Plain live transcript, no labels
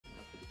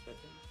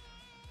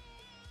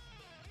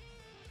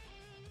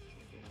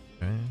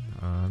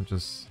I'm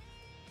just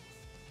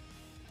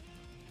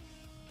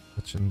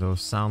touching those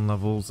sound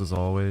levels as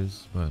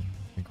always, but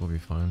I think we'll be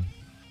fine.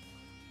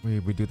 We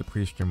do the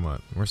pre-stream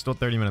what? We're still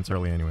 30 minutes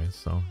early anyways,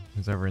 so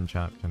who's ever in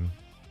chat can...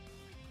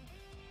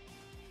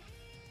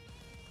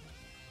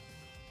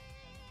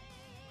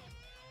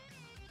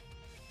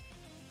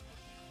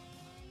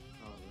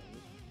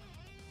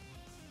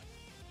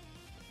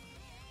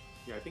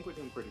 Yeah, I think we're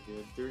doing pretty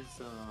good. There's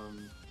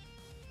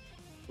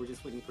we're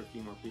just waiting for a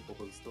few more people,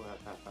 but we still have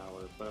half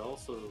hour. But I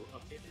also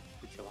updated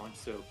the challenge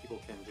so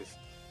people can just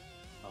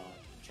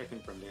check in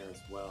from there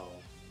as well.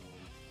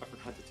 I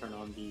forgot to turn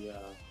on the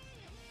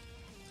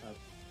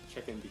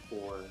check in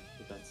before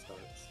the event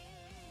starts.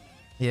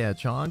 Yeah,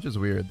 challenge is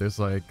weird. There's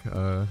like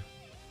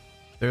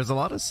there's a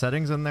lot of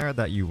settings in there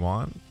that you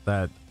want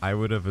that I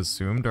would have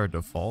assumed are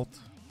default,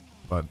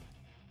 but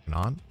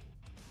not.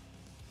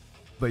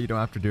 But you don't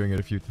after doing it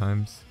a few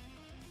times.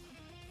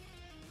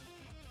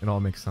 It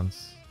all makes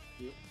sense.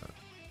 Yep.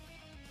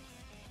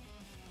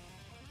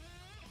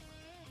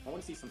 I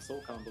want to see some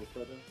soul combos,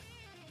 brother.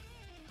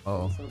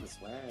 Oh. Some of the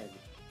swag.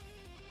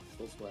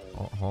 Soul swag.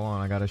 Oh, hold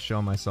on, I gotta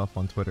show myself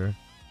on Twitter.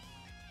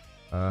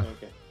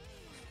 Okay.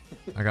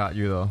 I got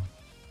you though.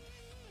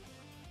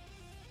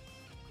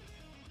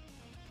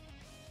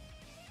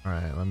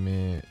 Alright, let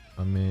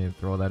me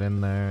throw that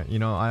in there. You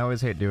know, I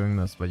always hate doing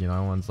this, but you know,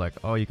 everyone's like,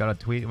 oh, you gotta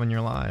tweet when you're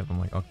live. I'm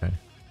like, okay.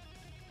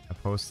 I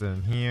post it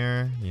in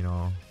here, you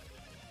know.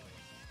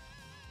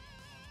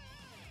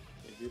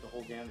 They do the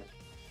whole gamut.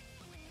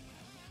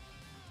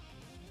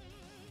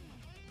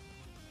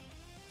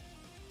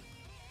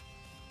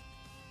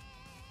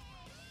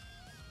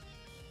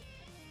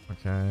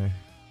 Okay.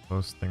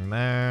 Posting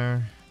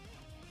there.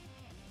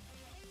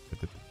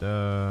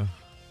 Da-da-da-da.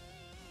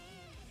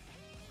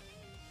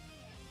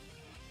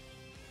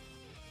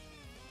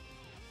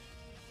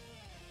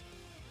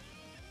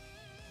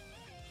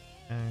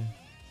 Okay.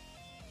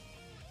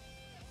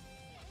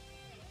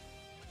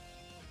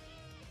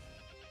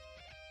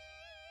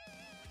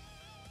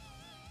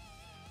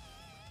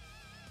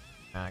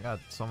 Man, I got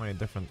so many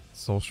different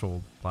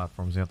social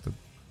platforms you have to...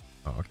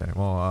 Oh, okay.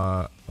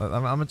 Well,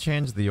 I'm gonna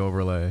change the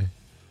overlay.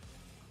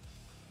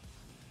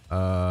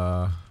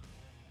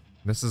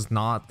 This is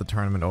not the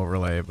tournament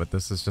overlay, but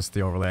this is just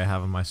the overlay I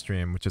have on my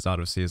stream, which is out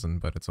of season,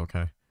 but it's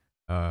okay.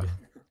 I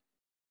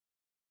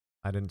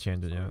didn't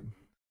change it yet.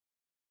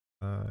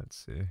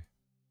 Let's see.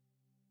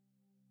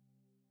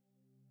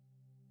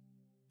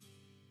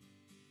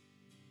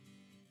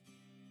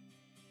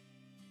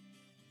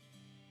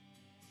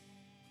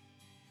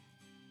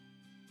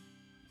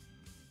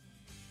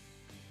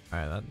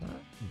 Alright, that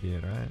could be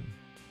it, right?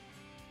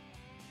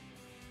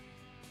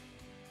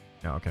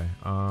 Yeah, okay.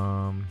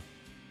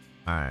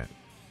 Alright.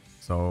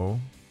 So,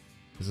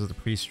 this is the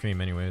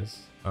pre-stream anyways.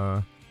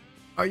 Are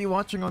you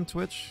watching on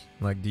Twitch?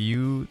 Like, do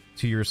you,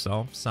 to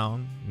yourself,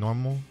 sound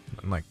normal?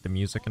 And, like, the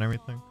music and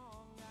everything?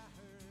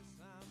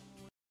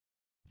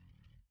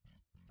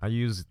 I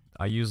use,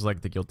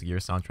 like, the Guilty Gear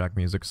soundtrack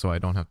music so I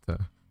don't have to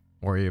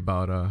worry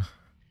about,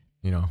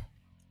 you know.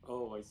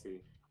 Oh, I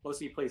see. Oh,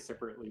 so you play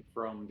separately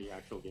from the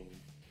actual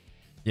game.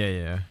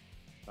 Yeah.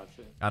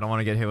 Gotcha. I don't want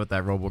to get hit with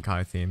that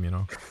RoboKai theme, you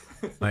know?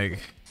 Like,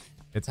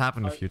 it's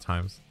happened a few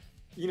times.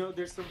 You know,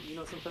 there's some, you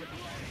know, sometimes...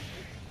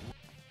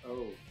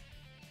 Oh.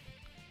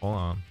 Hold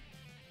on.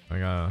 I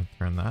gotta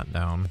turn that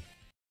down.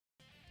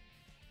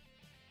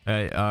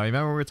 Hey,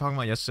 remember we were talking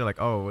about yesterday,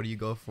 like, oh, what do you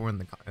go for in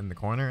the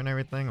corner and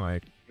everything?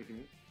 Like,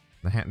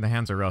 the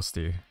hands are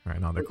rusty right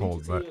now, they're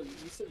cold, but... You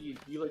said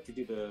you like to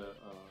do the...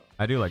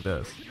 I do like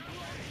this.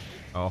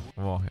 Oh,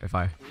 well, if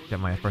I get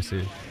my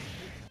FRC.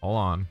 Hold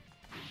on.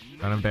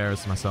 Don't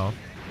embarrass myself.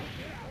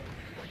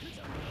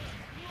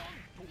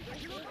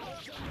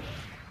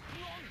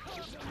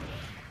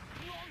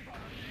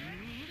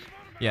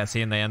 Yeah,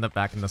 see, and they end up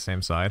back in the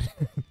same side.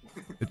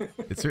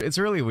 It's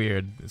really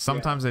weird.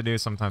 Sometimes they do,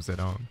 sometimes they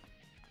don't.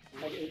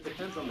 Like, it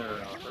depends on their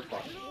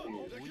hurtbox.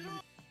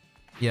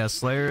 Yeah,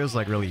 Slayer is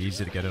like really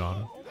easy to get it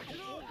on.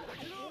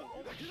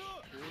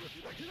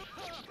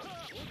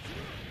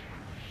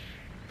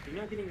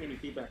 You're not getting any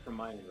feedback from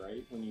mine,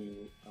 right? When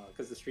you,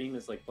 because the stream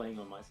is like playing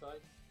on my side.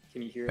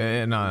 Can you hear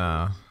it?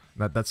 No.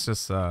 That's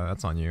just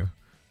that's on you.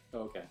 Oh,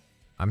 okay.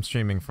 I'm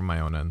streaming from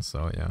my own end,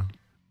 so yeah.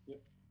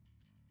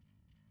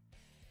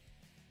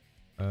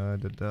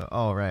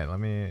 Oh, right, let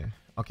me...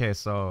 Okay,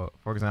 so,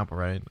 for example,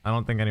 right? I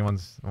don't think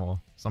anyone's...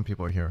 Well, some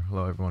people are here.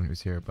 Hello, everyone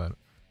who's here, but...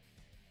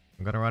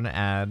 I'm gonna run an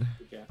ad,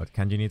 but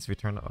Kenji needs to be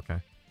turned...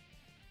 Okay.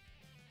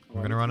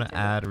 I'm gonna run an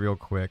ad real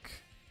quick,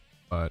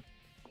 but...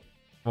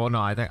 Well, no,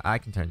 I think I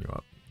can turn you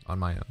up on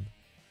my end.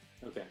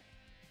 Okay.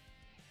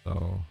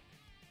 So...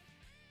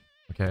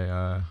 Okay,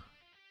 can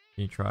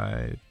you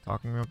try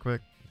talking real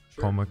quick?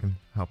 Sure. Koma can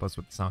help us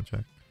with the sound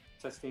check.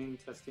 Testing,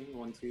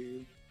 1,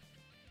 2...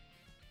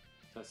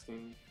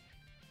 Testing.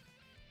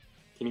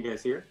 Can you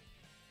guys hear?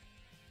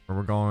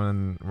 We're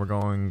going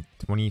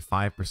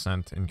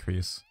 25%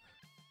 increase.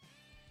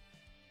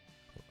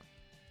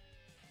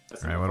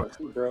 That's right,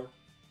 bro.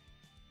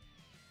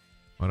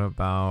 What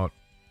about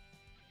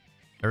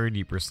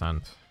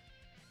 30%?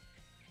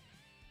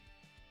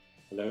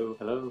 Hello,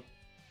 hello.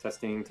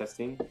 Testing,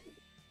 testing.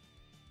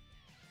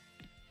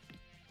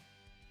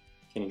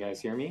 Can you guys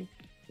hear me?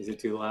 Is it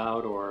too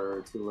loud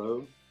or too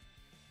low?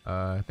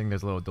 I think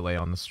there's a little delay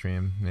on the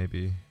stream.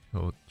 Maybe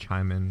he'll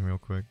chime in real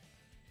quick.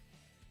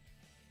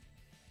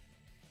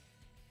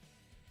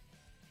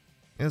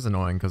 It is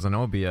annoying because in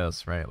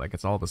OBS, right, like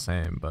it's all the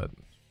same, but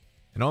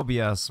in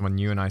OBS, when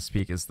you and I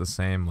speak, it's the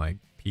same, like,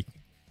 peak.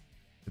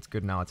 It's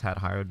good now, a tad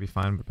higher would be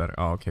fine, but better.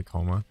 Oh, okay,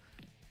 Coma.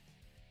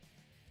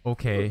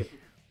 Okay.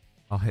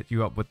 I'll hit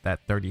you up with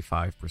that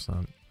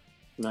 35%.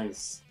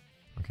 Nice.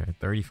 Okay,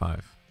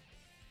 35.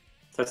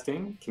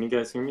 Testing. Can you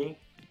guys hear me?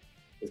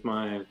 Is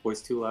my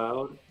voice too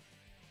loud?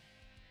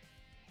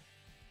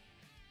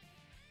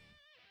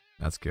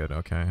 That's good,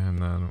 okay. And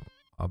then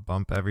I'll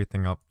bump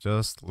everything up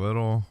just a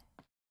little.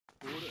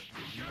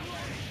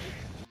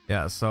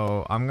 Yeah,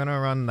 so I'm gonna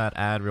run that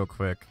ad real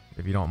quick,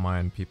 if you don't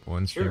mind, people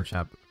in stream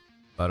chat.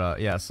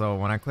 But yeah, so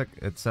when I click,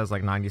 it says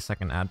like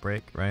 90-second ad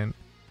break, right?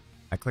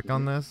 I click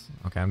on this.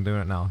 Okay, I'm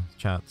doing it now,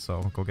 chat.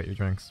 So go get your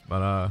drinks.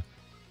 But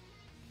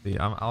see,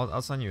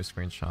 I'll send you a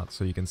screenshot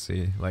so you can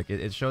see. Like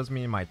it shows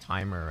me my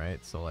timer, right?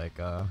 So like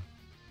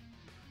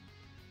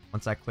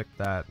once I click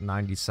that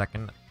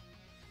 90-second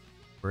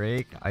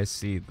break, I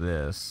see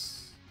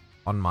this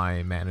on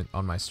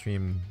my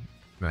stream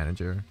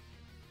manager.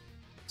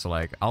 So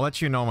like I'll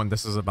let you know when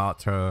this is about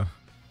to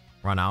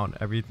run out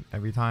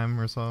every time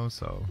or so.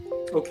 So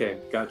okay,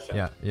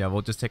 gotcha. Yeah,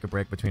 we'll just take a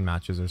break between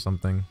matches or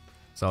something.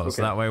 So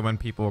that way when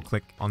people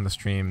click on the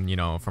stream, you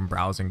know, from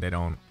browsing, they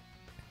don't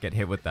get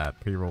hit with that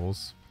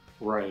pre-rolls.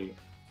 Right.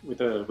 With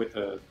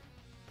a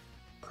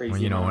crazy.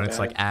 When, you know, when it's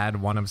like ad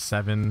 1 of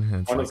 7, and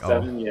it's one like,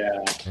 of 7,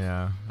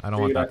 yeah. I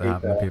don't want that to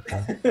happen to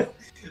people.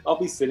 I'll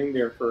be sitting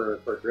there for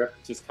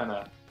drift, just kind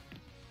of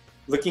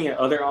looking at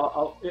other.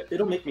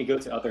 It'll make me go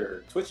to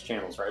other Twitch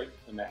channels, right?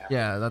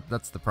 Yeah,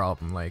 that's the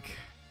problem. Like,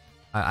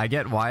 I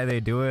get why they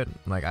do it.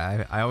 Like,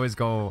 I always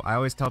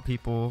tell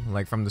people,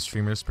 like, from the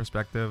streamer's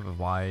perspective of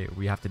why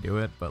we have to do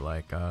it, but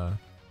like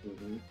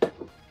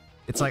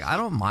it's like I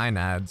don't mind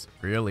ads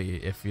really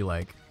if you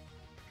like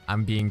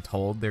I'm being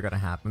told they're gonna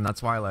happen.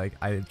 That's why like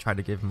I try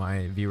to give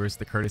my viewers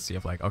the courtesy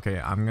of like, okay,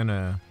 I'm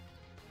gonna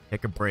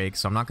take a break,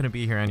 so I'm not gonna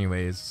be here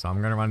anyways, so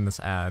I'm gonna run this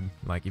ad.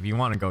 Like, if you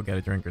want to go get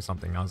a drink or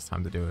something, now's the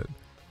time to do it.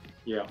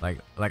 Yeah.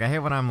 Like I hate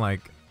when I'm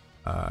like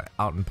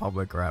out in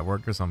public or at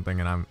work or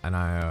something, and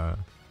I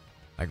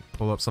like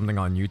pull up something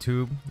on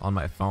YouTube on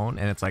my phone,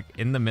 and it's like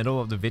in the middle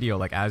of the video,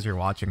 like as you're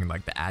watching,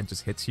 like the ad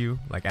just hits you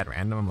like at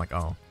random. I'm like,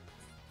 oh,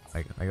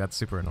 like that's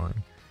super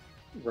annoying.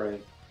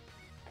 Right.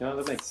 No,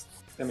 that makes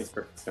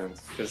perfect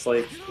sense. Because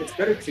like it's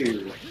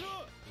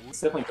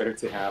definitely better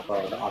to have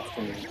the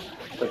option,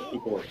 like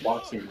people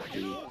watching to,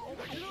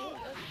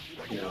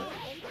 you know,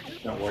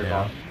 not worry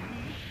about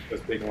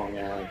those big long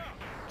ads.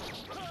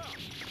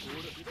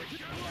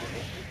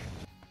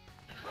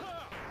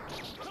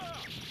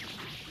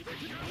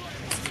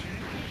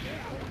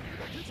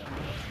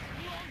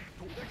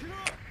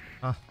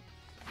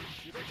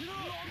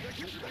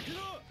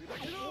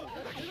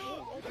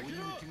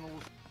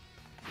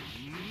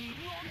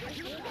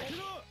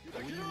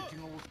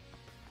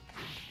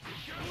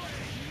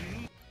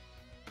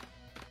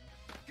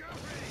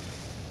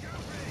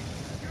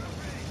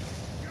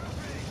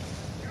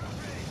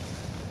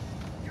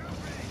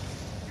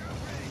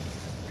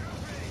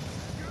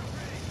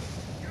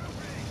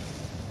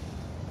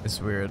 It's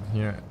weird.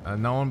 You know,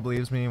 no one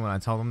believes me when I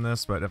tell them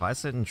this, but if I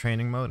sit in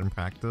training mode and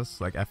practice,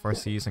 like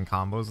FRCs and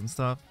combos and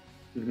stuff,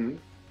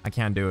 I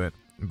can't do it.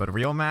 But a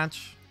real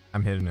match,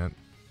 I'm hitting it.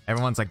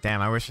 Everyone's like,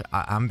 damn, I wish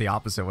I'm the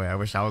opposite way. I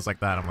wish I was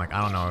like that. I'm like,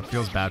 I don't know. It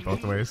feels bad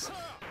both ways.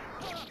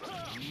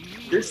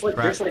 There's like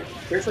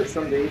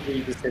some days where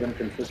you just hit them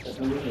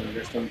consistently, and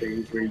there's some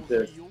days where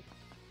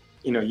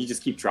you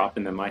just keep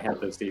dropping them. I have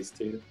those days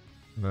too.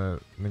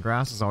 The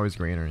grass is always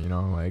greener, you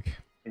know, like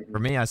for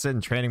me, I sit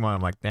in training mode, I'm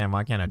like, damn,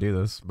 why can't I do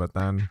this? But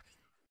then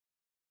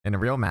in a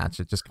real match,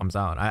 it just comes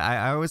out.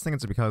 I always think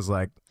it's because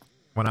like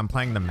when I'm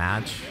playing the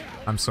match,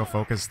 I'm so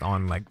focused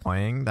on like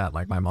playing that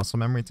like my muscle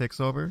memory takes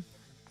over.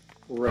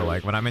 Right. So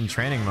like when I'm in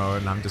training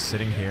mode and I'm just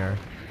sitting here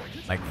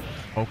like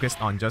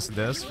focused on just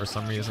this, for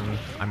some reason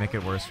I make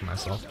it worse for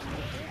myself.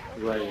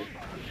 Right.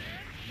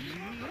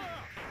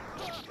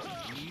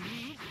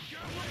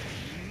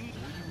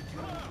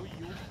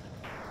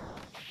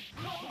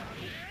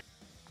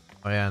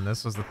 Oh yeah, and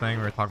this was the thing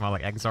we were talking about,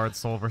 like Exard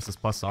Soul versus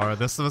Plus Aura.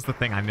 This was the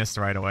thing I missed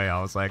right away. I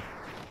was like,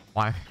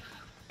 why?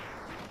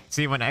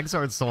 See, when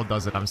Exard Soul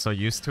does it, I'm so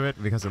used to it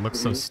because it looks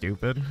so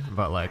stupid.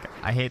 But like,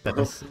 I hate that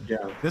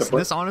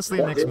this honestly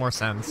makes more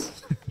sense.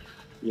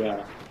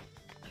 Yeah.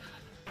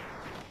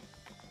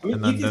 I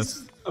mean,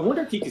 I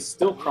wonder if he could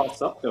still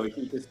cross up though. If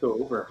he just go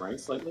over it, right,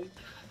 slightly.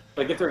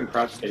 Like if they're in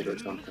crouch state or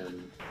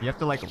something. You have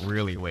to like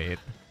really wait.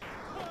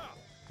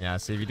 Yeah.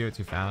 See, if you do it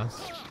too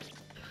fast.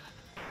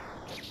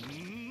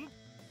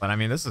 But I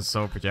mean, this is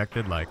so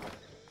projected, like,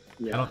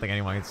 I don't think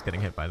anyone's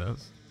getting hit by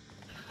this.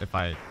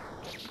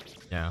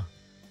 Yeah.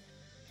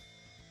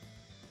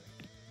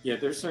 Yeah,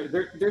 there's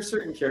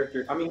certain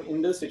characters. I mean,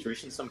 in those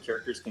situations, some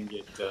characters can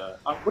get.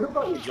 What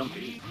about your jump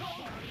H?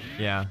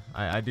 Yeah,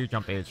 I do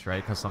jump H,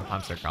 right? Because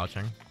sometimes they're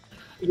crouching.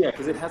 Yeah,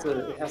 because it has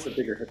a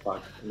bigger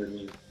hitbox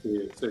underneath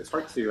too, so it's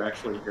hard to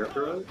actually air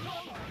throw it.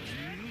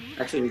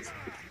 Actually, it's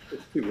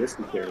too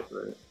risky to air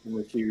throw it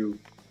unless you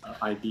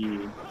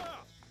ID.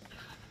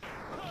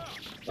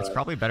 It's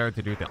probably better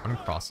to do the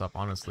uncross up,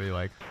 honestly,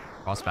 like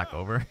cross back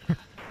over.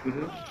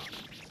 Mm-hmm.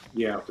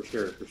 Yeah, for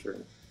sure, for sure.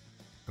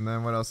 And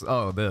then what else?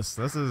 Oh, this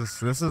is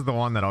the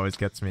one that always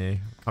gets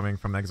me coming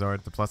from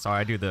Exort to plus R.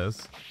 I do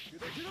this.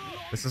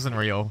 This isn't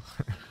real.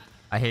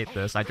 I hate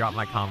this. I drop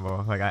my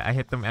combo. Like I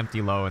hit them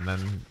empty low and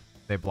then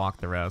they block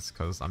the rest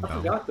because I'm dumb. I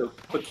forgot though,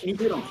 but can you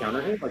do it on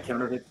counter hit? Like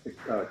counter hit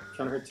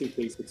 2k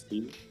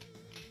 6b?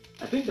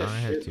 I think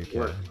that should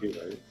work too,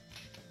 right?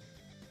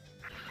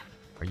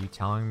 Are you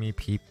telling me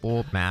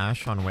people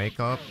mash on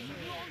wake up?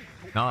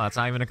 No, that's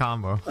not even a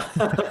combo.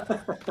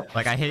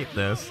 Like I hate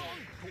this.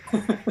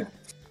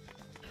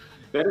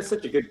 That is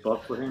such a good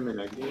buff for him in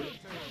that game.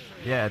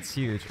 Yeah, it's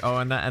huge. Oh,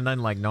 and then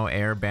like no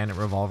air bandit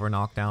revolver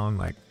knockdown,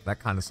 like that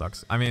kind of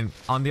sucks. I mean,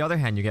 on the other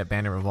hand, you get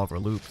bandit revolver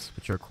loops,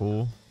 which are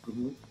cool.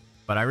 Mm-hmm.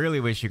 But I really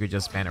wish you could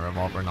just bandit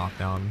revolver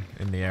knockdown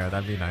in the air.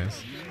 That'd be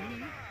nice.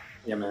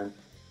 Yeah, man.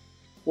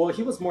 Well,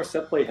 he was more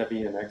set play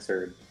heavy in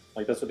Xrd.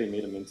 Like that's what they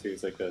made him into.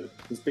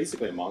 He's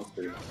basically a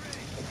monster.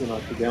 He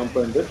knocks you down,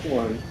 but in this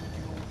one,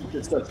 he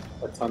just does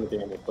a ton of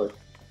damage. But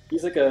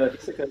he's like a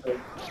like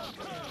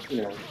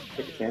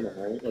a cannon,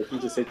 right? Like he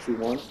just hits you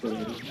once and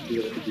he'll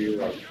be able to do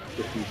like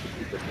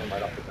 50-60%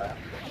 right off the bat.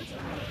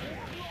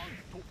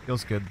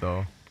 Feels good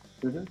though.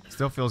 Mm-hmm.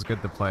 Still feels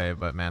good to play,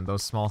 but man,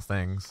 those small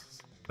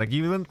things. Like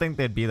you wouldn't think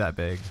they'd be that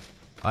big.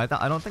 I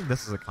don't think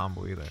this is a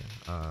combo either.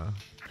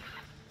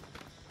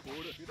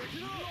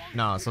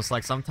 No, so it's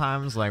like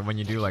sometimes like when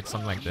you do like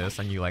something like this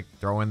and you like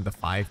throw in the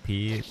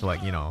 5p to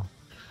like, you know,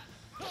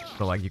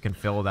 so like you can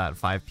fill that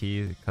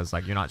 5p because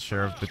like you're not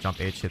sure if the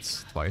jump H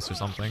hits twice or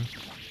something.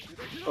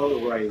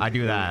 Oh, right. I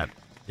do that.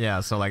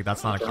 Yeah, so like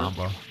that's not a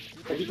combo.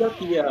 Have you got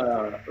the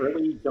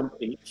early jump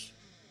H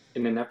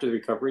and then after the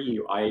recovery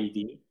you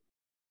IAD?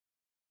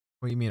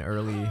 What do you mean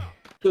early?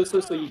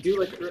 So you do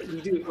like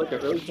an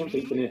early jump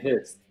H and it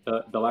hits,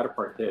 the latter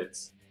part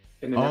hits.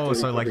 And then oh,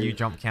 so like you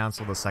jump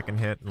cancel the second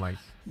hit and like...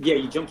 Yeah,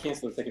 you jump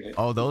cancel the second hit.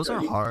 Oh, those are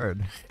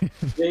hard.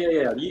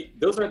 yeah.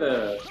 Those are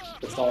the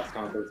sauce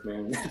combos,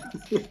 man.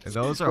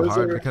 Those are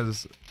hard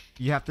because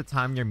you have to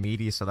time your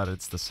meaty so that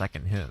it's the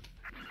second hit.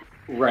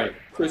 Right.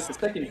 So it's the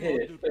second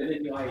hit, and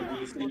then you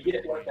IED, so you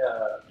get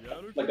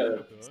like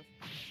a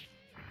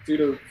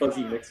pseudo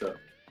fuzzy mix-up.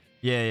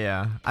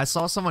 Yeah. I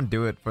saw someone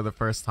do it for the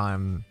first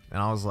time,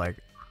 and I was like,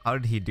 how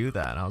did he do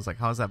that? And I was like,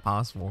 how is that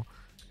possible?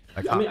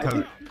 Like,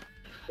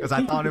 because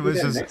I thought it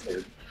was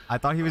just... I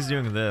thought he was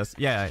doing this.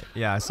 Yeah,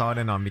 I saw it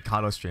in on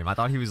Mikado stream. I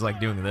thought he was like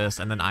doing this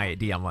and then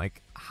IAD. I'm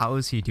like, how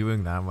is he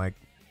doing that? I'm like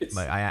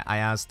I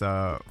asked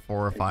 4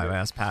 or 5. I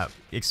asked Pat,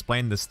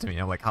 explain this to me.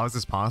 I'm like, how is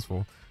this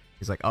possible?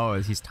 He's like, oh,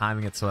 he's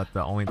timing it so that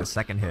only the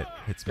second hit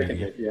hits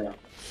me. Yeah.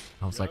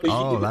 I was like,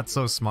 oh, that's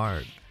so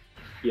smart.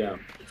 Yeah.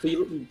 So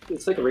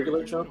it's like a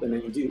regular jump, and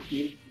then you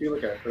do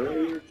like an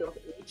earlier jump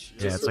H.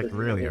 Yeah, it's like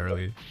really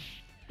early.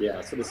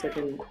 Yeah. So the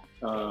second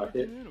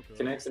hit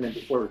connects, and then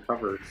before it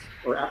recovers,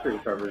 or after it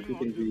recovers, you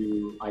can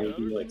do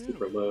IAD like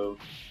super low,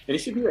 and it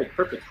should be like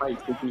perfect height.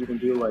 You can even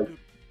do like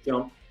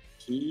jump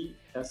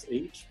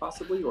PSH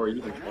possibly, or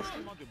even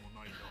testing.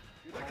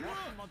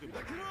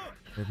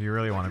 If you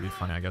really want to be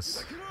funny, I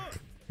guess.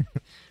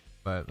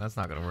 But that's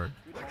not gonna work.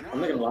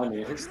 I'm not gonna lie,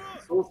 man. He's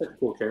so such a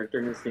cool character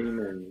in this game,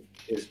 and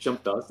his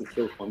jump dust is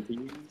so fun to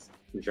use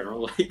in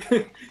general. Like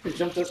his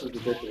jump dust is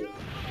ridiculous.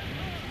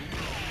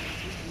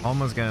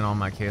 Almost getting on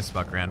my case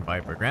about Grand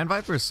Viper. Grand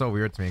Viper is so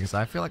weird to me because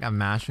I feel like I'm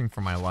mashing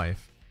for my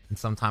life, and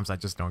sometimes I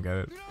just don't get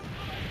it.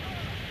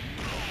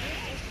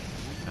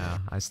 Yeah,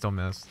 I still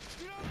miss.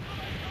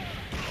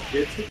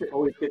 Yeah, it's good to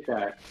always get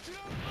that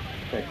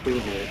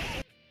clean hit.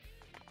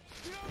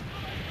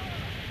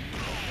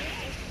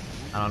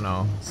 I don't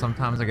know.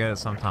 Sometimes I get it,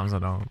 sometimes I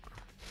don't.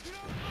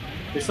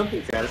 There's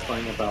something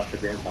satisfying about the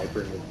Grand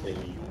Viper in this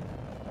game.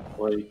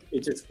 Like,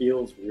 it just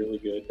feels really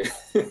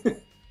good.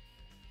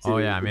 Oh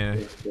yeah, I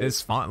mean,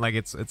 it's fun. Like,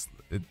 it's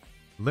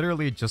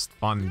literally just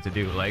fun to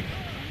do. Like,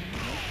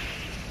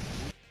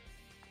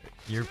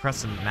 you're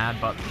pressing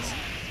mad buttons,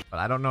 but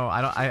I don't know.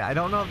 I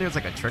don't know if there's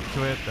like a trick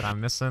to it that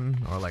I'm missing,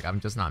 or like I'm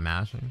just not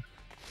mashing.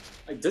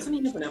 Doesn't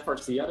he have an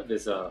FRC out of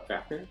his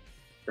Fafnir?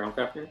 Ground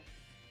Fafnir?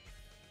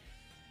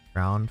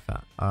 Ground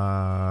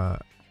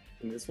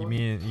In this one?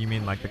 You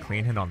mean like the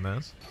clean hit on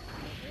this?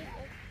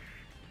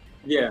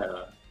 Yeah.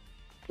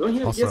 Don't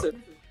he, Also,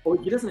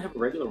 he doesn't have a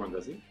regular one,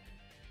 does he?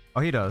 Oh,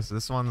 he does.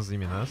 This one's, you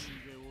mean this?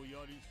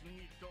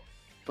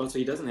 Oh, so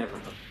he doesn't have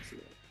one.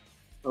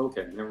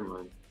 Okay, never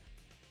mind.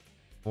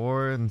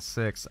 4 and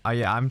 6.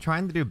 Yeah, I'm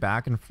trying to do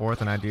back and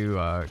forth, and I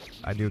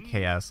do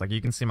KS. Like, you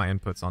can see my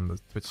inputs on the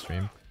Twitch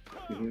stream.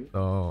 Mm-hmm.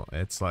 So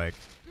it's like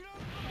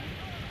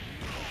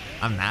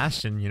I'm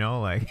mashing, you know,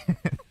 like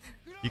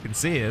you can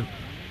see it.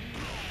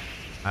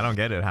 I don't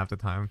get it half the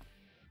time.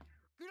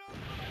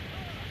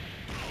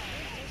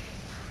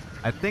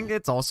 I think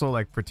it's also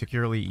like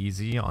particularly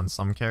easy on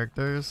some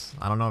characters.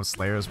 I don't know if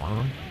Slayer is one of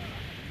them.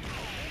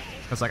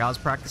 Cause like I was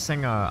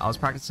practicing a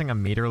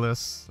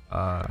meterless.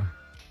 How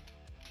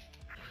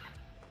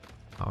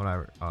would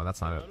I? Oh, that's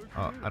not it.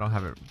 Oh, I don't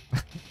have it.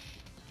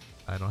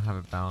 I don't have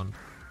it bound.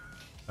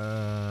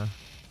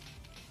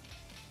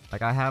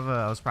 Like I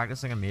was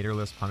practicing a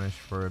meterless punish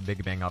for a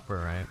Big Bang Upper,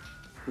 right?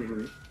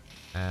 Mm-hmm.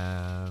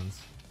 And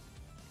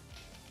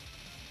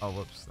oh,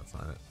 whoops, that's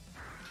not it.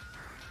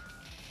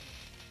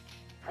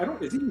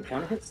 Is he in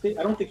counter hit state?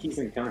 I don't think he's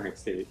in counter hit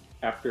state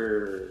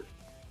after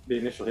the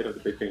initial hit of the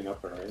Big Bang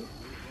Upper, right?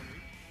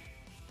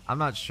 I'm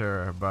not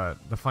sure, but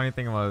the funny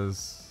thing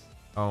was,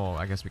 oh,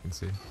 I guess we can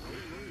see.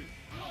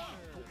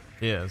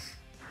 He is.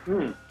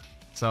 Hmm.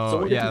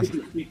 So yeah. You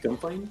could do Sweet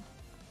Gunflame?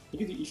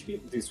 You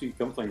should do Sweet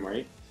Gunflame,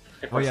 right?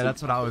 Oh yeah,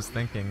 that's what I was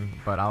thinking,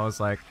 but I was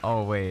like,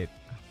 oh wait,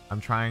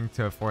 I'm trying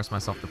to force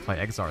myself to play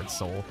Exard's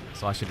Soul,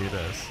 so I should do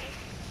this.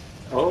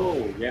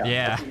 Oh yeah.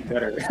 Yeah. That's even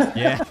better.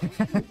 Yeah.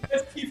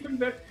 That's even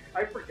better.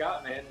 I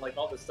forgot, man. Like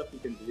all the stuff you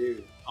can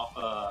do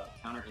off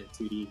counter hit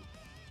 2D.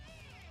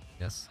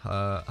 Yes.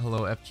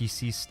 Hello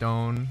FGC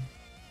Stone.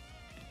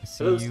 I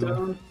see Hello you.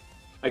 Stone.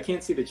 I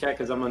can't see the chat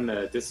because I'm on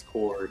the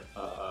Discord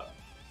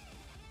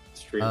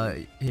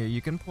stream. Here,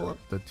 you can pull up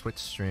the Twitch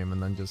stream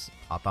and then just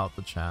pop out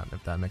the chat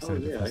if that makes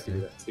any difference to you.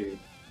 I can do that too.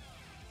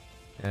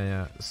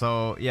 Yeah.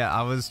 So yeah,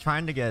 I was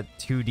trying to get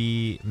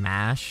 2D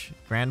Mash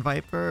Grand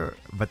Viper,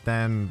 but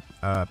then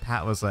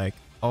Pat was like,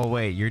 "Oh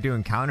wait, you're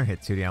doing counter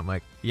hit 2D." I'm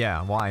like,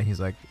 "Yeah, why?" He's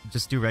like,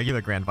 "Just do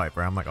regular Grand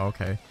Viper." I'm like,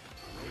 "Okay."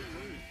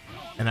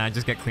 And I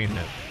just get clean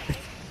hit.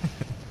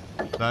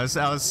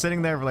 So I was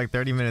sitting there for like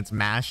 30 minutes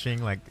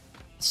mashing, like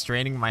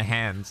straining my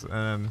hands,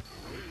 and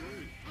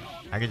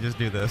I could just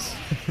do this.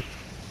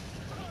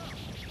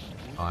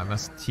 Oh, I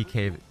must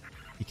TK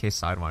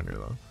Sidewinder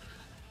though.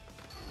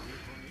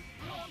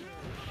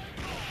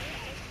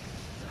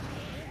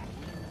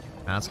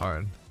 That's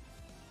hard.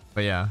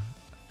 But yeah,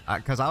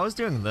 because I was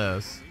doing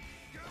this.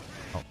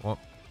 Oh, well.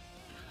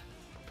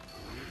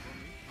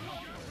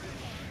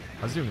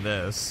 I was doing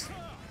this,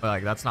 but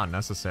like that's not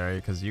necessary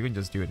because you can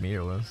just do it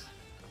meterless.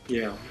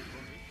 Yeah.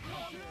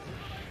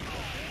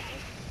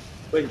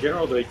 But in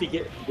general, though, if you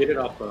get it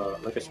off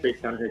like a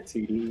straight counter hit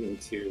 2D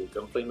into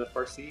Gunflame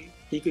FRC,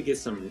 he could get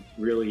some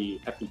really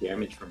hefty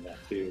damage from that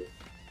too.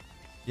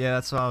 Yeah,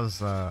 that's what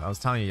I was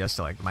telling you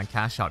yesterday. Like my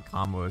cash out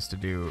combo is to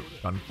do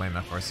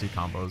Gunflame FRC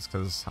combos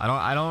because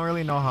I don't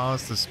really know how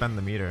else to spend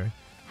the meter.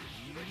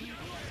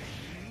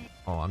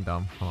 Oh, I'm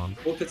dumb. Hold on.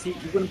 Well, because he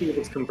wouldn't be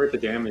able to convert the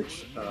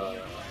damage,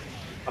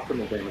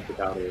 optimal damage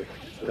without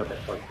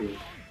that part too.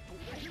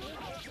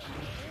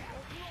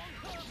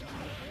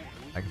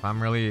 Like if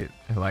I'm really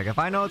if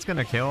I know it's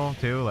gonna kill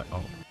too, like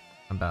oh,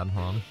 I'm bad.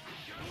 Hold on.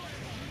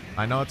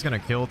 I know it's gonna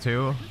kill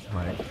too.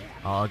 Like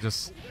I'll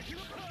just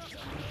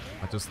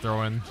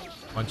throw in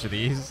a bunch of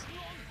these.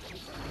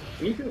 I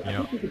think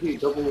you could do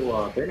double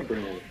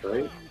Bannerbringer,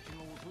 right?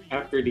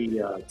 After the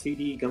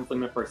 2D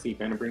Gunflame FRC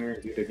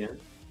Bannerbringer, do it again.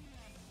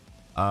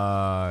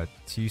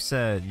 You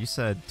said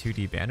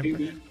 2D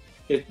Bannerbringer?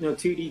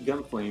 2D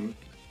Gunflame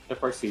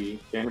FRC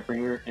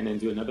Bannerbringer, and then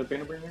do another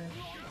Bannerbringer.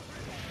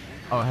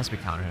 Oh, it has to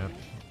be counter hit.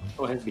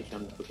 Oh, it has to be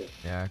counter hit. Okay.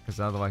 Yeah, because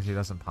otherwise he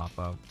doesn't pop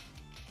up.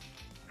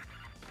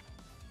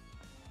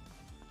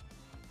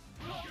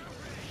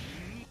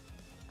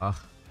 Ugh.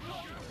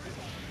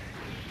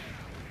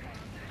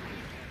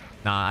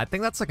 Nah, I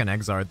think that's like an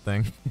Exard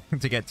thing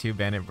to get 2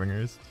 Bandit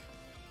Bringers.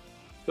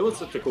 That was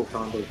such a cool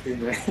combo too,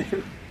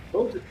 man.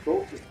 both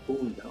just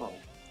cool down,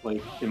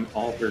 like in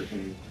all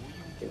versions.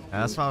 Yeah,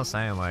 that's what I was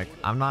saying. Like,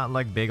 I'm not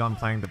like big on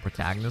playing the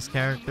protagonist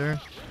character,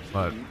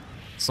 but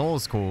Soul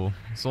is cool.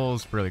 Soul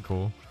is really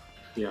cool.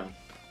 Yeah.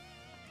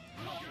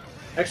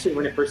 Actually,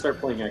 when I first started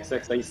playing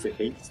XX, I used to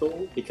hate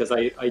Soul because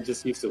I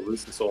just used to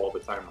lose to Soul all the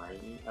time, right?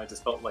 I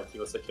just felt like he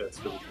was such a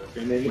silly character.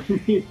 And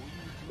then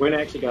when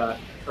I actually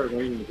started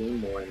learning the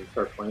game more and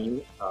started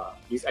playing,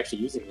 he's actually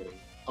using him.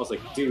 I was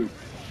like, dude,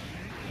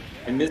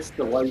 I missed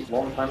the light a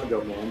long time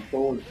ago, man.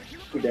 Soul is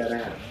too dead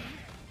ass.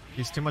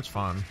 He's too much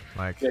fun.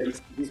 Like, yeah,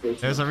 he's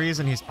there's a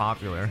reason he's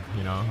popular,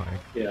 you know? Like,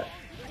 yeah.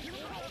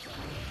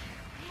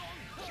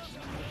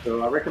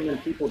 So I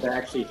recommend people that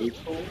actually hate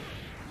Soul,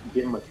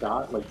 give him a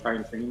shot, like try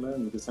and train them,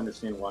 and just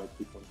understand why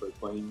people enjoy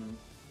playing them.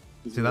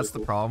 See, that's the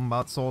problem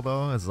about Soul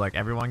though, is like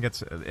everyone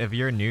gets, if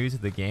you're new to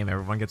the game,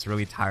 everyone gets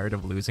really tired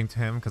of losing to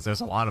him because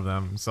there's a lot of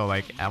them. So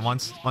like,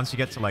 once you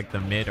get to like the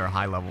mid or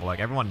high level, like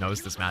everyone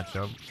knows this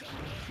matchup.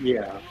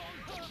 Yeah.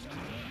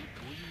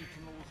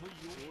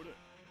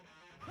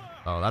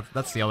 Oh,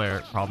 that's the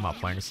other problem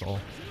about playing Soul.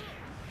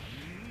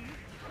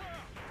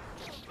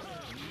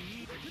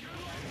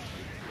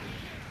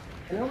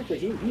 And honestly,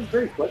 he's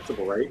very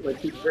flexible, right? Like,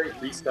 he's very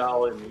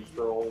freestyle and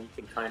neutral. You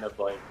can kind of,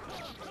 like,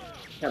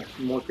 have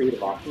more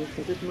creative options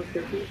compared to most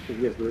characters, because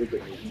he has really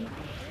good movement.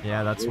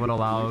 Yeah, that's what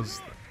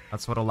allows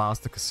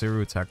the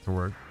Kasuru tech to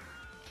work.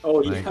 Oh,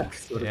 like,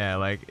 yeah. Yeah,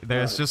 like,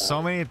 there's just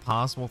so many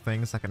possible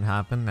things that can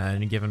happen at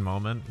any given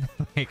moment.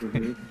 Like,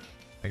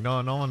 like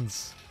no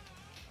one's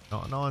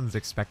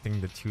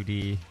expecting the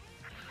 2D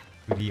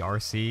do the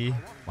RC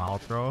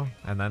wild throw,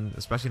 and then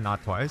especially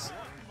not twice.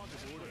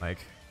 Like,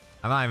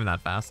 I'm not even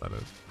that fast at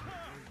it.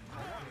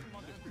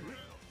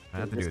 I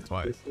have to do it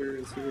twice.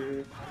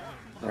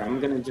 Alright, I'm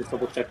gonna just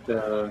double check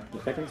the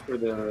seconds for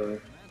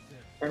the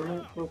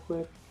tournament real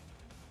quick.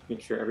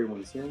 Make sure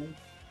everyone's in.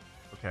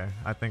 Okay,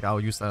 I think I'll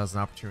use that as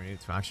an opportunity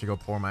to actually go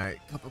pour my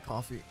cup of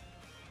coffee.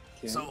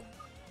 Okay. So,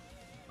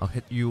 I'll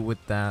hit you with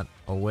that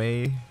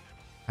away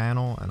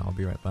panel, and I'll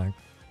be right back.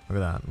 Look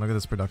at that. Look at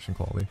this production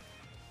quality.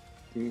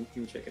 Can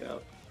you check it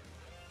out?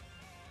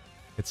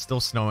 It's still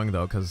snowing,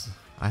 though, because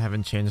I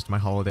haven't changed my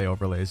holiday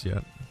overlays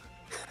yet.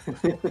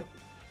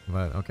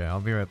 But, okay,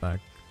 I'll be right back.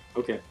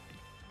 Okay.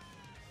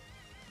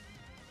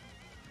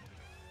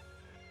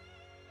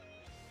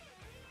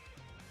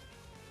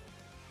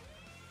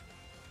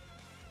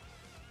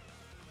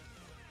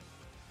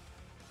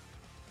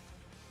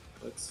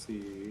 Let's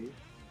see.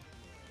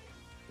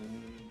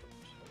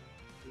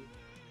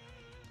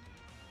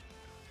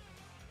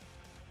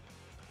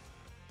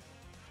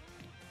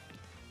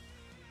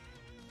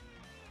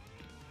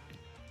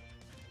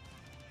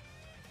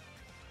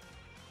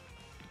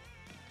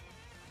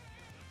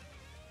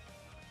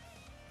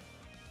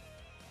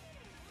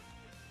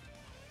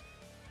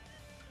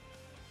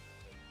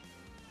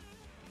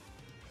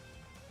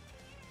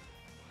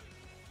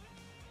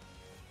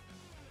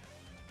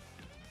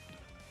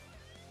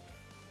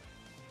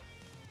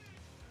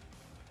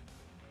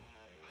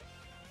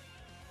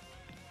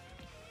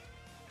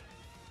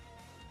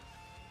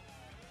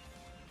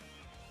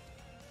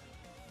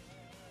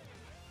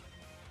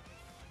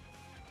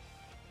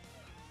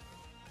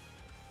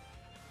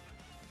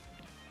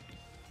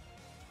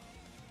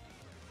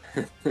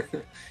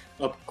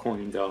 Up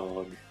coin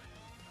dog.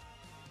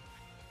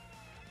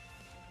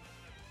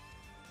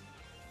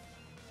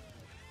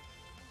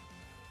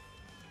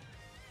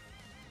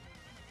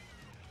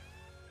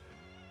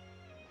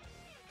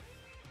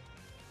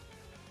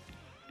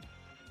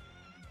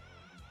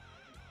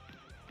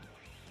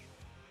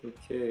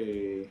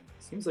 Okay,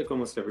 seems like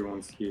almost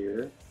everyone's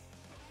here.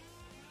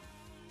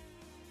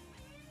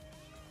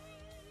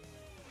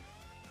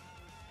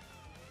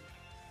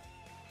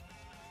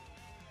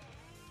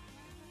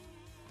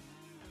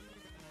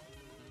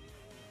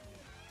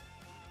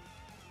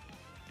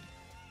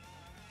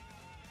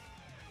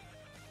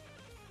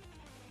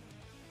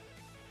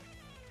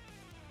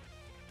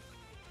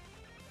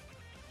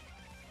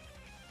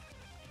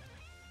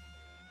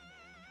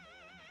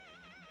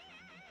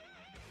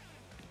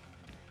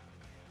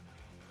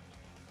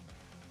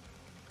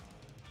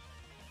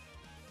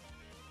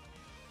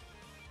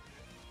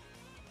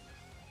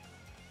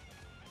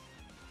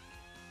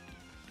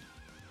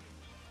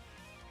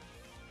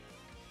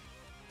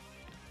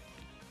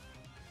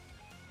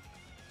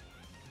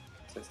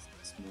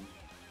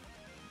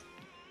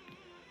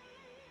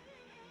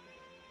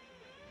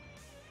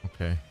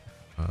 Okay.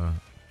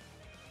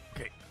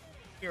 Okay.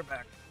 You're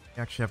back.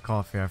 I actually have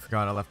coffee. I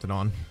forgot I left it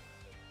on.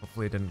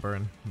 Hopefully it didn't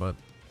burn, but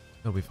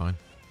it'll be fine.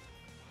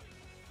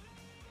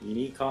 You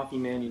need coffee,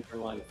 man, in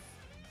your life.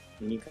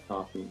 You need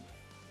coffee.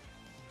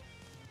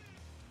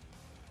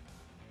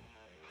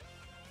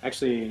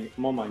 Actually,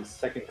 I'm on my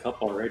second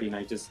cup already, and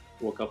I just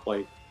woke up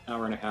like an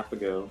hour and a half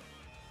ago.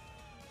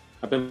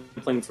 I've been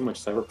playing too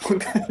much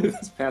Cyberpunk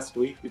this past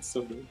week. It's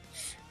so good.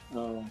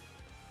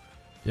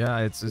 Yeah,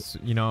 it's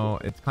you know,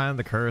 it's kind of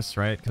the curse,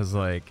 right? Because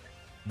like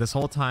this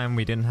whole time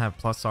we didn't have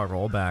plus R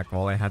rollback.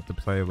 All I had to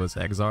play was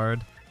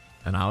Exard,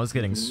 and I was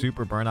getting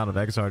super burnt out of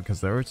Exard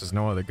because there was just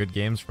no other good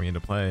games for me to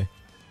play.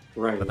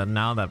 Right. But then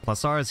now that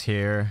plus R is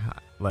here,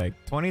 like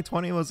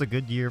 2020 was a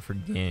good year for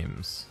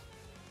games.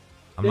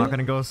 I'm not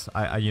gonna go.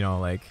 You know,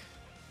 like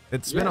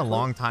it's been a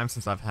long time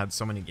since I've had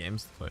so many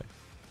games to play.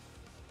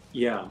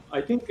 Yeah,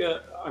 I think.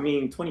 I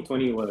mean,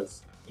 2020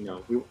 was. You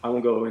know, I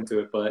won't go into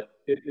it, but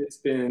it's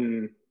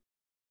been.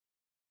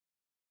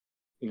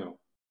 You know.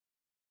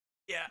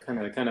 Yeah. Kind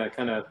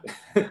of.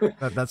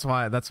 That's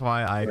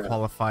why I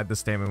qualified the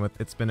statement with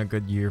 "It's been a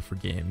good year for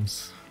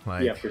games."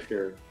 Like, yeah, for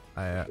sure.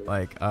 I've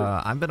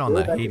been on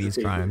that Hades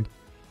grind.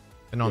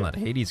 Been on that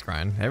Hades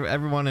grind.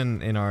 Everyone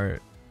in our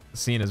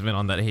scene has been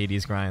on that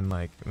Hades grind.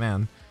 Like,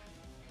 man.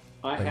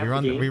 Like,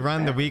 we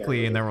run the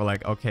weekly, and then we're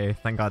like, okay,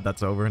 thank God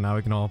that's over. Now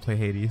we can all play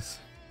Hades.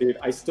 Dude,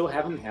 I still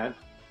haven't got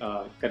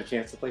a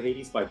chance to play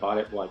Hades, but I bought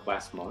it like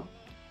last month.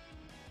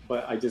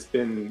 But I just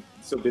been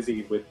so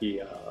busy with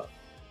the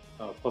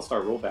plus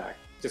star rollback,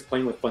 just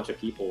playing with a bunch of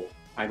people.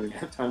 I didn't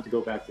have time to go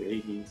back to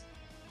Hades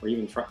or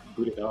even try to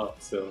boot it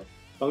up. So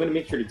I'm gonna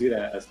make sure to do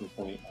that at some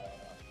point.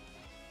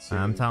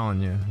 I'm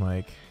telling you,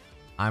 like,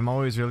 I'm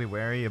always really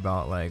wary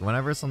about like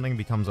whenever something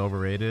becomes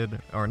overrated,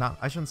 or not.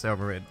 I shouldn't say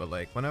overrated, but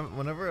like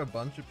whenever a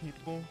bunch of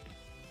people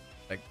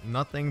like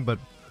nothing but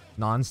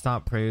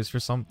non-stop praise for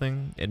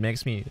something, it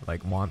makes me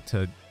like want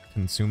to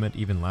consume it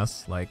even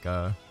less. Like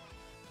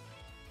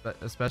but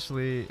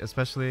especially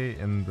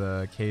in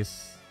the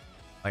case,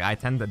 like I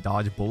tend to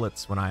dodge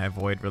bullets when I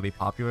avoid really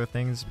popular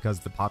things because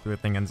the popular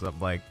thing ends up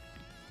like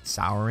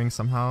souring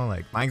somehow.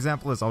 Like my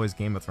example is always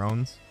Game of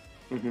Thrones.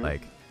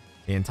 Like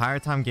The entire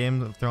time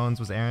Game of Thrones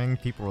was airing,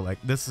 people were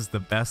like, "This is the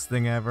best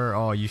thing ever.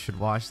 Oh, you should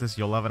watch this.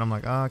 You'll love it." I'm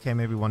like, "Oh, okay,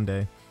 maybe one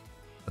day."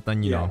 But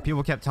then you know,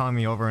 people kept telling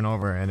me over and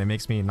over, and it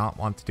makes me not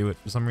want to do it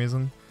for some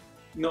reason.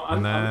 No,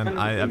 and then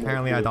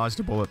I dodged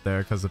a bullet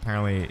there because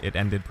apparently it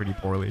ended pretty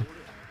poorly.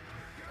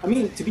 I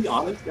mean, to be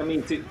honest, I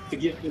mean, to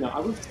give, you know, I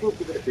would still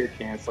give it a fair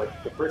chance.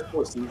 Like, the first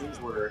 4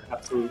 seasons were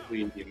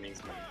absolutely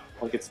amazing.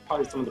 Like, it's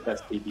probably some of the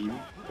best TV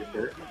for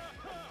sure.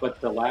 But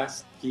the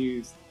last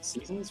few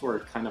seasons were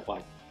kind of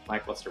like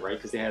lackluster,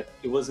 right? Because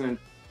it wasn't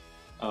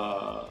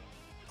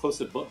close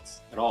to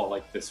books at all,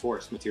 like the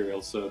source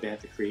material. So they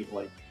had to create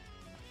like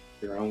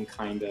their own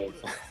kind of.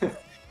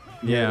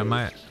 Yeah,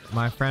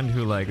 my friend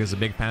who like is a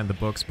big fan of the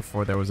books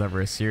before there was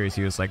ever a series,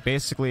 he was like,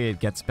 basically it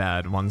gets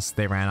bad once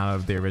they ran out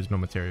of the original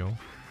material.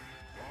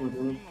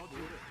 Mm-hmm.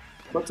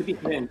 But to be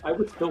fair, I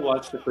would still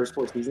watch the first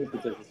 4 seasons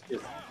because it's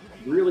just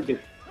really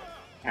good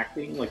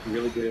acting, like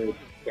really good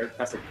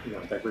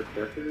diverse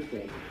characters,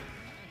 and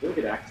really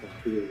good action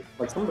too.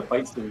 Like some of the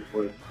fight scenes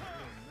were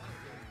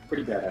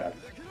pretty badass.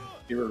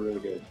 They were really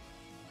good.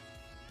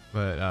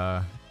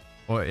 But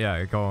well,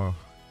 yeah,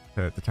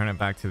 to turn it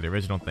back to the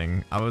original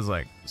thing, I was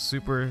like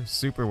super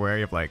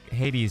wary of like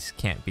Hades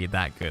can't be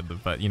that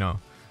good, but you know,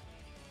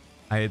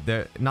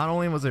 not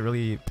only was it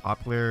really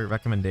popular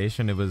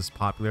recommendation, it was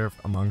popular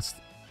amongst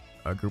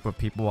a group of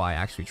people I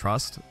actually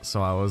trust.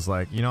 So I was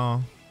like, you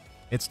know,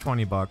 it's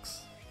 $20,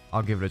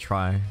 I'll give it a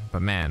try.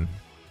 But man,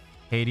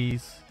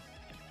 Hades,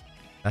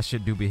 that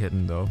shit do be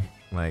hitting though.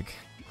 Like,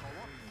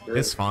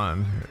 it's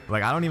fun.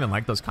 Like, I don't even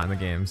like those kind of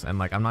games, and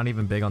like I'm not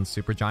even big on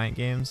super giant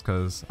games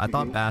because I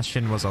thought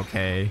Bastion was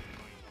okay.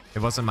 It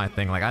wasn't my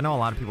thing. Like, I know a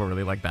lot of people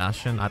really like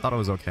Bastion. I thought it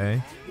was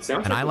okay,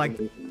 and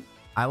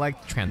I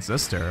liked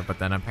Transistor, but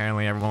then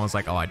apparently everyone was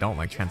like, "Oh, I don't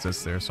like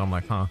Transistor," so I'm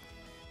like, "Huh,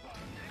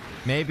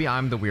 maybe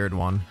I'm the weird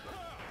one."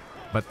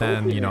 But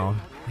then you know,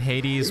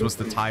 Hades was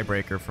the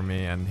tiebreaker for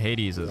me, and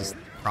Hades is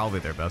probably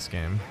their best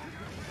game.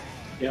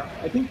 Yeah,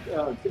 I think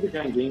super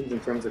giant games in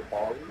terms of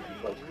quality,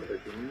 like other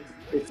games,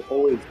 it's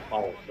always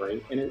polished,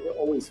 right? And it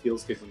always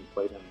feels good when you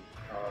play them,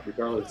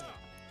 regardless if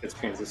it's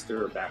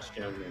Transistor or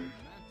Bastion. And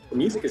the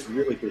music is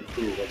really good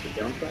too. Like the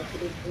soundtracks for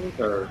those games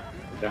are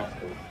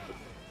fantastic.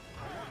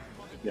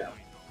 Yeah,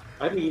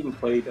 I haven't even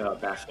played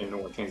Bastion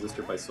or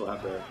Transistor, but I still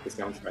have the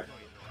soundtrack.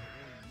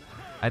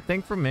 I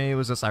think for me, it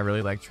was just I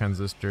really like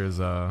Transistor's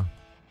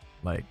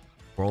like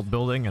world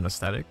building and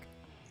aesthetic.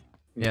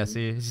 Yeah,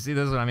 see, this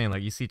is what I mean.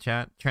 Like, you see,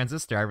 chat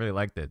Transistor, I really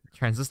liked it.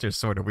 Transistor's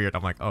sort of weird.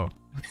 I'm like, oh,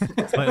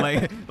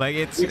 like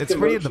it's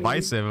pretty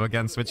divisive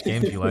against which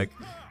games you like.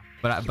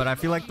 But I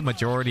feel like the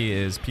majority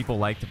is people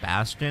liked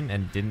Bastion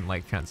and didn't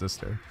like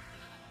Transistor.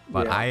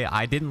 But yeah.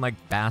 I didn't like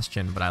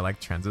Bastion, but I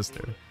liked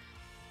Transistor.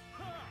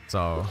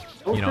 So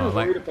you know,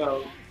 like, I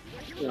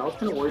was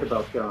kind of worried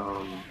about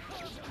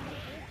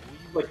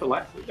like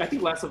I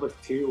think Last of Us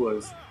 2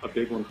 was a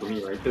big one for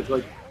me, right? Because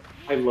like,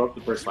 I love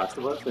the first Last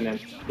of Us, and then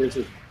there's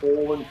this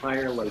whole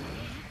entire like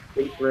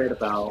fake thread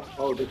about,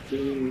 oh, the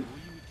game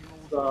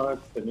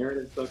sucks, the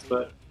narrative sucks.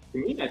 But to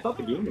me, I thought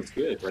the game was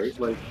good, right?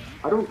 Like,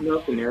 I don't know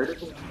if the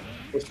narrative was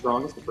as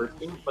strong as the first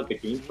game, but the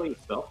gameplay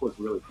itself was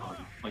really fun.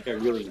 Like, I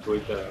really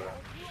enjoyed the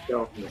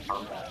stealth and the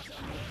combat.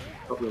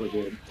 It felt really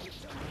good.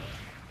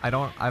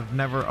 I've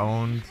never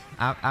owned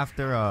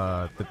after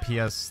the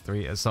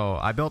PS3. So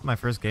I built my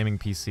first gaming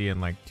PC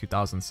in like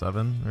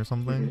 2007 or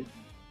something.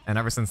 And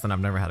ever since then, I've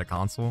never had a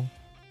console.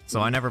 So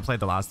I never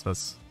played The Last of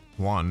Us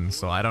 1,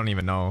 so I don't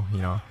even know,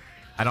 you know.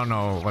 I don't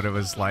know what it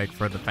was like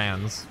for the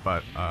fans,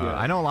 but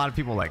I know a lot of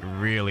people like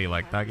really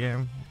like that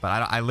game, but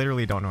I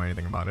literally don't know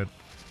anything about it.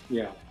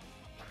 Yeah.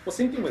 Well,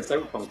 same thing with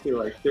Cyberpunk too.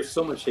 Like, there's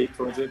so much hate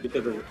towards it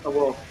because of,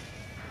 well,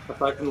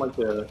 aside from like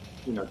the,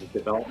 you know, the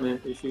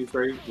development issues,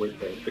 right, with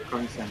the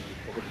crunch and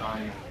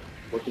overtime and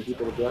working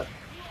people to death.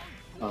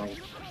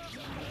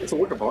 It's a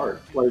work of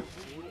art. Like,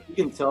 you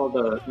can tell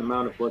the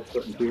amount of blood,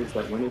 sweat, and tears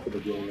that went into the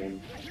game,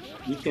 and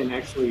you can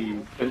actually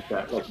sense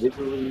that, like,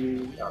 visually,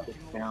 the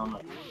sound,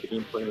 like, the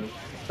gameplay.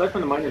 Aside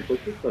from the minor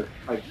glitches, but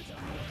I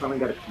finally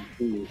got a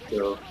PC,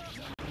 so,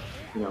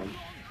 you know,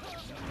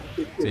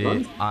 it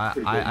runs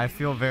I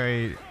feel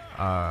very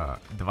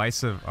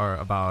divisive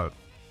about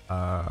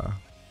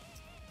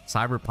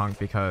Cyberpunk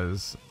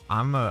because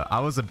I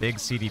was a big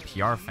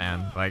CDPR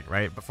fan, like,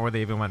 right before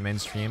they even went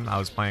mainstream. I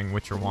was playing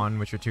Witcher 1,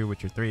 Witcher 2,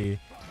 Witcher 3.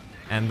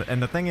 And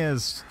the thing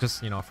is,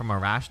 just, you know, from a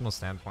rational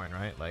standpoint,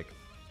 right? Like,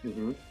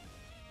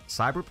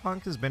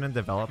 Cyberpunk has been in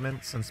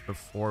development since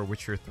before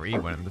Witcher 3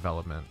 went in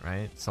development,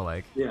 right? So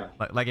like,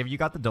 like if you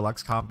got the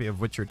deluxe copy of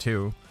Witcher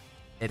 2,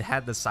 it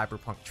had the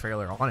Cyberpunk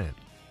trailer on it.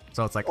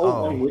 So it's like,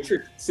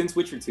 since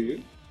Witcher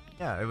 2?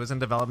 Yeah, it was in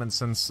development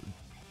since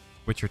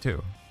Witcher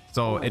 2.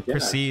 So it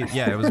precedes,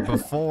 it was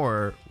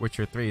before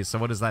Witcher 3. So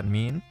what does that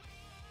mean?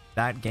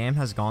 That game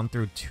has gone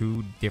through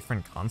 2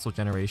 different console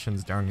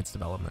generations during its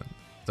development.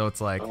 So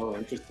it's like, oh,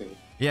 interesting.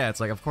 Yeah, it's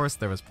like, of course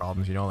there was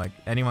problems, you know, like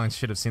anyone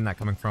should have seen that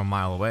coming from a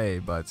mile away,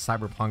 but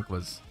Cyberpunk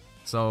was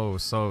so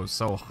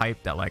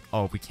hyped that like,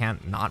 oh, we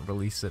can't not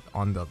release it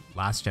on the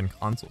last gen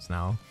consoles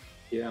now.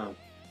 Yeah.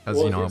 Because,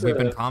 Well, you know, here's we've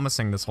been a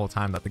promising this whole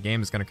time that the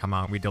game is going to come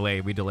out. We delay,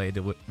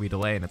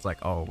 and it's like,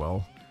 oh,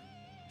 well,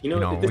 you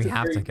know, this we is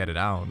have to very get it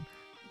out.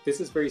 this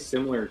is very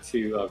similar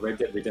to Red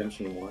Dead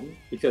Redemption 1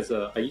 because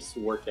I used to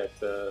work at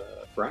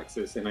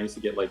Firaxis and I used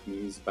to get like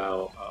news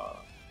about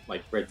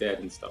like Red Dead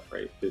and stuff,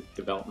 right? The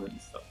development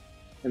and stuff.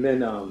 And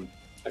then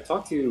I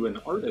talked to an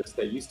artist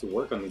that used to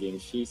work on the game.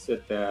 She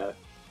said that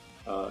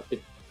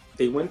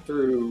they went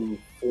through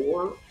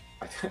four,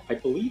 I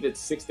believe it's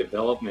 6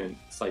 development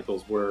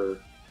cycles where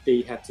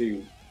they had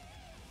to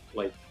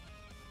like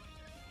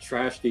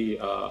trash the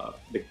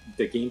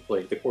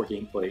gameplay, the core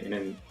gameplay, and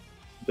then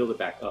build it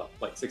back up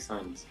like 6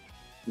 times.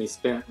 And they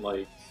spent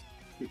like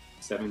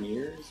 7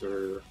 years,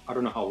 or I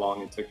don't know how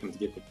long it took them to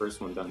get the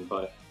first one done,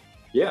 but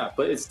yeah,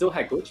 but it still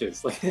had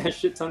glitches. Like, it had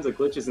shit tons of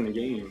glitches in the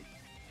game.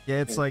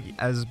 Yeah, it's like,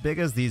 as big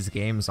as these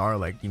games are,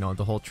 like, you know,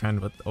 the whole trend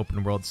with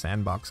open world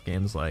sandbox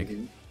games, like,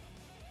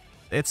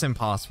 it's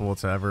impossible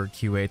to ever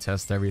QA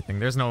test everything.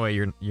 There's no way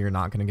you're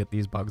not gonna get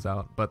these bugs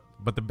out. But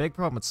the big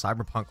problem with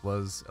Cyberpunk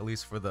was, at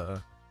least for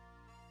the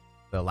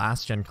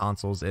last gen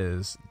consoles,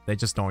 is they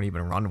just don't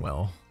even run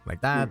well.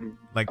 Like that,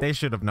 like they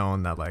should have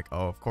known that, like,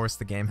 oh, of course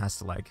the game has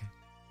to like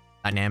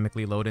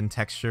dynamically load in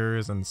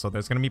textures, and so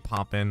there's gonna be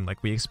pop-in,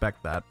 like we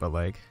expect that, but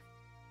like,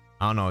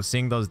 I don't know,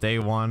 seeing those day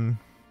one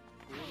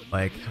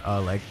like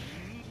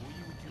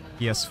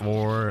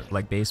PS4,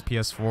 like base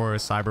PS4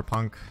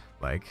 Cyberpunk,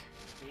 like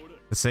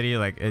the city,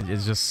 like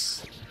it's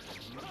just,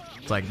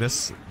 it's like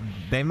this,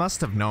 they must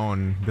have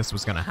known this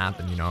was gonna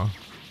happen, you know?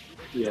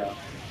 Yeah.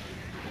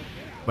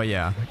 But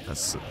yeah,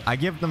 I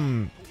give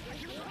them,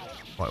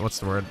 what's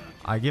the word?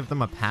 I give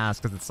them a pass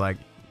because it's like,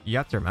 you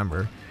have to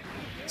remember,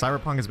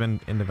 Cyberpunk has been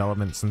in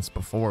development since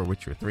before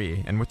Witcher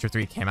 3, and Witcher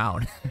 3 came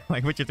out.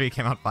 Like, Witcher 3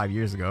 came out 5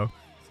 years ago,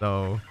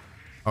 so,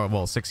 or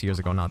well, 6 years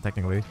ago now,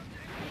 technically.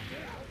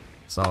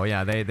 So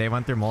yeah, they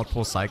went through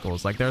multiple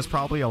cycles. Like, there's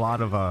probably a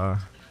lot of,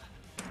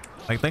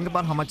 like, think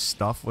about how much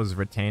stuff was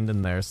retained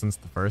in there since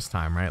the first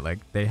time, right? Like,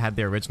 they had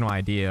the original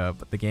idea,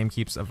 but the game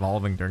keeps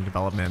evolving during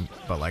development.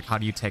 But, like, how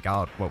do you take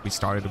out what we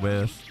started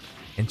with,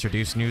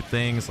 introduce new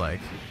things? Like,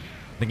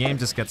 the game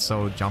just gets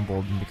so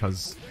jumbled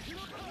because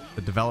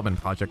the development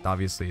project,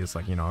 obviously, is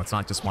like, you know, it's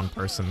not just one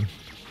person.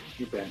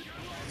 Okay.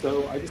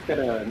 So I just got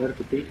a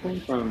notification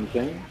from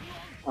Zen.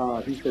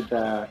 He said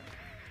that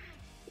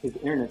his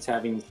internet's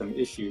having some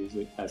issues.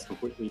 It has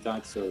completely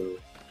died. So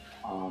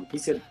he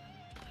said,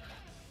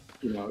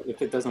 you know,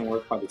 if it doesn't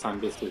work by the time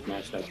this is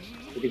matched up,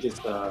 we could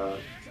just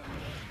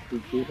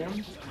reboot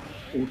him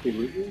into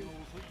reboot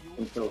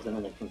until his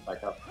internet comes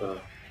back up.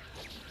 So,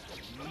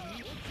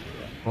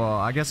 well,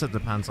 I guess it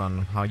depends on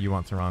how you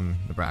want to run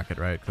the bracket,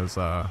 right? Because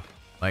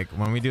like,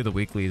 when we do the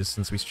weeklies,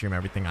 since we stream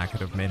everything, I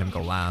could have made him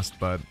go last,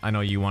 but I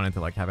know you wanted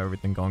to like have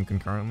everything going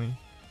concurrently.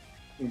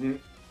 mm-hmm.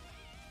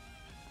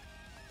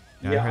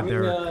 Yeah, I heard they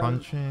were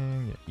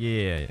crunching.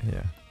 Yeah.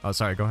 Oh,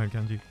 sorry. Go ahead,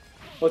 Kenji.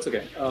 Oh, it's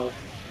okay.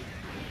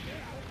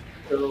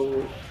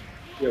 So,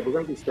 yeah, we're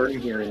going to be starting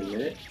here in a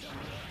minute.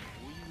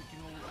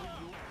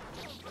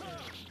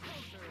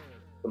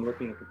 I'm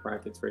looking at the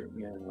brackets right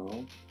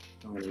now.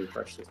 I'm going to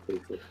refresh this page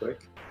real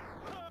quick.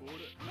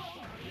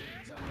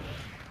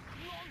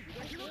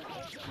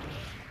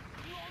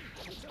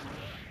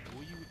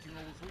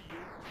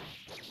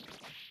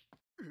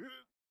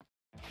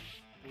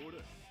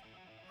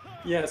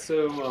 Yeah,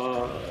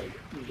 so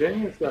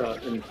Zen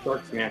and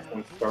Stark's match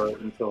won't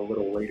start until a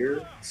little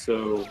later,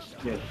 so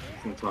yeah,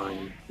 some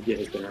time to get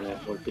his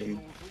internet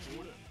working.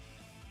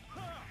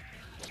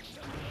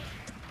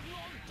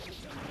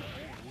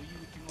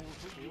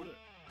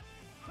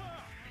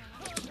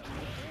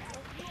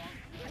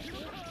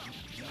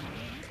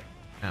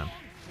 Yeah.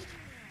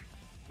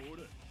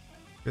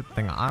 Good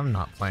thing I'm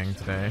not playing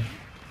today.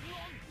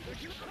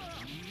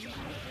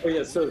 Oh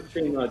yeah, so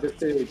stream, just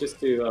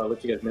to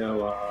let you guys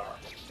know,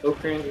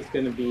 Okran is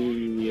going to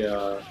be.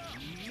 So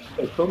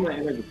Koma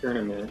entered the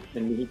tournament,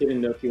 and he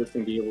didn't know if he was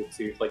going to be able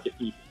to, like, if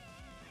he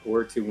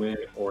were to win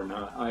or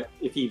not.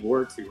 If he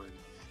were to win,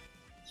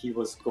 he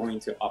was going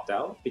to opt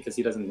out because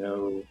he doesn't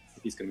know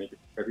if he's going to make it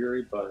for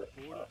February. But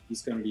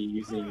he's going to be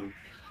using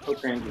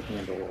Okran to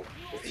handle.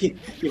 He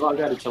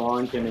logged out of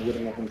challenge, and it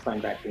wouldn't let him sign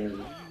back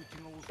in.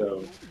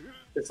 So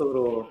it's a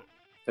little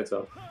heads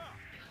up.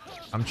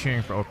 I'm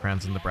cheering for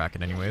Okran's in the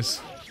bracket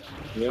anyways.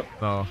 Yep.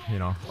 So, you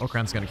know,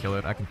 Okran's gonna kill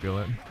it. I can feel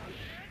it.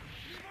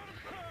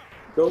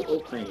 Go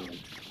Okran.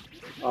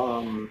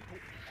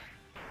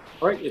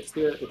 Alright, it's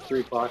 3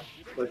 o'clock.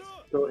 Let's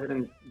go ahead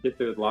and get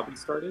the lobby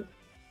started.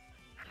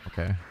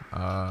 Okay.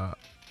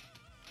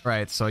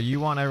 Right, so you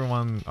want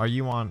everyone, or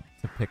you want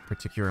to pick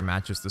particular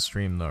matches to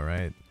stream though,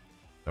 right?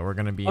 So we're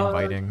gonna be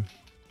inviting...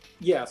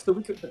 Yeah, so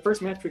we could, the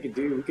first match we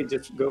could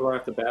just go right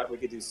off the bat. We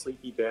could do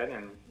Sleepy Ben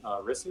and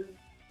Risser.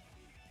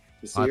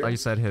 I thought you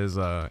said his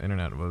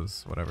internet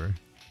was whatever.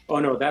 Oh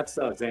no, that's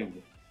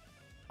Zang.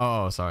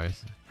 Oh, sorry.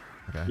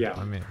 Okay. Yeah.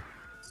 I mean,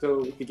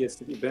 so we could get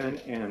Sleepy Ben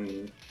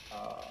and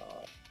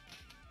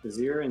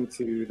Zir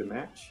into the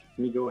match.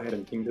 Can you go ahead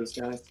and ping those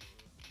guys?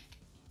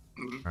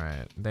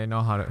 Alright, they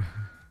know how to...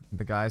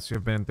 The guys who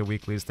have been at the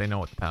weeklies, they know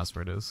what the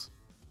password is.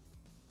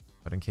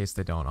 But in case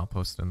they don't, I'll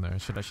post it in there.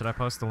 Should I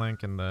post the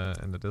link in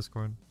the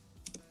Discord?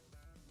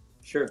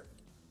 Sure.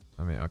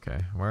 I mean, okay.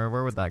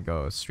 Where would that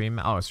go? Stream?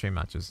 Oh, stream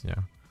matches. Yeah.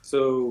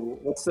 So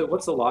what's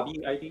the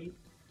lobby ID?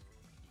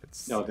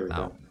 It's No, there we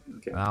go.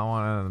 Okay. That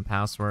one and the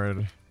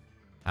password.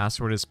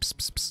 Password is ps,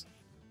 ps, ps.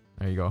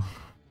 There you go.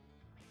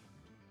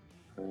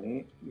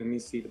 Alright, let me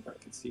see if I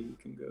can see we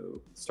can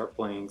go start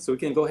playing. So we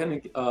can go ahead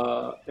and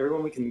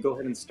everyone, we can go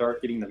ahead and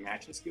start getting the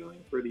matches going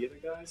for the other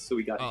guys. So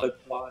we got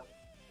Hoodplot.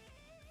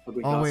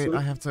 Oh wait,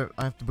 I have to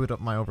boot up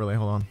my overlay.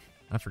 Hold on,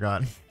 I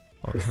forgot.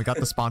 Oh, we got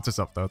the sponsors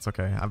up though. It's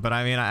okay. But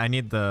I mean, I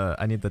need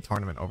the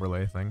tournament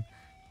overlay thing.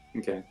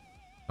 Okay.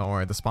 Don't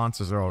worry, the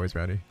sponsors are always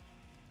ready.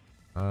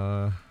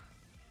 Where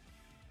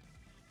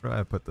do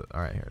I put the?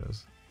 All right, here it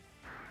is.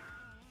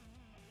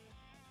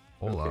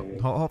 Hold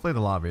up. Hopefully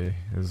the lobby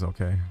is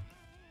okay.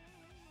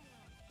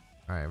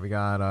 Alright, we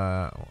got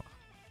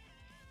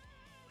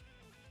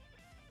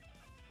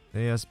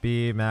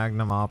TSB,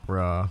 Magnum,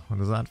 Opera.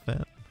 Does that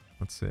fit?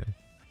 Let's see.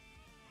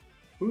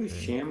 Who is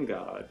Sham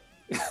God?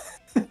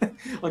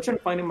 I'm trying to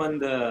find him in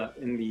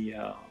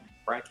the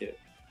bracket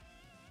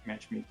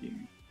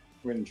matchmaking.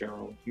 We're in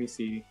general. Let me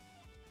see.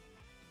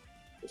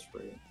 Just for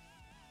it.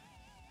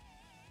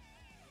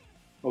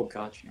 Oh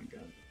God, Sham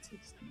God.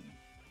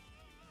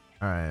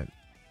 Alright.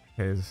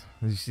 Okay,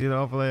 did you see the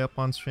overlay up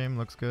on stream?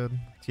 Looks good.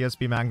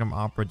 TSB Magnum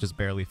Opera just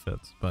barely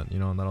fits, but you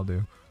know, that'll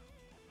do.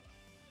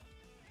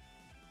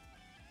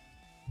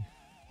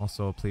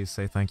 Also, please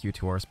say thank you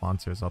to our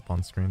sponsors up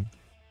on screen.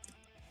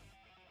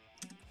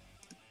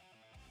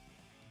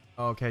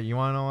 Okay, you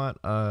wanna know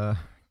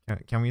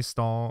what? Can we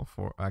stall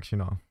for... Actually,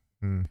 no.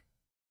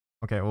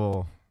 Okay,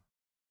 well...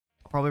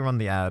 I'll probably run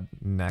the ad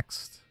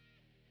next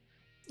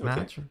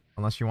match.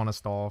 Unless you want to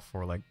stall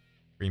for like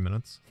 3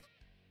 minutes.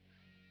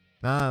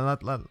 Nah,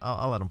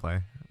 I'll let them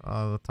play.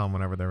 I'll tell them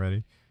whenever they're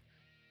ready.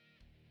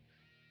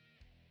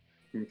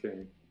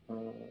 Okay.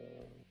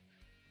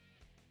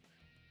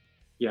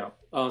 Yeah.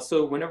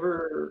 So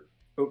whenever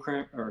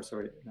Okram, or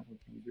sorry, not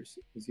Okram,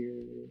 is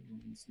your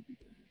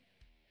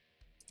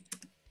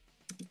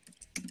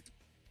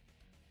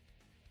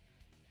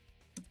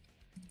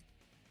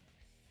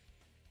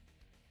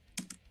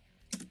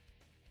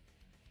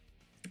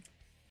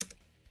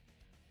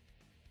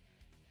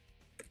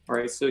All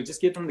right, so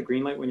just give them the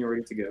green light when you're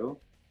ready to go.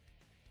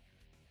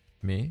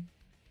 Me?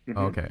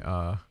 Okay.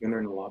 When they're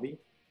in the lobby.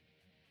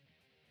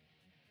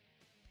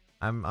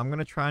 I'm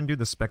gonna try and do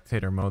the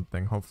spectator mode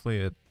thing. Hopefully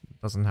it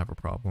doesn't have a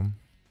problem.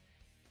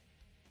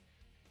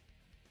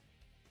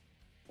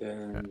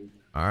 Then. Okay.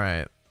 All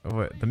right.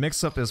 Wait, the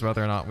mix-up is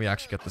whether or not we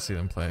actually get to see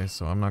them play.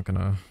 So I'm not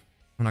gonna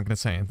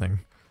say anything.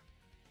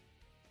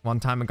 One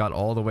time it got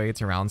all the way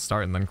to round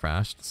start and then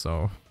crashed.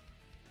 So.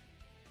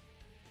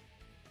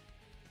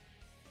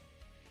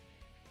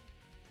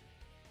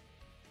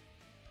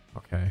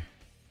 Okay.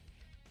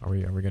 Are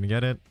we gonna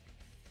get it?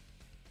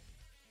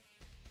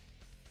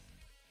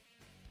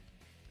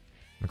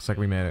 Looks like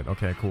we made it.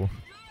 Okay, cool.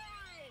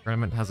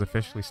 Tournament has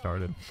officially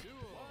started.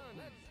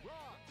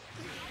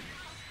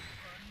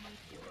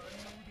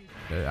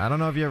 I don't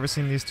know if you ever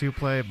seen these two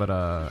play,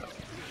 but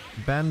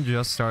Ben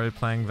just started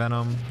playing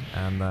Venom,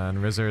 and then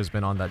Rizzer has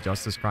been on that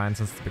Justice grind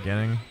since the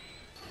beginning.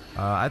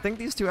 I think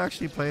these two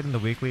actually played in the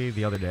weekly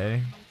the other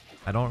day.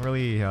 I don't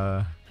really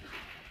I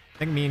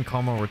think me and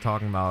Como were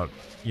talking about,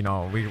 you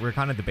know, we're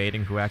kind of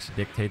debating who actually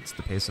dictates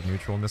the pace of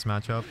neutral in this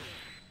matchup.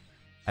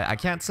 I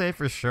can't say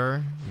for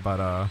sure,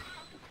 but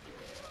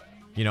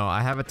you know,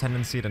 I have a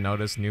tendency to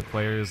notice new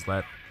players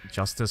let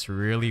Justice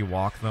really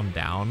walk them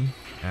down,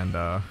 and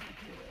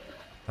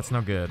that's no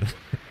good.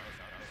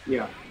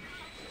 Yeah.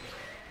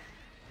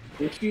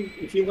 If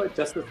you let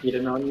Justice get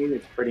in on you,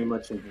 it's pretty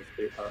much in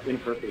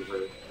her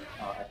favor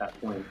at that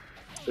point.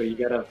 So you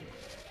gotta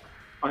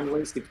find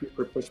ways to keep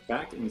her pushed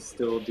back and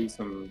still do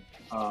some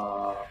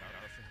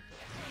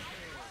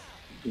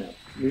you know,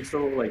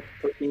 neutral, like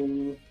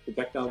cooking,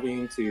 projectile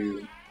game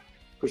to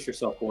push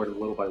yourself forward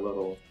little by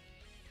little.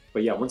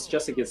 But yeah, once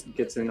Jessica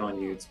gets in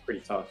on you, it's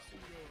pretty tough.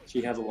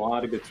 She has a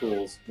lot of good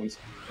tools once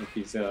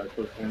she's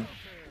close in.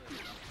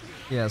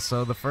 Yeah,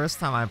 so the first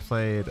time I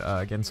played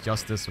against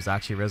Justice was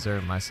actually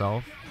Rizzer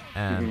myself,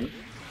 and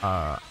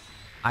I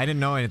didn't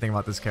know anything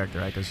about this character,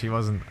 right? Because she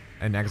wasn't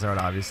an Exard,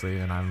 obviously,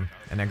 and I'm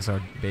an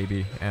Exard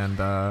baby, and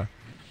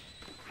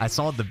I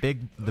saw the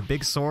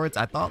big swords.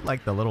 I thought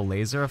like the little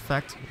laser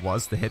effect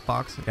was the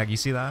hitbox. Like, you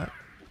see that?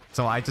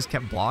 So I just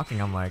kept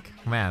blocking. I'm like,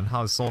 man,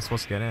 how is Soul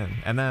supposed to get in?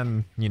 And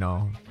then, you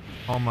know,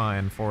 Homa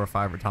and 4 or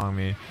 5 were telling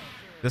me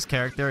this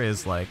character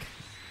is like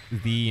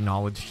the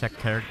knowledge check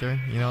character,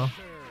 you know?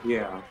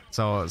 Yeah.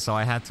 So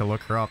I had to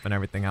look her up and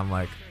everything. I'm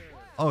like,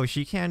 oh,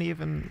 she can't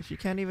even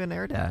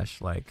air dash.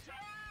 Like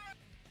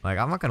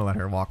I'm not gonna let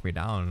her walk me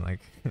down. Like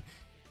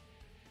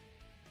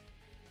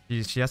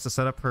she has to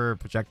set up her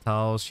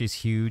projectiles. She's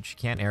huge. She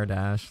can't air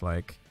dash.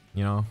 Like,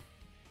 you know.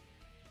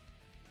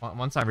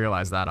 Once I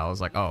realized that, I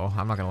was like, oh,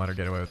 I'm not gonna let her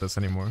get away with this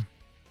anymore.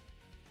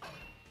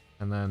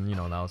 And then, you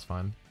know, that was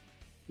fine.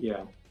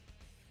 Yeah.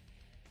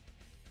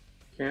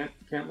 Can't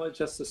let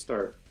Justice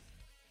start.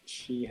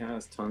 She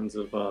has tons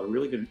of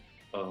really good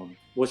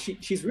well,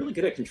 she's really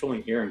good at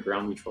controlling air and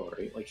ground control,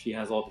 right? Like she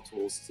has all the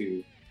tools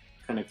to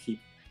kind of keep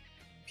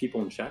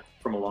people in check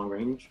from a long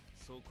range.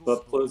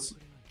 But plus,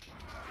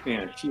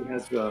 man, she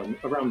has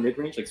around mid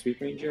range, like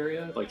sweep range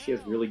area, like she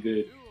has really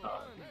good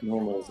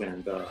normals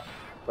and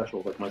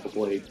specials like Michael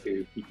Blade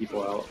to keep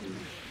people out and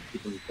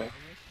keep them in check.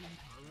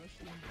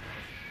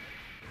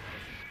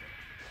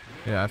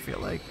 Yeah, I feel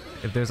like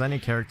if there's any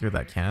character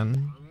that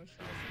can,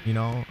 you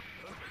know,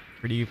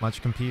 pretty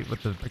much compete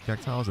with the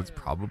projectiles, it's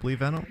probably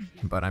Venom.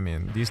 But I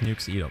mean, these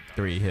nukes eat up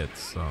 3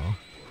 hits, so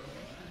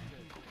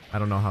I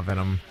don't know how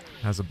Venom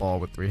has a ball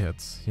with 3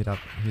 hits. He's not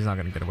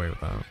gonna get away with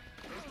that.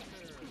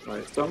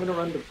 Alright, so I'm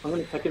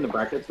gonna check in the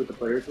brackets with the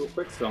players real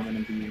quick. So I'm gonna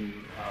be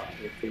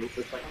AFK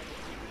for a second.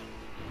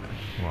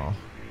 Okay, well,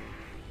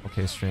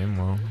 okay, stream.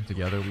 Well,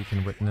 together we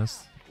can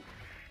witness.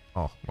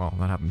 Oh, well,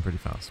 that happened pretty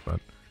fast, but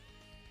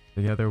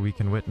together we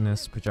can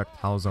witness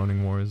projectile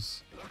zoning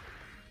wars.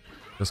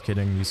 Just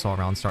kidding, you saw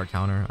round start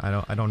counter.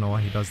 I don't know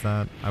why he does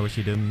that. I wish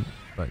he didn't,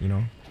 but you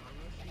know.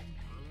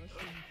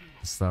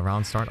 It's the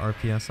round start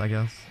RPS, I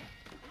guess.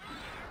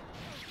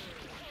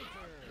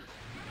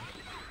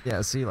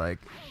 Yeah, see, like,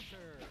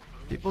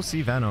 people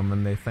see Venom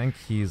and they think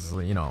he's,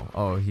 you know,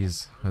 oh,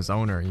 he's his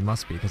owner. He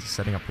must be because he's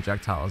setting up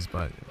projectiles,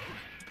 but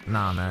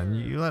nah, man.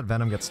 You let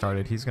Venom get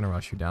started, he's gonna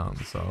rush you down,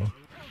 so.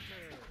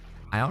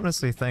 I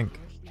honestly think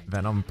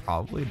Venom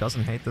probably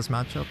doesn't hate this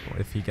matchup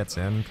if he gets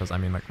in, because I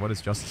mean, like, what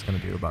is Justice gonna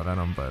do about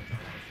Venom? But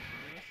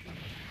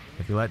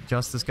if you let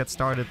Justice get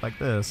started like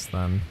this,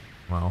 then,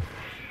 well,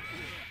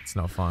 it's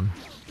no fun.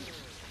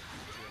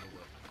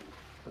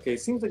 Okay,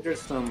 it seems like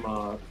there's some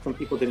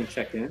people didn't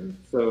check in,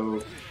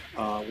 so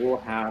we'll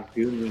have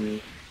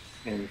Goomy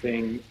and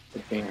Thing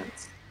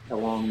advance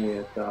along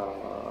with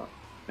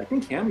I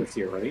think Ham is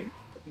here, right?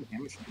 I think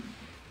Ham should be.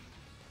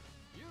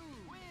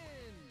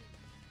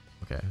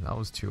 Okay, that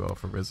was 2-0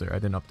 for Rizzer. I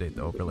didn't update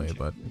the overlay,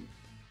 but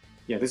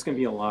yeah, there's gonna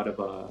be a lot of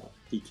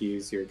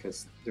DQs here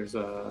because there's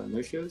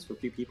no shows for a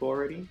few people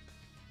already.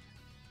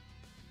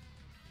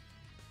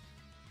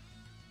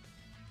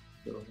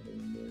 Go ahead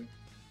in there.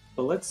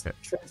 But let's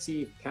try to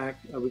see if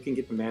we can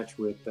get the match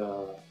with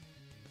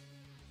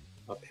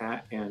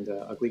Pat and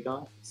Ugly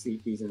God. See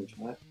if he's in the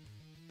chat.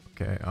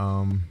 Okay.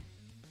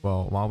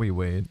 Well, while we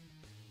wait,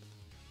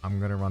 I'm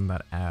gonna run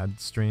that ad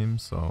stream.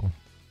 So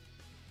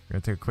we're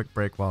gonna take a quick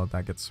break while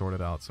that gets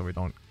sorted out, so we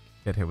don't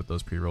get hit with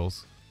those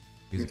pre-rolls.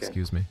 Please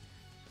excuse me.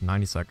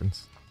 90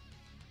 seconds.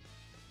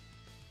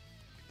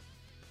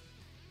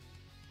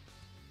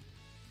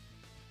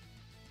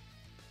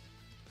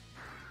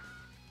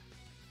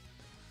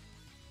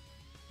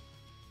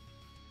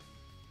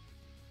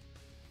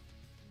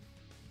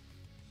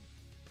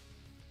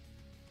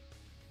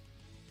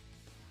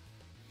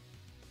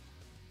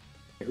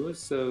 Who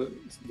is the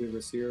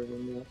receiver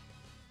one yet?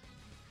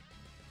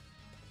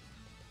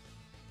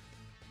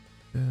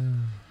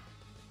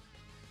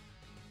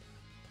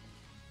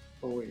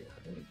 Oh wait,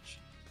 I didn't change.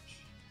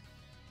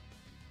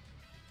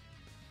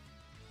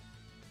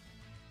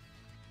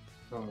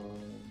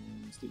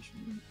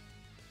 Station.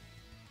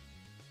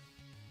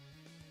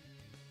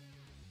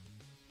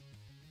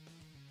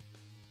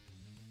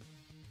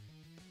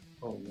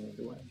 Oh man,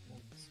 do I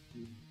have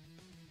speed?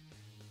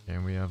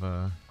 And we have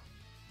a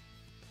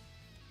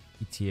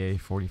ETA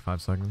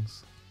 45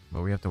 seconds,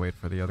 but we have to wait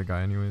for the other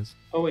guy anyways.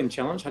 Oh, in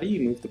challenge, how do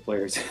you move the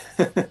players?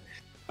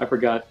 I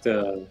forgot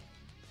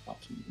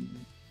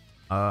option.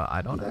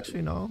 I don't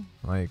actually know.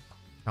 Like,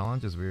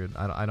 challenge is weird.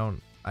 I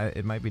don't.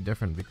 It might be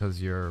different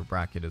because your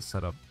bracket is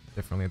set up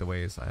differently the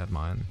ways I had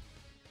mine.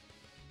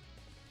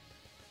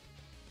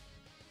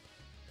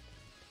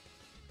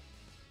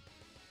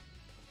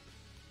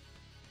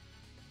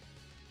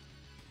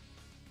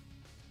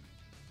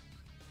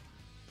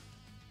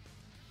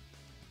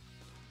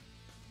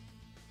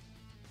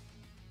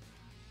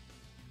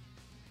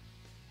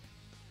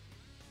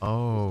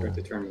 Oh. Start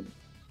the tournament.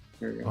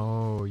 There we go.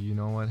 Oh, you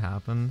know what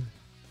happened?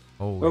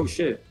 Oh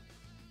shit.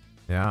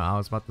 Yeah, I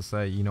was about to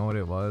say, you know what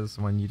it was?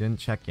 When you didn't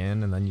check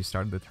in and then you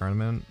started the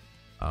tournament,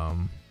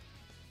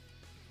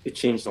 it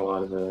changed a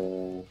lot of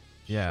the...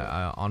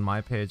 Yeah, on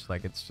my page,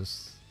 like,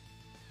 it's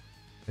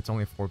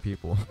only 4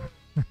 people.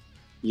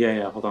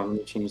 yeah, hold on, let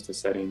me change the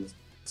settings.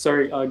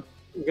 Sorry, we're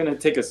gonna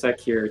take a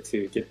sec here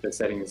to get the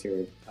settings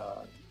here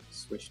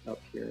switched up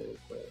here real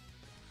quick.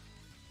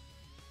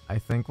 I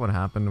think what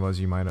happened was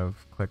you might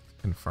have clicked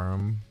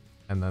confirm,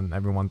 and then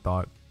everyone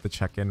thought the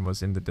check-in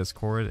was in the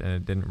Discord, and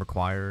it didn't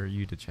require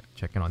you to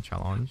check in on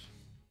challenge.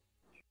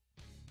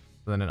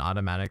 So then it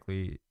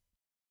automatically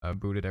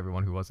booted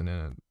everyone who wasn't in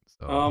it.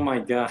 So. Oh my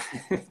god,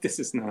 this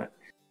is not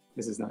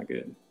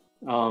good.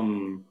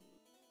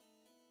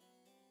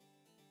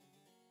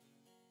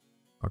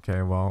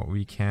 Okay, well,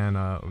 we can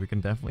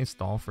definitely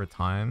stall for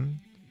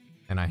time,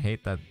 and I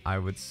hate that I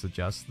would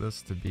suggest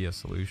this to be a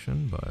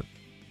solution, but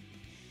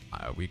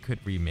we could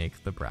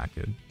remake the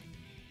bracket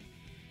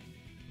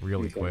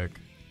really quick,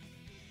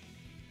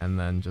 and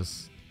then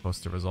just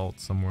post the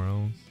results somewhere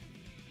else.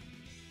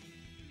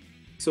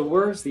 So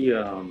where's the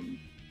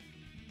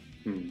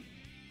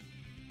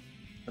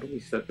how do we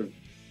set the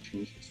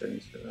change the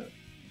settings for that.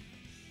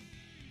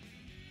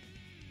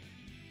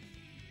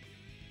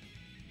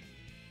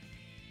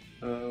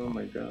 Oh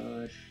my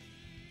gosh.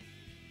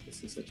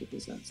 This is such a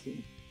disaster.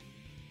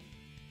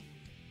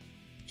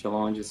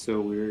 Challenge is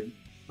so weird.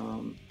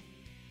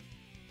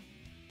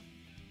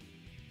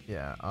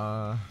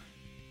 Yeah,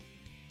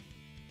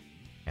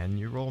 can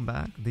you roll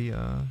back the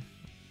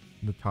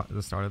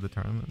start of the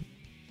tournament?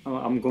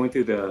 I'm going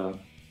through the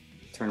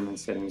tournament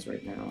settings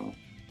right now.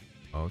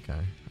 Okay.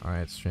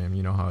 Alright, stream,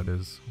 you know how it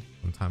is.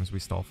 Sometimes we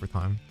stall for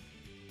time.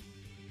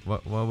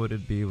 What would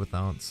it be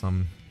without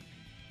some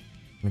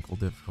technical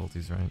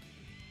difficulties, right?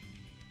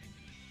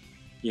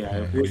 Yeah,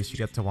 at least you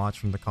get to watch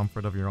from the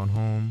comfort of your own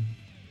home.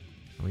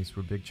 At least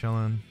we're big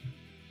chillin'.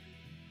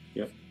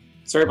 Yep.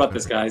 Sorry about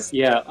this, guys.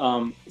 Yeah,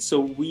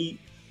 so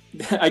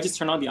I just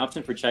turned on the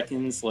option for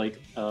check-ins, like,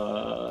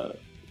 right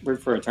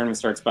before a tournament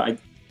starts, but I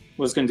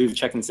was going to do the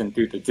check-ins in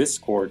through the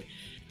Discord.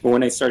 But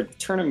when I started the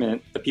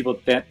tournament, the people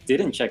that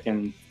didn't check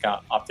in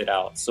got opted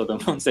out. So the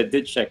ones that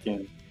did check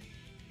in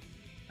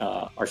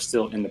are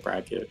still in the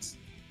brackets.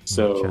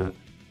 So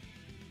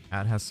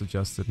Ad has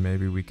suggested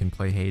maybe we can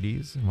play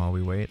Hades while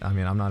we wait. I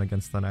mean, I'm not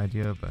against that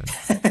idea, but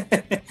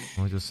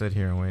we'll just sit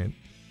here and wait.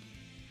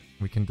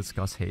 We can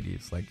discuss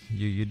Hades. Like,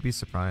 you'd be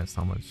surprised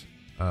how much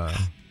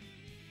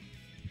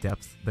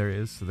depth there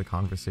is to the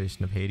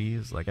conversation of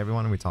Hades. Like,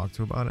 everyone we talk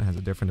to about it has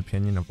a different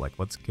opinion of like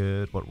what's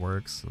good, what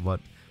works,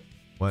 what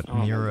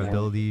mirror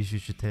abilities you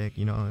should take.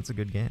 You know, it's a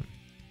good game.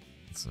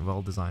 It's a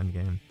well-designed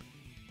game.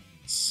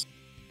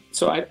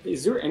 So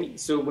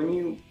when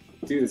you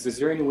do this, is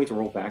there any way to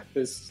roll back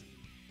this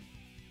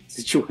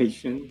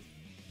situation?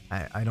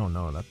 I don't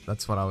know.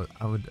 That's what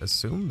I would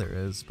assume there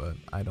is, but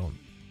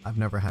I've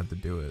never had to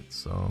do it,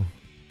 so.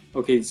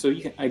 Okay, so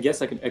I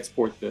guess I could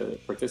export the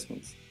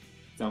participants.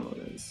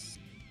 Download this.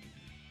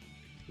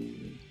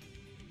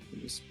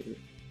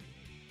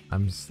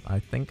 I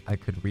think I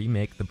could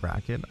remake the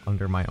bracket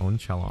under my own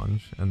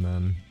challenge, and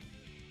then.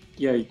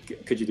 Yeah,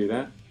 could you do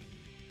that?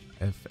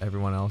 If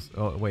everyone else,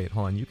 oh wait,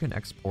 hold on, you can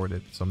export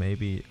it, so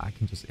maybe I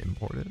can just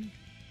import it.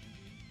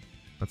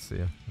 Let's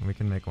see, we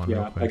can make one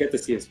real quick. I got the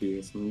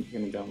TSB, so I'm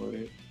gonna download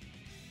it.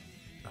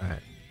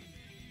 Alright,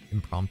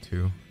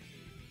 impromptu.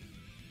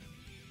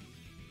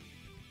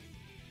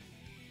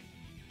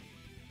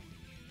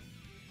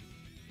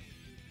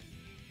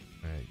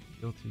 Alright,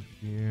 guilty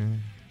gear.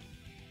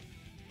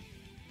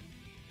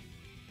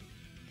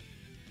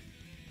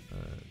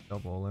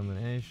 Double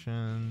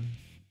elimination.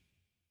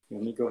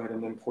 Let me go ahead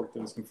and import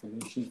those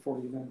information for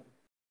you then.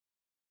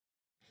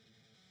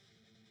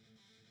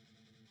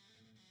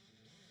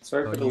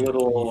 Sorry for the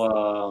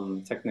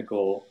little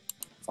technical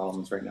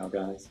problems right now,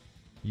 guys.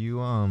 You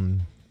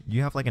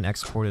have like an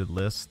exported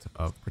list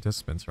of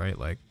participants, right?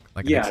 Like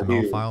an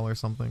XML file or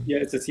something? Yeah,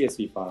 it's a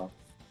CSV file.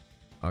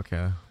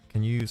 Okay.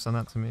 Can you send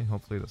that to me?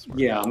 Hopefully this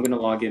works. Yeah, I'm gonna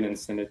log in and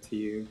send it to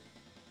you.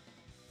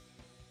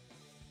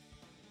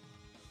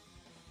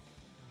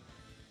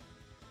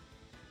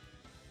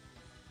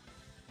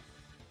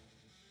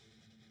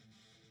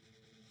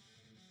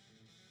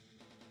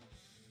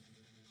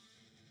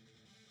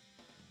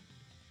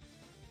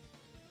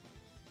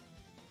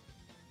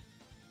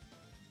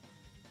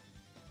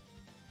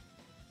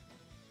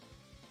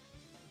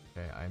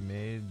 Okay, I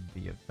made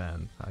the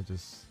event.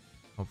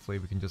 Hopefully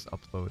we can just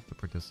upload the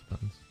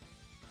participants.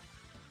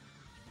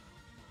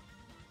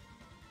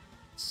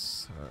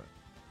 So,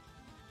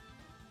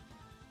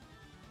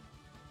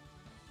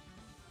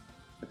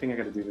 I think I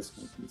gotta do this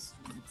one piece.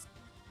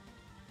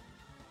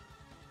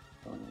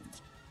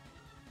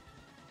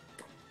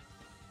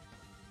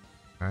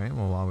 Alright,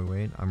 well while we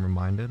wait, I'm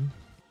reminded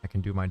I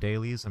can do my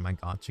dailies and my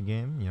gotcha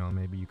game. You know,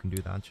 maybe you can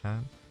do that, chat.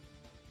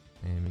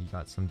 Maybe you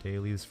got some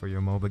dailies for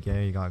your MOBA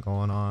game you got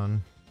going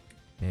on.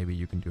 Maybe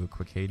you can do a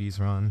quick Hades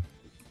run.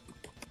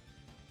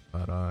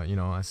 But, you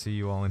know, I see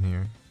you all in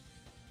here.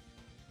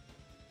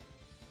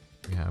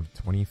 We have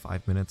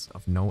 25 minutes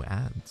of no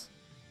ads.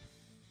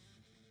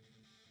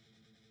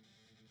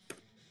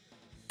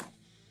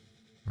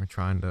 We're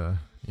trying to,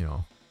 you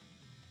know,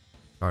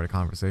 start a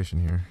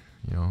conversation here.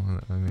 You know,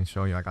 let me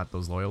show you. I got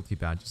those loyalty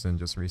badges in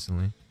just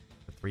recently.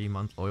 The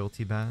 3-month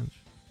loyalty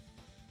badge.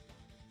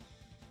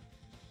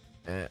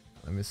 Let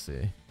me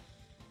see.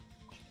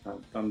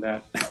 On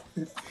that,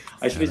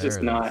 I should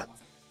just not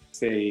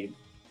say,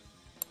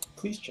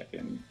 please check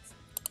in.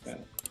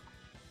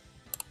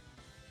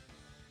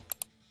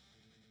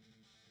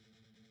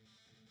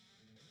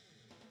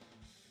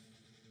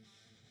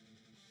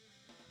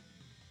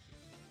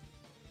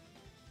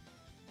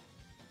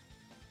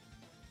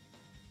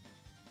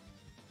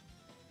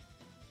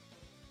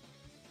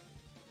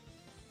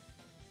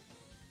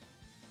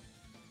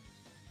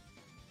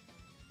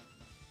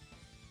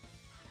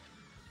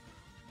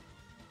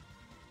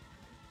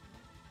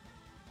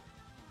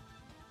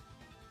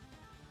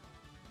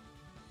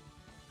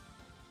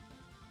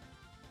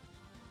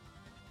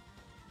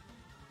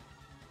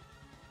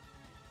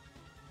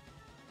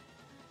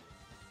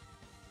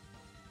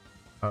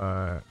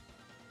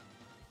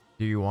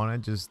 Do you want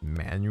to just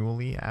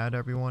manually add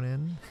everyone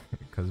in?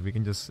 Because we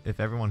can just, if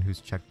everyone who's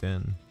checked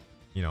in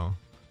you know.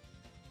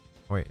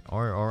 Wait,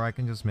 or I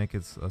can just make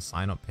it a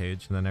sign up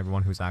page, and then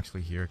everyone who's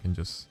actually here can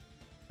just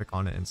click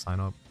on it and sign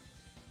up.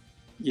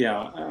 Yeah,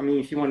 I mean,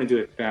 if you want to do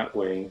it that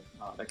way,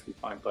 that could be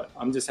fine. But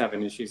I'm just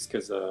having issues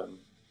because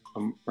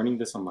I'm running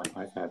this on my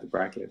iPad, the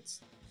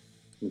brackets.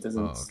 It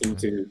doesn't seem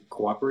to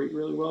cooperate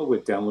really well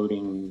with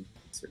downloading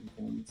certain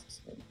things.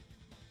 So.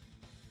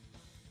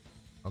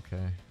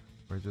 Okay,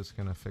 we're just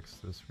gonna fix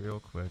this real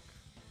quick.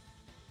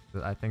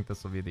 I think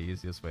this will be the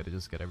easiest way to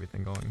just get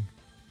everything going.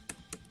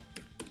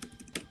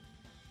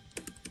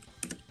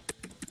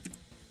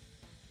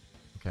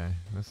 Okay,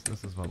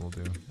 this is what we'll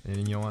do.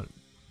 And you know what?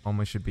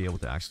 Almost should be able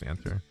to actually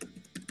enter.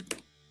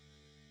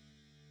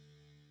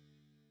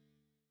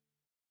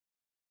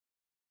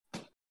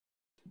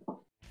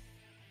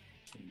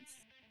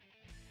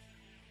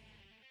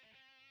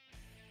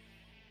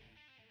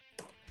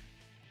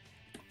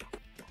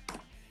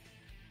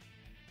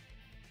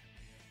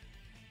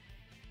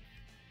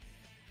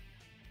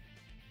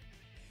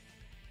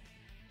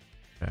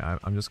 Okay,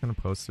 I'm just gonna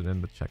post it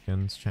in the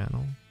check-ins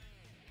channel.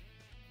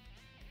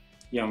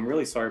 Yeah, I'm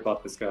really sorry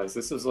about this, guys.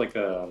 This is like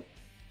a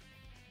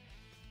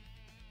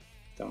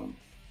dumb.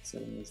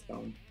 Setting is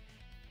dumb.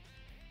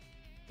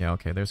 Yeah,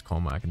 okay, there's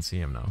Coma. I can see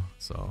him now.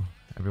 So,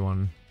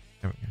 everyone...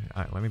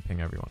 let me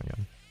ping everyone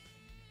again.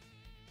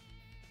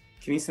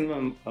 Can you send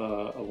them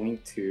a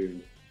link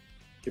to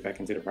get back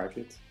into the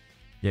brackets?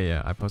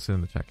 Yeah, I posted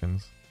in the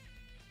check-ins.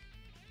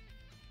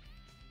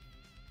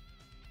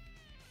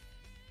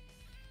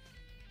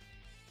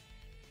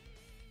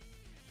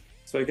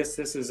 So I guess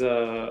this is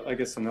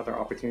another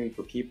opportunity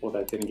for people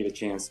that didn't get a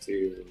chance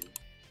to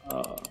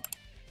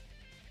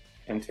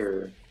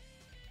enter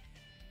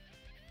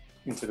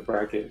into the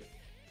bracket.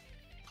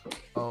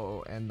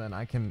 Oh, and then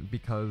I can,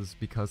 because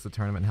the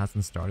tournament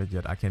hasn't started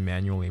yet, I can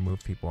manually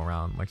move people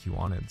around like you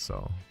wanted,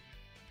 so...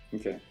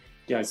 Okay.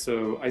 Yeah,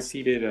 so I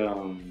seeded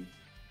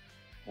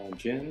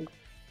Jin,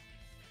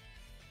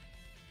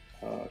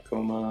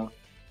 Coma,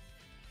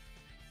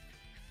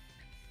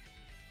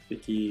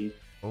 Vicky.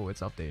 Oh, it's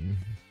updating.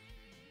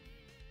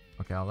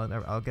 Okay, I'll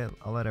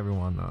let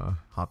everyone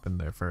hop in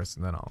there first,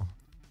 and then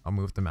I'll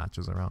move the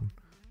matches around.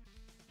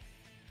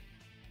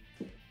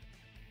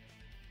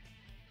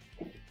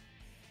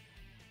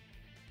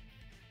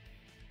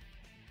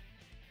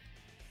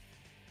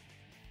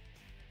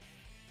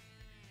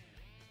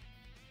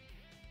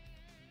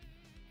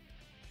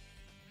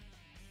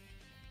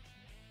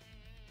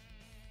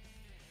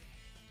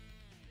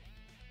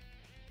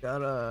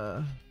 Got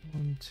 1,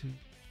 2,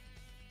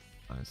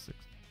 5, 6,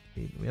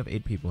 8. We have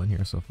 8 people in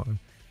here so far.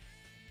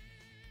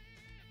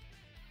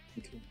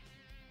 Okay.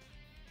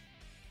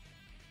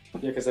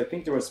 Yeah, because I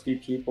think there must be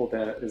people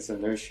that is a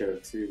no-show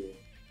too.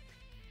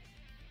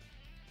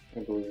 I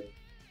believe.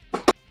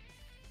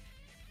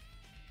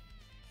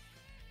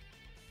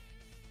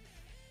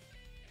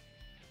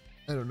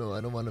 I don't know.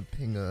 I don't want to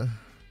ping a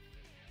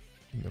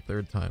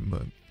third time,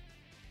 but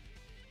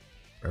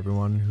for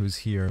everyone who's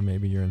here,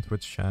 maybe you're in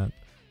Twitch chat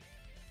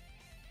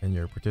and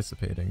you're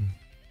participating.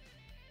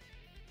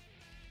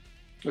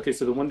 Okay,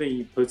 so the one that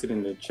you posted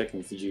in the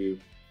check-ins, is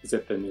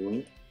that the new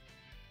link?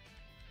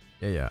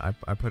 Yeah,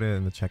 I put it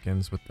in the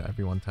check-ins with the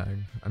everyone tag.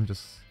 I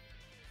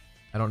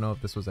don't know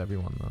if this was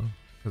everyone though,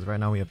 because right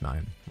now we have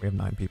 9. We have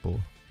 9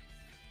 people.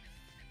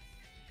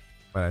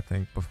 But I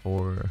think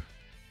before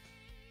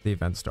the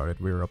event started,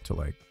 we were up to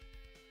like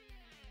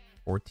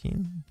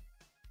 14.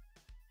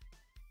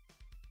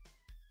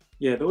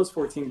 Yeah, there was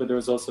 14, but there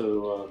was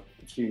also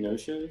a few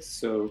no-shows,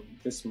 so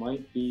this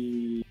might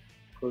be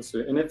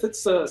closer. And if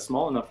it's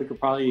small enough, we could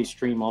probably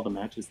stream all the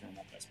matches then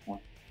at this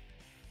point.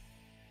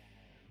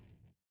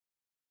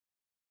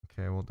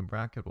 Okay, well the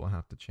bracket will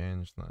have to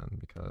change then,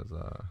 because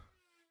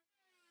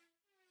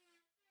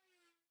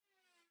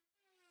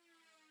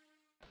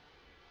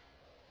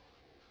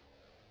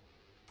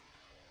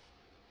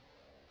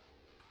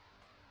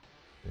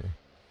yeah.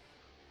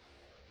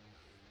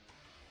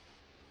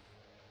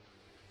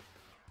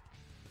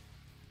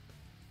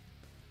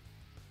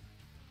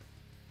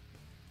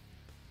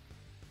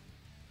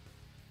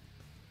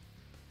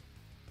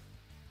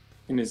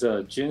 And is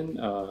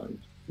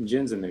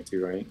Jin's in there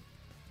too, right?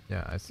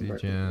 Yeah, I see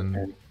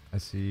Jin. I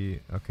see.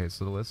 Okay,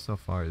 so the list so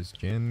far is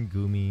Jin,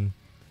 Gumi,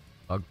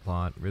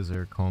 Bugplot,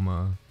 Rizzer,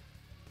 Coma.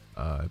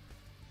 I'm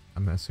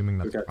assuming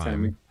that's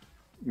Prime.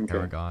 Okay.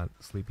 Paragot,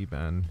 Sleepy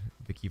Ben,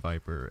 Vicky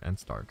Viper, and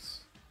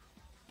Starks.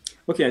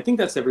 Okay, I think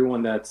that's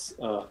everyone that's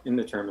in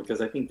the tournament,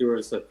 because I think there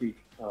was a few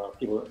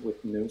people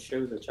with no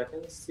shows or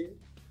check-ins too.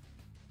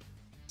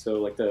 So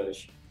like the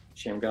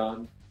Sham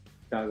God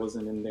guy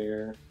wasn't in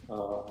there.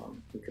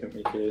 He couldn't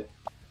make it.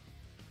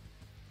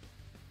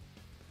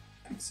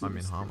 I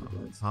mean,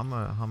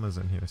 Hama's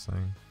in here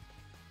saying.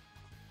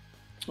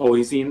 Oh,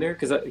 is he in there?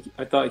 Because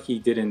I thought he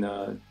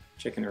didn't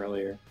check in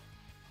earlier.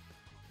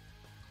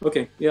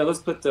 Okay, yeah, let's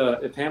put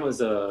if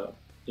Hama's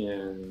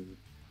in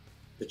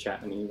the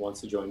chat and he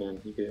wants to join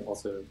in, he could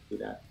also do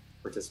that,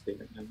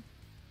 participate in.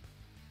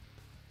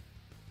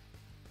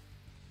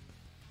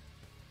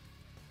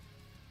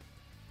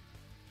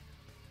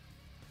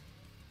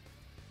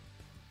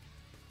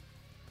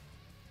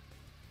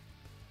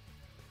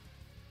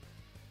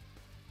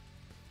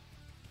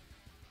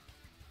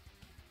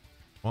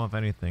 Well, if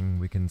anything,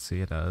 we can see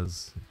it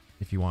as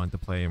if you wanted to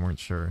play and weren't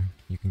sure,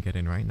 you can get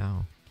in right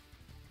now.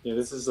 Yeah,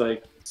 this is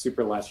like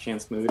super last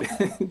chance mode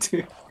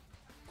to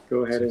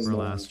go ahead Super and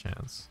last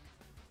chance.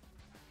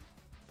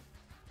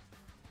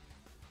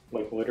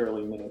 like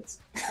literally minutes.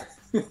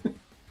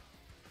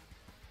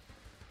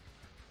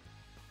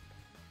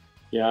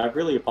 Yeah, I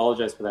really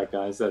apologize for that,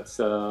 guys. That's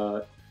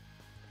that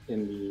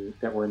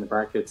we're in the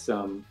brackets.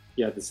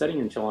 Yeah, the setting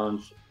and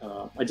challenge.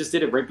 I just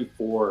did it right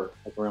before,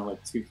 like around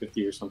like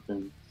 2:50 or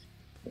something.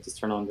 I just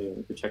turn on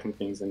the checking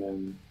things, and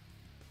then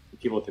the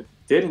people that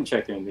didn't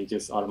check in, they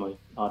just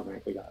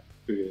automatically got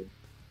booted.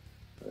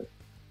 But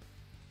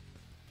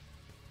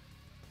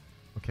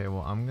Okay,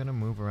 well, I'm gonna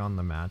move around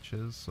the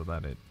matches so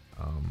that it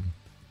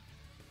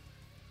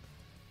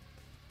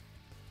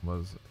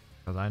was,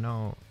 because I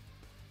know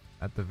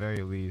at the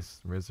very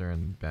least Rizzer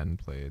and Ben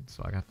played,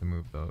 so I got to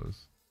move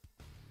those.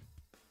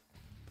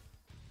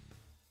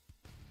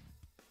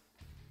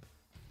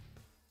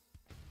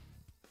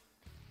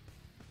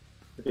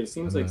 okay, it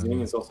seems like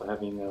Zing is also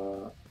having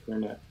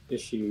internet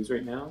issues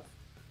right now.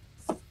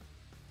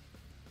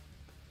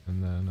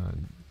 And then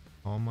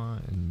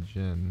Alma and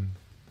Jin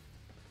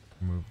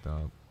moved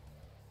up.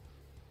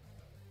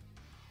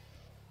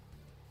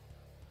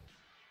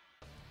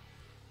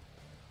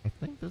 I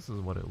think this is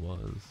what it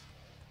was.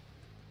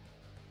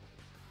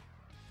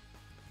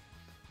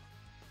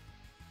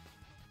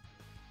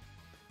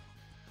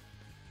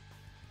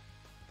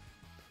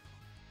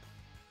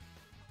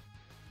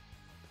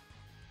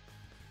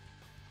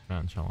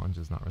 Man, challenge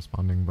is not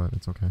responding, but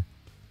it's okay.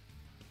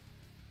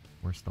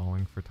 We're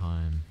stalling for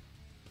time.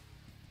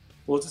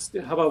 We'll just,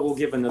 how about we'll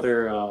give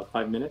another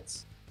 5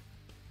 minutes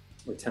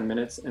or 10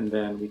 minutes, and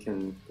then we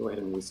can go ahead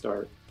and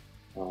restart.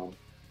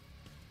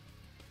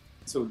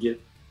 So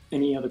get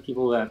any other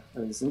people that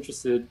is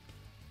interested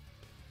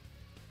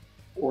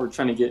or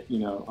trying to get,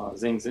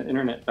 Zing's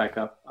internet back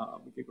up,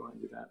 we could go ahead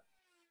and do that.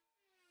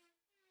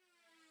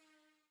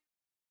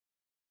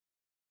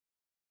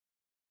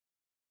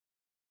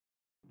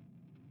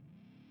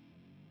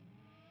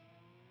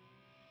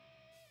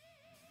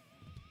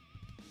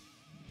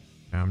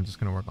 Yeah, I'm just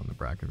gonna work on the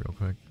bracket real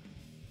quick.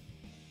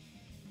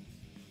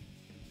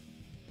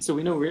 So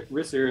we know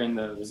Rizzer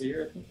and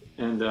Vizier, I think,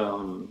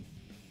 and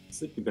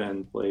Sleepy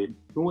Ben played.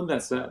 Who won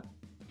that set?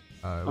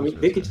 I mean,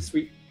 they could just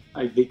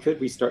they could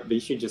restart. They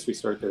should just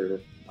restart their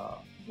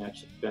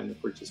match then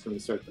if we're just going to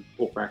restart the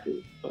full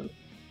bracket. But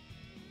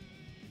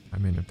I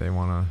mean, if they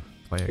want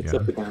to play again, it's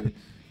up to them.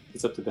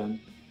 It's up to them.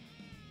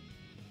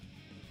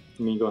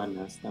 I mean, go ahead and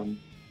ask them.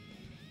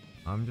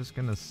 I'm just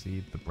gonna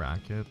seed the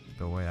bracket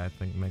the way I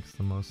think makes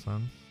the most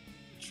sense.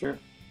 Sure.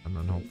 And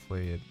then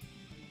hopefully it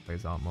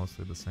plays out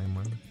mostly the same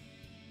way.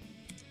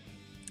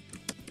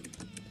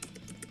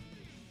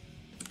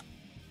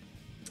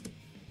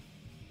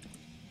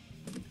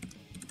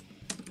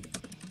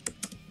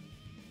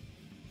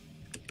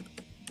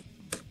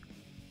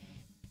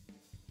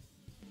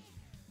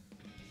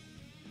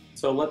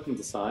 So I'll let them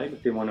decide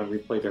if they want to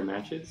replay their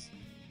matches.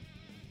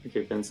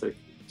 Okay, Ben's like,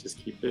 just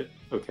keep it.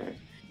 Okay.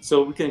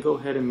 So we can go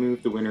ahead and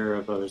move the winner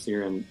of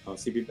Zir and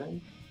CB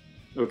Ben.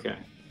 Okay.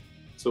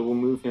 So we'll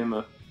move him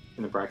up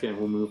in the bracket and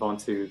we'll move on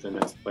to the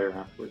next player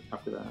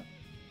after that.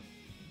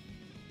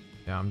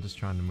 Yeah, I'm just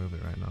trying to move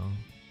it right now.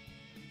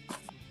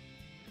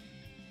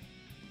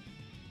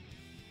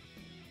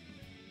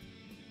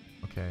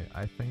 Okay,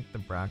 I think the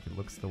bracket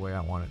looks the way I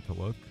want it to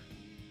look.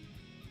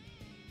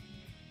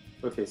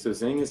 Okay, so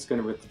Zing is going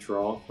to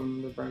withdraw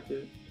from the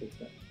bracket.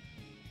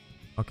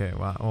 Okay,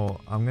 well,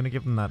 I'm gonna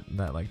give them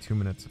that like 2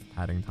 minutes of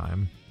padding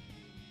time,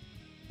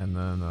 and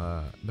then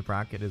the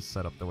bracket is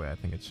set up the way I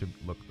think it should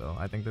look. Though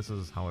I think this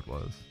is how it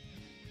was.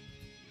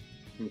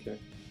 Okay.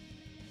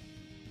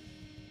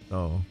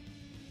 So,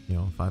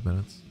 5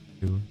 minutes,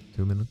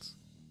 two minutes,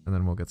 and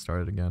then we'll get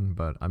started again.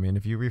 But I mean,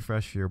 if you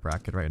refresh your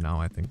bracket right now,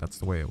 I think that's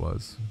the way it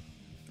was.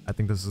 I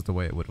think this is the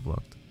way it would have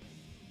looked.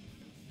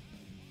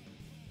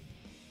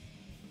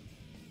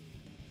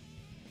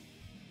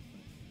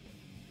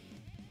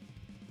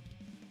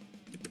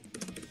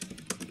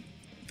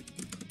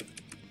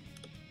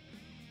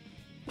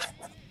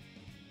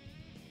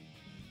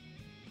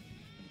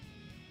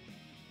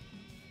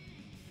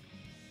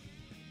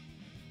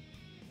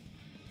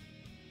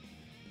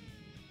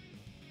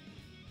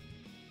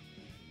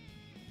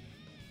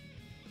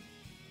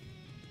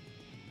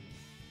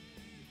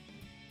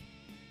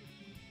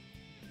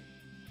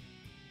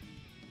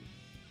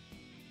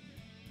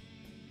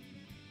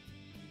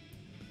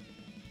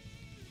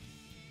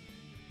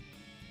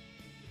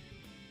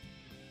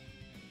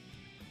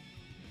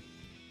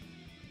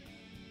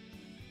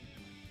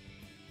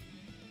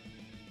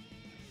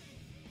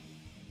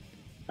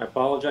 I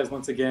apologize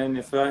once again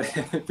if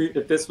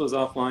if this was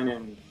offline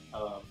and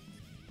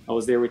I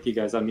was there with you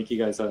guys. I'll make you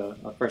guys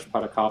a fresh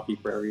pot of coffee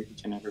for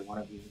each and every one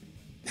of you.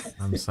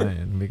 I'm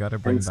saying we gotta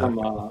bring and back some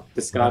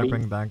we gotta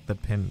bring back the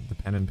pen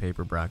and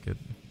paper bracket.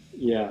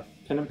 Yeah,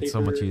 pen and paper. It's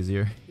so much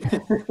easier.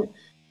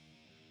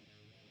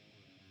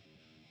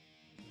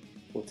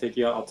 I'll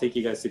take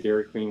you guys to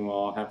Dairy Queen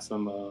while I'll have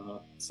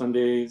some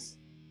sundaes.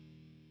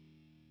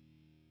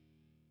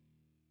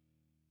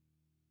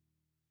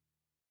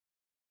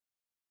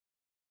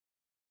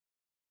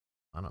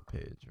 On a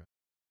page. Right?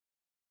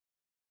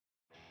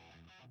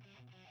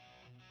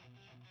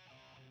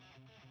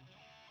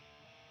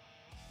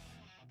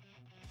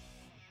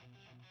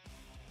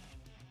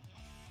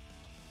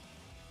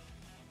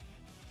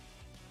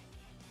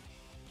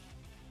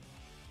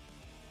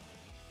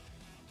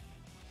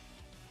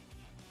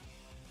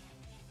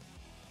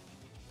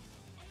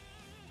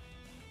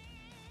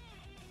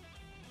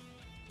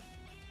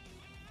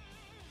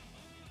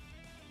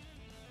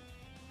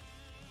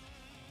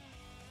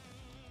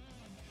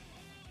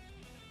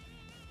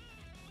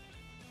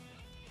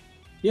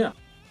 Yeah,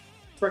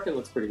 bracket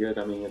looks pretty good.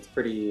 I mean, it's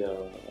pretty.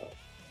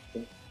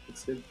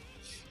 It's good.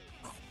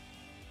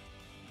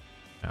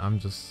 I'm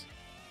just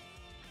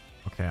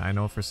okay. I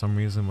know for some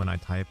reason when I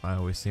type, I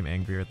always seem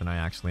angrier than I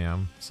actually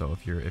am. So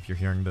if you're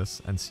hearing this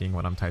and seeing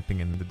what I'm typing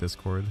in the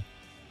Discord,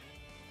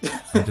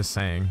 I'm just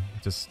saying,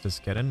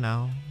 just get in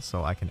now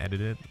so I can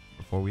edit it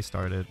before we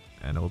start it,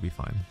 and it will be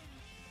fine.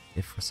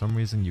 If for some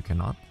reason you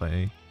cannot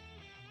play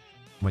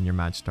when your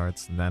match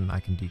starts, then I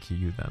can DQ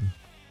you then.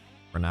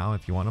 For now,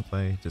 if you want to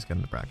play, just get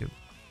in the bracket.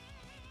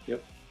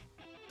 Yep.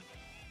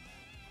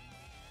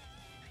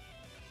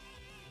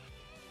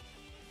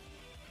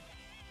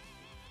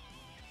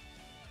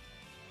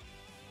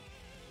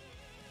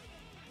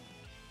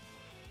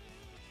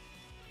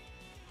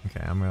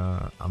 Okay, I'm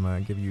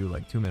gonna give you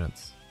like 2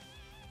 minutes.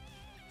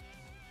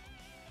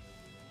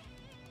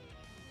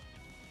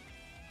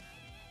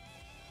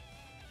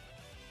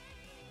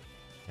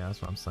 Yeah, that's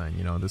what I'm saying.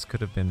 You know, this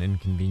could have been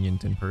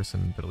inconvenient in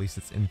person, but at least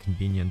it's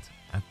inconvenient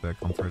at the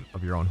comfort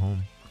of your own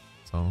home.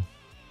 So,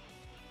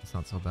 it's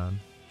not so bad.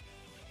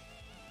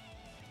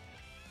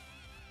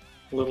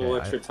 A little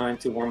extra time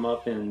to warm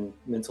up and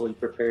mentally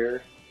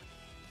prepare.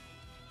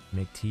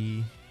 Make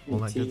tea, all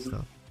that good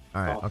stuff.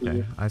 Alright,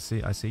 okay. I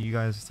see you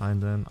guys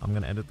signed in. I'm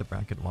gonna edit the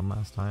bracket one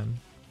last time,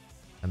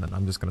 and then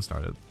I'm just gonna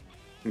start it.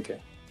 Okay.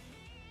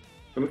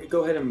 And we could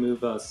go ahead and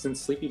move,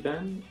 since Sleepy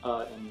Ben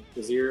and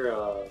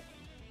Vizier,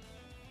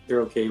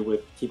 they're okay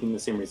with keeping the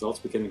same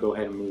results, we can go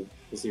ahead and move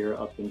Vizier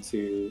up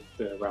into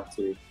the round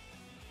 2.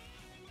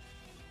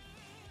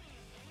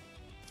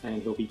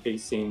 And he'll be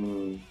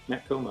facing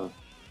Matt Coma.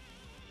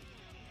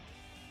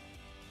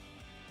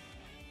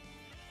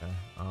 Okay,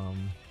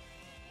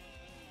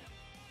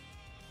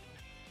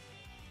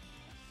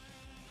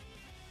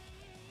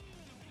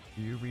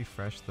 do you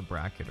refresh the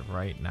bracket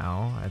right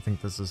now? I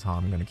think this is how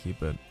I'm gonna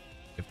keep it,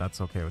 if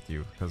that's okay with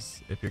you.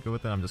 Because if you're good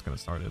with it, I'm just gonna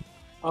start it.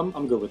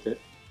 I'm good with it.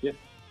 Yeah.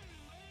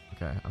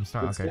 Okay, I'm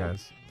starting. Okay,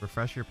 guys,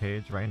 refresh your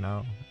page right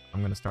now.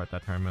 I'm gonna start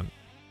that tournament,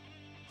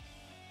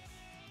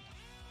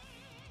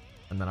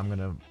 and then I'm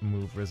gonna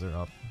move Rizzer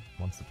up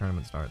once the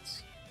tournament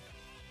starts.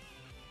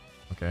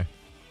 Okay.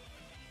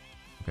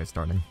 Okay,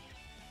 starting.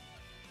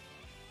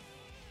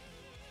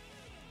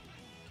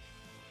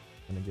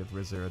 I'm gonna give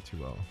Rizzer a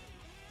 2-0.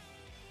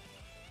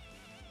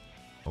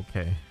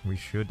 Okay, we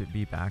should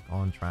be back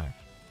on track.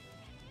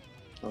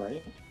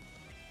 Alright.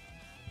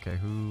 Okay,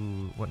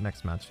 what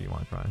next match do you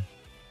want to try?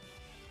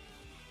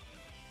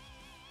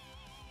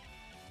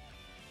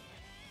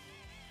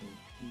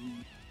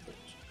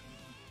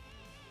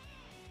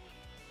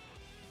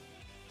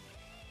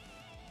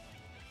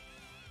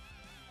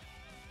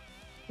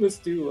 Let's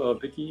do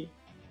Vicky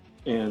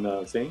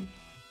and Zane.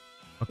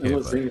 Okay,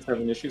 unless Zane is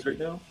having issues right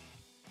now.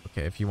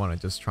 Okay, if you want to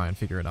just try and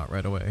figure it out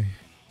right away.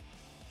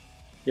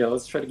 Yeah,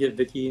 let's try to get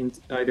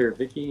either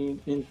Vicky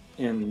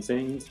and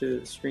Zane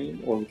to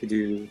stream, or we could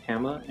do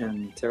Hamma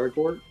and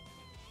Terragort.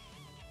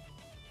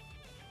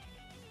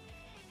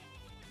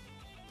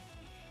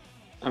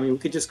 I mean, we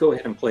could just go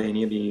ahead and play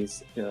any of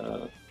these,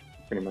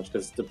 pretty much,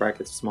 because the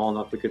bracket's small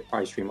enough. We could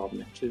probably stream all the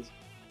matches.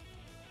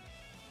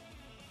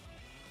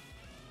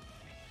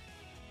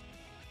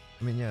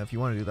 I mean, yeah, if you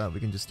want to do that, we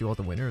can just do all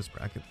the winners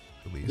bracket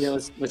at least. Yeah,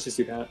 let's just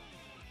do that.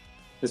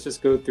 Let's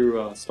just go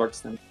through Starks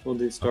then. We'll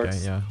do Starks.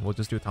 Okay, yeah, we'll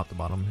just do top to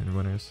bottom in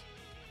winners.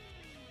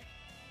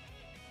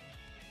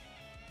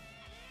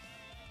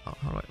 Oh,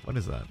 what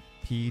is that?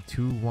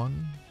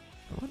 P21?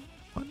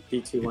 What?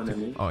 P21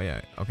 ME. Oh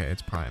yeah, okay,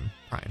 it's Prime.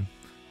 Prime.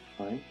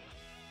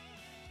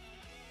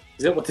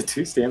 Is that what the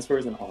 2 stands for?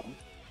 Is an on?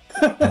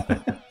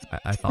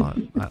 I thought.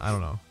 I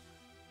don't know.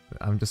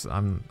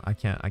 I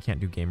can't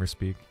do gamer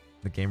speak.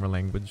 The gamer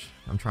language.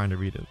 I'm trying to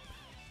read it.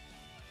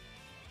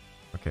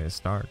 Okay,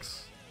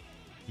 Starks.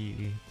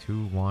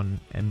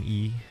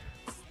 P21ME.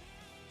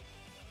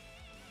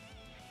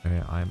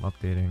 Okay, I'm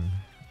updating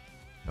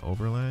the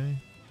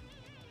overlay.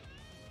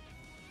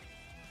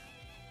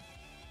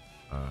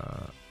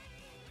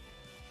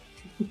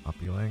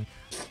 Copy link.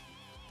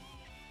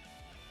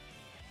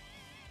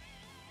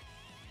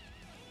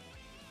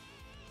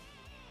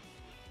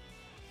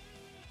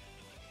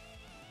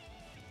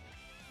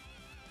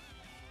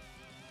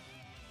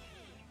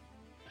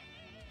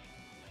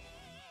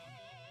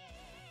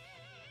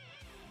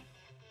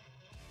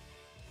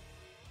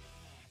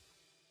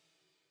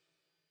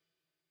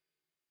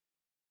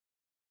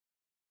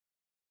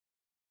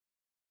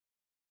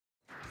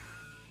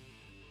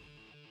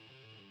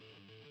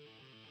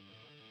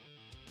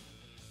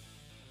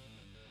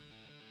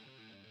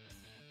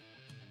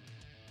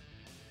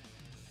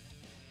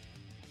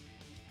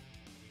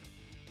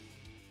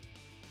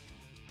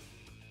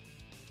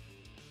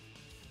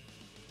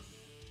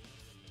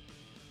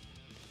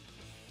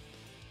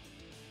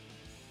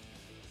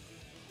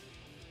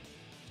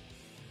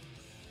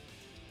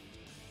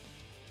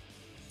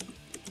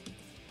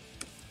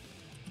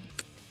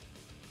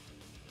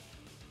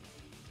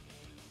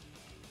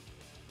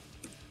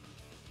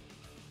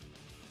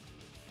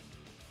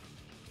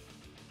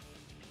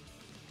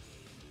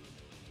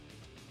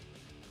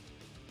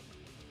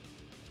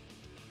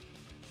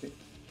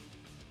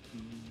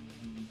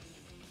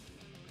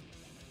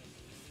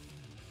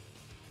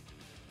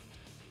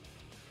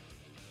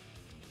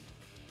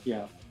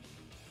 Yeah.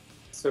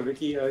 So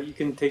Vicky, you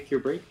can take your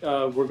break.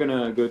 We're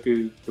gonna go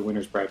through the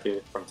winners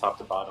bracket from top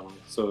to bottom.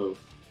 So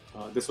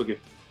this will give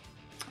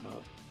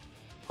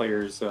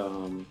players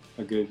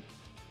a good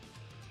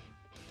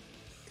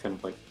kind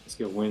of like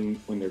skill when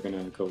they're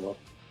gonna go up.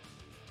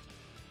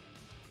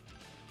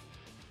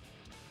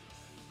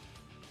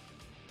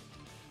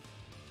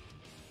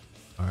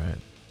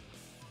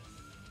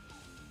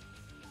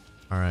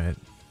 Alright,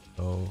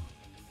 so,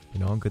 you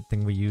know, good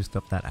thing we used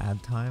up that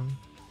ad time.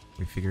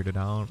 We figured it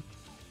out.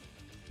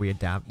 We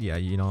adapt. Yeah,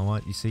 you know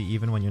what? You see,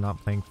 even when you're not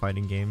playing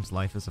fighting games,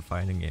 life is a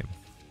fighting game.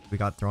 We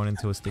got thrown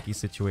into a sticky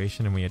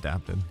situation and we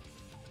adapted.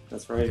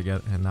 That's right.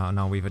 And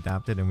now we've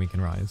adapted and we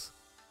can rise.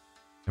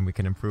 And we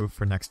can improve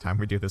for next time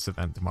we do this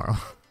event tomorrow.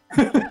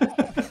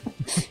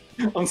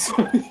 I'm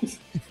sorry.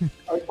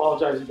 I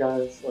apologize, you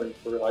guys. Like,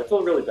 for real. I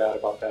feel really bad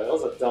about that.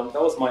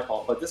 That was my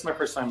fault. But this is my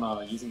first time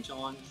using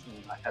challenge,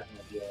 and I had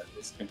no idea it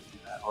was going to do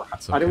that. Or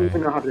okay. I didn't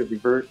even know how to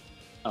revert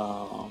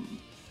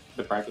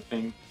the bracket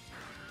thing.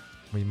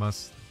 We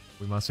must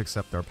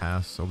accept our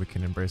past so we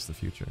can embrace the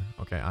future.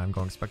 Okay, I'm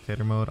going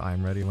spectator mode.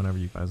 I'm ready whenever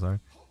you guys are.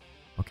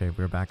 Okay,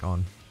 we're back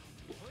on.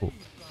 Cool.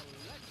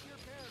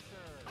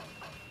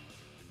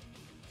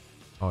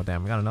 Oh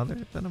damn, we got another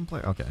Venom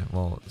player? Okay,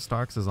 well,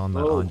 Starks is on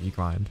the Anji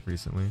grind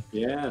recently.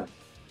 Yeah.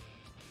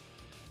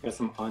 Got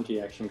some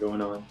Anji action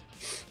going on.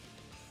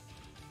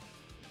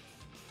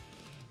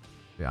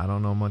 Yeah, I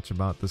don't know much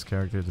about this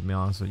character, to be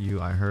honest with you.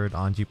 I heard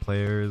Anji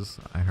players,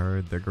 I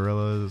heard they're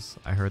gorillas,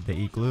 I heard they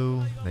eat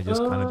glue, they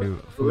just kind of do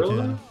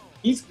Fujin.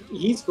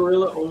 He's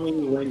gorilla only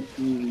when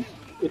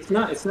he's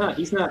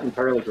not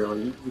entirely gorilla.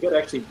 You gotta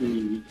actually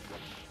be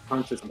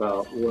conscious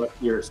about what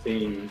you're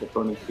saying the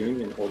opponent's doing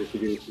in order to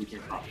do Fujin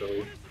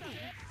properly.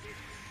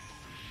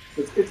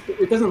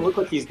 It doesn't look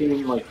like he's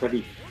doing like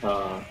heavy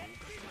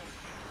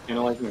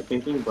analyzing or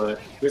thinking,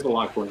 but there's a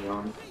lot going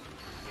on.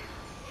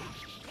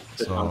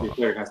 The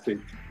player has to,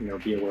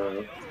 be aware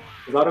of.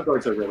 His auto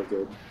guards are really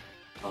good.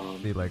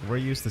 See, like, we're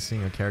used to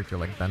seeing a character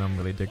like Venom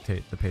really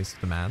dictate the pace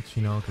of the match,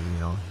 because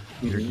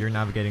you're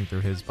navigating through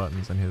his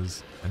buttons and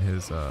his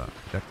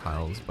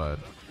projectiles. But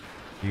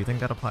do you think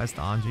that applies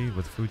to Anji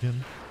with Fujin?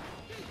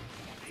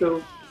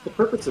 So the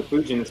purpose of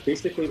Fujin is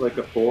basically like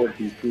a forward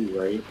DP,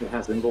 right? It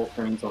has invul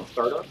frames on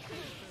startup,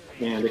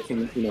 and it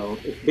can,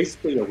 it's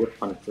basically a whip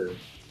punisher.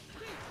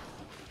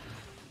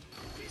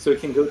 So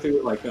it can go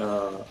through like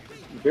a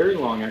very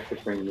long active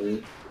frame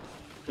move,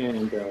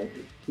 and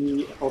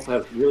he also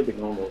has really big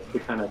normals to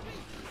kind of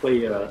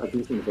play a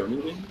decent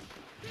zoning game.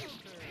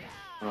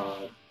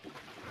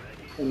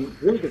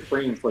 And really good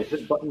frames, like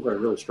his buttons are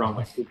really strong,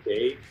 like his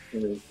day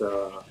is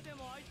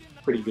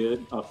pretty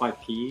good,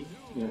 5P,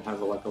 and it has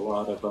a lot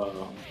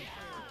of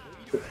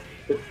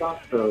hit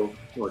stop,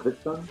 or hit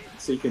stun,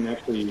 so you can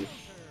actually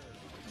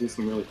do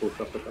some really cool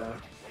stuff with that.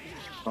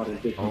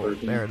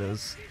 There it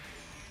is.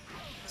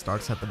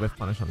 Starks had the whiff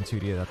punish on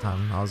 2D at that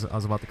time. I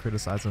was about to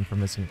criticize him for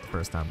missing it the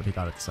first time, but he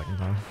got it the second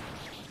time.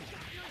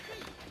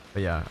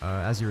 But yeah,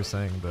 as you were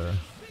saying, the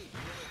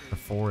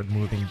forward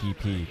moving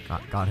DP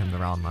got him the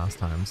round last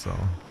time, so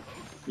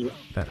yeah.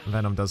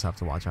 Venom does have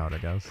to watch out, I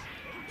guess.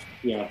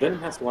 Yeah, Venom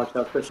has to watch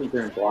out, especially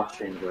during block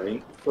change,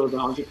 right? So the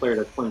Anji player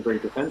that's playing very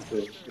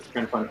defensive is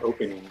trying to find an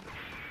opening.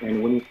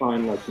 And when you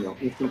find, like,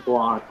 instant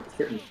block, a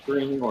certain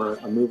string, or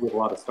a move with a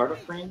lot of startup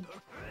frame,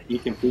 you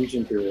can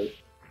Fujin through it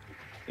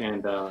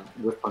and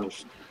whiff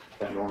punish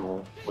that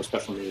normal or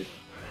special move.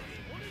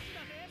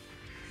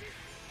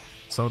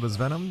 So does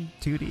Venom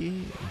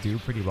 2D do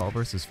pretty well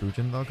versus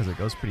Fujin, though? Because it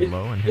goes pretty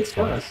low and hits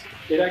twice.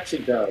 It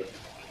actually does.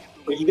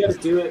 But you gotta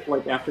do it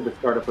like after the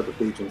startup of the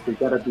Fujin, so you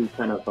gotta do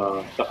kind of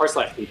the hard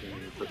slash Fujin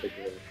in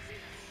particular.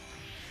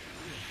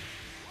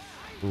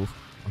 Oof,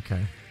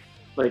 okay.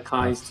 Like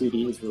Kai's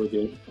 2D is really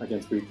good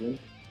against Fujin.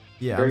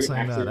 Yeah, I'm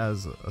saying that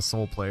as a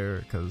Soul player,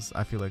 because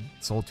I feel like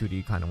Soul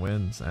 2D kind of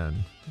wins,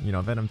 and,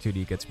 Venom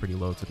 2D gets pretty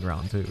low to the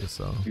ground too,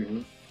 so...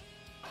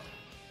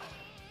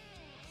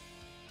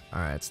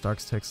 Alright,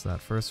 Starks takes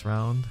that first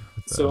round.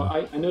 So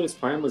I noticed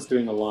Prime was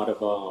doing a lot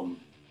of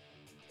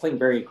playing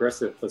very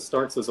aggressive, but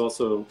Starks was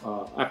also,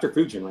 after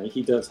Fujin, right?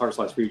 He does hard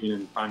slash Fujin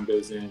and Prime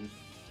goes in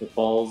with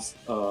balls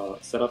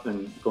set up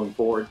and going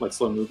forward, like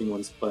slow moving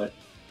ones, but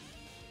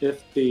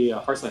if the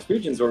hard slash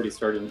Fujin's already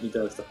started and he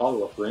does the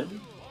follow-up rim,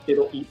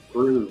 it'll eat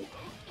through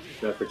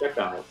the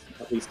projectiles,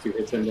 at least 2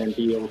 hits, and then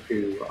be able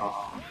to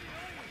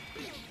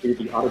do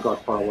the auto guard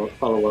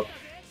follow-up.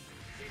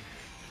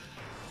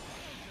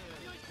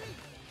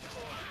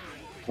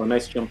 Oh,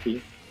 nice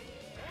jumpy.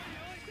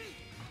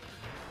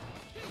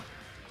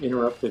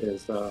 Interrupted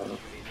his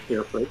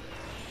air flight.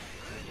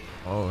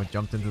 Oh,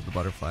 jumped into the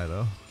butterfly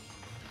though.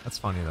 That's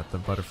funny that the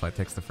butterfly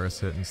takes the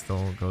first hit and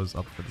still goes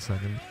up for the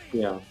second.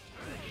 Yeah.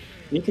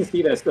 You can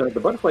see that the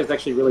butterfly is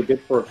actually really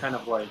good for kind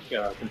of like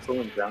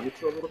controlling ground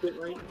neutral a little bit,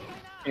 right?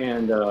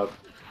 And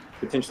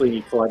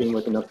potentially colliding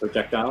with another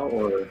projectile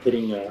or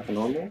hitting a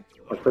normal,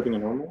 or clipping a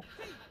normal.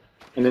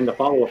 And then the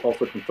follow-up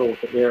also controls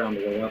the air on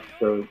the way up,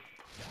 so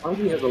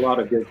Anji has a lot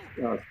of good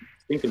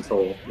spin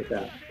control with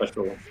that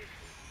special.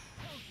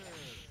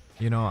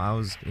 You know,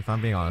 if I'm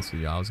being honest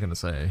with you, I was gonna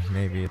say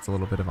maybe it's a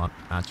little bit of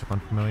matchup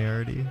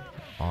unfamiliarity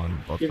on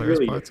both It players'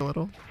 really parts is. a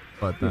little,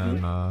 but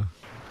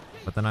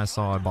Mm-hmm. then I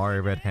saw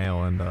Bari Red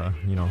Hail, and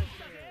you know,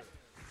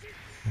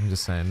 I'm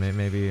just saying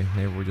maybe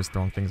we're just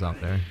throwing things out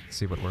there,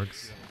 see what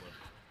works.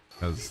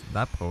 Because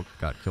that poke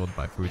got killed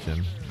by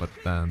Fujin, but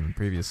then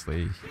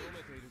previously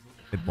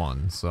it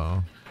won,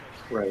 so.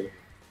 Right.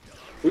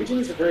 Fujin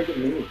is a very good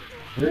move.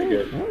 Very Ooh,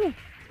 good. ooh,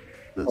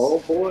 this. Oh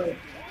boy.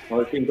 Well,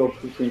 it's being go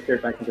between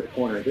paired back into the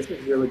corner. This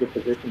is really good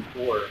position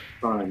for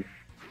Prime.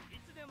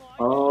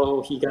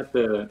 Oh, he got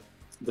the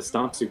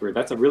stomp super.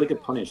 That's a really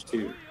good punish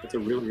too. That's a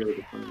really, really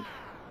good punish.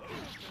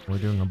 We're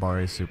doing a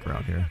Bari super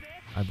out here,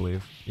 I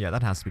believe. Yeah,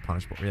 that has to be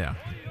punishable. Yeah.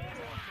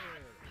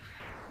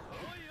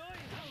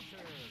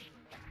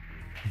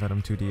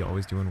 Venom 2D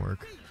always doing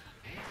work.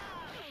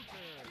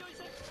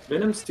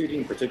 Venom's 2D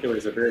in particular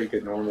is a very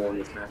good normal in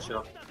this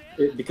matchup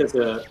because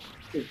it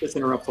just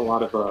interrupts a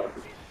lot of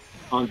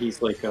on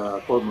these like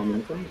forward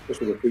momentum,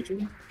 especially with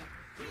Fujin.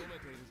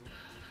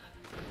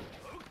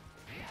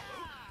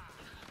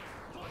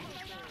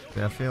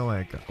 Yeah, I feel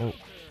like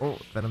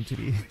Venom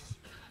 2D.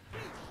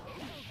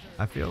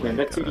 I feel Man,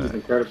 like that 2D is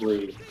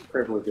incredibly,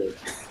 incredibly good.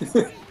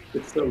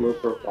 It's so low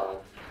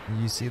profile.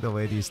 you see the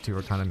way these two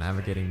are kind of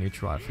navigating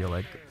neutral. I feel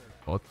like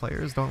both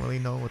players don't really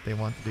know what they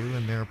want to do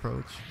in their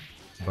approach.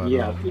 But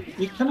Yeah,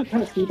 you kind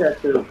of see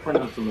that they're kind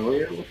of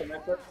unfamiliar with the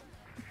matchup,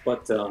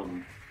 but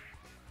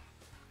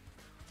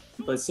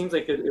it seems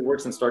like it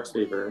works in Stark's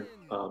favor.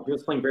 He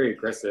was playing very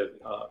aggressive,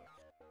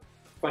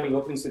 finding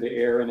openings to the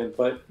air,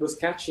 but was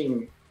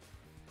catching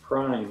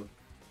Prime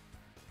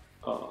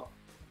uh,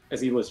 as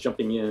he was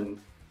jumping in.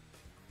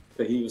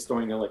 That he was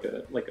throwing like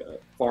a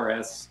far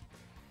S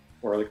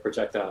or like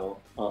projectile.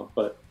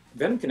 But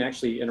Venom can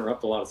actually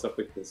interrupt a lot of stuff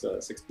with his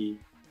 6P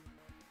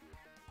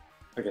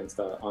against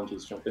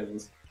Anji's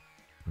jump-ins.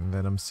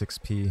 Venom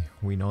 6P,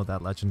 we know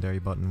that legendary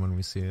button when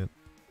we see it.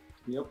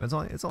 Yep.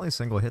 It's only a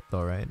single hit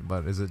though, right?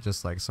 But is it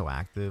just like so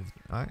active?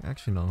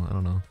 Actually no, I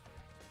don't know.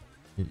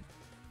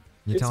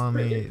 You're telling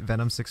me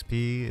Venom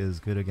 6P is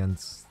good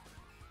against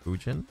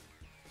Fujin?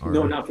 Or...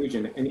 No, not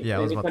Fujin. Yeah,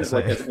 I was any about kind to of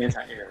like say. as an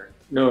anti-air.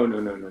 No,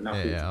 not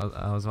Yeah, Fujin. yeah.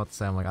 I was about to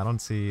say. I'm like, I don't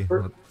see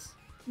what 6P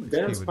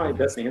Venom's would do probably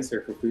here. best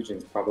answer for Fujin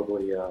is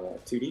probably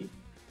 2D.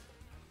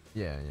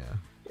 Yeah, yeah.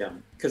 Yeah,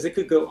 because it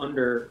could go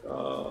under.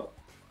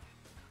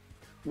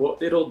 Well,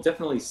 it'll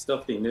definitely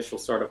stuff the initial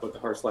startup with the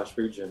hard slash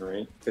Fujin,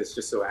 right? Because it's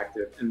just so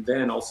active. And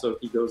then also,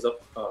 if he goes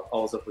up,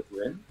 follows up with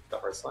Rin, the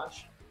hard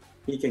slash,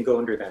 he can go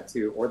under that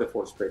too, or the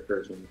force break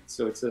version.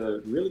 So it's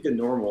a really good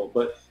normal.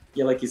 But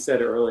yeah, like you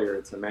said earlier,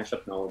 it's a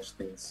matchup knowledge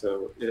thing.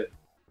 So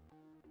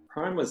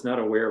Prime was not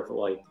aware of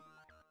like,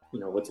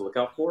 what to look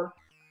out for.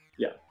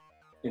 Yeah,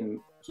 and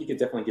he could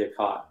definitely get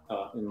caught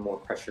in more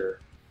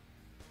pressure.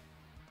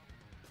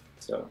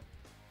 So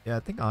Yeah, I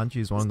think Anji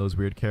is one of those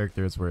weird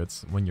characters where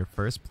it's when you're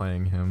first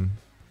playing him,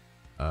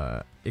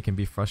 it can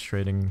be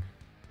frustrating.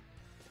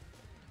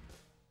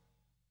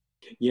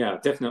 yeah,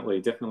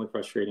 definitely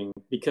frustrating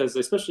because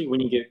especially when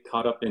you get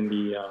caught up in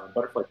the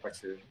butterfly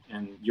pressure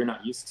and you're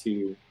not used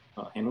to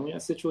handling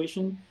that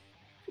situation,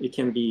 it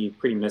can be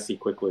pretty messy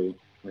quickly,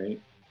 right?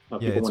 Yeah,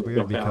 People it's want to weird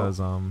jump out. because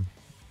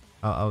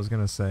I was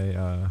gonna say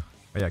oh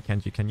yeah,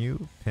 Kenji, can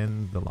you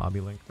pin the lobby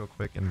link real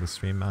quick in the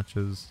stream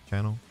matches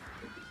channel?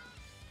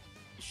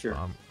 Sure,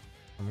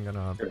 I'm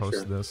gonna sure.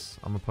 post this.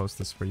 I'm gonna post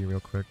this for you real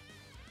quick.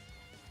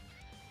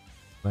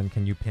 Then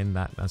can you pin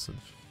that message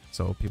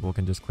so people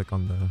can just click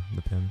on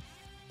the pin?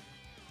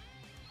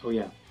 Oh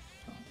yeah,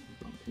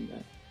 don't do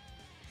that.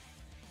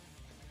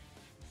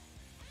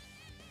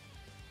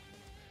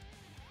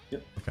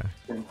 Yep.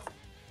 Okay.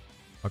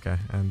 Okay,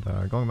 and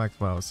going back to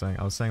what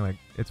I was saying like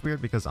it's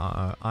weird because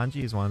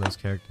Anji is one of those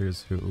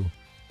characters who,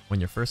 when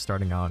you're first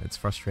starting out, it's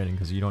frustrating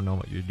because you don't know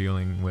what you're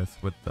dealing with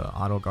the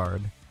auto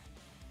guard,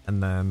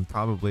 and then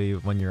probably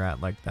when you're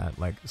at like that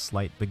like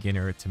slight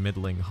beginner to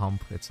middling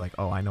hump, it's like,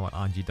 oh, I know what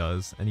Anji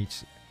does, and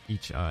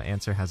each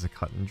answer has a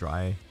cut and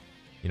dry,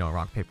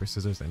 rock paper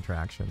scissors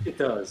interaction. It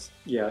does.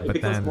 Yeah, it But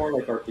becomes then more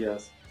like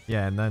RPS.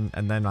 yeah, and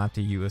then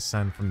after you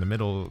ascend from the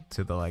middle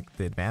to the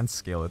advanced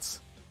skill,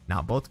 it's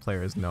now both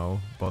players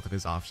know both of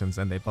his options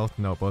and they both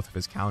know both of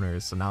his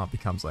counters. So now it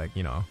becomes like,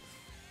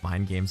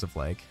 mind games of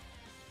like,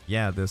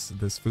 yeah, this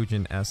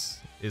Fujin S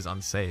is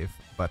unsafe,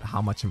 but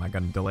how much am I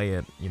gonna delay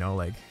it?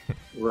 Like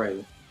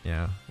Right.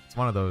 yeah, it's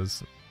one of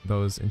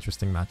those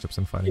interesting matchups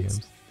in fighting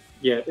games.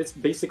 Yeah, it's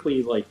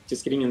basically like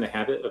just getting in the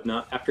habit of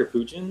not after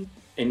Fujin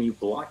and you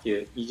block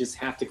it, you just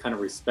have to kind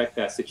of respect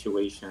that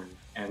situation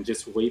and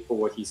just wait for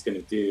what he's going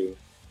to do.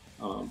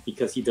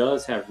 Because he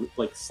does have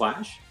like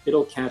slash,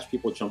 it'll catch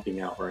people jumping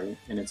out, right?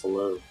 And it's a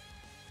load.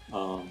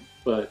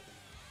 But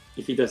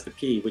if he does the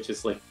P, which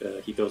is like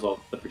he throws all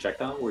the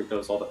projectile where he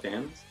throws all the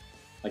fans,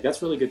 like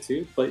that's really good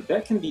too. But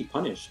that can be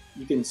punished.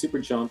 You can super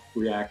jump,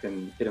 react,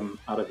 and hit him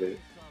out of it.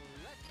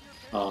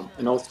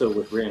 And also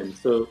with Rin.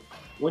 So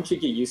once you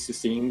get used to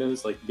seeing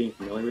those, like being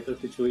familiar with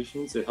those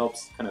situations, it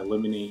helps kind of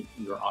eliminate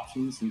your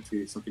options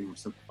into something more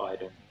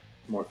simplified and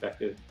more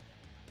effective.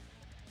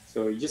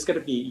 So you just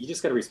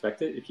gotta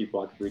respect it. If you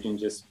block the region,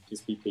 just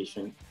be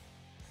patient.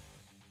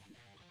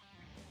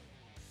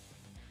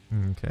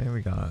 Okay,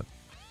 we got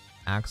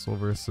Axel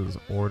versus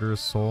Order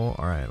Soul.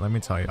 Alright, let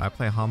me tell you, I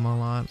play Hama a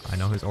lot. I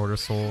know his Order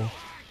Soul.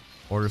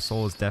 Order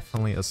Soul is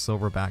definitely a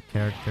silverback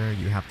character.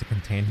 You have to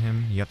contain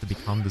him. You have to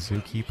become the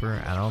Zookeeper.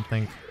 And I don't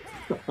think,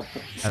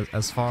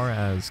 as far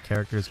as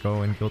characters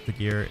go in Guilty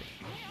Gear,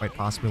 quite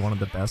possibly one of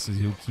the best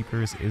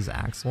Zookeepers is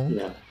Axel.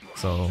 Yeah.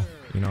 So,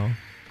 you know,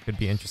 could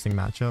be an interesting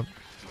matchup.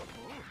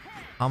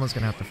 Hama's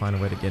gonna have to find a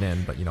way to get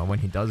in, but you know, when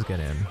he does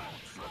get in,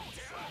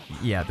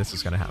 yeah, this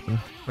is gonna happen.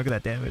 Look at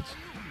that damage.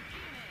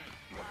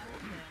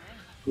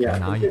 Yeah.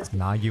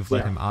 Now you've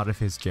let him out of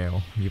his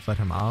jail. You've let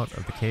him out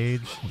of the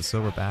cage. The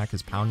silverback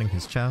is pounding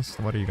his chest.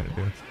 What are you gonna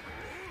do?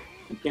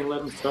 You can't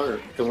let him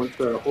start. So once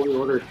the Holy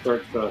Order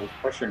starts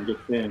pressure and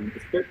gets in,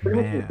 it's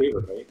pretty much in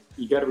favor, right?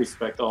 You gotta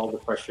respect all the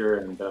pressure,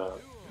 and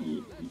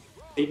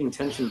saving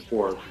tension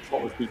for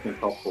faultless defense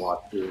helps a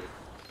lot too.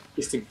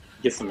 Just to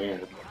get some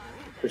air,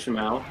 push him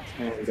out,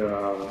 and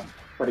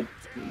try to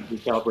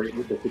recalibrate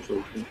with the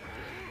situation.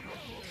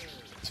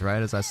 It's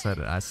right as I said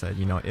it. I said,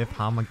 you know, if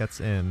Hama gets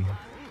in,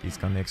 he's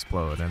gonna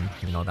explode, and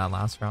you know that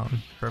last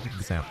round, perfect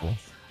example.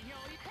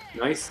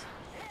 Nice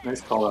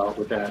call out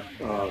with that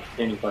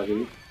standing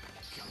 5-8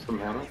 from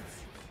Hama.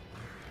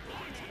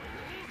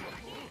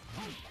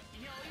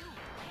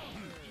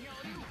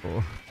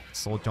 Oh,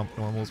 soul jump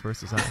normals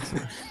versus Axel.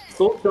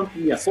 Soul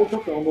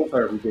jump normals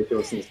are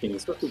ridiculous in this game,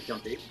 especially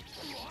jump 8.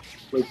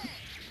 Like,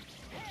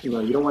 you know,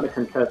 you don't want to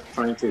contest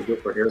trying to go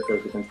for air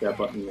throws against that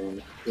button,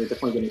 man. You're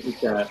definitely going to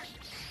eat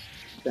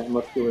that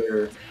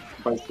muscular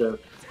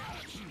bicep.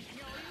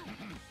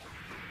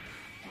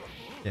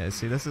 Yeah,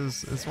 see,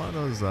 it's one of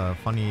those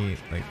funny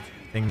like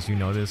things you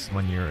notice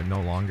when you're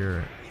no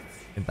longer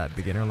at that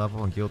beginner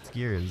level in Guilty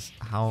Gear, is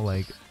how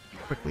like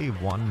quickly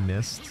one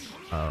missed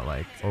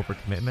like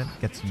overcommitment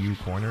gets you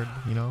cornered,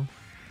 you know?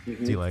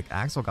 See, like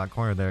Axel got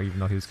cornered there even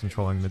though he was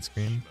controlling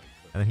mid-screen,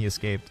 and then he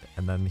escaped,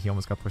 and then he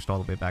almost got pushed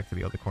all the way back to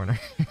the other corner.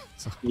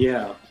 So,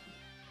 yeah.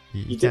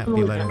 You can't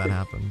be letting that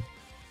happen.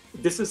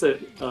 This is a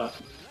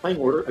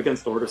playing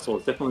against Order Soul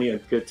is definitely a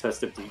good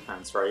test of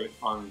defense, right,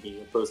 on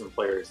the opposing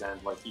players,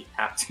 and like you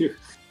have to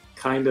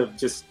kind of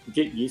just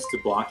get used to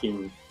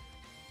blocking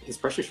his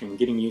pressure string,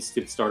 getting used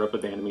to the startup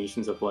of the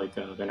animations of like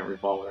Venom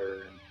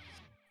Revolver and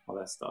all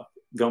that stuff,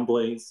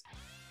 Gunblaze,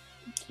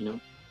 you know.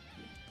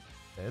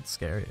 It's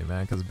scary,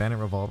 man, because Bandit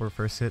Revolver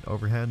first hit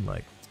overhead,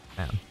 like,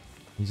 man,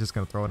 he's just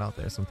gonna throw it out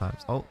there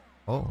sometimes. Oh,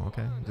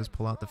 okay, just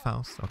pull out the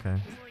Faust. Okay.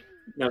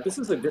 Now this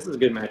is a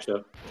good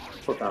matchup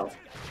for Faust.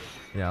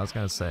 Yeah, I was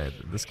gonna say,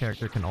 this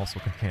character can also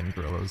contain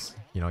gorillas.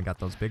 You know, got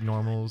those big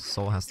normals,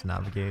 Soul has to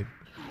navigate.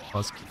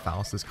 Plus,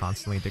 Faust is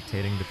constantly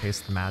dictating the pace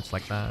of the match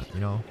like that,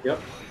 you know?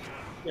 Yep.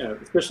 Yeah,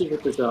 especially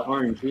with this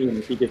RNG, and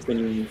if he gets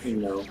any, you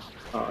know,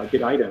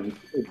 good items,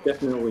 it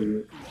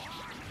definitely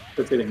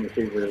puts it in his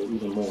favor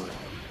even more.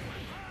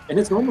 And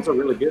his normals are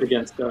really good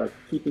against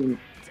keeping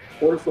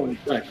Order Soul in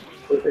check,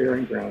 both air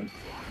and ground.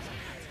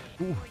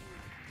 Ooh.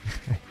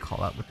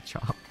 Call out with the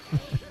chop.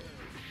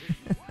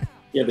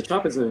 Yeah, the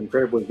chop is an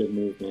incredibly good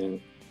move,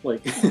 man.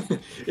 Like,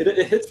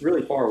 it hits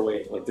really far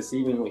away, like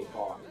deceivingly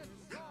far.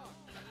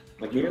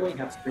 Like nearly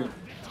half screen.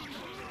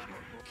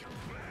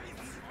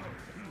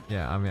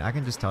 Yeah, I mean, I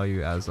can just tell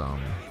you as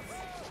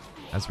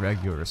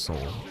regular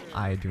Soul,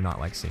 I do not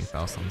like seeing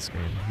Faust on the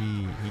screen.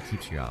 He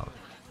keeps you out.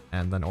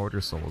 And then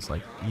Order Soul is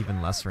like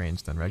even less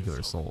range than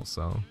regular Soul,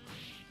 so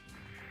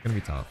it's gonna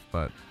be tough.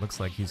 But looks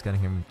like he's getting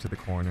him to the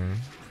corner,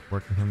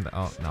 working him to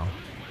no.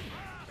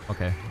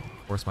 Okay,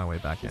 force my way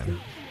back in.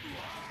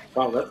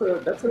 Wow, that's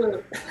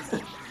a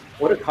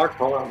what a hard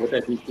call out with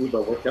that DC,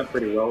 but worked out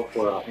pretty well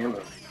for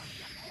Hama.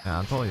 Yeah,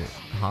 I told you,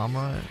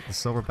 Hama, the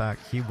silverback,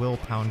 he will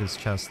pound his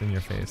chest in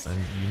your face, and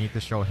you need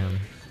to show him,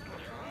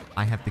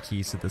 I have the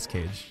keys to this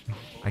cage.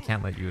 I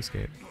can't let you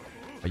escape.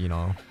 But you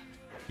know,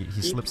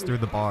 he slips through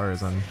the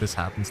bars and this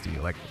happens to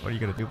you. Like, what are you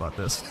gonna do about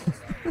this?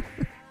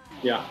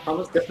 Yeah,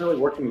 Hama's definitely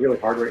working really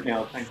hard right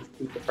now, trying to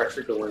keep the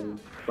pressure going,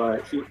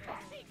 but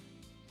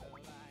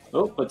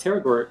but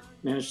Terragort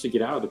managed to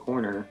get out of the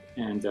corner,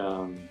 and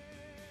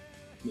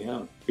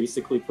yeah,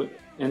 basically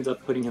ends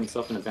up putting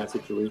himself in a bad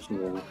situation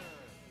there.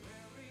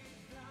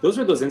 Those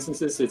are those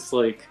instances, it's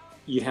like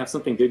you have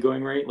something good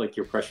going, right? Like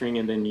you're pressuring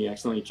and then you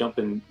accidentally jump,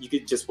 and you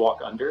could just walk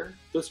under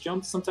those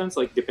jumps sometimes,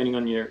 like depending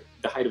on the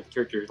height of the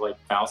character, like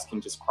Faust can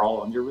just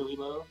crawl under really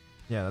low.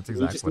 Yeah, that's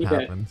exactly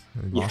what happened.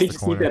 He lost the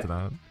corner to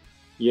that.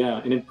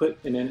 Yeah, and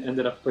then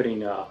ended up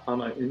putting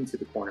Hama into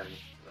the corner,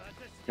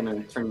 and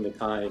then turning the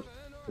tide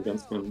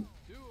against him.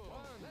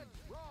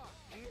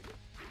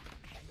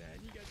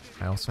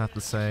 I also have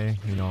to say,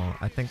 you know,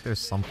 I think there's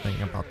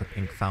something about the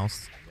pink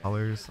Faust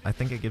colors. I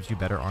think it gives you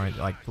better orange.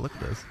 Like, look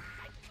at this.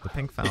 The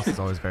pink Faust is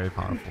always very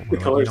powerful. The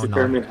colors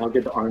determine how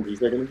good the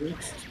RNGs are going to be.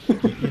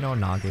 You know,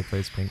 Nage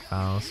plays pink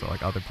Faust, so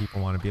like other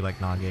people want to be like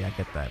Nage. I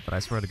get that, but I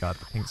swear to God,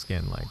 the pink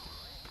skin, like,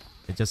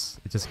 it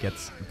just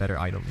gets better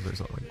items or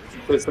something.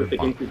 So it's like the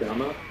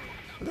Genkidama?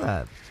 Look at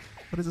that.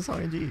 What is this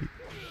RNG?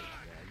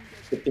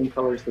 The pink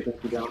colors, the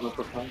Genkidama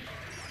for fun.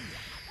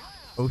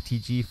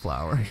 OTG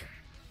flower.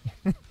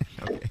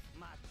 Okay.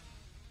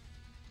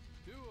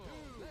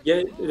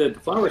 Yeah, the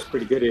flower is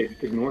pretty good.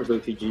 It ignores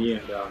OTG,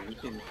 and you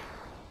can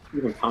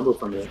even combo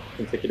from it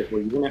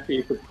consecutively. Even after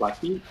you put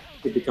Black Beat,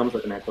 it becomes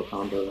like an actual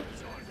combo.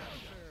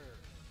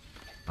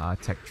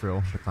 Tech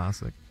Drill, the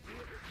classic.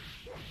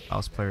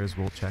 House players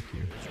will check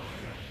you.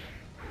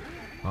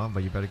 Oh,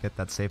 but you better get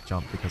that safe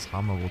jump because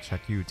Hama will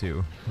check you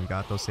too. You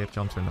got those safe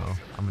jumps or no?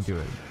 I'm gonna do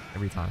it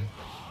every time.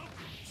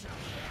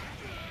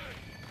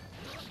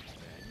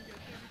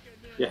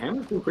 Yeah,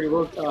 Hammer's doing pretty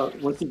well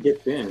once he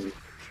gets in.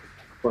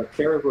 But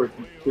Terra were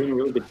doing a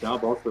really good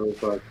job also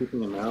of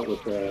keeping him out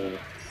with the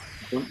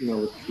jump,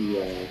 with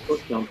the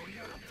short jump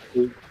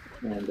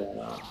and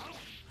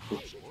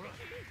his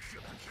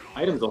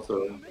items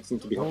also seem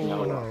to be helping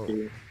out a lot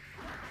too.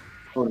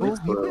 Oh, nice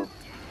throw.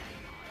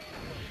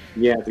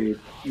 Yeah, dude.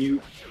 He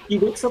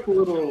wakes up a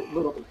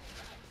little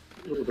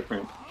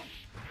different.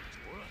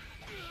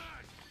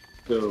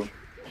 So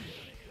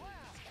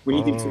when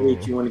you do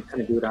 2H, you want to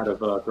kind of do it out of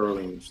throw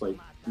range, like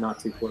not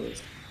too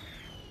close.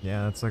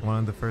 Yeah, it's like one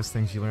of the first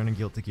things you learn in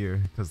Guilty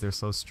Gear because they're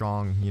so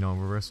strong.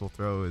 Reversal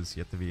throw is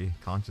you have to be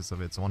conscious of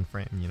it. It's one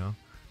frame.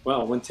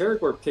 Well, when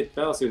Terragor picked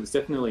Faust, it was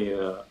definitely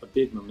a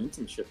big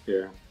momentum shift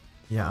there.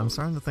 Yeah, I'm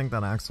starting to think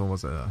that Axel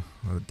was a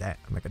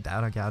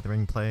data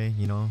gathering play,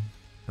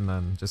 and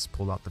then just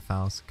pulled out the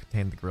Faust,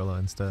 contained the gorilla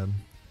instead.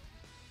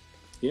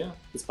 Yeah,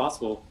 it's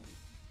possible.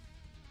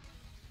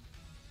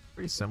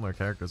 Pretty similar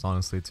characters,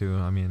 honestly, too.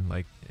 I mean,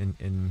 like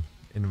in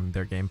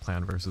their game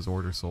plan versus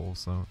Order Soul,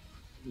 so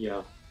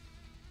yeah.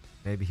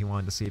 Maybe he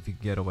wanted to see if he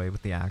could get away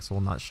with the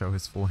Axel, not show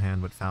his full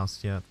hand with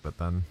Faust yet, but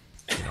then,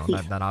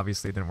 that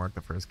obviously didn't work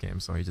the first game,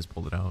 so he just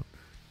pulled it out.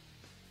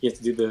 You have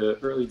to do the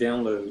early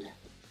download.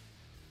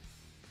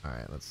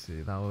 Alright, let's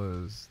see. That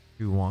was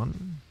 2-1.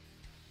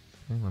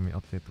 Okay, let me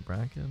update the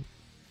bracket.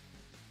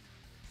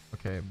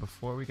 Okay,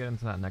 before we get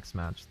into that next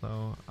match,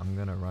 though, I'm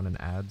gonna run an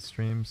ad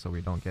stream so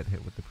we don't get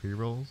hit with the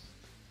pre-rolls.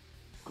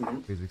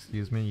 Please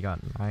excuse me, you got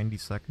 90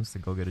 seconds to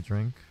go get a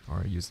drink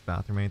or use the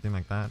bathroom or anything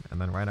like that,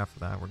 and then right after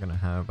that we're gonna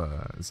have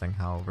Zheng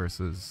Hao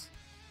versus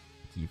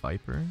Key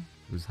Viper,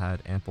 who's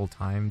had ample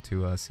time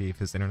to see if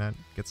his internet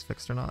gets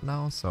fixed or not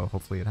now, so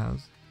hopefully it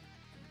has.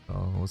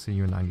 So we'll see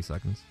you in 90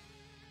 seconds.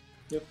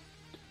 Yep.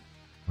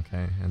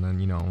 Okay, and then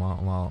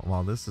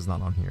while this is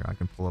not on here, I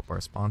can pull up our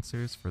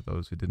sponsors for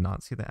those who did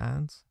not see the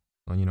ads.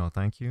 So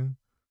thank you.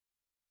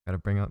 Gotta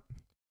bring out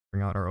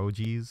our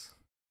OGs.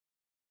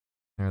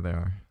 There they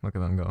are. Look at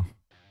them go.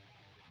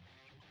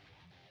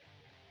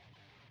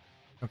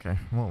 Okay,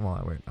 well, while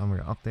I wait, I'm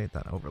gonna update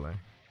that overlay.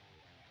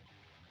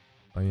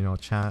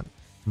 But chat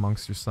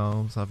amongst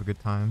yourselves, have a good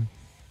time.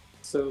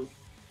 So,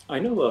 I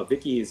know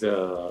Vicky is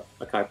a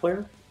Kai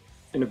player,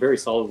 and a very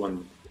solid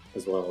one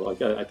as well.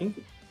 Like I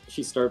think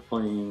she started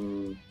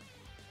playing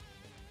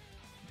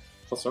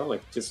Pulsar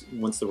like just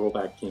once the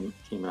rollback came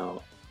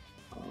out.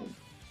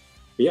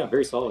 But yeah,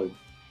 very solid.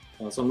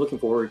 So I'm looking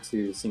forward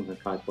to seeing her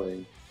Kai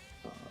play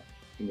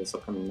in this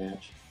upcoming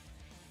match.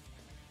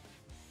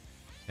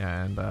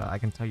 Yeah, and I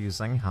can tell you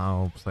Zheng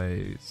Hao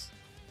plays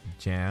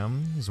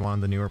Jam. He's one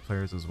of the newer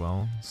players as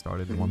well.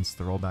 Started once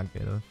the rollback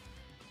beta.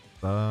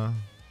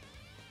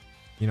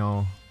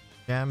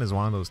 Jam is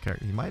one of those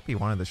characters. He might be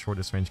one of the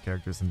shortest range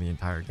characters in the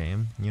entire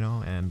game,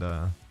 and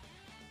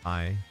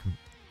high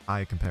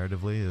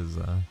comparatively is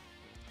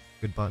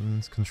good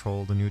buttons,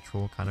 control the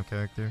neutral kind of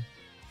character.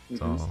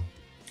 So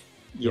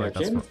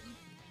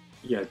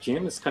yeah,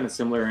 Jam is kind of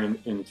similar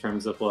in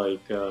terms of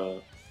like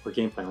her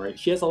game plan, right?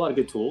 She has a lot of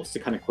good tools to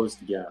kind of close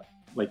the gap,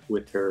 like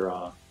with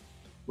her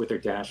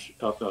dash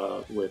up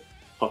with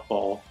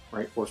puffball,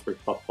 right? Force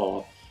break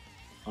puffball.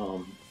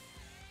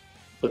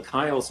 But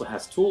Kai also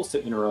has tools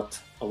to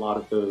interrupt a lot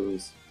of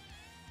those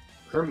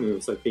her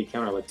moves, like big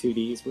counter, like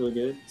 2D is really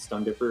good.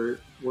 Stun Dipper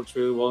works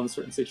really well in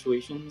certain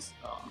situations.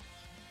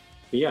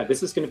 But yeah,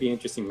 this is going to be an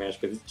interesting match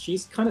because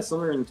she's kind of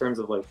similar in terms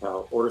of like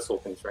how Order Soul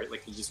thinks, right?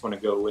 Like you just want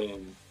to go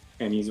in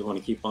and you just want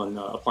to keep on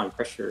applying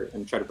pressure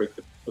and try to break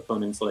the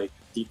opponent's like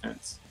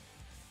defense.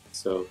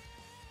 So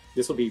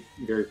this will be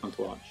very fun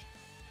to watch.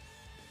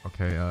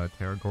 Okay,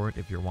 Terragort,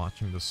 if you're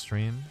watching the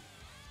stream,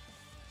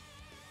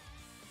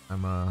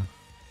 I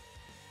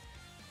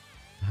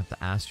have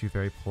to ask you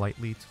very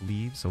politely to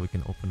leave so we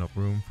can open up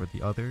room for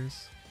the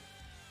others.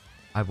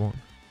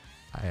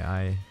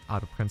 I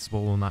out of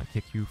principle will not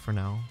kick you for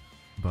now,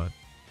 but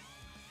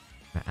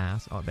my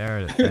ass. Oh, there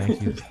it is.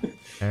 Thank you.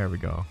 There we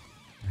go.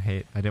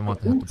 I didn't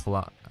want to have to pull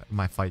out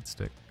my fight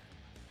stick.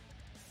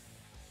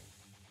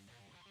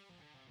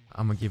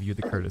 I'm gonna give you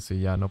the courtesy.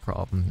 Yeah, no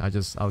problem. I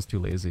was too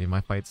lazy.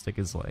 My fight stick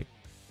is like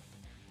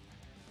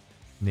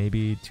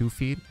maybe 2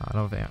 feet out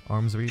of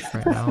arm's reach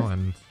right now,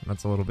 and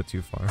that's a little bit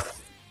too far.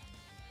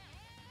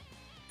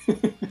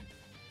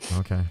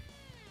 Okay.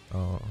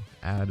 Oh,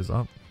 ad is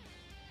up.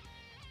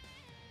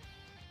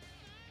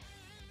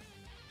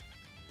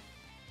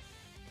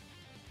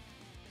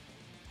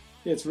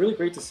 Yeah, it's really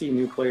great to see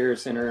new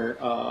players enter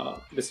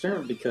this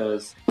tournament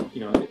because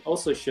it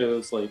also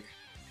shows like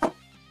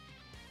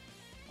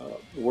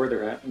where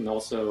they're at, and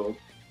also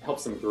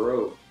helps them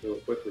grow really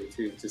quickly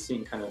too. To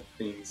seeing kind of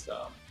things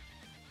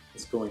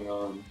that's going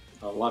on.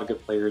 A lot of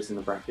good players in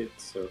the bracket,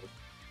 so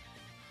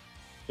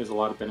there's a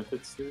lot of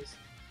benefits to this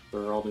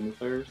for all the new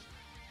players.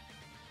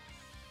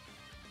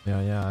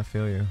 Yeah, I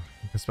feel you.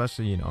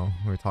 Especially, you know,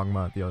 we were talking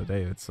about it the other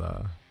day. It's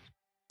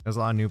there's a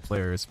lot of new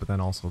players, but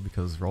then also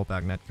because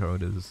rollback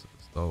netcode is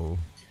so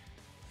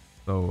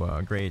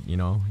great, you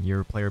know,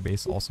 your player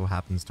base also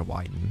happens to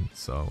widen.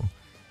 So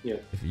Yeah,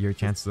 if your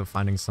chances of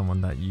finding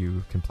someone that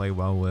you can play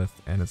well with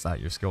and it's at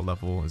your skill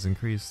level is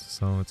increased,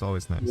 so it's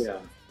always nice. yeah.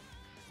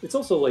 It's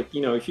also like,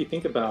 you know, if you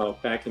think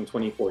about back in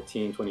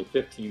 2014,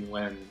 2015,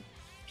 when,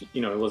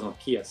 you know, it was on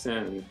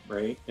PSN,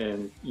 right?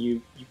 And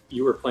you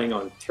were playing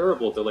on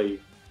terrible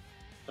delay-based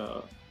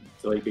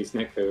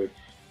netcode,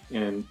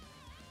 and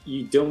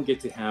you don't get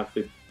to have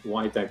the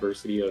wide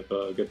diversity of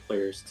good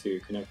players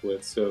to connect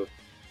with. So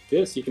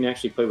this, you can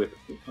actually play with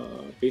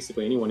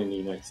basically anyone in the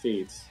United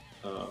States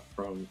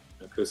from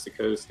coast to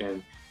coast,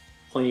 and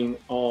playing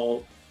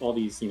all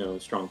these, you know,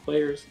 strong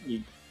players.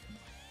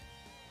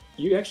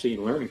 You actually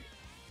learn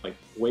like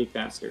way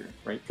faster,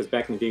 right? Because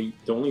back in the day,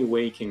 the only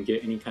way you can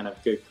get any kind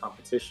of good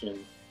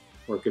competition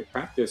or good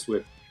practice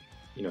with,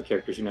 you know,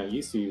 characters you're not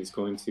used to is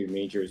going to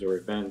majors or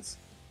events,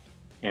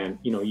 and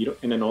you know, you don't,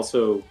 and then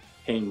also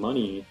paying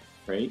money,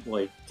 right?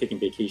 Like taking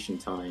vacation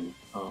time,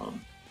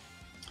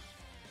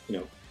 you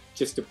know,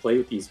 just to play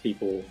with these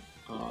people,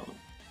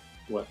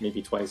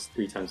 maybe twice,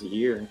 3 times a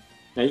year.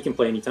 Now you can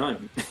play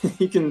anytime.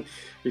 You can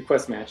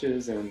request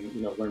matches and,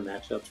 you know, learn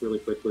matchups really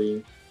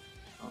quickly.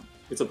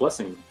 It's a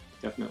blessing.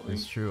 Definitely.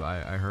 It's true.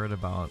 I heard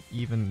that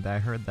even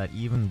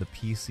the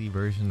PC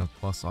version of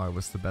Plus R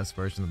was the best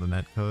version of the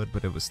netcode,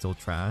 but it was still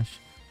trash.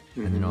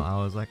 Mm-hmm. And you know,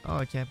 I was like, oh,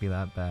 it can't be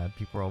that bad.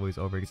 People always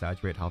over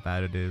exaggerate how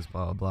bad it is,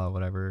 blah blah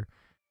whatever.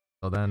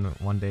 So then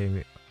one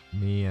day,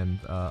 me and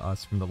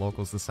us from the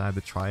locals decided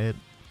to try it.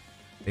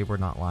 They were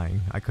not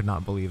lying. I could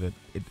not believe it.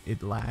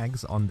 It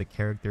lags on the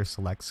character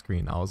select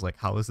screen. I was like,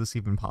 how is this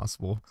even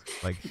possible?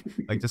 Like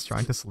just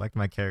trying to select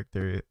my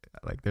character,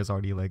 like there's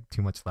already like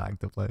too much lag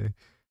to play.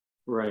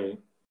 Right.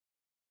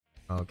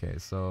 Okay,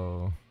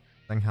 so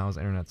How's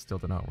internet still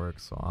did not work,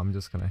 so I'm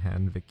just gonna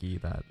hand Vicky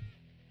that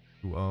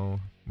 2-0,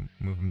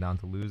 move him down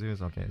to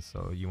losers. Okay,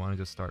 so you want to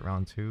just start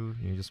round 2?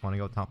 You just want to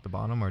go top to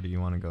bottom, or do you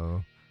want to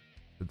go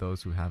to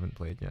those who haven't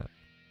played yet?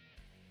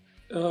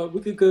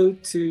 We could go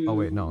to... Oh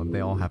wait, no,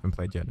 they all haven't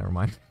played yet, never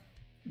mind.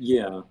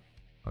 Yeah.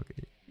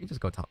 Okay, you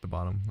just go top to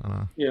bottom.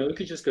 Yeah, we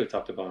could just go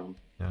top to bottom.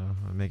 Yeah,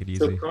 make it easy.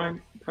 So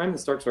Prime and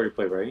Stark's already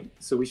played, right?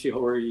 So we should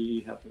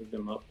already have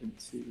them up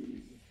into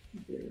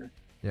there.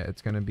 Yeah,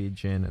 it's gonna be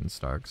Jin and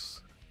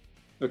Starks.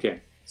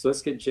 Okay, so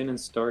let's get Jin and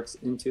Starks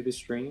into the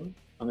stream.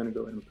 I'm gonna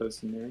go ahead and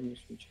post in there in your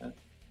stream chat.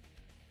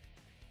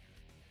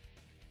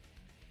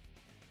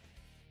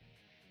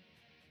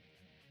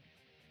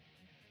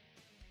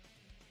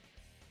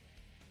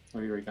 Oh,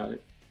 you already got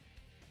it.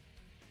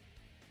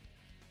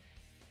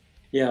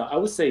 Yeah, I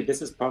would say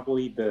this is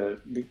probably the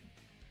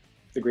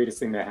greatest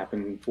thing that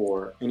happened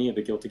for any of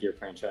the Guilty Gear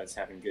franchise,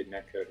 having good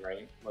netcode,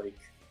 right? Like,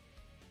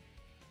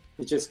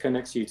 it just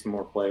connects you to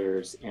more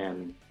players,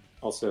 and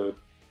also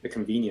the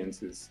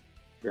convenience is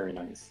very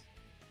nice.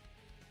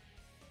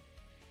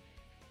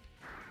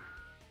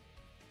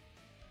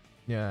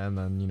 Yeah, and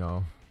then, you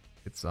know,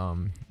 it's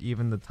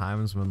even the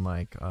times when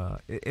like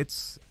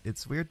it's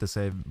weird to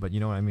say, but you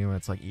know what I mean, when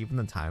it's like even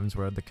the times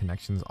where the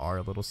connections are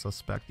a little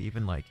suspect,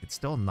 even like it's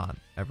still not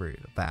ever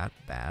that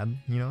bad,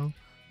 you know?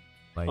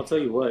 Like, I'll tell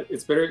you what,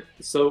 it's better.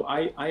 So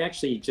I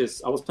actually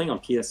I was playing on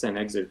PSN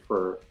Exit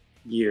for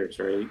years,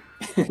 right?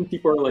 And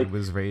people are like, I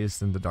was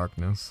raised in the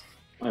darkness.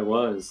 I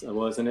was,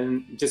 and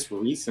then just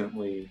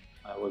recently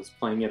I was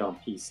playing it on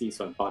PC,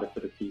 so I bought it for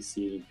the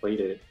PC, played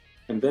it,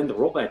 and then the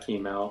rollback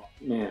came out.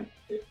 Man,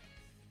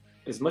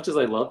 as much as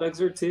I love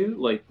Exert 2,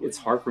 like, it's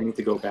hard for me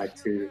to go back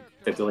to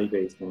the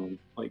delay-based one.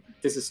 Like,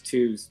 this is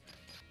too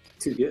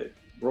good.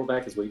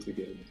 Rollback is way too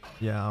good.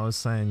 Yeah, I was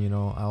saying, you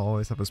know, I'll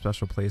always have a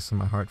special place in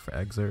my heart for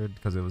Exert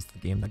because it was the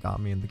game that got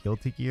me in the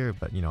Guilty Gear,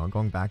 but, you know,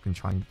 going back and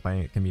trying to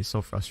play it can be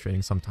so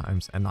frustrating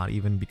sometimes, and not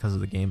even because of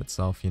the game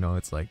itself, you know,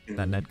 it's like,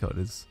 that netcode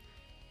is,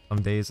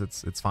 some days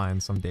it's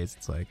fine, some days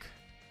it's like,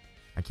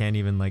 I can't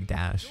even, like,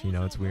 dash, you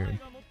know, it's weird.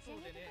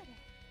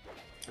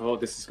 Oh,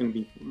 this is gonna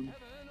be...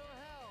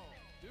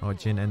 Oh,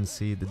 Jin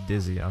NC, the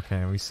Dizzy.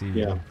 Okay, we see.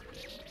 Yeah.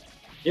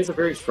 He has a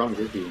very strong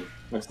Dizzy.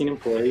 I've seen him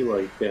play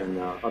like in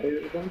other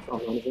events,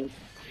 online events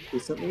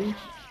recently,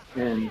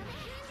 and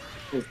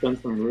he's done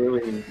some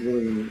really,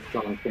 really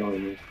strong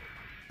killing.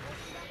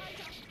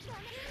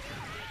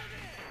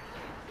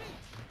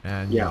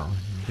 And, you know,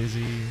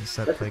 Dizzy,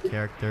 set play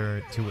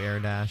character, 2 air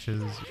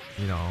dashes,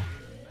 you know,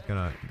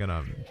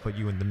 gonna put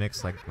you in the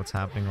mix like what's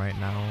happening right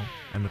now.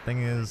 And the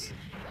thing is,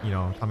 you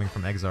know, coming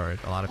from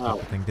Exart, a lot of people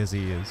think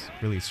Dizzy is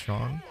really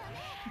strong,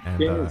 and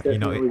you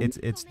know,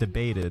 it's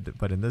debated,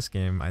 but in this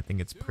game, I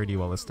think it's pretty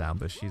well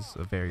established. She's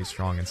a very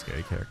strong and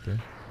scary character.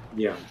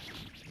 Yeah,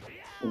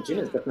 and Jin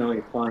is definitely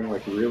applying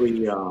like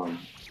really,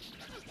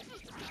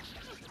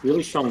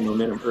 really strong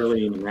momentum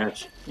early in the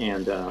match,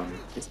 and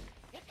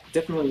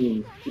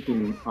definitely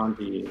keeping on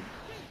the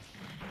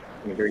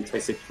in a very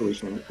tight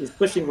situation,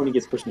 especially when he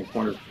gets pushed in the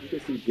corner. You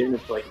can see Jin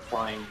is like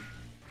applying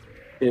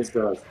his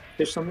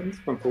fish summons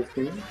from full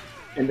screen,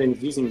 and then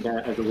using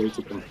that as a way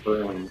to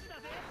confirm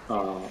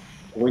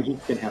when he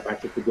can have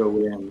access to go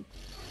in,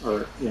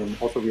 or and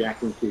also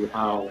reacting to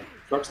how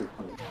Sharks is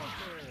playing.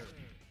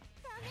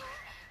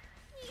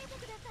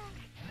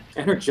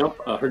 And her jump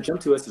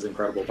to us is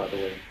incredible, by the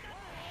way.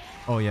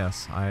 Oh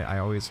yes, I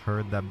always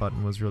heard that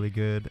button was really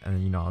good,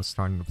 and you know I was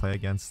starting to play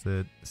against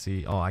it.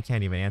 See, oh I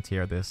can't even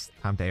anti-air this.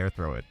 Time to air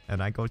throw it,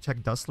 and I go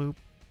check Dust Loop.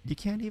 You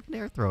can't even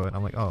air throw it.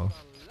 I'm like, oh,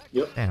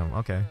 Yep. damn,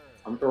 okay.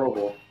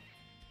 Unthrowable.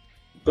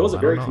 That was Oh, a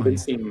I don't very know.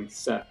 convincing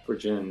set for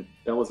Jin.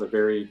 That was a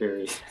very,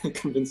 very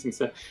convincing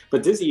set.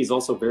 But Dizzy is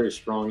also very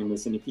strong in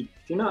this, and if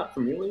you're not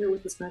familiar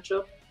with this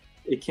matchup,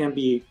 it can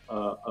be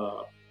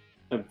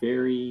a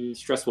very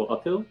stressful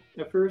uphill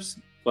at first.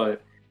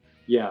 But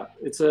yeah,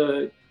 it's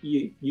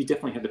you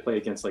definitely have to play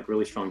against like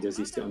really strong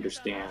Dizzies to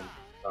understand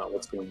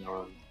what's going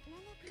on,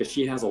 because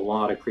she has a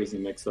lot of crazy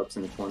mix-ups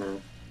in the corner.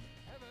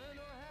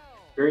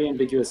 Very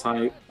ambiguous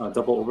high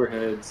double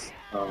overheads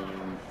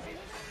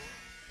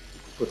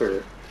with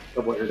her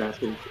double air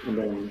dashes, and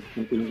then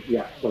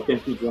yeah, like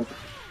MP jump.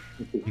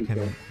 You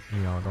can, you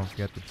know, don't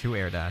forget the 2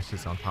 air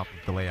dashes on top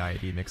of delay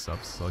ID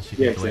mix-ups, so she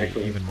can Yeah, delay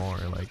exactly. even more,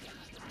 like.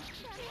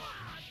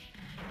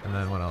 And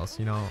then what else?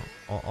 You know,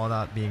 all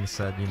that being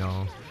said, you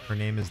know, her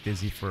name is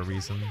Dizzy for a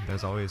reason.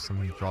 There's always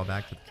some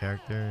drawback to the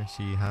character.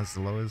 She has the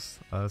lowest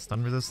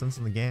stun resistance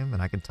in the game,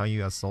 and I can tell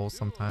you as Soul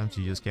sometimes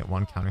you just get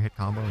one counter hit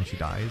combo and she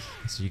dies,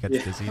 so she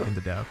gets dizzied into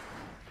death.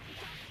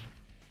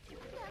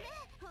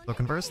 So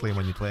conversely,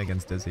 when you play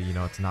against Dizzy, you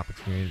know, it's an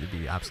opportunity to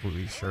be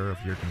absolutely sure of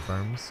your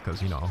confirms,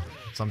 because, you know,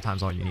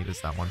 sometimes all you need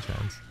is that one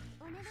chance.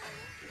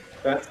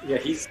 Yeah,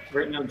 he's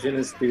right now. Jin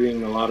is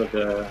doing a lot of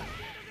the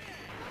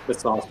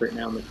sauce right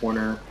now in the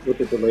corner with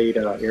the delayed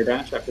air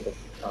dash after the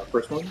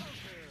first one.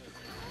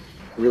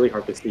 Really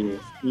hard to see.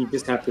 You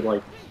just have to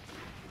like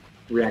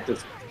react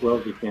as well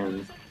as you can.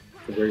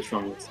 It's a very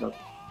strong mix up.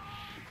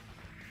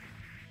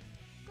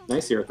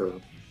 Nice air throw.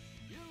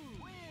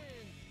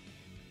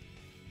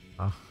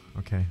 Oh,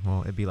 okay.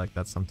 Well, it'd be like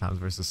that sometimes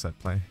versus set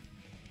play.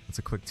 It's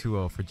a quick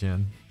 2-0 for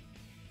Jin.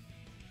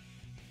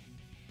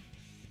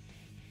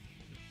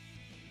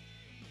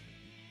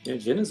 Yeah,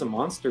 Jin is a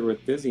monster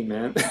with Dizzy,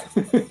 man.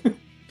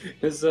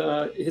 his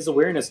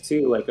awareness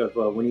too, like of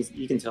when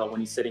you can tell when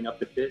he's setting up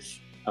the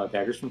fish,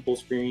 daggers from full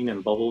screen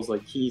and bubbles,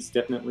 like he's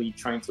definitely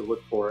trying to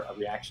look for a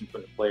reaction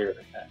from the player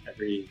at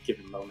every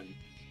given moment.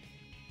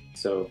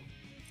 So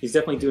he's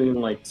definitely doing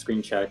like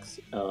screen checks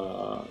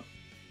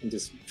and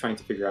just trying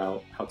to figure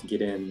out how to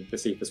get in the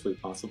safest way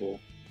possible.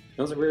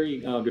 That was a very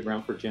good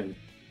round for Jin.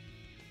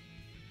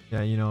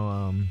 Yeah, you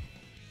know,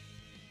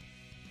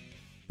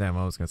 damn,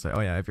 I was gonna say,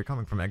 oh yeah, if you're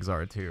coming from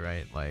Exar too,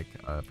 right? Like,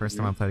 first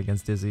time I played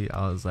against Dizzy,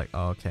 I was like,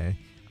 oh, okay,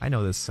 I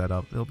know this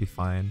setup, it'll be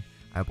fine.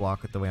 I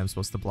block it the way I'm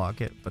supposed to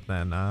block it, but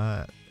then,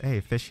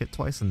 hey, fish hit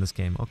twice in this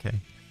game, okay,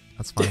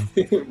 that's fine.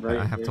 Right,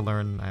 I have to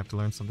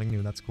learn something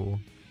new, that's cool.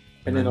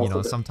 And then, you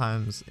know,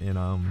 sometimes in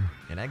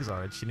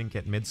Exar, she didn't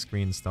get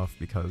mid-screen stuff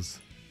because,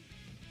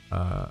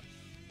 well,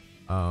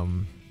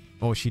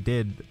 she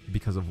did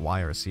because of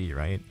YRC,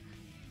 right?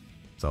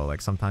 So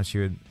like sometimes she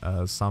would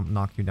some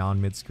knock you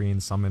down mid-screen,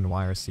 summon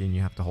YRC, and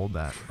you have to hold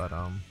that. But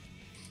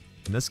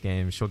in this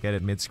game, she'll get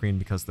it mid-screen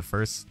because the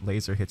first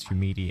laser hits you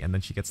meaty, and then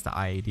she gets the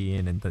IAD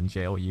in and then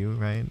jail you,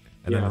 right?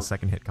 And then the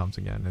second hit comes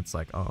again. It's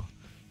like, oh.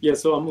 Yeah,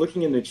 so I'm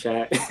looking in the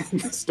chat, and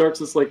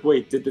Starks was like,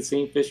 wait, did the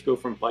same fish go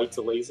from bite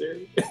to laser?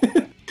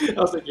 I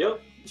was like,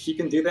 yep, she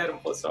can do that in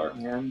plus art,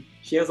 man.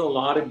 She has a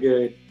lot of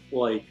good,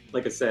 like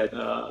I said,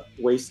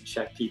 ways to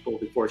check people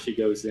before she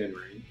goes in,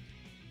 right?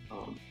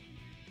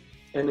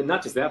 And then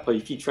not just that, but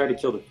if you try to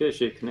kill the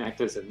fish, it can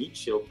act as a meat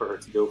shield for her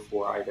to go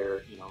for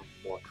either, you know,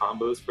 more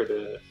combos for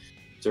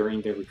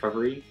during the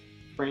recovery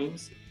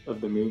frames of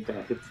the move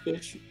that hits the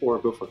fish, or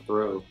go for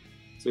throw.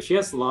 So she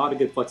has a lot of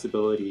good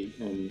flexibility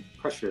and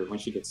pressure when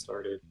she gets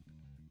started.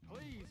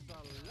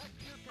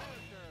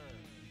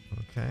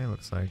 Okay,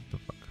 looks like the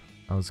fuck.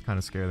 I was kind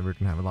of scared that we were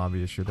gonna have a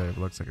lobby issue there,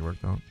 but looks like it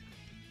worked out.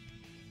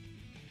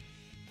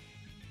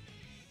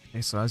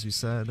 Okay, so as you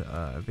said,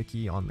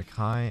 Vicky on the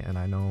Kai, and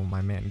I know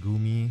my man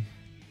Gumi.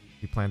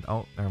 He planned.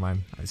 Oh, never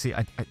mind. See,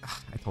 I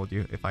told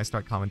you if I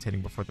start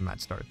commentating before the match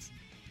starts.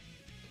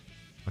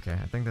 Okay,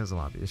 I think there's a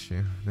lobby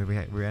issue. We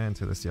ran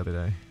into this the other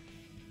day.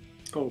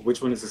 Oh,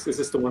 which one is this? Is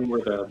this the one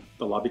where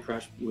the lobby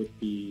crashed with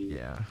the?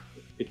 Yeah.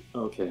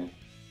 Okay.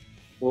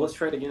 Well, let's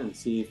try it again.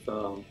 See if.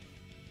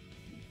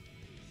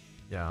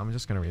 Yeah, I'm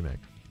just gonna remake.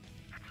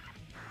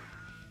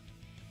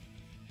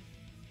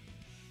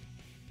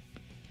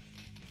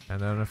 And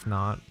then if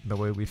not, the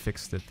way we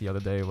fixed it the other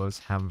day was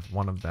have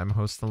one of them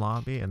host the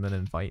lobby and then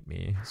invite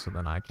me so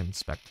then I can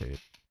spectate.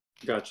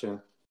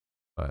 Gotcha.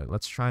 But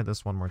let's try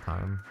this one more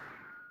time.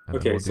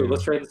 Okay, so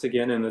let's try this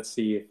again and let's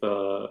see if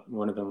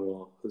one of them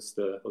will host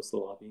the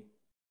lobby.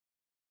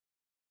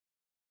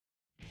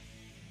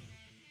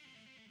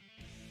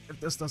 If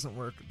this doesn't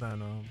work,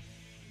 then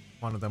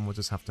one of them will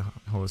just have to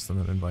host and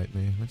then invite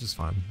me, which is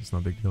fine. It's no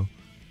big deal.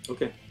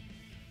 Okay.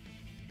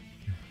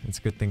 It's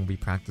a good thing we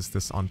practiced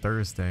this on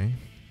Thursday.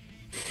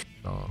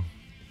 So.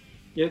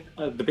 Yeah,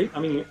 I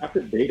mean,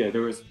 after the beta,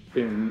 there was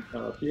been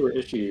fewer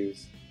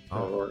issues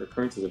or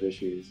occurrences of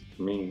issues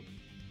for me.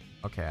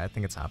 Okay, I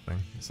think it's happening.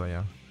 So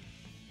yeah.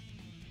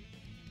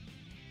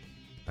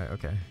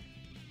 Okay.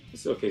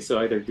 So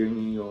either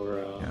Goonie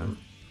or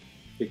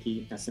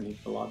Vicky has to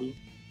make the lobby.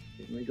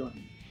 Okay, go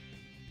ahead.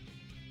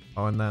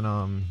 Oh, and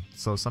then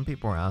so some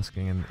people are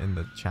asking in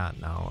the chat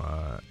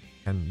now.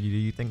 Do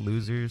you think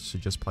losers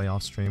should just play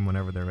off stream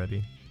whenever they're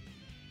ready?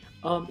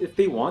 If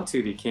they want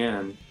to, they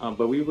can.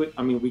 But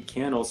we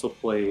can also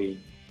play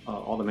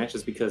all the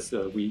matches because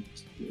we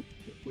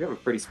have a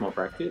pretty small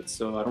bracket,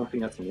 so I don't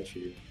think that's an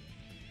issue.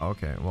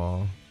 Okay,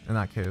 well, in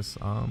that case,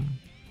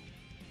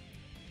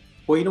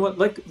 well, you know what?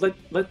 Let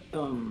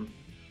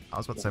I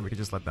was about to say we could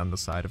just let them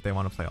decide if they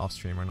want to play off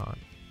stream or not.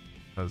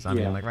 Because I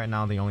mean, like right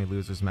now, the only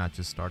losers match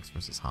is Starks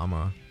versus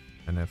Hama,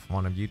 and if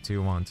one of you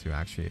two want to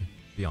actually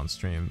be on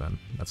stream, then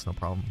that's no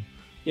problem.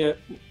 Yeah,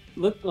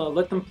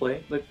 let them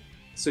play.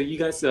 So you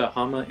guys,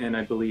 Hama and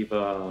I believe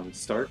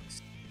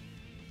Starks,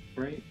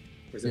 right?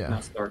 Or is it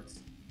not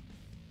Starks?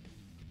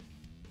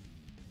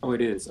 Oh,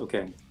 it is.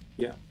 Okay,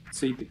 yeah.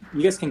 So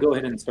you guys can go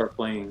ahead and start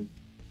playing.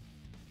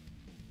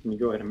 Let me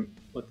go ahead and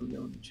let them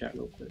know in the chat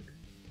real quick.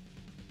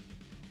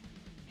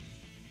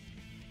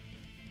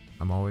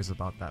 I'm always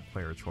about that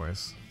player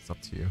choice. It's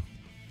up to you.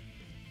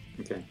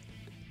 Okay.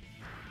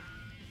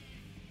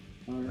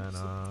 And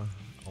I'll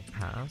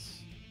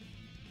pass.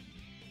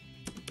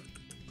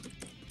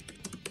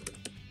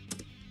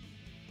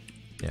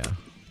 Yeah,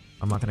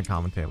 I'm not gonna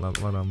commentate. Let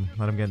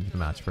him get into the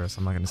match first.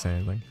 I'm not gonna say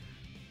anything.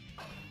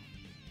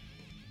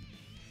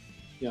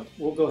 Yeah,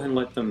 we'll go ahead and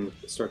let them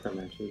start their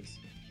matches.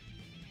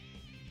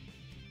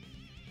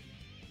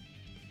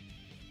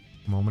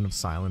 Moment of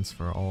silence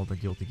for all the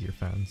Guilty Gear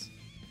fans.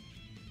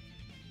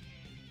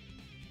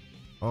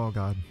 Oh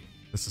god,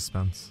 the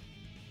suspense.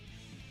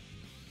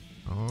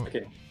 Oh.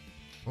 Okay.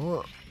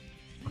 Oh.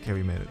 Okay,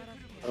 we made it.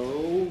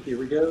 Oh, here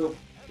we go.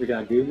 We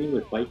got Goonie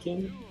with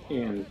Viking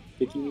and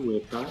Vicky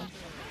with Kai.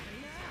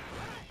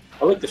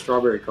 I like the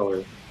strawberry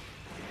color.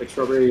 Like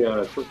strawberry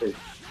turquoise.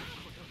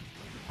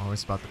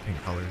 Always about the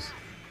pink colors.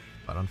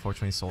 But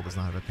unfortunately Soul does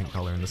not have a pink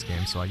color in this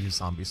game, so I use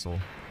Zombie Soul.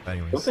 But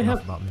anyways,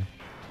 enough about me.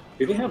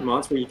 Do they have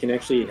mods where you can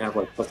actually have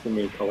like custom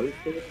made colors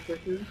for the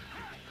character?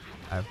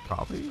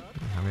 Probably.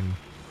 I mean,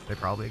 they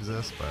probably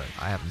exist, but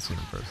I haven't seen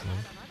them personally.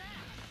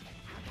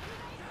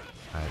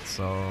 Alright,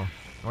 so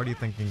what are you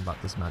thinking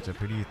about this matchup?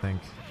 Who do you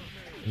think?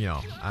 You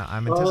know,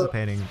 I'm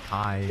anticipating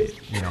Kai.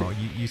 You know,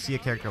 you see a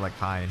character like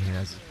Kai and he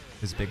has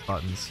his big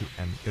buttons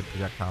and good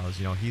projectiles.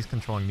 You know, he's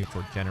controlling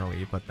neutral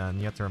generally, but then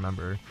you have to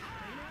remember,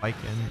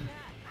 Viking,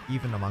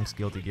 even amongst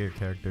Guilty Gear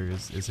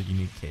characters, is a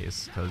unique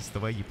case because the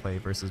way you play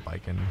versus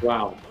Viking,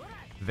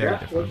 very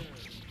different.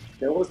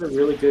 That was a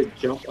really good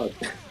jump,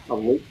 a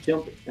late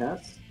jump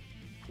S,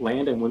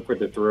 land and went for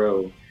the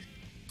throw.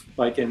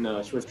 Viking,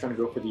 she was trying to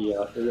go for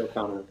the aerial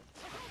counter.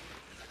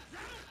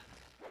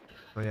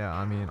 So yeah,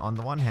 I mean, on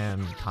the one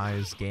hand,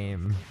 Kai's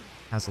game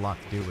has a lot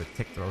to do with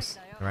tick throws,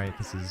 right?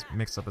 Because his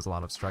mix-up is a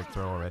lot of strike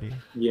throw already.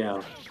 Yeah.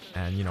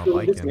 And, you know, so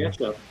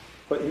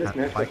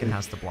Viking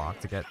has to block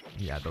to get,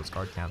 those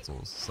guard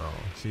cancels, so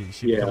she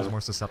becomes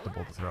more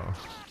susceptible to throw.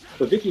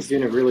 So Vicky's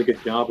doing a really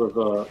good job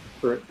of,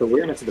 for the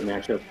awareness of the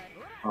matchup.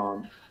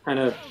 Kind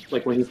of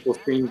like when he's full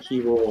screen,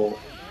 he will,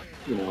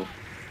 you know,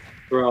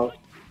 throw out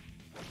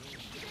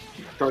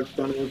charge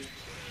stunners.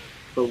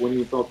 But when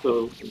he's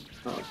also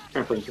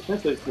trampoline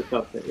defensive, it's just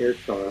up the air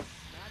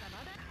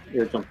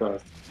jump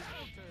thrust.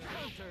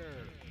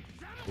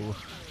 Ooh,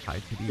 high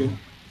TD.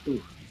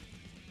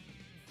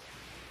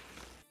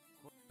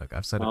 Look,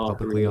 I've said it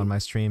publicly on my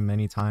stream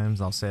many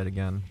times, I'll say it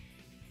again.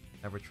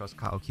 Never trust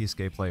Kyle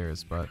Kisuke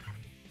players, but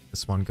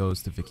this one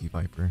goes to Vicky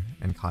Viper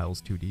and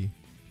Kyle's 2D.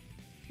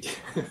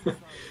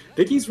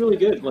 Vicky's really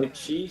good. Like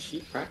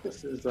she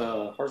practices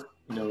hard,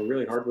 you know,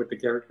 really hard with the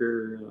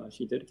character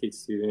she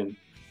dedicates to, and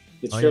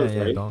it shows,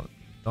 right?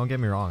 Don't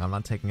get me wrong. I'm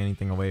not taking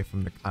anything away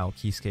from the Kyle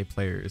Kisuke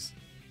players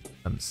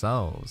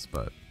themselves,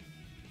 but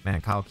man,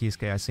 Kyle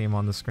Kisuke, I see him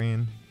on the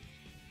screen.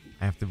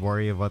 I have to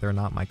worry of whether or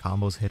not my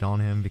combos hit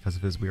on him because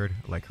of his weird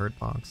like hurt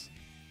box.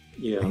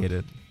 Yeah, I hate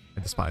it.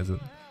 I despise it.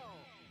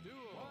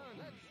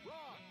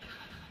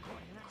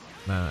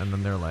 And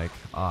then they're like,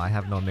 oh, I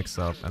have no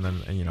mix-up, and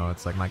then you know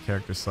it's like my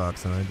character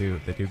sucks, and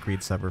they do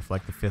Greed Sever for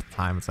like the 5th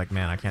time. It's like,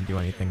 man, I can't do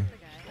anything.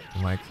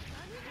 I'm like,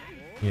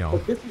 you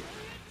know.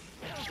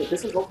 But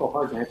this is also a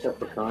hard matchup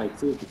for Kai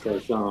too,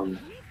 because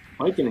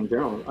Viking in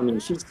general, I mean,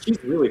 she's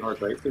really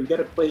hard, right? So you got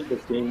to play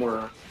this game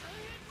where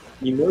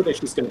you know that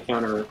she's going to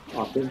counter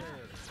often,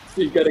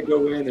 so you got to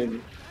go in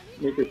and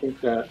make her think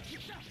that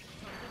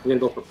you're going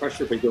to go for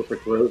pressure, but you go for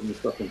throws and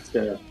stuff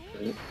instead.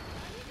 Right?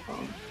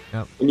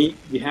 Yep. And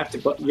you have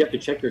to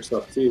check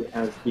yourself too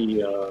as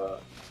the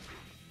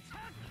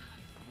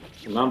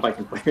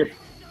non-Viking player.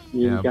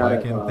 You Yeah, gotta,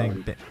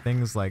 Baiken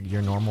things like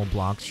your normal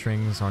block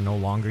strings are no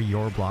longer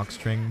your block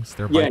strings.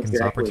 They're yeah, Baiken's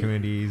exactly.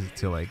 opportunities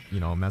to like, you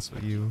know, mess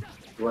with you.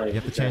 Right, You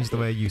have to change the exactly.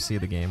 way you see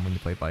the game when you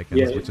play Yeah,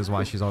 Bikens, which is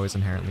why she's always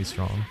inherently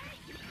strong.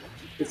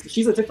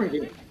 she's a different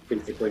game,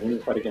 basically, when you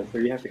fight against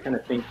her. You have to kind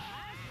of think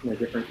in a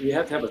different, you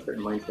have to have a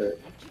certain mindset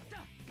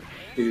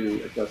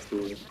to adjust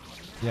to.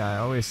 Yeah, I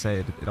always say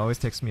it always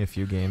takes me a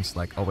few games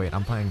like, oh wait,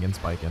 I'm playing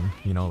against Baiken.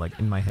 You know, like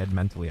in my head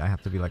mentally, I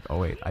have to be like, oh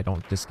wait, I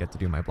don't just get to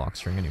do my block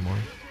string anymore.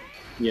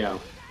 Yeah.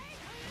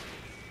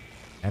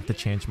 I have to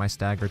change my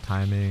stagger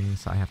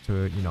timings. I have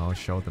to, you know,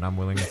 show that I'm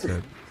willing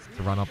to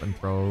run up and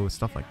throw,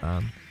 stuff like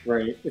that.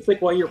 Right. It's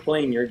like while you're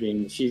playing your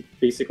game, she's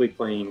basically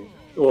playing.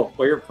 Well,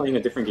 while you're playing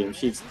a different game,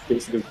 she's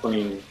basically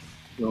playing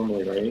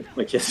normally, right?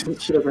 Like she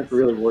doesn't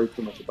really worry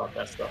too much about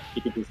that stuff.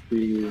 She could just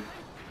do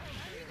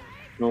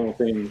normal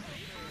things.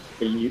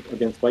 But you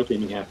against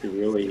Viking, you have to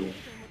really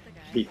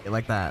be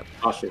Like that.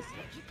 cautious.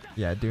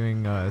 Yeah,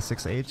 doing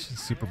 6H,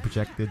 super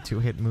projected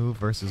 2-hit move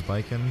versus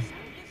Baiken,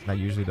 that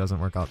usually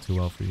doesn't work out too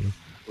well for you.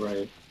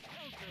 Right.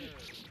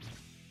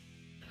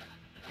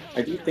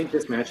 I do think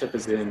this matchup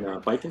is in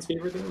Viking's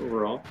favor though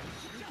overall,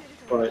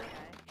 but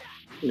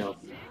you know,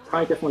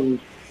 Kai definitely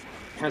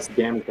has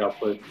damage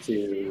output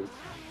to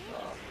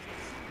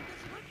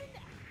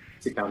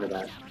counter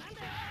that.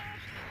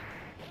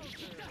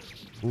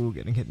 Ooh,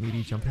 getting hit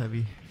meaty, jump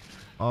heavy.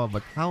 Oh,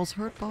 but Kyle's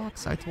hurt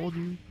box, I told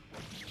you.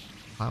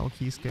 Kyle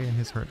Kisuke and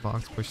his hurt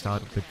box pushed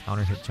out the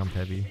counter hit jump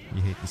heavy.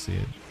 You hate to see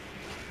it.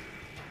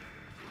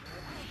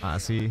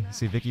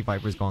 See Vicky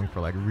Viper's going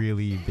for like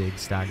really big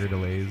stagger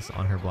delays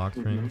on her block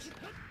strings.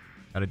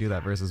 Gotta do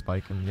that versus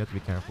Baiken. You have to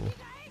be careful.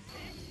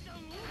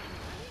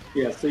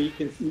 Yeah, so you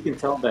can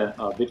tell that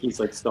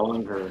Vicky's like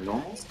stalling her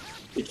normals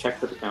to check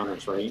for the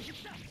counters, right?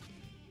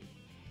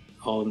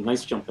 Oh,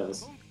 nice jump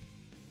pass.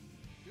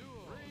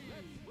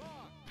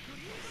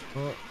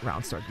 Oh,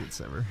 round start Grid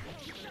Sever.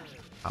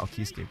 Kyle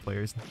Kisuke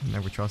players,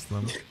 never trust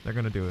them. They're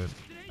gonna do it.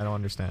 I don't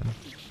understand.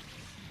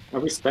 I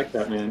respect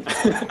that, man.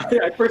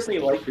 I personally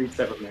like Greed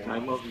 7, man. I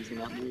love using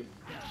that move.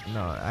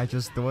 No, I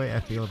just, the way I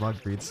feel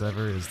about Greed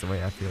Sever is the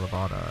way I feel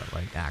about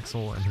like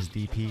Axel and his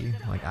DP.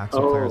 Like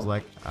Axel players,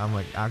 like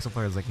Axel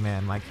players like,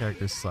 man, my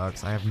character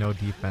sucks. I have no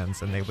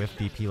defense, and they whiff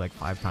DP like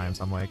 5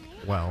 times. I'm like,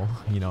 well,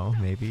 you know,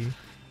 maybe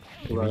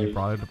you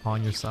brought it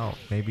upon yourself.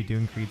 Maybe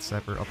doing Greed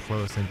Sever up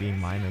close and being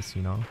minus,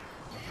 you know.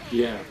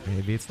 Yeah.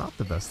 Maybe it's not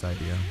the best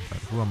idea, but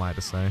who am I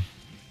to say?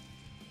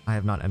 I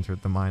have not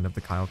entered the mind of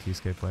the Kyle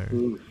Kisuke player.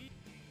 Ooh.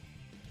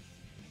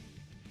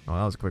 Oh,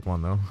 that was a quick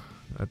one though.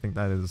 I think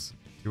that is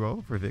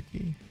 2-0 for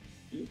Vicky.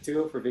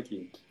 2-0 for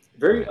Vicky.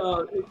 Very.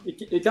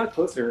 It got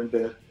closer.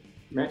 The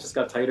matches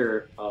got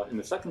tighter in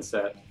the second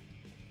set.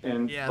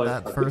 And yeah,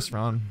 that first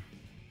round,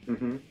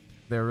 mm-hmm.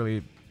 they're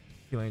really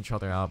feeling each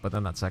other out. But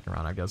then that second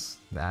round, I guess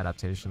the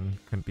adaptation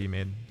couldn't be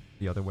made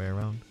the other way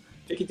around.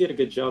 Vicky did a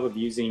good job of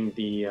using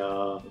the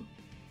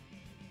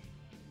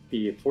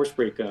force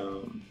break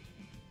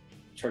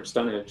charge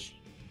stun edge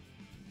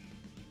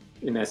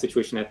in that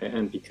situation at the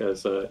end,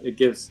 because it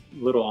gives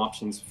little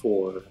options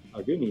for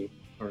Agumi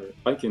or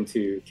Viking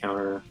to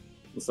counter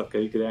and stuff.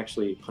 You could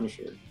actually punish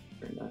her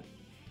during that.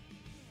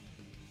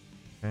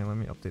 Okay, let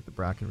me update the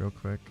bracket real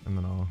quick, and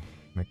then I'll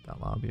make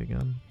that lobby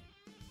again.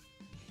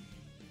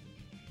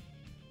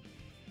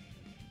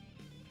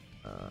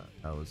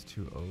 That was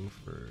 2-0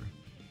 for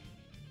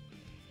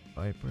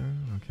Viper.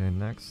 Okay,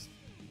 next.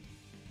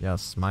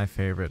 Yes, my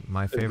favorite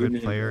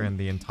player in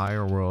the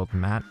entire world,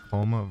 Matt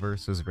Coma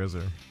versus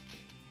Rizzer.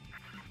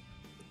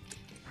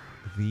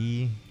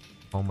 The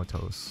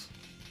Comatose.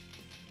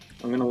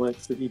 I'm gonna let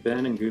City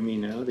Ben and Gumi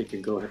know they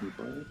can go ahead and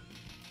play.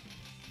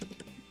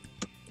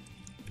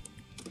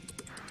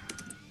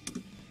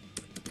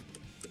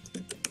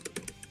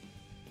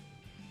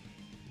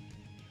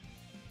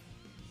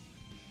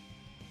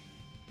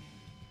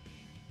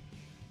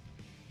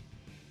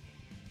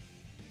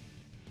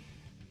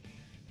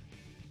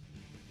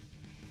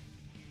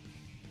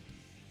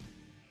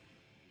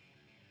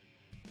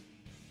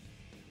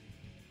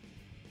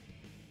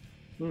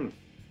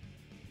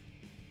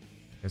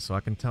 Okay, so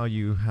I can tell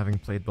you, having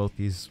played both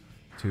these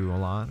two a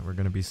lot, we're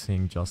going to be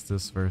seeing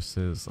Justice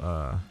versus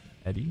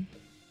Eddie.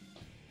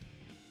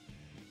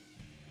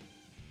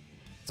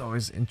 It's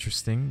always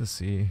interesting to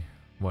see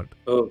what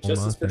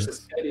Justice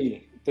versus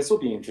Eddie. This will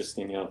be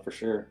interesting, yeah, for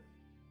sure.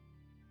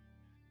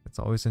 It's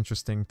always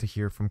interesting to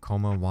hear from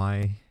Coma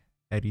why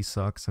Eddie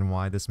sucks and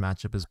why this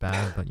matchup is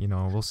bad, but you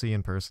know, we'll see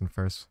in person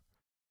first.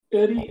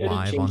 Eddie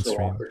changed a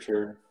lot for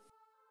sure.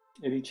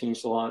 Eddie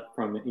changed a lot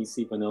from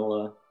EC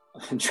Vanilla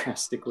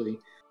drastically.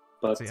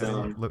 But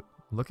so, yeah,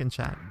 look in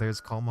chat.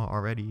 There's Coma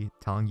already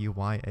telling you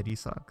why Eddie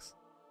sucks.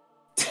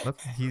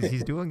 Look,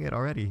 he's doing it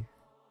already.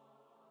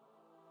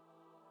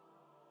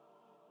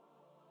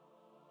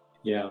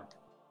 Yeah,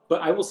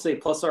 but I will say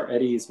Plus R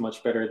Eddie is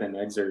much better than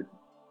Exerd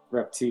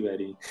Rep 2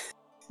 Eddie.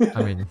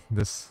 I mean,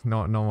 this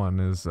no one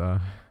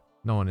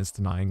is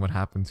denying what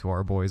happened to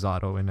our boys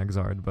Otto and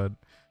Exard, but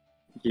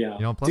yeah,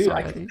 you know, Plus R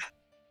Eddie.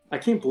 I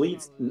can't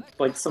believe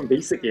like some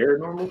basic air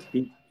normals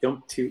beat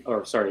jump 2,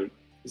 or sorry,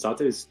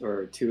 Zato's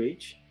or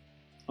 2H.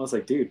 I was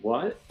like, dude,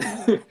 what?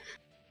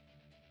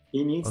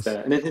 He needs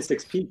that. And then his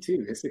 6P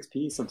too. His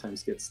 6P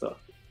sometimes gets stuck.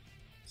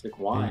 It's like,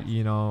 why?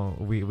 You know,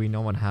 we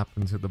know what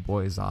happened to the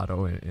boy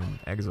Zato in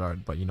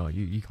Exard, but you know,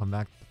 you come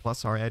back to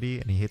plus R Eddie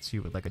and he hits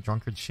you with like a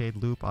drunkard shade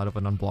loop out of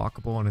an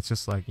unblockable, and it's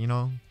just like, you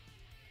know,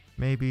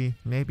 maybe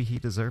he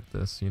deserved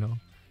this, you know.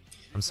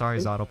 I'm sorry,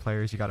 Zato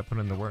players, you got to put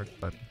in the work,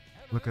 but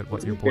look at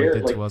what your boy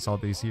did to us all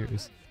these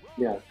years.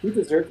 Yeah, he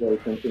deserves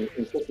everything,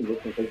 especially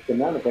this one, because the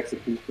amount of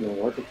execution and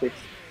work it takes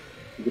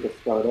to get a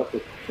start up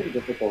is pretty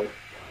difficult.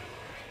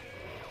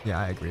 Yeah,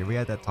 I agree. We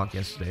had that talk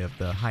yesterday of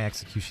the high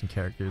execution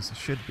characters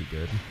should be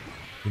good,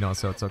 you know,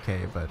 so it's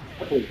okay. But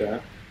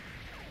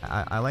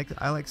I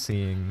like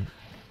seeing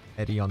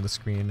Eddie on the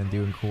screen and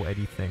doing cool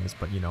Eddie things.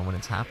 But you know, when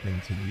it's happening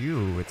to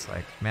you, it's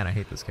like, man, I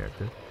hate this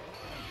character.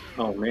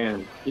 Oh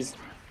man, he's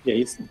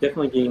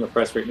definitely getting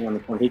oppressed right now on the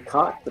point. He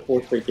caught the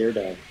 4th straight air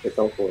dash. They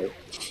fell for it.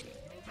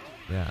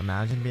 Yeah,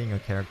 imagine being a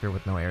character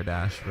with no air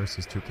dash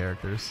versus 2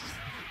 characters.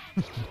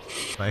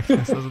 Like,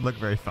 this doesn't look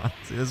very fun.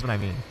 See, this is what I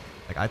mean.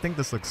 Like, I think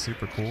this looks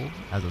super cool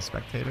as a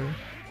spectator,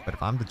 but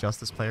if I'm the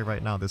Justice player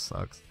right now, this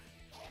sucks.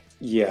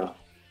 Yeah.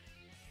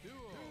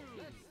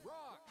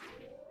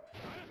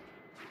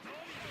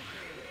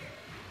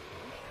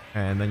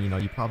 And then, you know,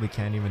 you probably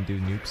can't even do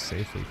nukes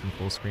safely from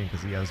full screen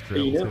because he has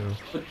drill, too.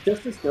 But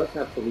Justice does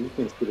have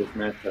solutions to this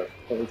matchup,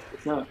 so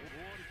it's not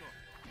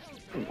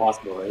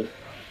impossible, right?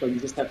 But you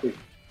just have to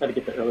try to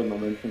get the early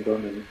momentum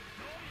going and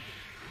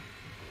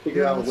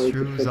figure out a way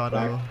to push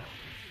back.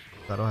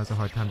 Zato has a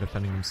hard time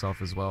defending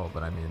himself as well,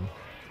 but I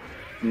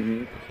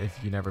mean, if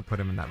you never put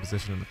him in that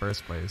position in the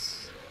first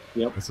place,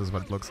 this is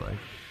what it looks like.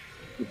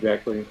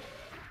 Exactly.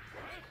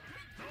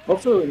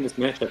 Also in this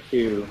matchup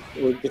too,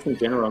 or just in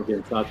general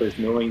against Zato, is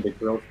knowing the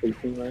drill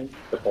spacing lane,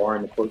 the bar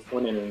and the close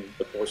one, and then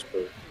the force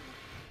spurt.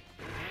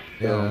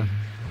 Yeah,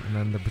 and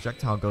then the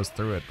projectile goes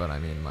through it, but I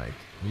mean, like,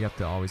 you have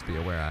to always be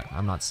aware,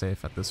 I'm not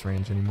safe at this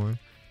range anymore.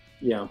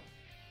 Yeah.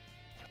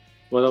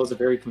 Well, that was a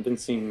very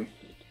convincing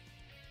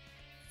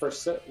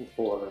first set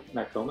for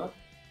Magnum.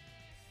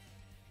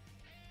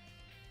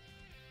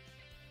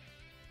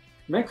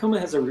 Magnum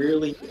has a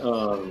really,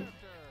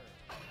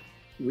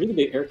 really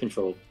good air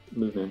control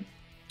movement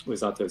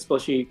with Zato,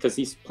 especially because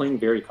he's playing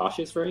very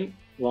cautious, right?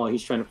 While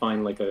he's trying to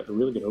find like a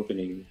really good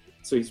opening.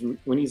 So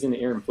when he's in the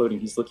air and floating,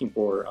 he's looking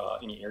for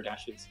any air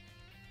dashes.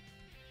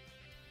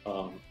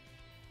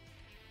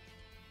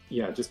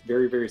 Yeah, just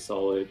very, very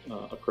solid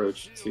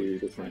approach to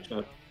this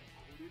matchup.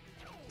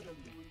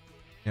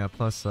 Yeah,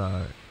 plus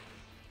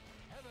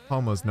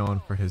Homo's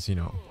known for his, you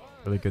know,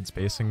 really good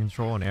spacing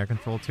control and air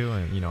control too,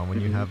 and you know, when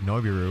you have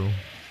Nobiru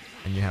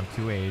and you have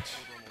 2H,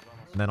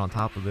 and then on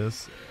top of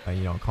this,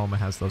 you know, Koma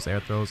has those air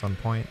throws on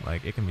point,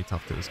 like, it can be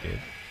tough to escape.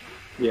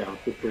 Yeah,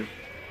 for sure.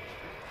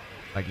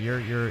 Like,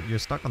 you're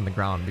stuck on the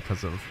ground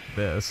because of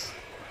this,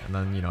 and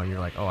then, you know, you're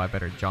like, oh, I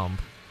better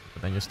jump,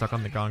 but then you're stuck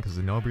on the ground because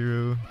of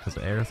Nobiru, because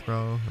of air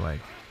throw,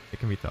 like, it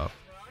can be tough.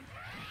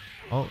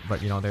 Oh,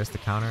 but you know, there's the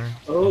counter.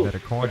 Oh, you better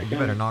corner. You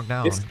better knock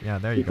down. Yeah,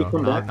 there you go.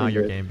 Now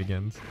your game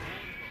begins.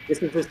 This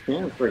is his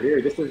chance for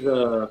here. This is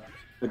a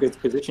good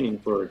positioning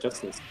for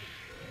Justice.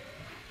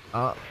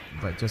 But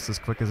just as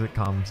quick as it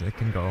comes, it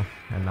can go.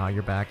 And now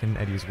you're back in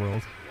Eddie's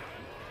world.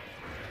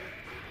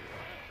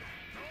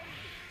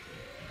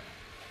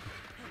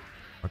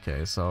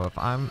 Okay, so if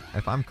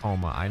I'm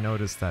Koma, I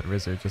noticed that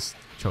Rizzer just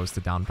chose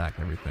to down back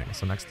everything.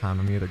 So next time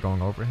I'm either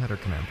going overhead or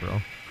command throw.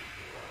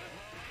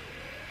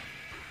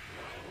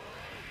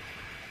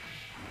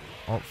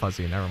 Oh,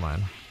 fuzzy, never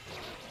mind.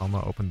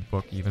 Koma opened the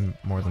book even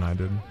more than I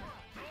did.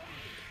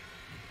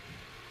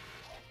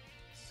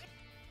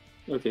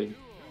 Okay.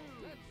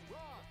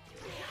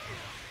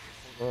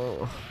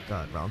 Oh,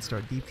 god, round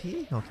start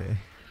DP? Okay.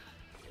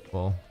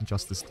 Well,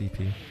 Justice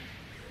DP.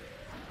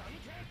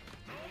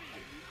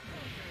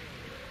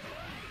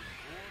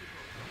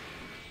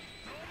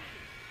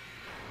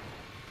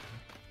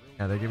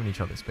 Yeah, they're giving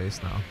each other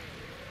space now.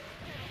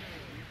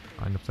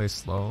 Trying to play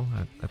slow.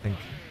 I think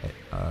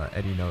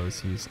Eddie knows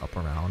he's up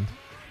around.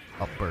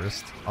 Up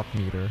burst, up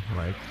meter,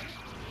 like,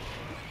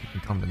 you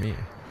can come to me.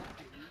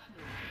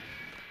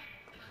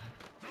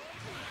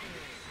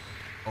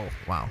 Oh,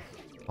 wow.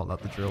 Pulled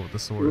out the drill with the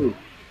sword. Ooh.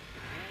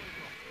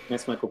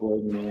 Nice Michael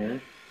Blade in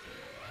there.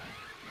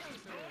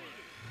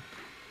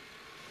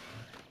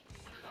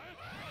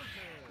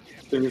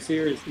 The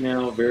receiver is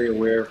now very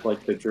aware of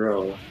like the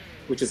drill,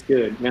 which is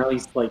good. Now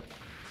he's like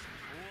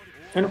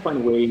trying to find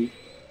a way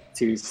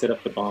to set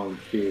up the bomb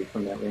too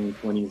from that range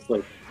when he's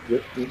like,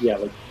 yeah,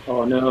 like,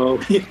 oh no,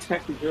 he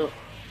attacked the drill.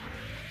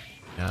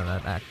 Yeah,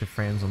 that active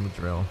frames on the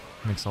drill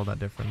makes all that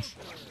difference.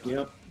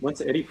 Yep. Once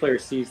the Eddie player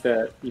sees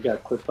that you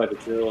got clipped by the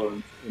drill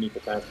in any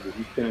capacity,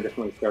 he's gonna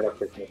definitely start off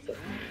picking up stuff.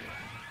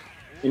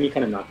 Any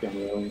kind of knockdown,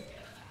 really.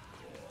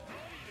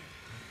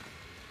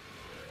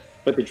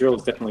 But the drill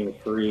is definitely a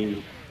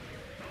free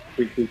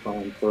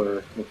coupon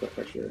for mix-up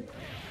pressure.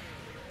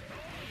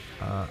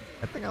 I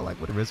think I like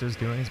what Rizzer's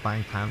doing. He's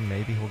buying time.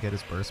 Maybe he'll get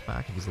his burst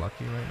back if he's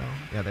lucky right now.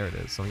 Yeah, there it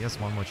is. So he has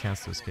one more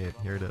chance to escape.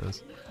 Here it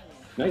is.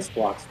 Nice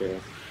blocks there.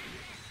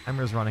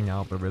 Timer's running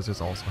out, but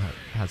Rizzers also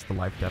has the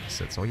life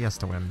deficit, so he has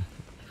to win.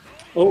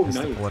 Oh, Just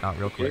nice. to pull it out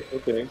real quick.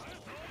 Okay.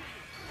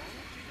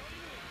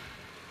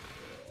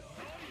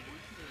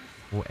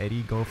 Will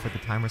Eddie go for the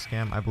timer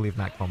scam? I believe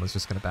Magnum is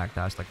just gonna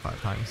backdash like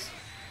 5 times.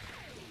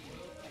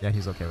 Yeah,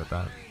 he's okay with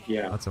that.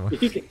 Yeah. That's a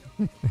win.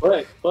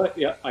 But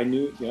yeah, I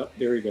knew. Yep,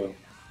 there we go.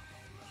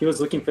 He was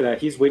looking for that.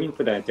 He's waiting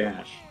for that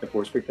dash, the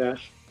force break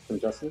dash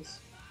from Justice.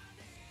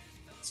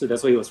 So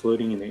that's why he was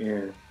floating in the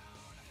air.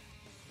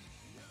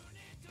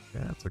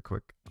 Yeah, that's a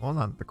quick. Well,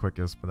 not the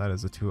quickest, but that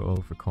is a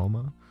 2-0 for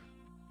Coma.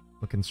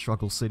 Looking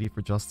struggle city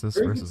for Justice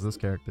versus this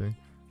character.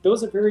 That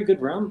was a very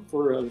good round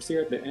for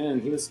Lucia at the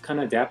end. He was kind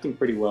of adapting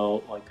pretty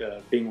well, like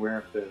being aware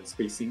of the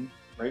spacing,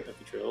 right, of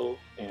the drill,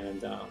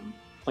 and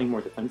playing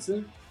more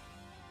defensive,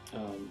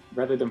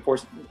 rather than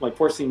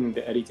forcing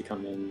the Eddie to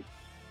come in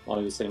while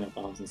he was setting up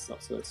bombs and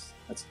stuff. So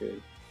that's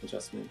good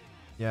adjustment.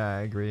 Yeah,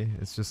 I agree.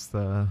 It's just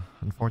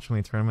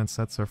unfortunately tournament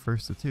sets are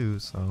first to 2,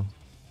 so.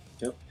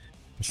 Yep.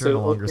 I'm sure in a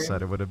longer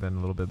set it would have been a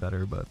little bit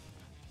better, but.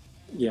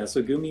 Yeah,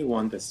 so Gumi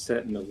won the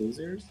set in the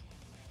losers.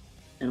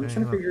 And I'm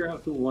trying to figure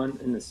out who won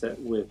in the set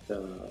with,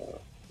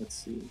 let's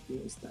see, who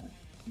was that?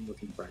 I'm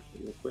looking back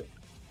real quick.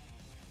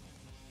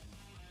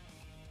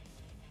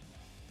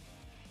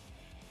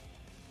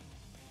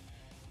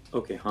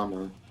 Okay,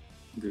 Hama,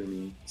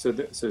 Gumi. So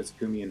it's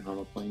Gumi and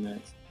Hama playing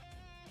next.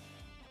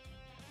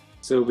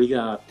 So we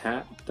got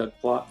Pat,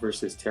 Dougplot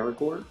versus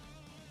Terragor.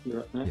 You're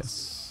up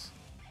next?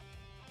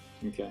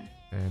 Yes. Okay.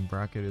 And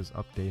bracket is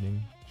updating.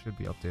 Should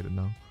be updated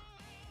now.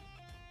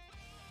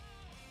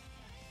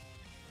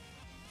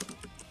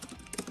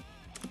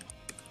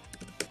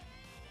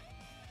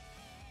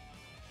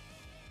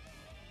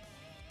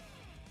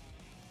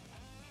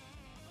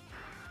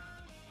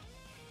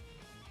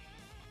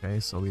 Okay,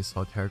 so we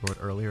saw Terragor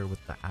earlier with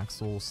the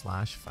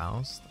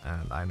Axel/Faust,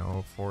 and I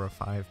know 4 or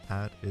 5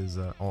 Pat is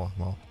oh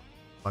well,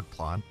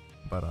 Dougplot,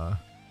 but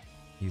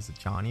he's a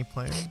Johnny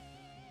player.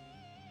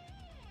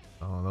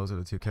 So those are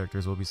the 2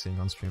 characters we'll be seeing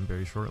on stream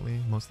very shortly,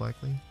 most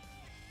likely.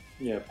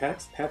 Yeah,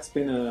 Pat's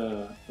been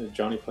a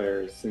Johnny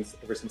player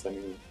ever since I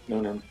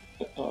known him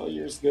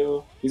years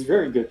ago. He's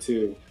very good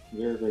too,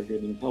 very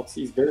good. And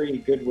he's very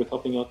good with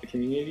helping out the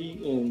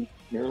community in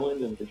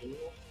Maryland and Virginia.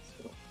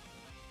 So.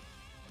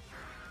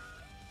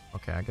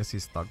 Okay, I guess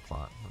he's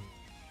Dougplot.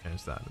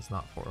 Change that. It's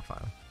not 4 or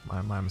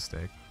 5. My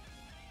mistake.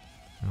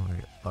 I want to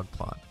get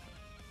Dougplot.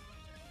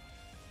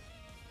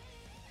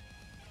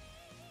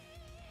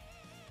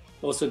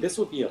 Oh, so this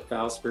would be a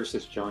Faust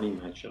versus Johnny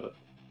matchup.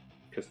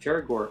 Because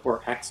Terragor,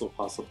 or Axel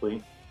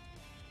possibly.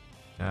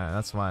 Yeah,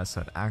 that's why I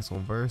said Axel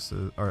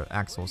versus, or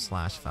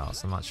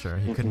Axel/Faust. I'm not sure.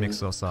 He could mix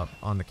those up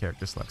on the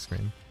character select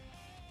screen.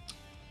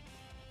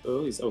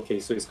 Oh, he's okay.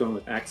 So he's going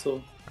with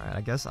Axel. All right,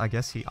 I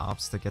guess he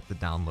opts to get the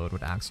download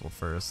with Axel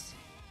first.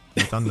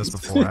 He's done this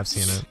before. I've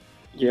seen it.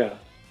 Yeah,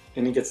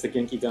 and he gets the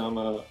Genki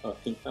Dama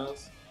Pink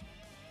Faust.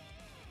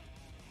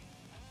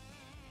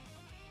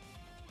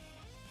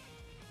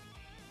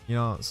 You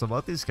know, so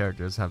both these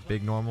characters have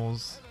big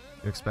normals.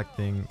 You're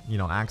expecting, you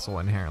know, Axel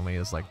inherently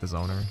is like the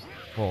zoner.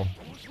 Well,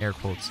 air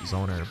quotes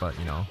zoner, but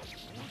you know,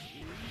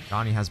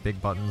 Johnny has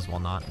big buttons while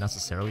not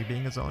necessarily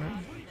being a zoner.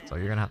 So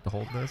you're gonna have to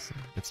hold this.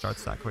 It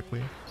starts that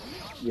quickly.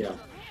 Yeah.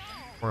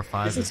 4 or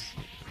 5 is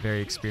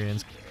very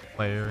experienced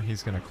player.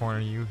 He's gonna corner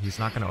you. He's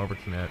not gonna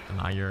overcommit. And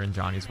now you're in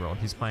Johnny's world.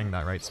 He's playing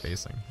that right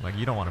spacing. Like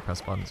you don't want to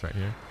press buttons right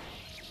here.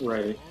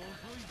 Right.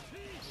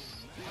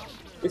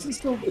 This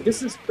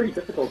is pretty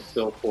difficult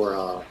still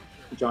for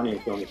Johnny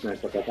and Johnny's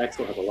matchup. Like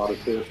Axel has a lot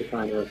of tools to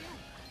kind of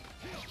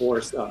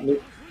force you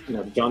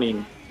know,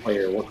 Johnny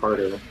player work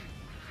harder.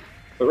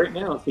 But right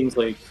now it seems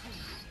like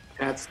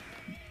Pat's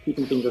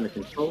keeping things under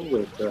control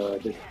with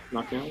this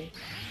knockdown.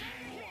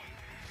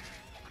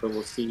 So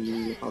we'll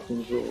see how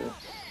things roll.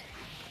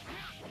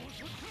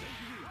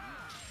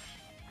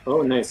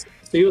 Oh, nice.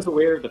 So he was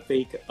aware of the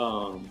fake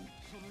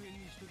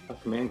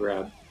command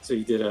grab. So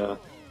he did a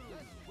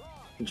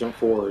jump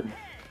forward,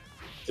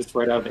 just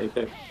right out of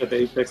the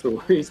apex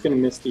where he's going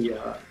to miss the,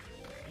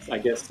 I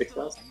guess,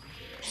 6,000.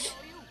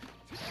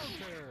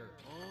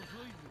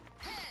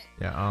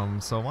 Yeah,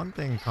 so one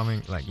thing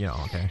coming, like, you know,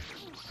 okay,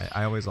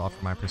 I always offer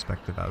my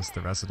perspective as the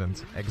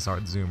resident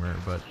Exard Zoomer,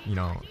 but, you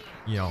know,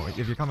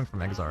 if you're coming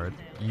from Exard,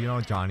 you know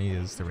Johnny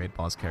is the raid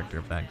boss character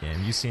of that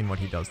game. You've seen what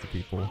he does to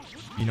people.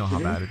 You know how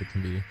bad it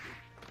can be.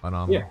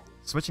 But, yeah.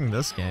 Switching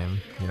this game,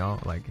 you know,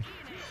 like,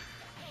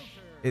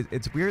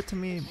 it's weird to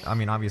me. I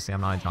mean, obviously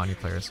I'm not a Johnny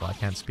player, so I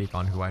can't speak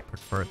on who I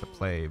prefer to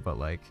play, but,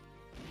 like,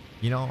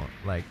 you know,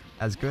 like,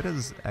 as good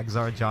as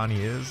Exard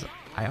Johnny is,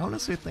 I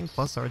honestly think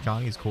Plus R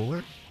Johnny is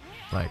cooler.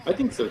 Like, I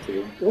think so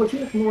too. Well, he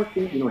has more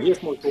things, you know, he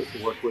has more tools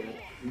to work with,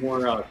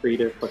 more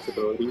creative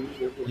flexibility.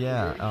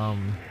 Yeah,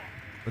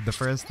 the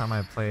first time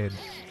I played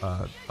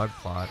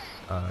Dougplot,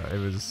 it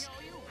was,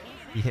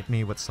 he hit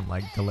me with some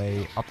like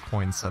delay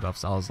upcoin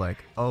setups. I was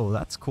like, oh,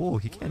 that's cool.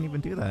 He can't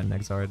even do that in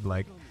Exard.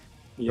 Like,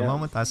 the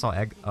moment I saw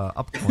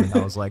upcoin,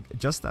 I was like,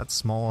 just that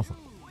small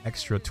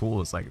extra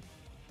tool is like,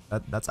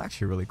 that's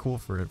actually really cool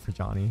for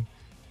Johnny.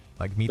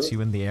 Like, meets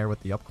you in the air with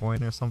the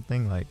upcoin or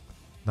something. Like,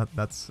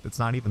 That's it's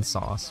not even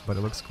sauce, but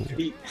it looks cool.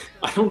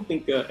 I don't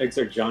think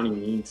Exar Johnny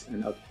needs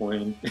an up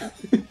coin.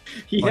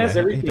 He Oh, has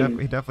yeah, everything.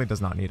 he definitely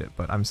does not need it,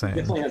 but I'm saying. He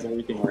definitely has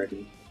everything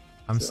already.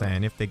 I'm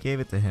saying if they gave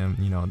it to him,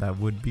 you know, that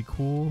would be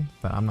cool.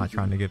 But I'm not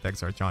trying to give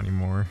Exar Johnny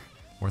more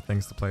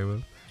things to play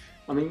with.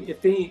 I mean,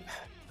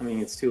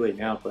 it's too late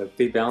now, but if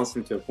they balance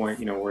him to a point,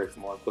 you know, where it's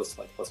more close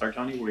to like Plus Art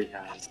Johnny, where he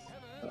has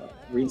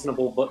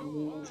reasonable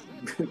buttons,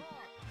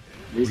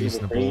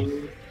 reasonable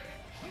frame.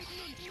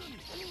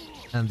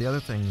 And the other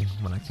thing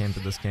when I came to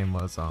this game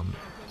was,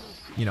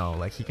 you know,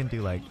 like he can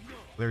do like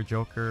Clear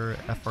Joker,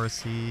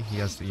 FRC, he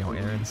has the, you know,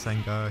 Aaron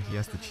Senga, he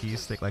has the cheese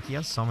stick, like he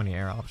has so many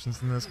air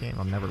options in this game,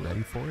 I'm never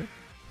ready for it.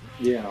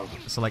 Yeah.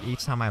 So like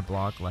each time I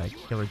block like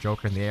Killer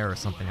Joker in the air or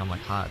something, I'm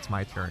like, ha, it's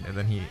my turn, and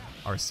then he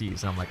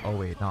RCs, and I'm like, oh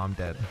wait, now I'm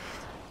dead.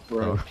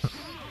 Right.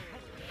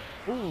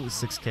 So, ooh,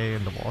 6k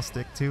in the wall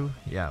stick too.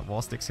 Yeah,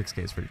 wall stick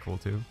 6k is pretty cool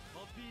too.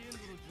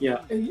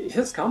 Yeah,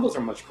 his combos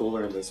are much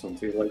cooler in this one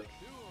too. Like,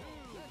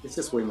 it's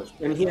just way much.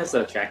 And he has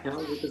a track now,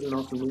 which is an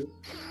awesome move.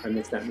 I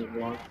missed that move a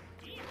lot.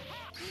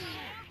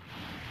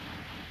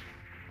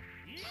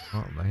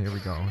 Oh, but here we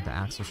go. The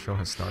Axel show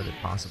has started,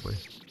 possibly.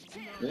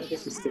 Yeah, I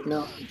guess he's sticking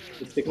out.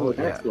 He's sticking with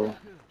Axel.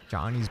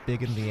 Johnny's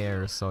big in the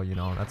air, so, you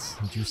know, that's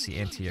juicy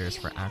anti-airs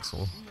for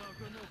Axel.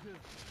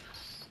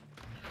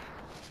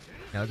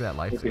 Yeah, look at that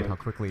life lead, how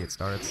quickly it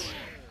starts.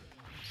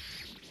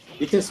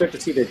 You can start to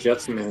see the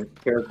adjustment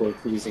Paracord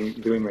is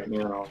doing right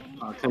now.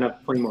 Kind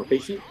of playing more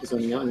patient,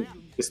 zoning out, and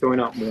just throwing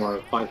out more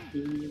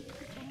 5P.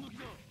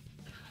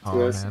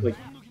 Oh, us. Man. Like,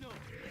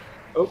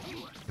 oh.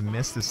 The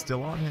mist is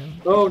still on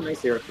him. Oh,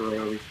 nice air throw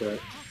reset.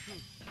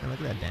 And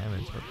look at that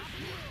damage.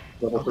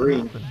 Level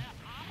 3.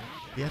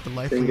 He had the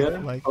life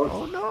lead, like,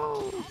 oh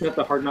no! He got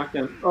the hard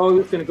knockdown. Oh,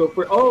 he's gonna go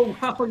for it. Oh,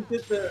 wow, he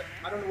did the,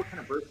 I don't know what kind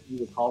of burst you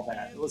would call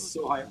that. It was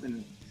so high up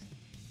in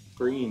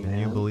green. Can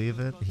you believe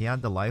it? He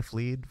had the life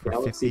lead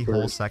for 50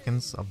 whole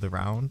seconds of the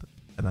round,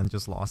 and then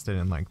just lost it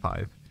in like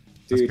 5.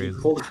 That's Dude, crazy.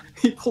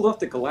 He pulled off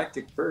the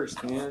galactic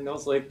burst, man. I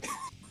was like...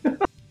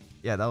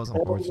 Yeah, that was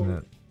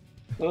unfortunate.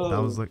 Oh.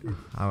 That was like,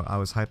 I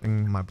was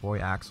hyping my boy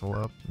Axel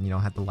up, you know,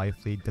 had the life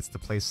lead, gets to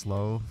play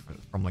slow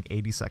from like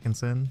 80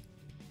 seconds in.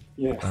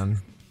 Yeah.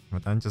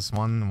 But then just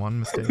one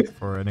mistake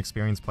for an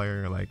experienced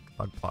player like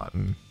Bug Plot,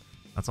 and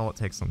that's all it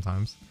takes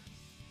sometimes.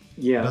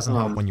 Yeah. It doesn't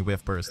help when you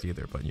whiff burst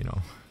either, but you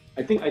know.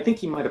 I think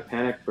he might have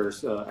panicked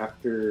burst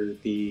after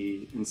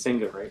the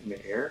Nsenga, right, in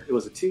the air. It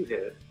was a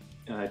 2-hit.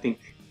 I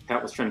think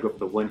Pat was trying to go for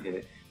the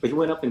 1-hit, but he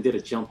went up and did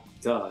a jump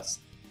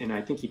dust, and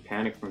I think he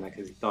panicked from that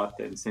because he thought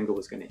that Nsenga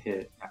was going to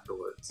hit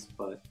afterwards.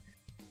 But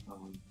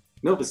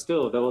no, but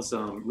still, that was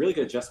really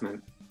good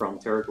adjustment from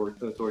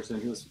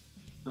Thorson. He was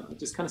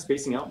just kind of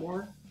spacing out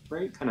more,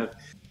 right? Kind of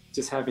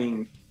just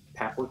having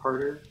Pat work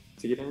harder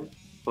to get in.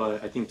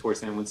 But I think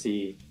Thorson, once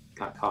he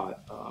got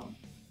caught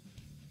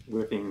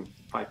whipping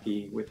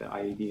 5P with the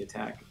IAD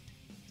attack,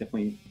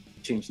 definitely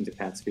changed into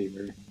Pat's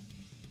favor.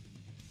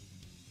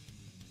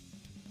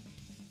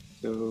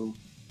 So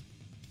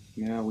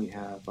now we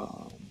have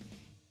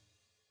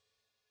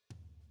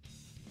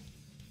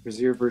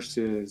Brazier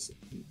versus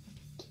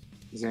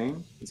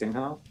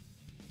Zhanghao.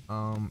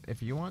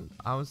 If you want,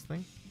 I was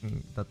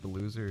thinking that the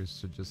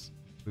losers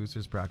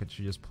bracket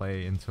should just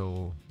play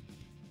until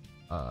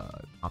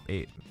top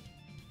 8.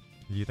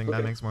 Do you think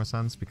that makes more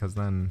sense? Because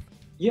then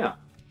yeah.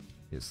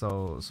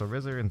 So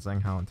Rizzer and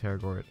Zhanghao and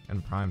Terragort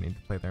and Prime need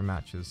to play their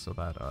matches so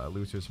that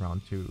losers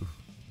round 2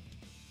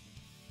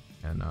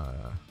 can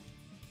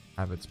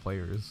have its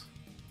players.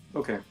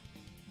 Okay.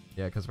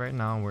 Yeah, because right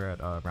now we're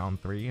at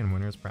round 3 in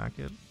winners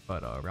bracket,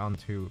 but round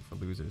 2 for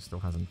losers still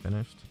hasn't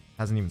finished,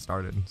 hasn't even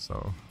started.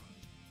 So.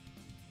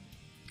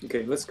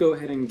 Okay, let's go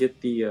ahead and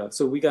get the.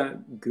 So we got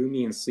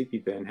Gumi and Sleepy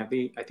Ben. Have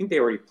they? I think they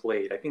already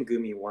played. I think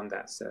Gumi won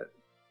that set.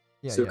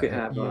 Yeah, so yeah. Could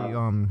have,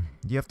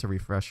 you have to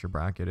refresh your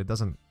bracket. It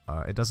doesn't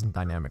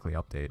dynamically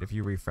update. If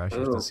you refresh, you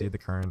have to see the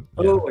current.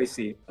 Yeah. Oh, I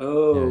see.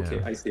 Oh, yeah, okay.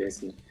 Yeah. I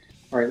see.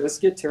 All right, let's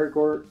get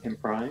Terragort and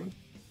Prime.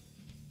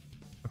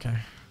 Okay.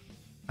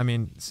 I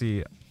mean,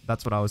 see,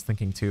 that's what I was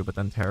thinking too. But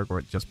then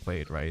Terragort just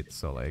played, right?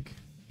 So like,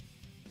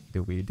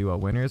 do we do a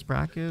winners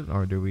bracket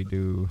or do we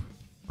do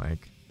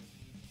like?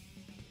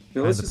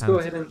 No, let's just go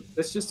ahead and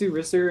let's just do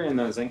Rizzer and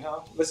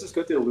Zhanghao. Let's just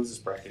go through the losers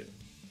bracket.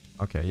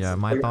 Okay, yeah,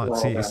 my thought,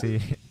 see,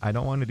 I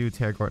don't want to do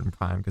Terragort and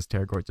Prime because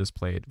Terragort just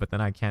played, but then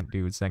I can't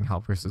do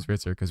Zhanghao versus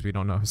Rizzer because we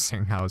don't know if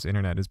Zhanghao's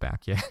internet is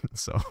back yet,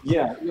 so.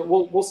 Yeah,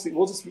 we'll see.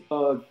 We'll just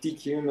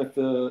DQ him if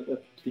the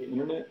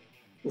internet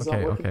is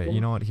not working. Okay,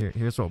 you know what,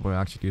 here's what we'll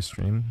actually do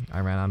stream. I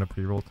ran out of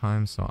pre-roll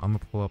time, so I'm gonna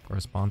pull up our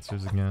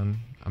sponsors again.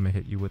 I'm gonna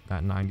hit you with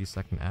that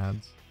 90-second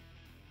ads.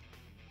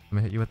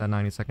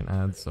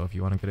 So if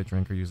you want to get a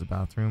drink or use the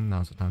bathroom,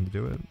 now's the time to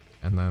do it.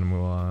 And then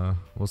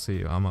we'll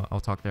see. I'll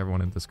talk to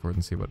everyone in Discord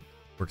and see what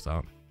works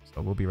out.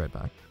 So we'll be right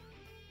back.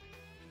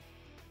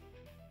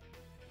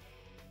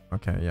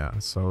 Okay, yeah.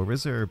 So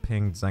Rizzer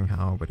pinged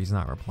Zhanghao, but he's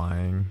not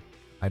replying.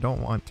 I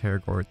don't want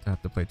Terragort to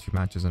have to play 2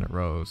 matches in a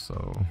row,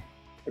 so.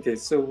 Okay,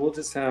 so we'll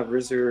just have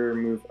Rizzer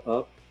move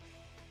up.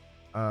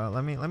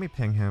 Let me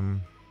ping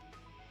him,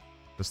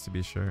 just to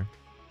be sure.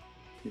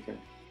 Okay.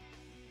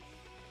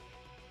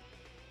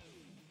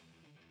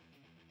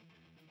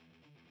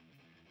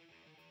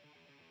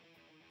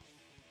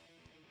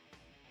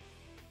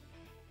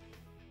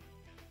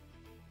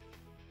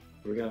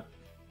 Here we go.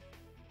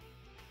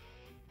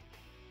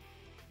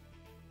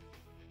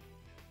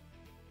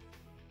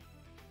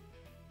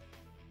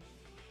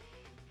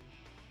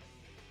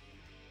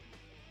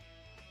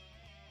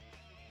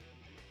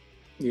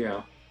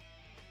 Yeah.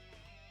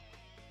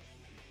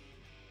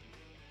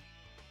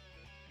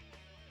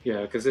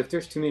 Yeah, because if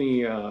there's too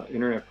many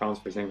internet problems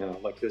for Zanga,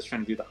 like he's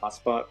trying to do the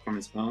hotspot from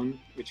his phone,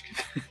 which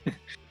could,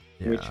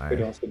 Yeah, which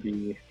could also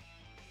be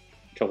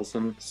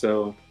troublesome.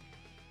 So,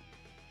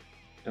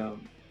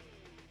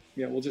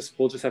 yeah, we'll just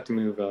have to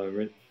move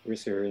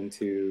Risser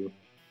into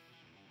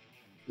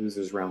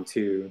losers round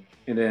 2,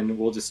 and then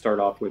we'll just start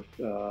off with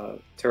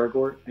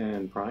Terragort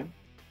and Prime.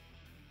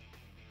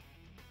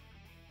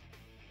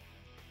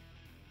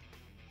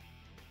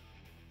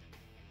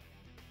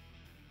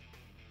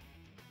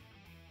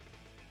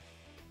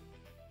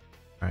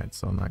 Alright,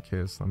 so in that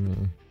case, let me...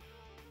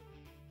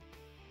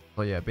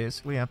 So yeah,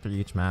 basically after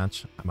each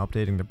match, I'm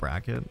updating the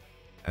bracket,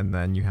 and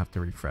then you have to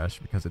refresh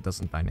because it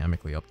doesn't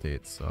dynamically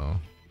update, so...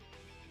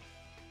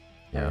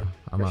 Yeah,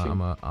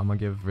 right, I'm gonna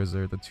give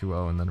Rizzer the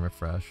 2-0 and then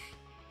refresh.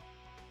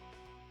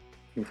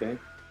 Okay.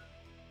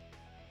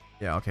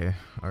 Yeah, okay.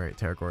 Alright,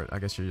 Terragort, I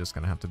guess you're just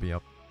gonna have to be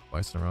up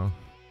twice in a row.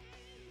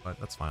 But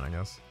that's fine, I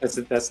guess.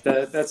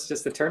 That's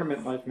just the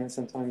tournament life, man.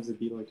 Sometimes it'd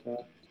be like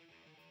that.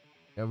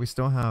 Yeah, we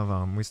still have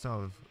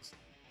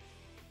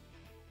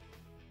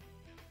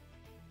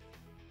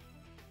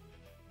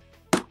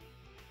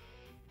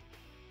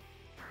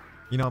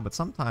you know, but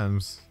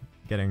sometimes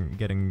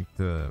getting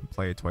to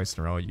play twice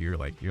in a row, you're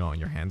like, you know,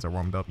 your hands are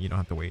warmed up, you don't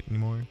have to wait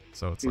anymore.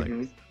 So it's like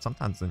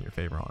sometimes it's in your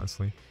favor,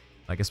 honestly.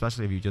 Like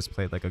especially if you just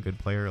played like a good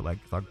player like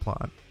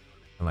Thugplot,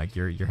 and like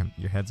your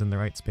head's in the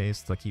right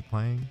space to keep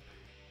playing.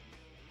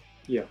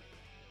 Yeah.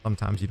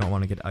 Sometimes you don't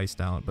want to get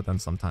iced out, but then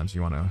sometimes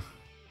you want to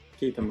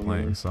keep them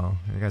playing. So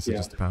I guess it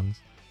just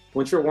depends.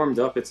 Once you're warmed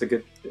up, it's a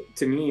good.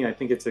 To me, I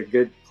think it's a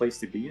good place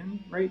to be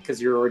in, right?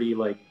 Because you're already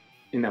like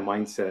in that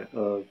mindset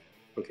of,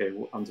 okay,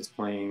 well, I'm just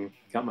playing,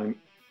 got my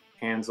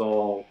hands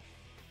all,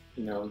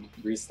 you know,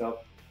 greased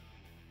up.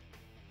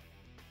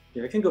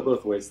 Yeah, it can go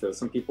both ways though.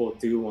 Some people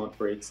do want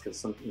breaks because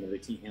some, you know, they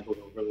can't handle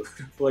the overload.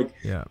 Like,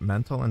 yeah,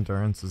 mental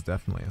endurance is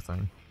definitely a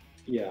thing.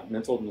 Yeah,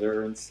 mental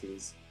endurance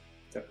is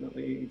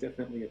definitely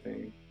a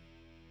thing.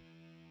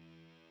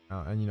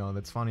 And you know,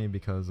 that's funny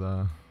because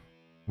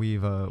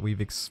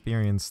we've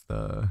experienced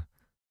the.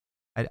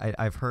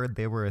 I've heard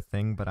they were a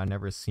thing, but I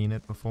never seen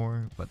it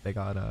before. But they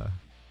got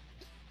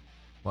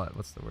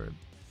what's the word?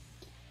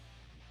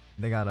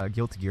 They got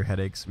Guilty Gear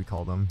headaches, we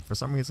call them. For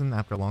some reason,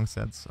 after long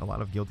sets, a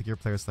lot of Guilty Gear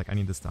players like, I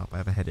need to stop, I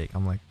have a headache.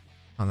 I'm like,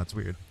 oh, that's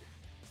weird.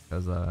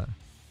 Because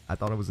I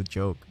thought it was a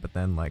joke, but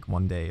then like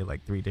one day,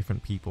 like 3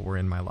 different people were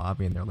in my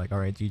lobby and they're like,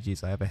 alright,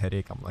 GG's, I have a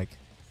headache. I'm like,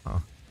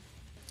 oh.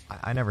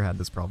 I never had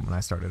this problem when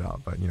I started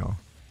out, but you know.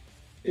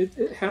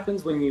 It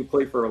happens when you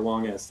play for a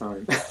long ass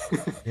time.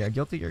 Yeah,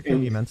 Guilty Gear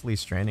can be mentally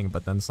straining,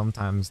 but then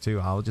sometimes too,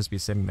 I'll just be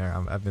sitting there.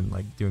 I've been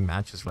like doing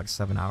matches for like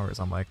 7 hours.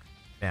 I'm like,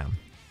 damn,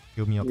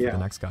 heal me up for the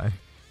next guy.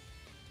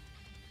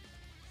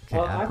 Okay,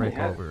 ad break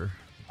over.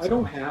 I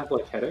don't have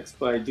like headaches,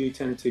 but I do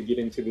tend to get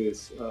into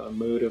this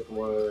mode of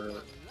where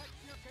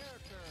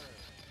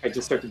I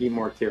just start to be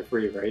more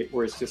carefree, right?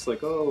 Where it's just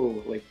like,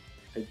 oh, like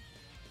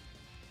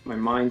my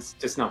mind's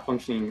just not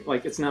functioning.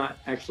 Like it's not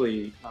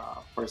actually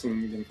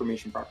parsing the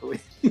information properly.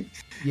 Yeah,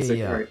 like,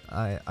 yeah.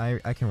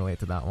 Right. I can relate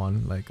to that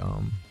one. Like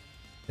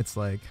it's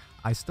like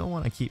I still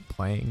want to keep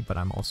playing, but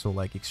I'm also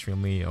like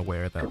extremely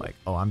aware that like,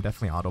 oh, I'm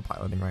definitely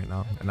autopiloting right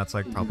now, and that's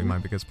like probably my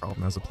biggest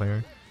problem as a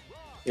player.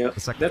 Yeah,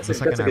 the second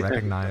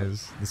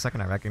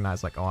I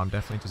recognize like, oh, I'm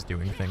definitely just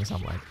doing things,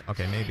 I'm like,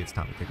 okay, maybe it's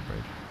time to take a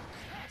break.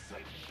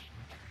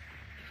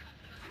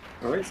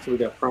 Alright, so we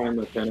got Prime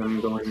with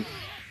Venom going.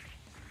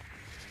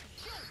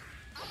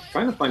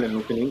 Trying to find an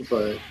opening,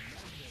 but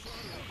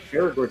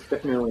Aragorn's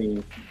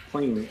definitely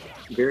playing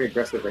very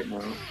aggressive right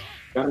now.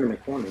 Got him in the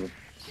corner.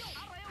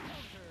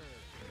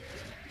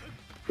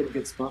 Pretty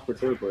good spot for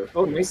Aragorn.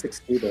 Oh, nice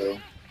XP though.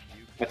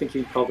 I think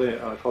he called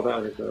it out of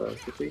the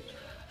 6H.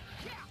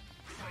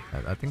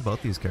 I think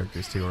both these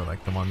characters too are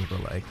like the ones where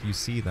like you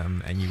see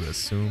them and you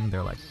assume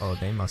they're like, oh,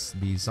 they must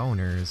be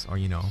zoners, or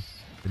you know,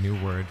 the new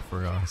word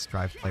for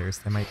Strive players,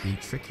 they might be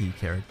tricky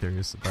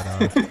characters,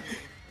 but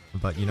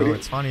but you know,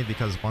 it's funny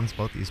because once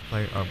both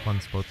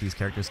these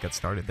characters get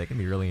started, they can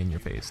be really in your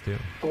face too.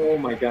 Oh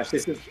my gosh,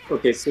 this is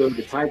okay. So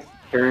the tide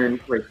turned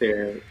right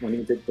there when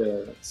he did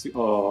the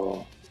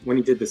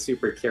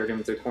super carried him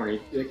into the corner.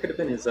 It could have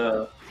been his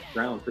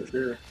round for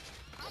sure.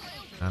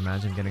 I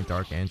imagine getting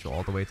Dark Angel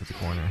all the way to the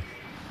corner.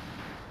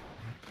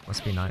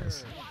 Must be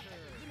nice.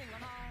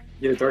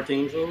 Yeah, Dark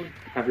Angel,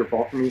 have your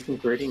ball formation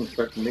ready and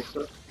start to mix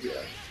up. Yeah,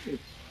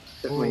 it's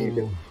definitely a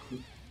good.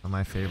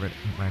 My favorite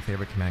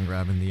command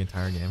grab in the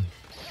entire game.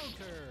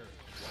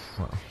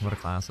 Well, what a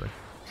classic.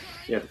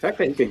 Yeah, the fact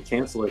that you can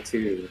cancel it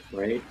too,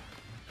 right?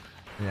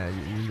 Yeah,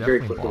 you're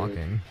definitely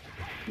blocking.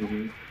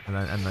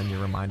 And then you're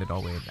reminded,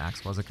 oh wait,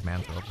 Axe was a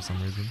command throw for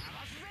some reason.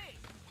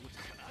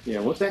 Yeah,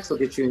 once Axe will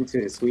get you into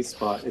his sweet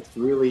spot, it's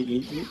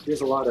really,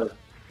 there's a lot of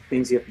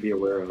things you have to be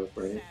aware of,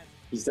 right?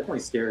 He's definitely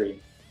scary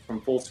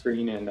from full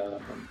screen and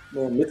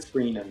well, mid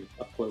screen and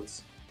up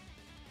close.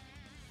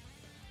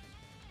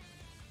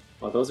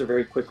 Well, those are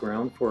very quick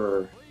round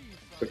for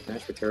quick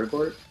match for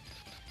Terragort.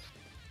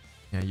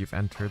 Yeah, you've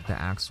entered the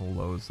Axel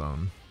low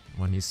zone.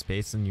 When he's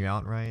spacing you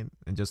out right,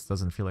 it just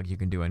doesn't feel like you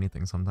can do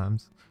anything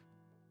sometimes.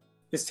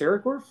 Is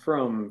Terragort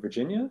from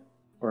Virginia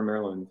or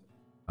Maryland?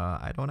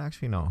 I don't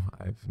actually know.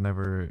 I've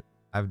never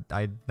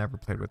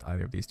played with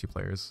either of these two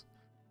players.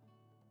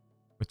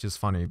 Which is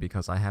funny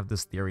because I have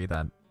this theory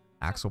that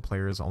Axel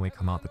players only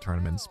come out the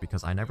tournaments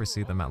because I never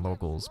see them at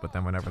locals, but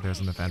then whenever there's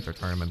an event or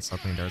tournament,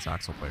 suddenly there's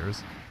Axel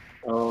players.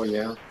 Oh,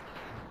 yeah.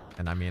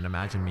 And I mean,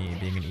 imagine me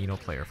being an Eno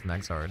player from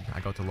Exard. I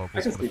go to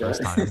locals for the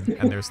first time,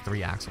 and there's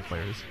 3 Axel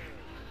players.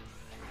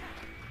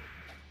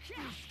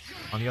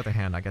 On the other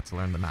hand, I get to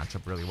learn the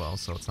matchup really well,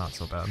 so it's not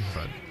so bad,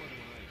 but...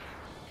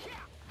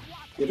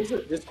 Yeah,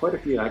 there's quite a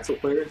few Axel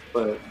players,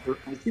 but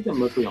I see them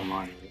mostly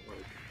online.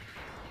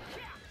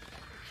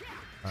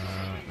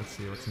 Let's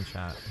see what's in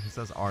chat. He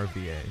says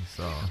RVA,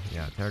 so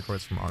yeah,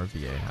 Terragort's from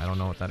RVA. I don't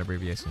know what that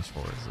abbreviation is for.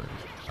 Is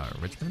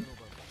it Richmond?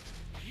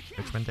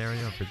 Richmond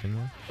area of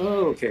Virginia?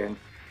 Oh, okay.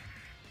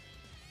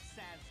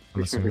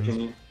 Richmond,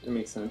 Virginia. That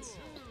makes sense.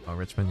 Oh,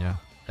 Richmond, yeah.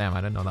 Damn,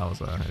 I didn't know that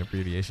was an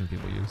abbreviation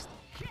people used.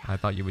 I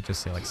thought you would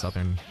just say like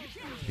Southern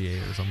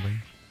VA or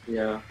something.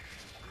 Yeah.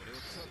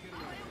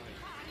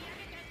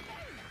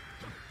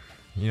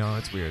 You know,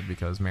 it's weird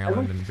because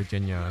Maryland and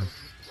Virginia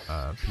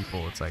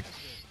people, it's like,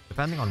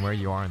 depending on where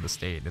you are in the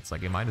state, it's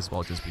like it might as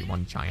well just be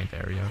one giant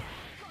area.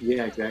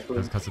 Yeah, exactly.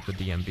 Because of the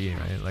DMV,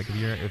 right? Like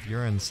if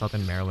you're in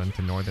Southern Maryland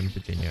to Northern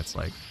Virginia, it's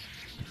like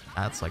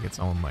that's like its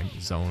own like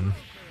zone.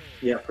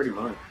 Yeah, pretty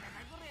much.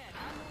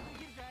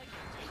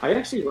 I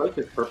actually like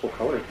this purple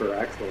color for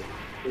Axel.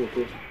 Really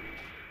cool.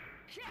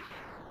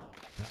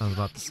 I was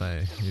about to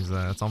say, he's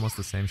it's almost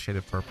the same shade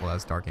of purple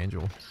as Dark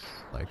Angel,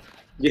 like.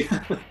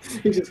 Yeah,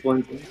 he just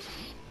blends in.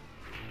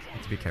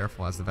 To be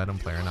careful as the Venom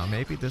player. Now,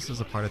 maybe this is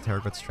a part of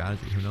Terragort's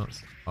strategy. Who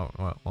knows? Oh,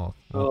 well,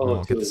 we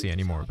won't get to see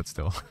anymore, but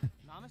still.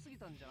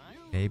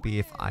 Maybe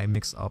if I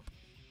mix up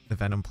the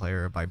Venom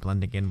player by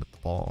blending in with the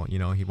ball, you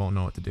know, he won't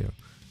know what to do.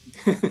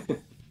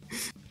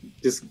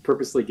 Just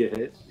purposely get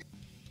hit.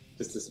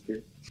 Just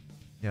disappear.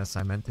 Yes,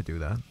 I meant to do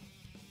that.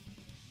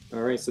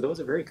 Alright, so that was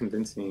a very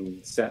convincing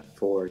set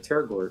for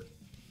Terragort.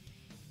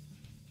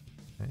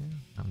 Okay,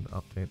 time to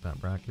update that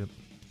bracket.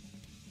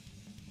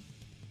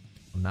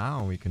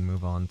 Now we can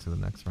move on to the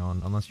next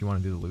round, unless you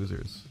want to do the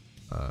losers.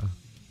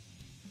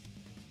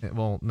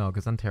 Well, no,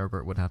 because then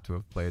Terragort would have to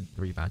have played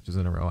 3 matches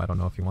in a row. I don't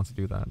know if he wants to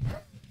do that.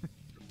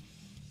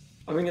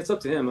 I mean, it's up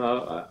to him.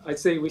 I'd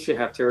say we should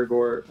have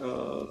Terragort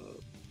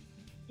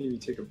maybe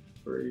take a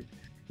break.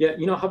 Yeah,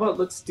 you know, how about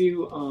let's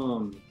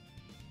do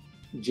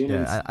Jin.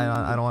 Yeah,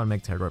 I don't want to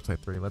make Terragort play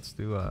 3. Let's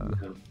do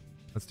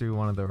let's do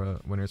one of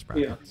the winners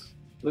brackets. Yeah.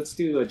 Let's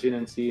do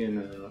Jin NC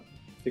and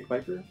Vic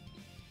Viper.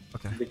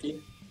 Okay.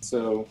 Vicky.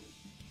 So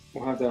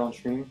we'll have that on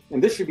stream,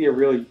 and this should be a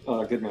really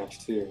good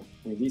match too.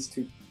 I mean,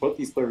 both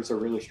these players are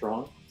really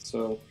strong,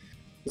 so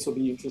this will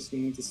be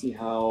interesting to see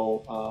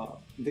how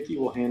Vicky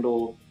will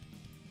handle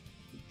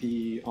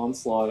the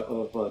onslaught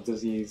of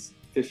Dizzy's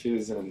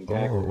fishes and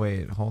daggers. Oh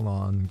wait, hold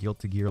on.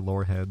 Guilty Gear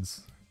lore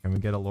heads. Can we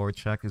get a lore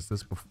check? Is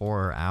this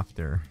before or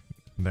after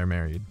they're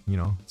married? You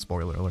know,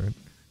 spoiler alert.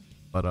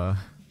 But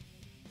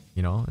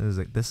you know,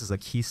 this is a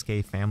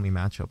Kisuke family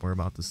matchup we're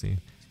about to see.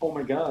 Oh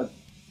my god,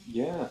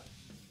 yeah.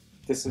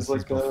 This is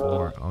like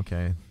before.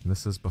 Okay,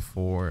 this is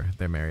before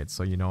they're married.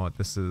 So you know what?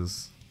 This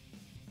is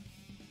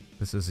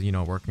you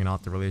know, working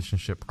out the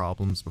relationship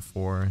problems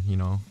before, you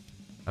know,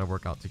 gotta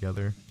work out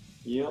together.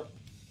 Yep.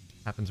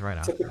 Happens right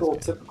after.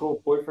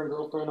 Typical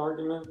boyfriend-girlfriend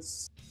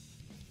arguments.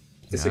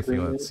 Yeah, I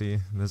feel it. See,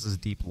 this is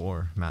deep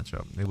lore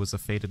matchup. It was a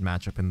fated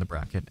matchup in the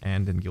bracket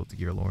and in Guilty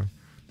Gear lore.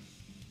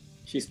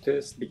 She's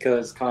pissed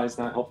because Kai's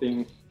not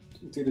helping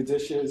do the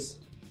dishes.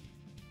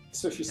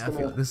 So she's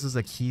gonna... This is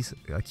a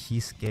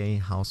Kisuke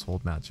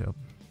household matchup.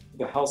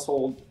 The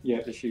household,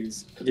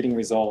 issues getting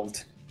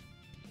resolved.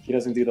 He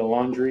doesn't do the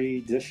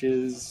laundry,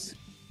 dishes,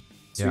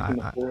 sweeping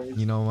the floors.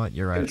 You know what?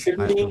 You're right.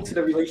 Contributing to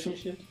the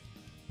relationship.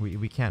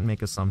 We can't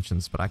make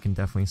assumptions, but I can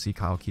definitely see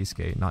Kyle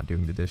Kisuke not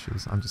doing the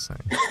dishes. I'm just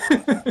saying.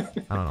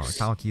 I don't know.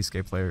 Kyle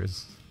Kisuke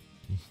players,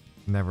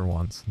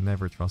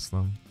 never trust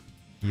them.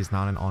 He is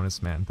not an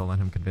honest man. Don't let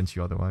him convince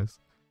you otherwise.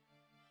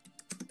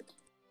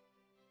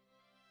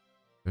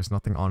 There's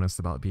nothing honest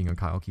about being a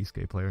Kyle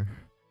Kisuke player.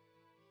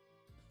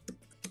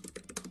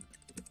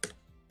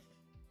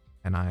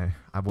 And I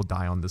will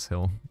die on this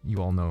hill. You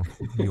all know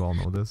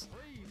this.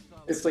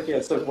 It's like,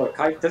 yeah, so what,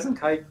 doesn't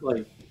Kai,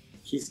 like,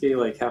 Kisuke,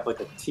 like, have, like,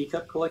 a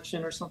teacup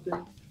collection or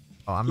something?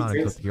 Oh, I'm not a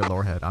Guilty Gear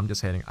lorehead. I'm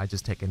just hating. I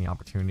just take any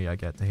opportunity I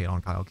get to hate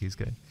on Kyle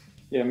Kisuke.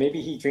 Yeah,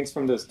 maybe he drinks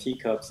from those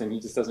teacups and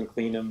he just doesn't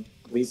clean them,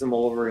 leaves them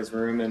all over his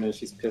room, and then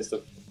she's pissed.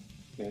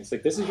 It's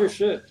like, this is your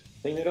shit.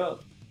 Clean it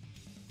up.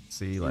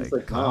 See, like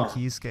Kyle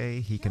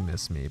Kisuke, he can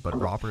miss me, but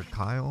Robert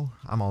Kyle,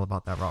 I'm all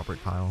about that Robert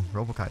Kyle.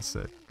 Robokai's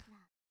sick.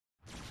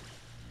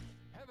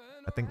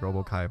 I think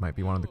Robokai might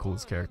be one of the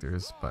coolest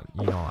characters, but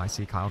you know, I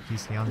see Kyle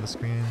Kisuke on the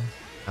screen.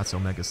 That's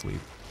Omega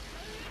Sleep.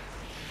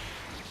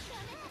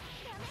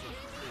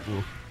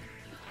 Ooh.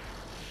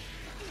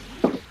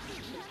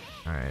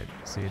 Alright,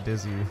 see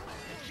Dizzy.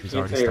 He's Can't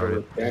already say it started.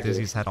 was that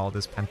Dizzy's had all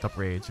this pent up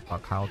rage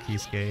about Kyle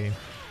Kisuke,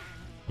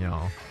 you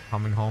know,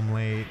 coming home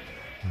late,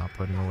 not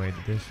putting away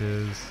the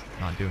dishes,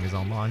 not doing his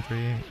own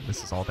laundry.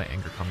 This is all the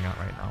anger coming out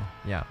right now.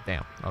 Yeah,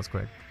 damn, that was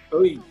quick.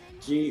 Oh,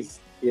 jeez.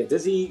 Yeah,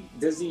 Dizzy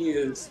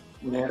is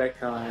mad at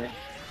Kai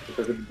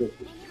because of the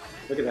dishes.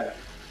 Look at that.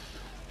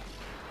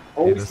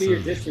 Always do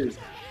your dishes.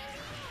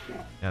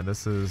 Yeah,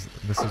 this is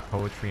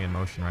poetry in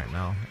motion right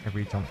now.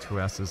 Every jump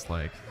 2S is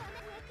like,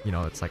 you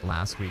know, it's like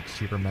last week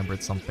she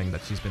remembered something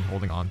that she's been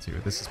holding on to.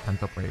 This is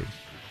pent up rage.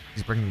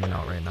 She's bringing it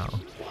out right now.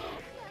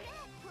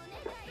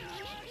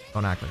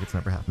 Don't act like it's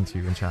never happened to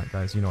you in chat,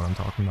 guys. You know what I'm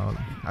talking about.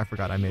 I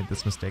forgot I made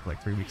this mistake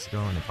like 3 weeks ago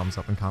and it comes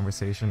up in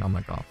conversation. I'm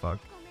like, oh fuck.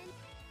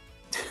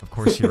 Of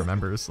course she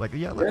remembers. Like,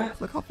 yeah,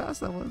 look how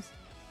fast that was.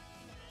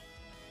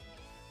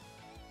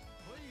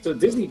 So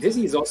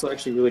Dizzy is also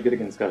actually really good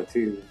against Kai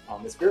too.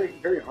 It's very,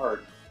 very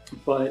hard.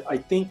 But I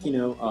think, you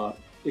know,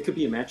 it could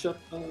be a matchup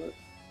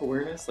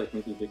awareness. Like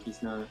maybe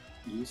Vicky's not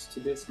used to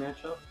this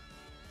matchup.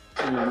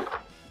 And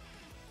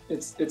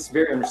it's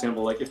very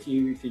understandable. Like if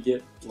you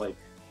get like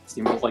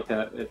steamrolled like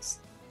that, it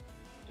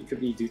could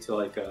be due to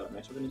like a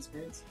matchup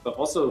inexperience. But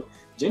also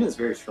Jin is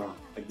very strong.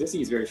 Like Dizzy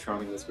is very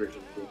strong in this version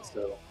of the game.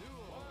 So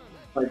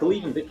I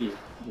believe in Vicky,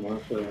 you know,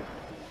 so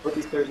what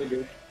these players are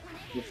good.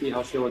 We'll see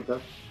how she'll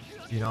adapt.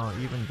 You know,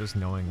 even just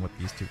knowing what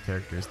these two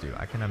characters do,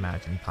 I can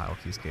imagine Kyle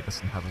Kisuke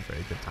doesn't have a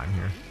very good time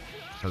here.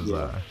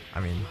 Because, I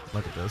mean,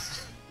 look at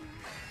this.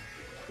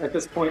 At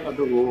this point of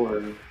the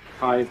war,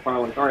 Kai is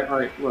probably like,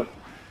 alright, look,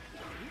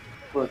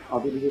 I'll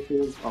do the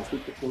dishes, I'll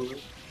sweep the floor,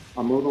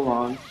 I'll mow the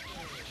lawn.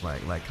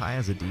 Like Kai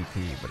has a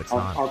DP, but it's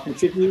not... I'll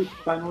contribute,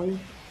 finally.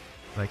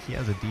 Like, he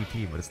has a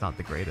DP, but it's not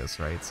the greatest,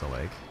 right? So,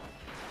 like,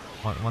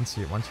 once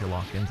you're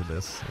locked into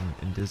this,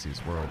 in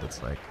Dizzy's world,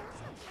 it's like,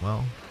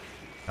 well...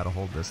 Gotta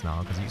hold this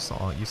now because you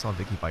saw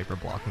Vicky Viper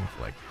blocking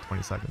for like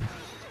 20 seconds.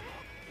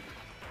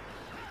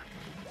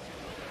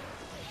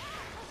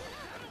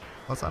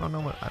 Plus, I don't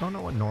know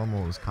what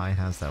normals Kai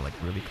has that like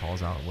really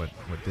calls out what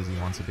Dizzy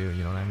wants to do.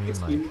 You know what I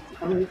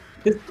mean?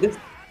 This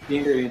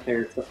standard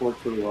anti-air stuff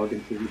works really well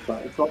against Dizzy,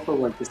 but it's also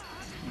like just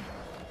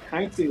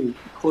trying to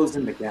close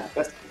in the gap.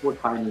 That's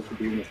what Kai needs to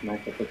do in this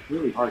matchup. It's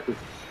really hard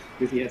because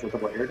Dizzy has a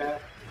double air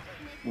dash,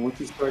 and once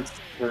she starts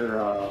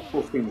her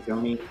full screen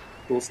zoning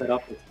set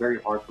up, it's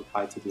very hard for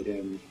Kai to get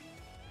in.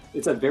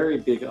 It's a very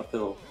big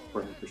uphill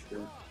for him for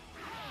sure.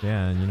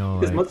 Yeah, and you know,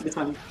 because most of the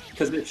time,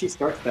 because if she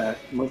starts that,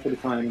 most of the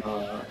time,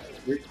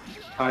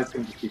 Kai's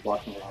going to just be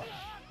blocking a lot.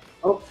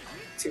 Oh,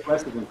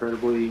 2S is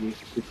incredibly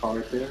good call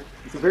right there.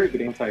 It's a very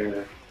good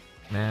anti-air.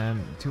 Man,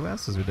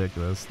 2S is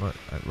ridiculous. Look,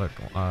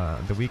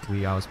 the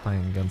weekly I was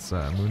playing against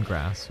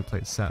Moongrass, who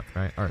plays Seth,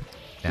 right? Or,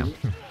 damn,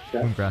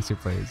 Moongrass who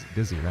plays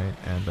Dizzy, right?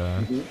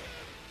 And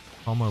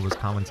Homo was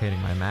commentating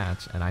my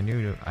match, and I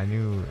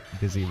knew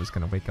Dizzy was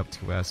gonna wake up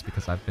 2S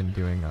because I've been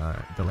doing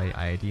delay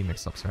IAD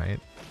mix-ups, right?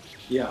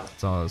 Yeah.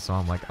 So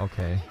I'm like,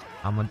 okay,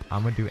 I'm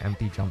gonna do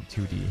empty jump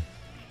 2D.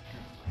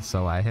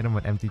 So I hit him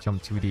with empty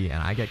jump 2D,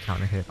 and I get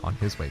counter hit on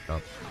his wake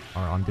up,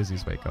 or on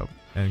Dizzy's wake up.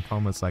 And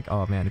Koma's like,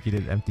 oh man, if you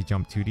did empty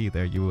jump 2D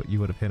there, you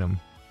would have hit him.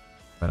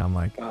 But I'm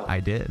like, I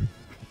did.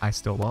 I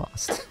still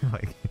lost.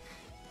 Like,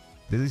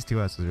 Dizzy's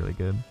 2S is really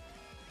good.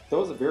 That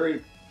was a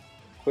very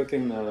quick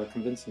and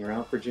convincing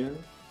round for Jin.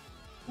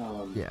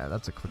 Yeah,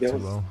 that's a quick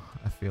 2-0.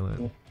 I feel it.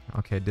 Yeah.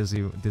 Okay,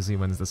 Dizzy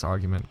wins this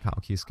argument.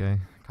 Kyle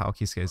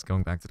Kisuke is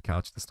going back to the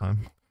couch this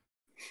time.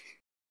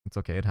 It's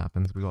okay, it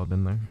happens. We've all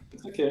been there.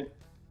 It's okay.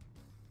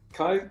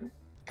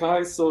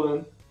 Kai's still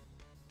in.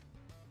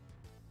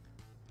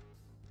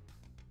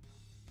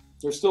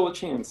 There's still a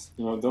chance.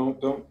 You know,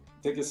 don't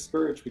get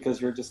discouraged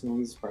because you're just in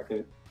this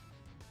bracket.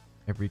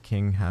 Every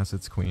king has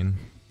its queen,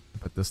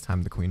 but this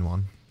time the queen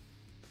won.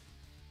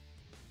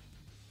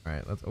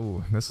 Alright, let's...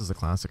 Oh, this is a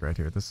classic right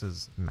here. This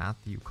is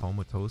Matthew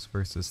Comatose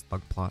versus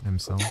Thug Plot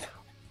himself.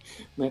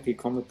 Matthew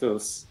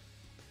Comatose.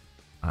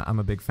 I'm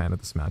a big fan of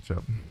this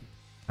matchup.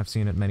 I've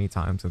seen it many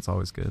times. It's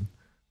always good.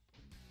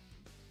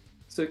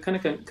 So kind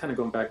of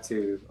going back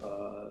to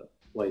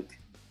like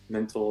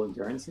mental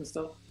endurance and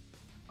stuff,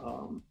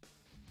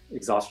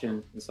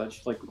 exhaustion and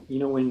such. Like, you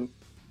know, when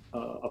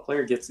a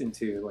player gets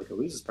into like a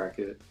losers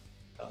bracket,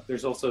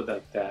 there's also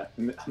that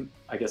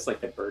I guess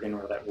like that burden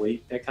or that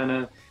weight that kind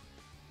of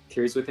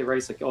carries with it, right?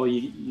 It's like, oh,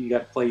 you got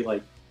to play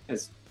like,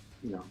 as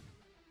you know,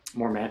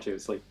 more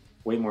matches, like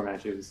way more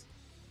matches.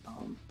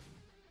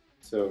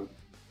 So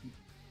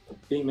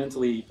being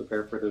mentally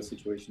prepared for those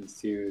situations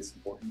too is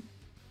important.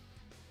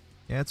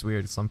 Yeah, it's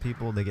weird. Some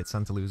people, they get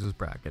sent to losers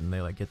bracket and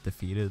they like get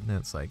defeated, and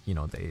it's like, you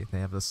know, they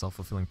have this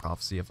self-fulfilling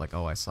prophecy of like,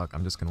 oh, I suck,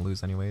 I'm just gonna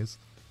lose anyways.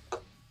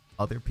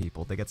 Other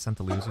people, they get sent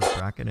to losers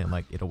bracket and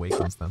like it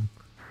awakens them.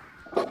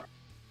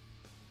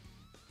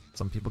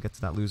 Some people get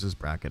to that losers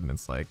bracket and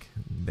it's like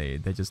they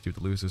just do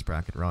the losers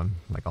bracket run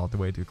like all the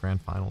way to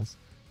grand finals.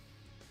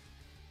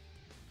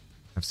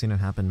 I've seen it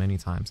happen many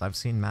times. I've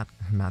seen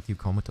Matthew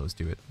Comatose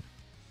do it.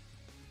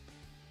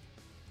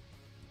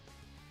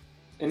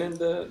 And then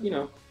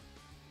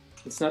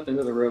It's not the end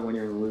of the road when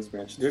you're in a lose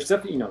match. There's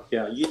definitely,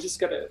 yeah, you just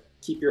gotta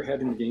keep your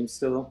head in the game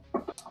still,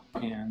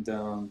 and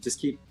just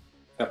keep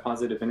that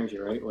positive energy,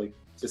 right? Like,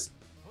 just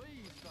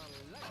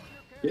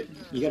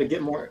you gotta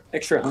get more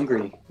extra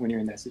hungry when you're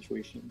in that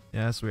situation.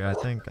 Yeah, it's weird.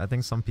 I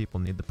think some people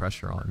need the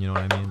pressure on. You know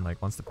what I mean?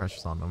 Like once the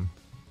pressure's on them,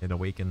 it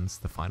awakens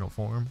the final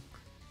form.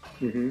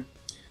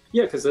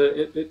 Yeah, because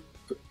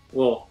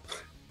well,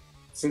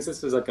 since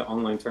this is like an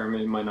online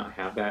tournament, it might not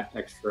have that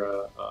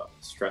extra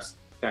stress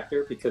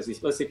factor because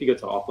let's say if you go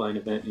to an offline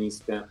event and you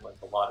spent like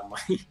a lot of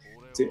money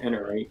to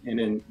enter, right, and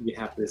then you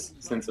have this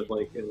sense of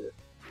like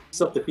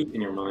self-defeat in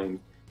your mind.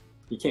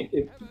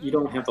 You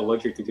don't have the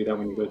luxury to do that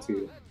when you go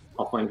to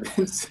offline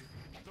events.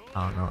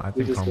 I don't know. I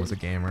think Coma's a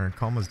gamer.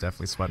 Coma's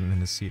definitely sweating in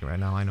his seat right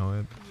now. I know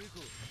it.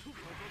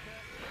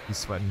 He's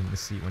sweating in his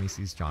seat when he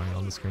sees Johnny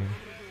on the screen.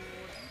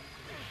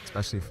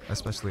 Especially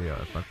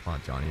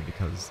Bugplot Johnny,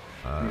 because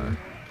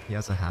he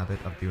has a habit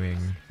of doing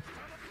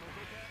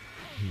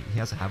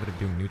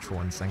neutral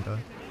and Senga,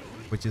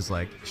 which is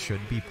like should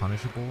be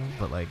punishable,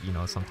 but like, you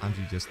know, sometimes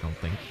you just don't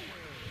think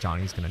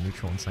Johnny's gonna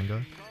neutral and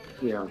Senga.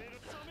 Yeah.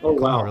 Oh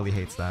Koma wow. really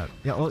hates that.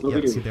 Yeah. Oh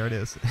yeah. See, there it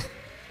is.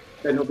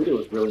 That no video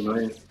was really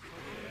nice.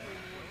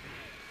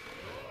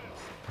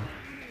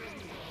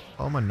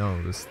 Koma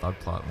knows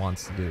Thugplot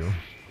wants to do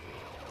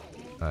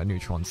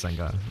neutral and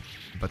Senga,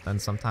 but then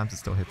sometimes it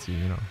still hits you,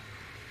 you know.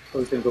 Oh,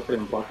 he's gonna go for the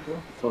unblockable?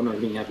 Oh no,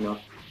 he didn't have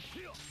enough.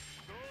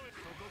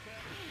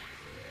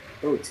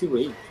 Oh,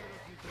 2H.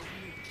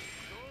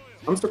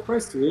 I'm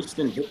surprised 2H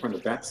didn't hit from the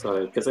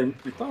backside, because I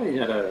thought he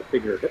had a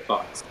bigger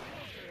hitbox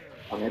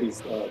on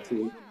Eddie's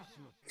 2H.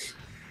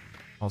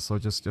 Also,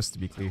 just to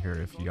be clear here,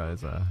 if you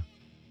guys,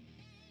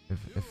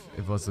 if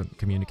it wasn't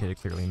communicated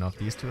clearly enough,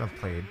 these two have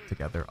played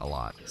together a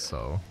lot,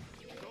 so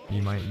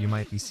you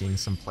might be seeing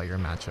some player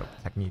matchup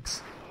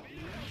techniques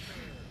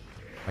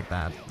like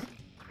that.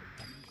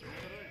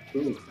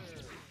 Ooh.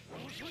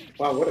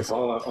 Wow, what a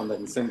call out on the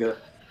Nsenga.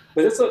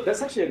 But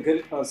that's actually a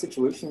good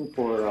situation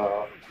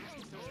for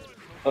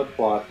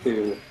Upblock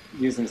to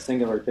use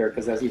Nsenga right there,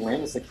 because as he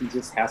ran, it's like he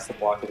just has to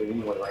block it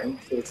anyway, right?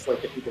 So it's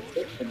like if he gets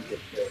hit, then he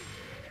gets hit.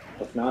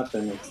 If not,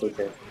 then it's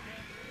okay.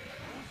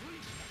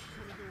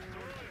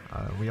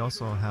 We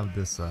also have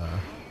this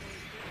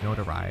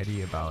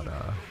notoriety about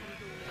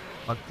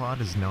Bugplot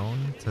is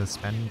known to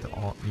spend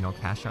all, you know,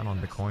 cash out on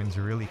the coins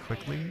really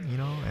quickly, you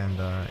know, and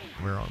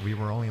we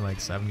were only like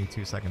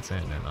 72 seconds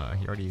in, and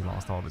he already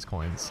lost all of his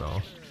coins,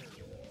 so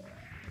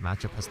the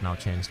matchup has now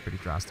changed pretty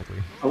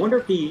drastically. I wonder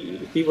if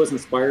he was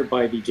inspired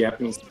by the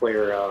Japanese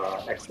player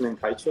X-Men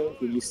Kaicho,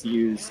 who used to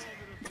use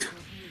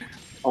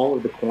all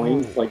of the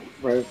coins like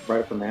right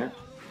from that.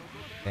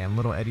 Damn,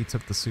 little Eddie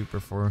took the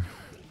super for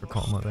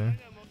Koma there.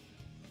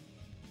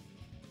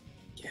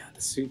 Yeah,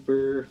 the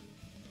super.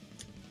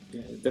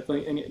 Yeah,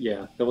 definitely. And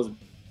yeah, that was.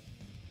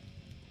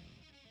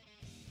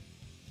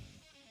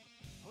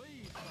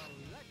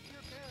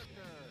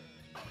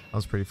 That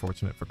was pretty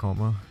fortunate for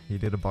Koma. He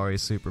did a Bari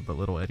super, but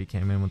little Eddie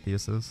came in with the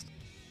assist.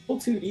 Full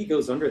 2D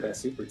goes under that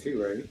super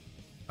too,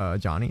 right?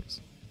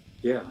 Johnny's?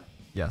 Yeah.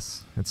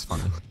 Yes, it's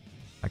funny.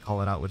 I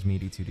call it out with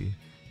meaty 2D.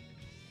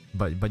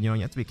 But you know,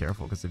 you have to be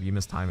careful, because if you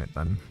mistime it,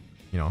 then,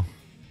 you know,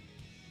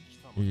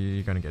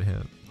 you're gonna get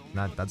hit.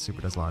 That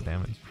super does a lot of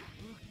damage.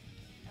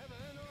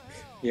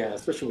 Yeah,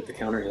 especially with the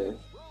counter hit.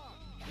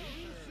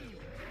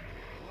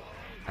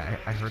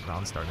 I heard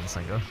round start in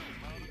Senga.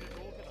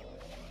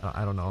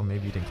 I don't know,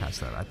 maybe you didn't catch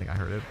that. I think I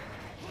heard it.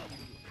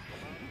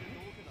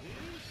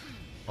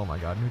 Oh my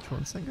god, neutral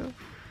in Senga?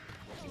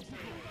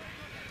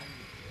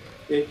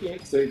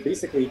 So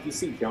basically, if you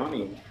see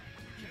Johnny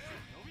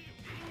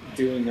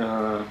doing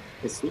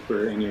his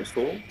super in your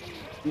soul,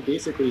 you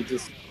basically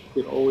just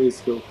could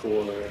always go for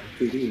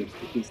 2D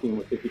if you see him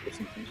with 50%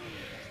 tension.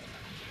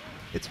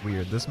 It's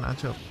weird. This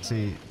matchup,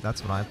 see,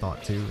 that's what I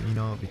thought too, you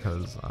know,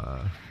 because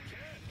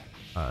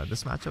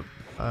this matchup,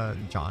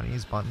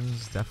 Johnny's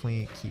buttons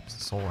definitely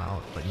keeps Soul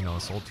out, but you know,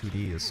 Soul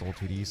 2D is Soul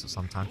 2D, so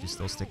sometimes you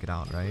still stick it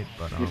out, right?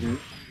 But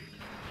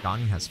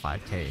Johnny has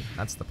 5k,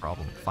 that's the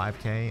problem.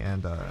 5k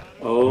and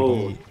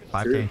 2D,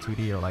 5k true. And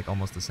 2D are like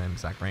almost the same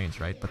exact range,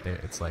 right? But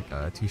it's like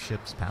two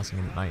ships passing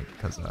in the night,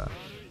 because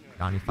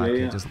Johnny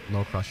 5k just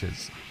low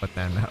crushes, but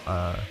then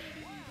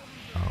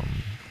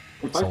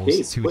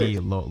Soul's 2D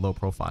low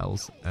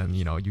profiles, and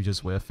you know, you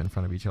just whiff in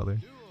front of each other.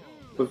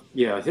 But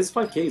yeah, his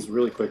 5k is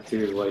really quick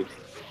too, like,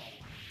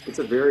 it's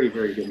a very,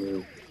 very good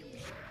move.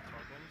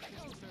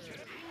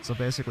 So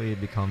basically it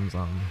becomes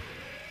a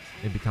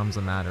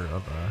matter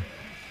of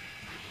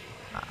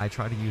I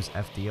try to use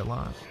FD a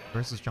lot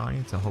versus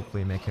Johnny to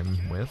hopefully make him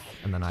whiff,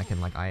 and then I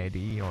can like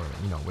IAD or,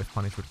 you know, whiff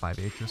punish with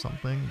 5H or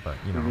something, but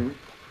you know,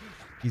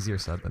 easier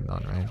said than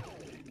done, right?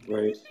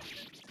 Right.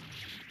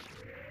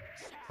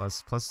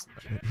 Plus,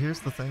 here's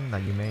the thing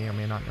that you may or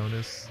may not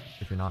notice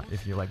if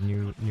you're like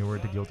newer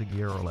to Guilty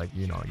Gear, or like,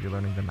 you know, you're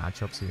learning the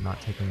matchup, so you're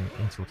not taking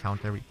into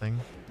account everything.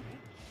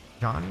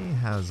 Johnny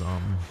has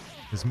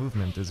his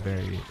movement is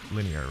very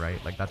linear,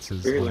 right? Like that's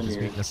one of his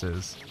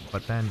weaknesses.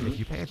 But then if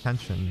you pay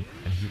attention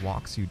and he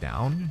walks you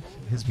down,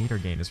 his meter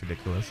gain is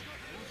ridiculous.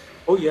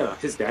 Oh yeah,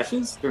 his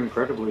dashes, they're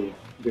incredibly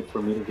good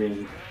for meter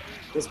game.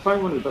 It's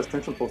probably one of the best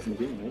tension pulls in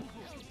the game, right?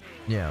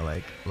 Yeah,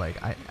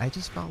 I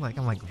just felt like,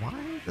 I'm like, why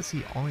does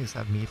he always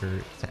have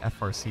meter to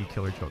FRC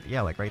killer choke?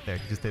 Yeah, like right there,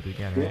 he just did it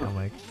again, right? Yeah. I'm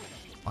like,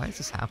 why is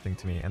this happening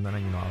to me? And then,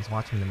 I was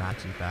watching the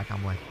matches back,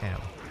 I'm like, damn,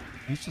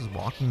 he's just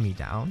walking me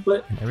down,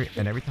 But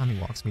and every time he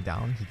walks me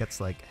down, he gets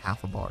like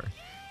half a bar.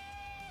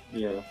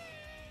 yeah.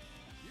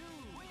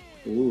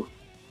 Ooh,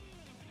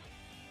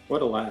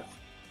 what a laugh.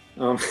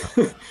 Um,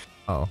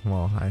 Oh,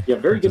 well, yeah, I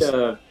very good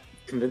just,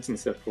 convincing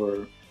set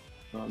for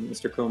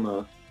Mr.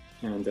 Koma.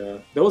 And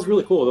that was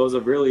really cool. That was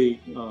a really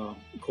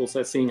cool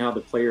set, seeing how the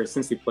players,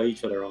 since they play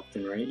each other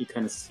often, right? You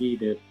kind of see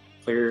the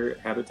player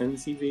have a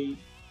tendency they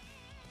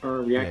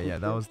are reacting yeah,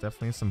 that to. was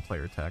definitely some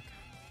player tech.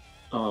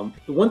 The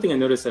one thing I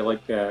noticed I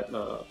like that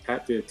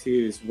Pat did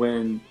too is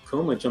when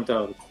Koma jumped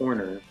out of the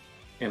corner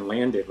and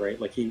landed, right?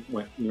 Like he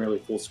went nearly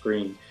full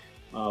screen.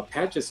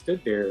 Pat just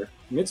stood there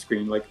mid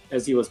screen, like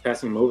as he was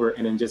passing him over,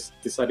 and then just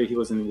decided he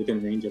wasn't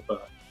within range of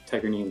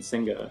Tiger Knee and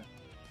Senga.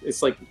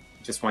 It's like,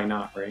 just why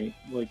not, right?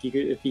 Like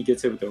if he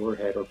gets hit with the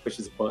overhead or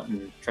pushes a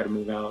button and try to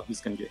move out, he's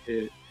gonna get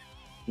hit.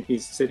 If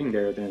he's sitting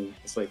there, then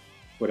it's like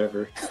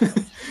whatever.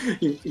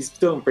 He's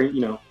still,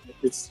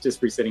 it's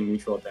just resetting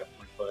neutral at that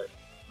point. But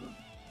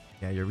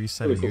Yeah, you're really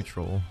resetting cool.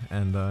 neutral,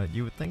 and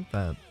you would think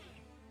that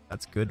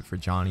that's good for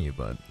Johnny,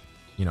 but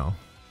you know,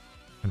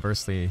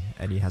 conversely,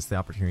 Eddie has the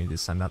opportunity to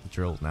send out the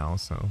drills now,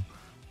 so.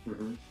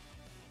 Mm-hmm.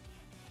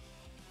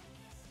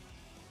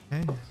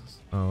 Okay,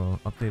 so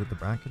updated the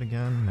bracket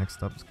again.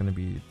 Next up is going to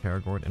be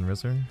Terragord and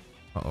Rizzer.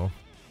 Uh-oh.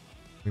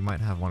 We might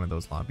have one of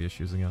those lobby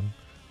issues again.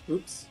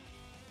 Oops.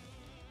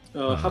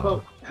 Oh How no.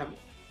 about have?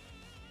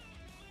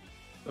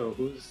 Oh,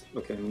 who's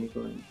okay? Let me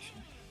go and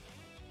check.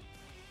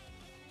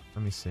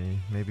 Let me see.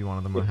 Maybe one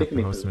of them Yeah, will they have can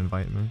to make host the. and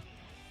invite me.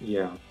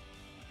 Yeah,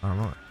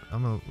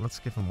 Let's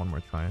give him one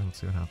more try. Let's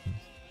see what happens.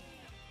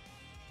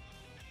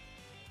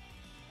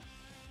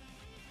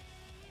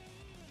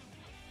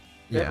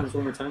 that Yeah. happens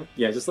one more time.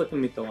 Yeah, just let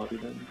them make the lobby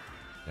then.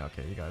 Yeah,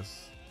 okay, you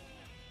guys.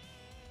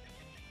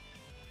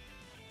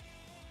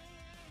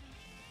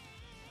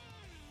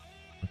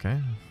 Okay.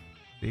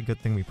 Be a good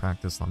thing we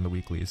practiced on the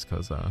weeklies,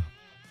 because,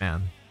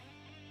 man,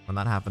 when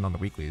that happened on the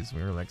weeklies,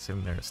 we were, like,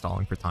 sitting there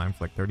stalling for time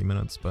for, like, 30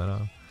 minutes, but,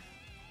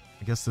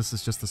 I guess this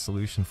is just a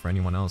solution for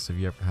anyone else if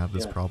you ever have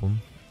this Yeah.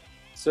 problem.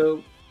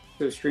 So,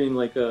 stream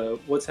like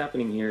what's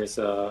happening here is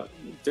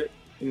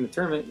in the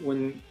tournament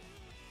when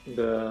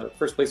the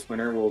first place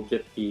winner will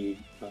get the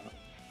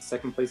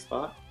second place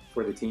spot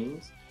for the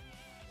teams,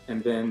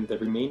 and then the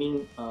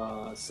remaining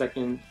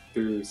second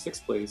through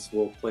sixth place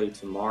will play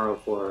tomorrow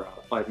for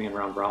a 5-man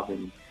round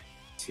robin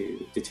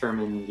to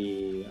determine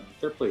the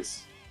third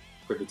place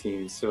for the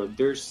team. So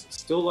there's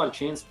still a lot of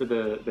chance for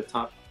the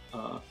top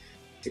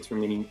six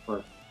remaining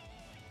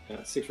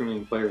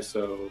players.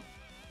 So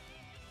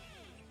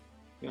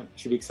yeah, it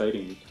should be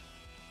exciting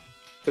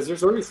because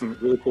there's already some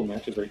really cool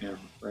matches right now,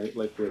 right?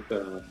 Like with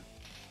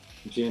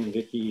Jin,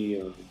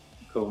 Vicky,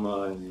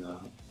 Koma, and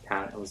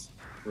Pat. That was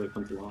really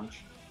fun to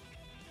watch.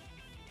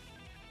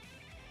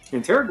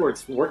 And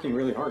Terragord's working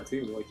really hard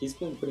too. Like he's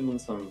been putting in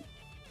some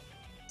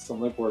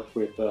legwork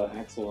with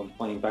Axel and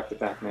playing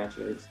back-to-back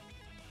matches.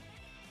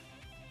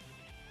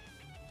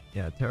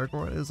 Yeah,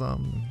 Terragord is,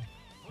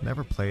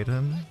 never played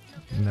him.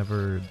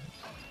 Never,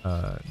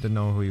 didn't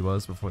know who he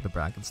was before the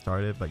bracket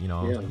started, but,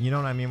 Yeah. you know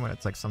what I mean? Where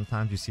it's like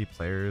sometimes you see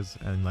players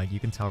and, like, you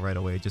can tell right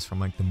away just from,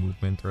 like, the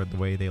movement or the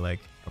way they, like,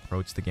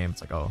 approach the game.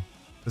 It's like, oh,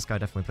 this guy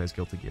definitely plays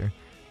Guilty Gear.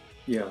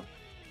 Yeah.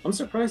 I'm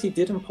surprised he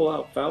didn't pull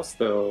out Faust,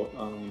 though,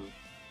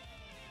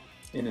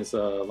 in his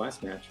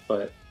last match.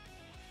 But,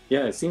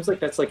 yeah, it seems like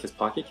that's, like, his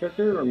pocket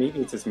character, or maybe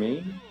it's his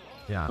main.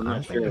 Yeah,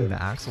 I'm thinking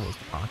the Axel is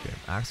the pocket.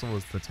 Axel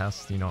is the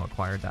test,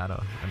 acquire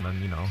data, and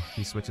then,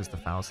 he switches to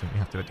Faust and we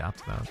have to adapt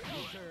to that.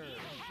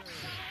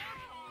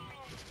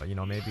 But,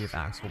 maybe if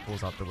Axel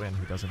pulls out the win,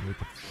 he doesn't need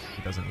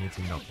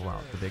to, pull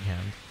out the big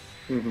hand.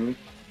 Mm-hmm.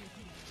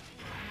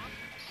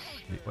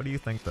 What do you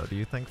think, though? Do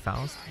you think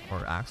Faust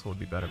or Axel would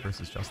be better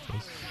versus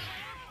Justice?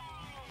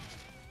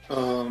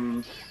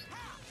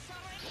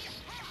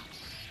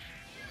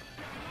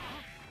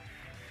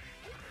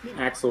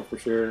 Axel for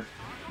sure.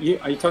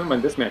 Are you talking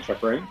about this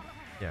matchup, right?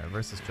 Yeah,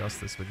 versus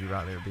Justice, would you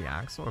rather be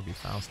Axel or be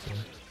Faust here?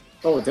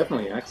 Oh,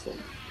 definitely Axel.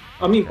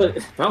 I mean, Okay.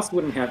 but Faust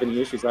wouldn't have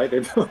any issues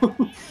either, though.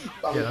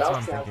 Yeah, that's what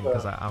I'm thinking,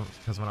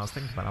 because when I was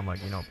thinking about it, I'm like,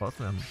 both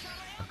of them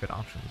have good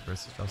options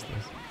versus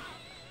Justice.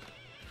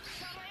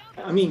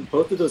 I mean,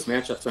 both of those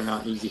matchups are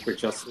not easy for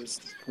Justice,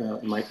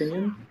 in my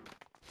opinion.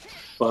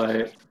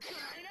 But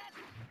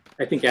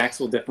I think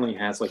Axel definitely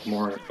has like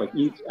more, like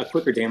a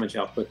quicker damage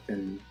output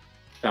than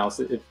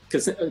Faust,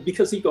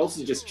 because he can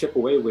also just chip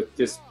away with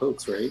just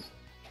pokes, right?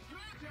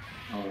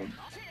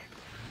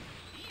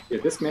 Yeah,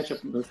 this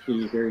matchup must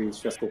be very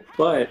stressful.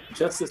 But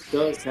Justice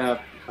does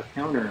have a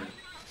counter,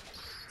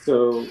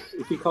 so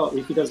if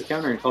he does a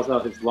counter and calls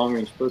out his long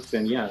range pokes,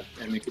 then yeah,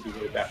 and it could be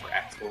really bad for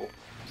Axel.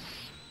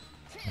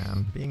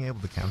 And being able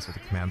to cancel the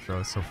command throw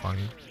is so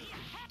funny.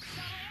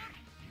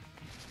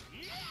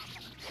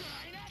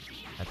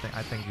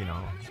 I think you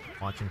know,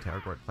 watching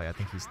Terragort play, I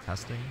think he's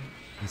testing.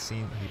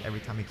 Every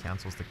time he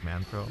cancels the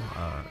command throw,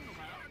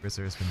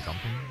 Rizzer has been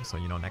jumping. So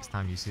you know, next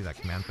time you see that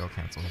command throw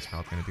cancel, he's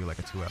probably gonna do like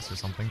a 2S or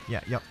something.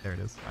 Yeah, yep, there it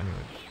is. I knew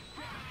it.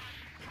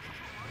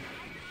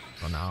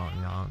 So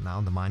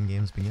now the mind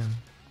games begin.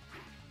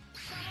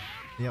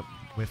 Yep,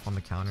 whiff on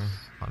the counter,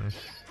 punish.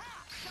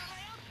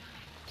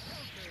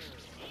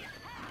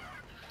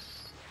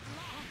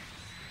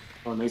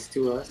 Oh, nice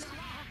 2S.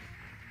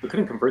 We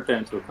couldn't convert that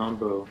into a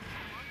combo.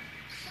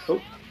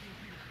 Oh.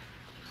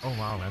 Oh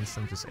wow,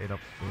 Renson just ate up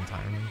the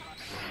entire.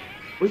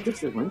 Wait, did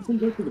Renson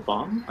go through the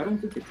bomb? I don't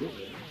think it did.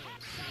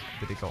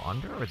 Did it go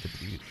under or did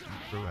it eat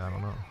through it? I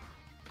don't know.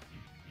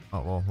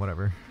 Oh well,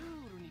 whatever.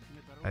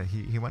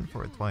 He went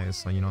for it twice,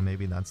 so you know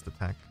maybe that's the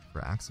tech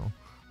for Axel.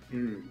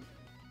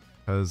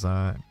 Because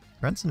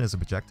Renson is a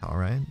projectile,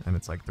 right? And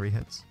it's like 3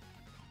 hits.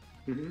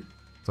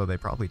 So they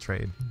probably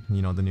trade.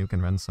 You know, the nuke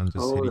and Renson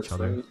just hit each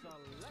other.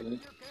 Right.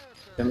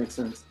 That makes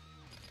sense.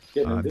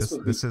 Yeah, no,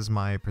 this is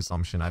my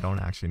presumption. I don't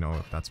actually know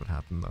if that's what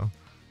happened though.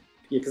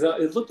 Yeah, because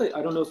it looked like,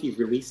 I don't know if he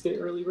released it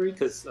earlier,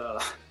 because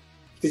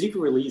you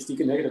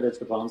can negative edge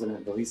the bombs and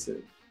then release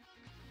it.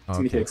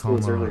 To make it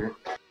explodes earlier.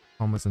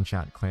 Homeless in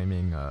chat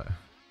claiming the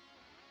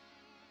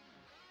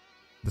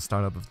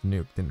startup of the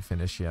nuke didn't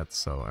finish yet,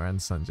 so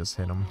Renson just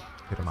hit him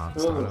out of the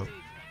startup.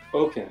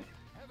 Okay.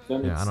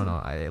 Yeah, I don't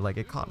know.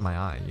 It caught my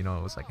eye. You know,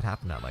 it was like it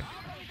happened at like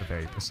a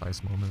very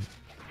precise moment.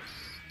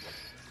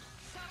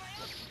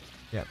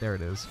 Yeah, there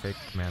it is. Fake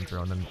command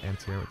throw and then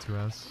anti-air with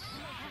 2S.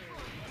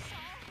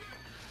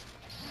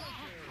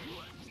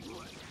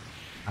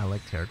 I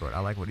like Terragort.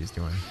 I like what he's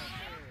doing.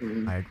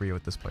 I agree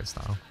with this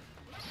playstyle.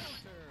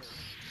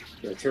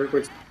 Yeah,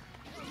 Terragort's...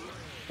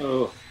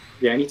 Oh,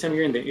 yeah, anytime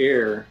you're in the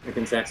air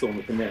against Axel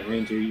within that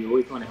range, you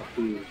always want to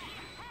FB.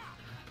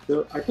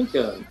 So I think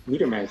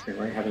meter management,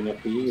 right, having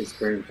FB is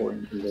very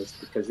important in this,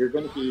 because you're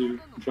going to be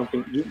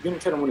jumping... You're going to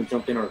try to want to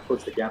jump in or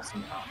approach the gap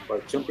somehow,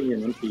 but jumping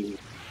in empty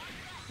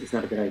is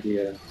not a good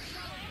idea.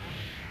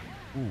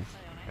 Ooh,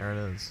 there it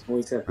is.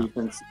 Always have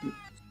defense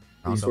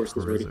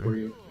resources ready for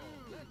you.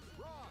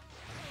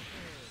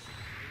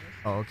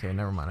 Oh, okay,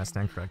 never mind. I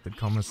stand corrected.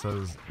 Koma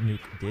says Nuke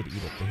did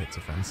eat up the hits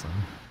of Renson.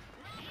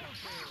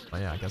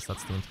 But yeah, I guess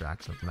that's the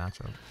interaction of the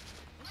matchup.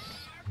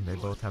 They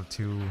both have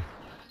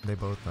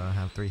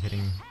have 3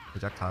 hitting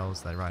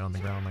projectiles that ride on the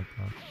ground like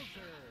that.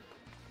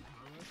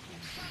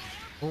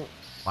 Oh,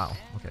 wow.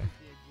 Okay.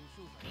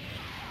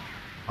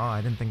 Oh,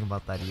 I didn't think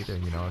about that either.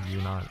 You know, if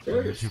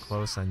you're too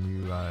close and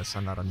you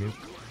send out a nuke,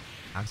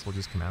 Axel will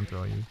just command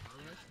throw you.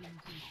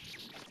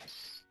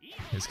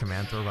 His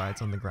command throw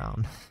rides on the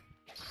ground.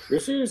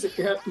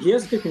 He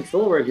has good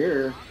control right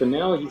here, but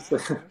now he's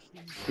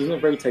in a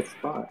very tight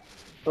spot.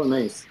 Oh,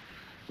 nice.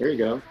 There you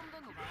go.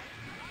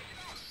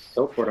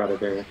 Teleport out of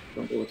there.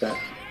 Don't deal with that.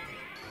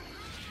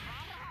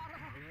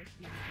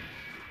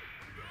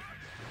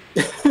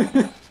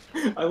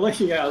 I like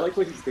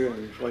what he's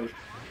doing. Like,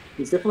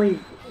 he's definitely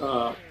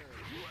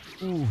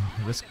Ooh,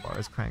 risk bar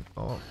is cranked.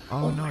 Oh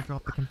no, I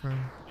dropped the confirm.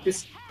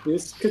 This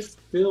could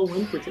still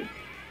win for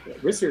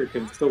Risser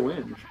can still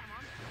win.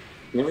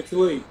 Never too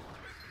late.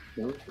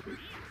 Never too late.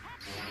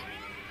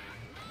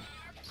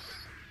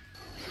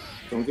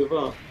 Don't give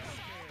up.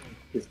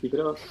 Just keep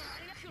it up.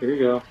 There you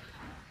go.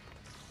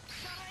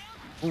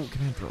 Ooh,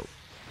 command throw.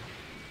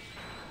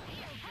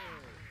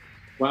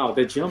 Wow,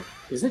 the jump,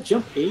 is it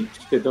jump H?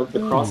 The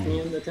cross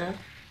hand attack?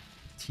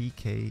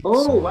 TK.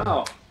 Oh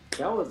wow.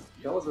 That was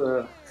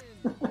a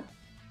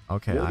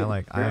okay,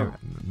 that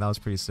was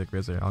pretty sick,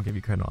 Rizzer. I'll give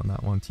you credit on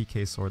that one.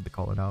 TK sword to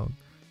call it out.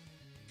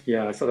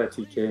 Yeah, I saw that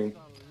TK.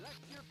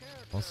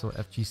 Also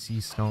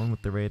FGC Stone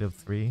with the rate of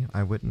 3.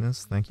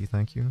 Eyewitness, thank you.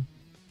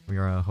 We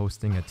are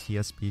hosting a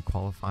TSB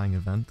qualifying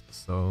event,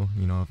 so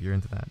you know if you're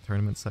into that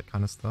tournament set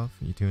kind of stuff,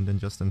 you tuned in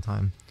just in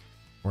time.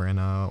 We're in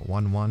a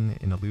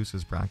 1-1 in a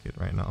losers bracket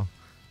right now.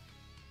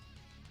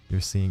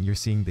 You're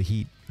seeing the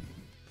heat.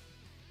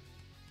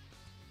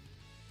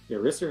 Yeah,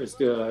 Risser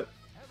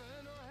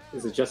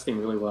is adjusting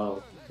really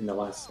well in the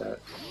last set.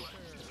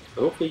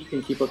 So hopefully you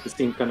can keep up the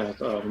same kind of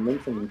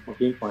momentum of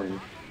game plan.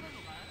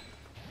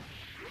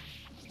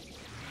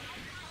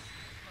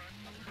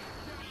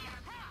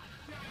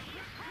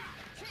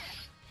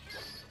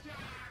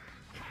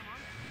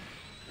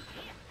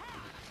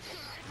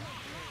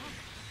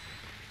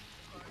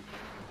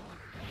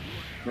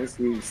 Nice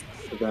use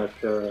of that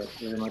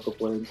Michael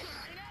played.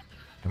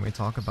 Can we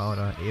talk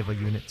about Ava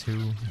Unit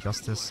 2,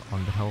 Justice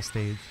on the Hell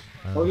stage?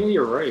 Oh yeah,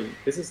 you're right.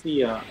 This is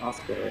the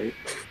Oscar, right?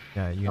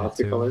 Yeah, Unit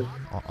 2 color.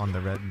 On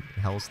the red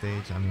Hell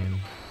stage. I mean,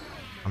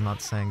 I'm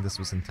not saying this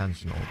was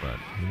intentional, but,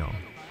 you know,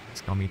 it's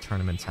gonna be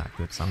tournament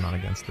tactics. I'm not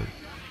against it.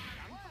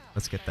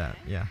 Let's get that.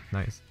 Yeah,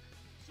 nice.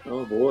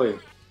 Oh boy.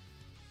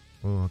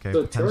 Oh, okay.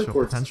 So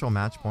potential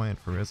match point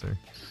for Rizzer.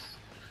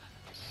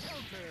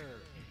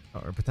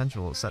 Or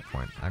potential set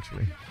point,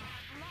 actually.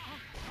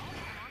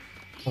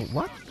 Oh,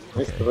 what?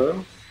 Nice okay.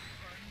 Throw.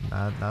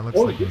 That looks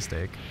like a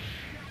mistake.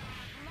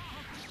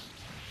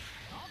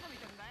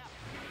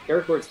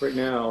 Terragort's right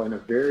now in a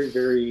very,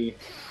 very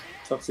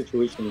tough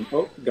situation.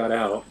 Oh, got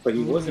out, but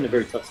he was in a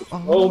very tough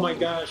situation. Oh my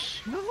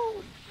gosh! No.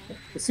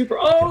 The super.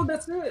 Oh,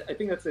 that's it. I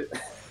think that's it.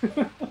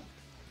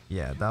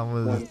 Yeah,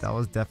 that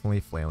was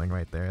definitely flailing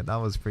right there. That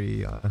was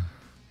pretty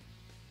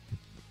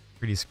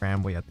pretty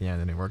scrambly at the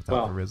end, and it worked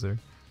out for Rizzer.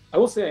 I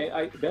will say,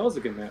 that was a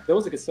good match. That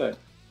was a good set.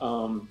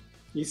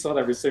 You saw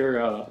that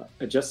Rizzer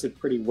adjusted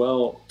pretty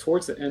well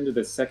towards the end of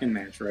the second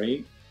match,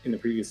 right? In the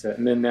previous set,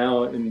 and then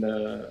now in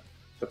the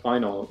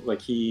final,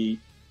 like he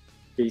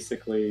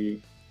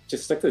basically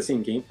just stuck to the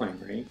same game plan,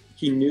 right?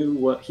 He knew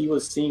what he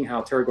was seeing,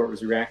 how Terragort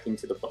was reacting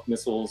to the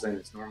missiles and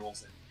his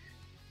normals,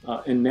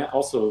 and that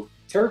also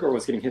Terragort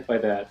was getting hit by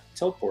that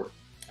teleport,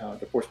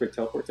 the force break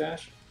teleport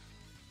dash.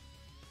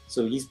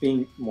 So he's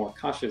being more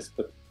cautious,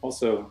 but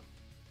also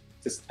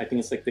just I think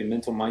it's like the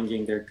mental mind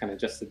game there kind of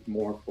adjusted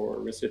more for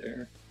Rizzer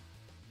there.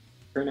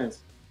 Very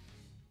nice.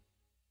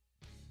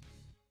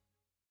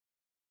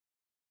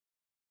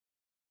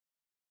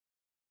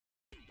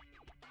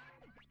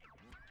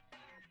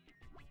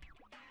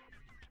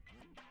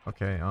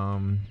 Okay,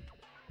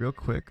 real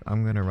quick,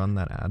 I'm gonna run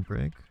that ad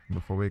break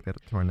before we get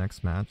to our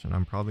next match, and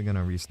I'm probably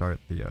gonna restart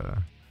the,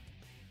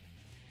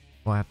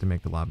 well, I have to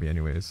make the lobby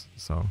anyways,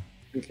 so.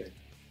 Okay.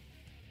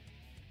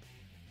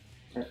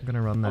 Right. I'm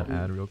gonna run that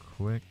ad real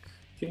quick.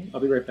 Okay, I'll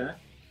be right back.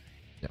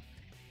 Yep.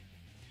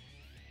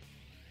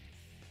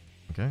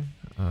 Okay,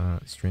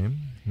 stream,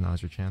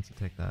 now's your chance to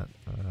take that,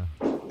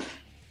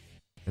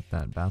 get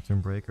that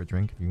bathroom break or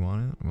drink if you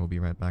want it. We'll be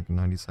right back in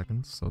 90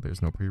 seconds, so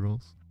there's no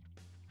pre-rolls.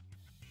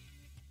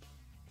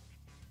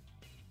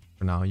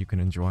 For now, you can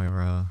enjoy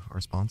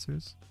our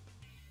sponsors.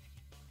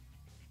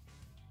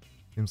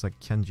 Seems like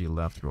Kenji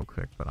left real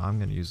quick, but I'm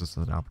gonna use this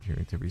as an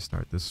opportunity to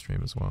restart this stream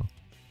as well,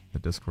 the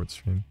Discord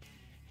stream.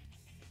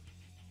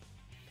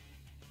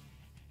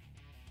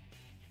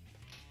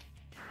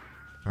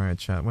 Alright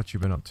chat, what you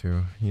been up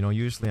to? You know,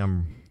 usually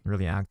I'm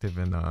really active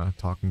in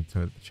talking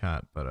to the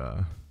chat,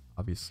 but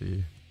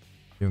obviously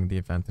doing the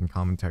event and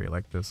commentary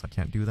like this, I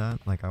can't do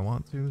that like I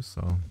want to,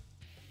 so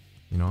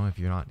you know, if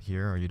you're not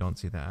here or you don't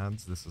see the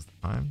ads, this is the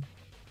time.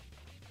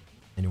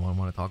 Anyone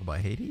want to talk about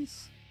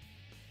Hades?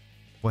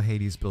 What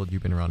Hades build you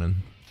been running?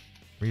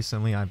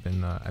 Recently I've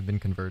been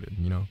converted,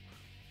 you know.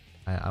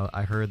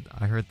 I heard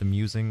the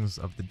musings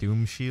of the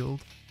Doom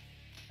Shield.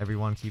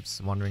 Everyone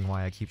keeps wondering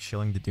why I keep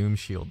shilling the Doom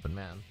Shield, but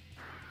man,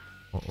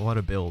 what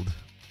a build.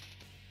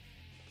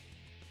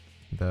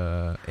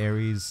 The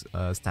Ares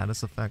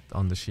status effect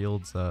on the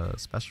shield's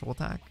special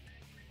attack.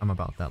 I'm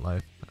about that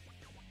life.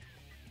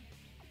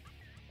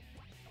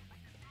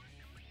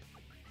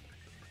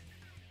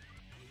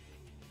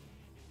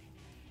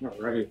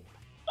 Alright.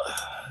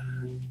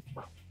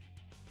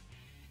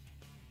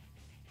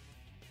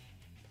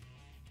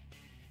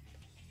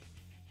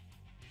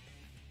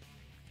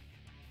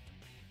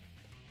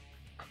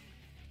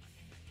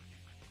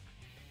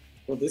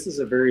 Well, this is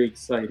a very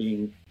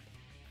exciting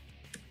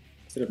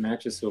set of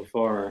matches so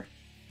far.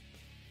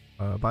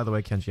 By the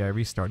way, Kenji, I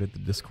restarted the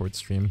Discord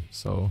stream,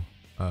 so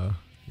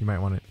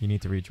you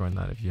need to rejoin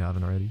that if you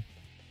haven't already.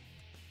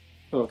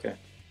 Oh, okay.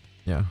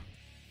 Yeah.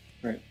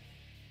 Right.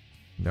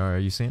 Are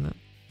you seeing it?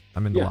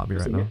 I'm in the lobby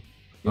right now. Yeah.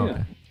 Oh,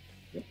 okay.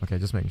 Yep. Okay,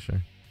 just making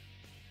sure.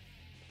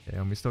 Okay,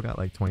 and we still got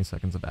like 20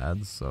 seconds of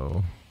ads,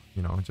 so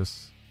you know,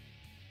 just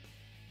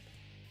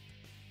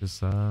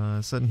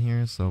sitting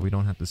here so we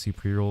don't have to see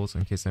pre-rolls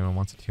in case anyone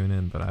wants to tune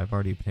in, but I've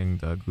already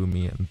pinged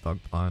Gumi and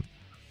Thugplot.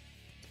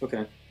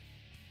 Okay.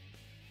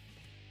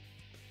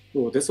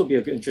 Cool, this will be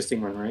an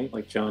interesting one, right?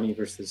 Like Johnny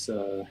versus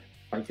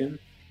Viking.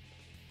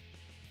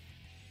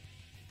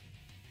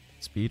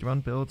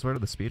 Speedrun builds? What are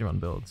the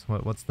speedrun builds?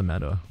 What's the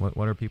meta?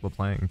 What are people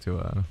playing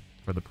to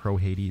for the pro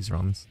Hades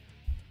runs?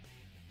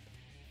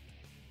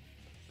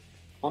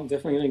 I'm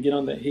definitely gonna get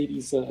on that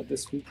Hades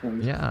this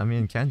weekend. Yeah, I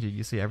mean, Kenji,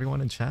 you see everyone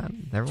in chat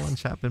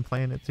been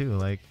playing it too.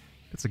 Like,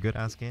 it's a good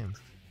ass game.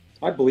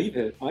 I believe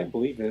it. I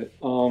believe it.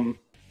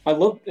 I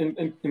love,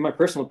 in my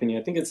personal opinion,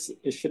 I think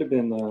it should have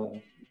been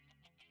the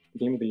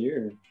game of the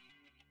year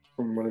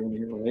from what I'm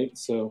hearing, right?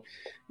 So,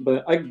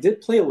 but I did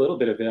play a little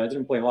bit of it. I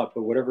didn't play a lot,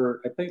 but whatever.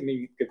 I played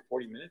maybe a good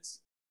 40 minutes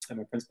at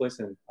my friend's place,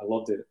 and I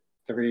loved it.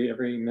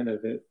 Every minute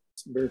of it.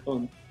 It's very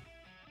fun.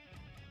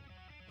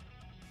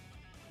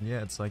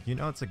 Yeah, it's like, you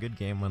know, it's a good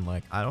game when,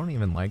 like, I don't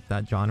even like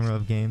that genre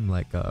of game,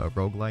 like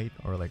roguelite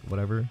or like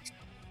whatever.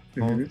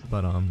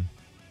 But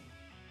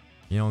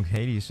you know,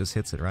 Hades just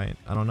hits it right.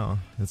 I don't know.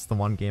 It's the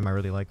one game I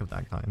really like of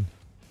that kind.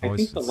 I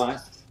think the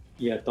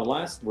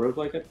last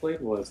roguelike I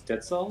played was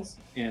Dead Cells,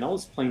 and I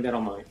was playing that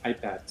on my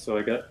iPad. So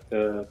I got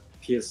the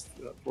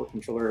PS4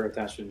 controller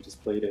attached and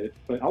just played it.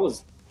 But I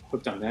was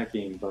hooked on that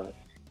game. But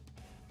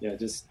yeah, I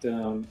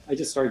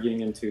just started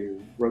getting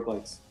into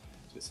roguelikes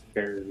just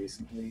very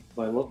recently.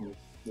 But I love them.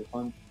 They're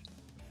fun.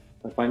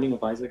 Like Binding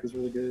of Isaac is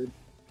really good.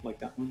 I like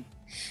that one.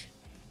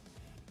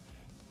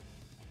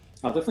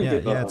 I'll definitely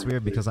yeah, it's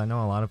weird because I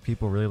know a lot of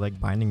people really like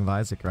Binding of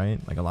Isaac, right?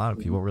 Like a lot of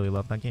people really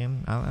love that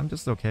game. I'm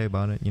just okay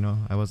about it, you know.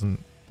 I wasn't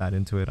that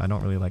into it. I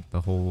don't really like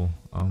the whole,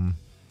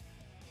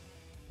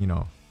 you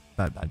know,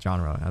 that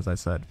genre, as I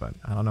said. But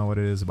I don't know what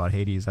it is about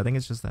Hades. I think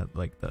it's just that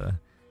like the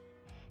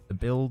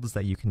builds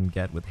that you can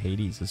get with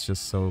Hades is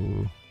just so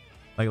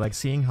like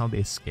seeing how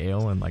they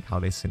scale and like how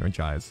they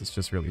synergize is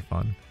just really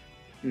fun.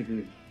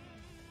 Mm-hmm.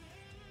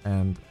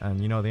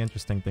 And you know, the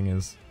interesting thing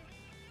is,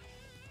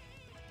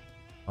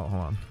 oh,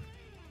 hold on.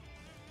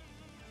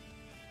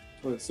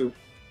 Oh, so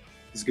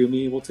is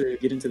Gumi able to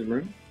get into the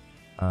room?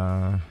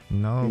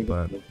 No,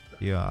 but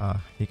yeah,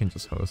 he can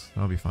just host.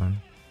 That'll be fine.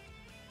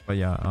 But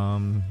yeah,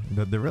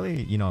 the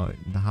really, you know,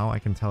 how I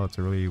can tell it's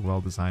a really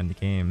well designed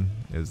game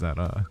is that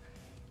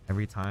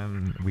every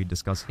time we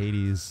discuss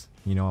Hades,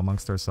 you know,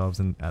 amongst ourselves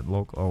in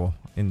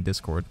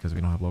Discord, because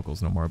we don't have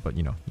locals no more, but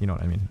you know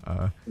what I mean.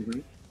 Mm-hmm.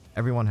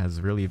 Everyone has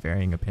really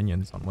varying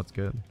opinions on what's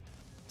good.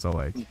 So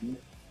like,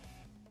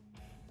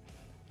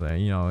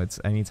 you know, it's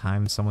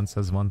anytime someone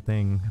says one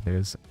thing,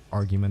 there's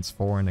arguments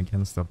for and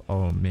against of,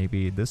 oh,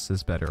 maybe this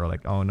is better, or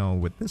like, oh no,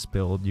 with this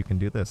build you can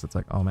do this. It's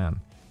like, oh man,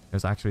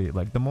 there's actually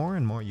like, the more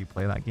and more you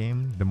play that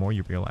game, the more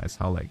you realize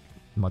how like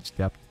much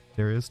depth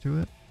there is to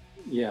it.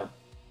 Yeah,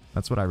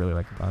 that's what I really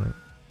like about it.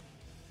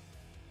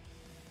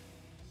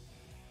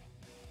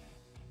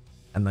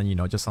 And then, you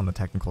know, just on the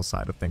technical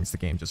side of things, the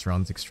game just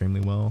runs extremely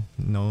well.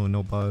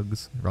 No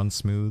bugs, runs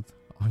smooth.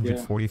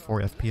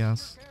 144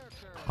 FPS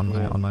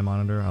on my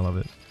monitor. I love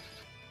it.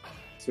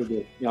 So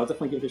good. Yeah, I'll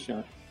definitely give it a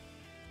shot.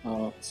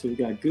 So we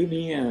got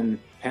Gumi and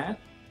Pat.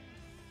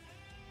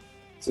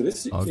 So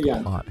this is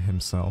Plot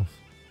himself.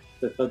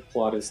 The thug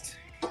plottist.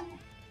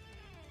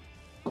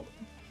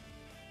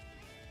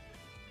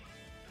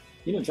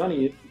 You know,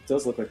 Johnny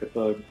does look like a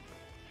thug.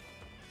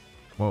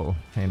 Whoa,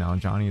 hey now,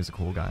 Johnny is a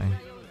cool guy.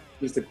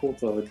 He's the cool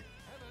thug.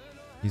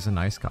 He's a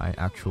nice guy,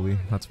 actually.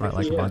 That's what I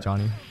like about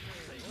Johnny.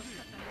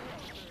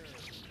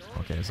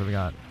 Okay, so we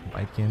got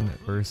Viking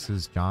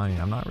versus Johnny.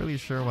 I'm not really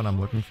sure what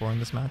I'm looking for in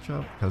this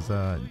matchup, because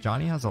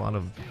Johnny has a lot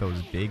of those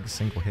big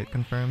single hit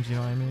confirms, you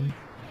know what I mean?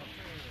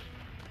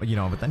 But you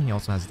know, but then he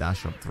also has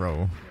dash up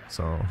throw,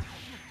 so...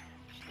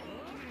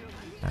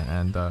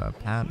 And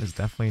Pat is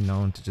definitely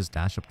known to just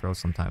dash up throw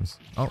sometimes.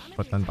 Oh,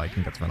 but then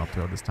Viking gets run up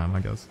throw this time, I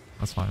guess.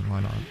 That's fine,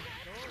 why not?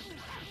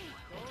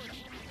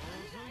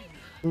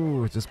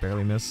 Ooh, just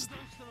barely missed.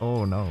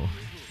 Oh no,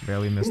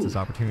 barely missed his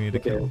opportunity to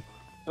kill.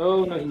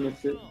 Oh no, he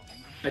missed it.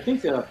 I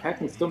think Pat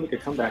can still make a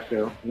comeback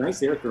though.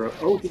 Nice air throw.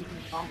 Oh, he didn't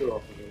get a combo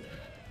off of it.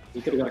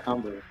 He could have got a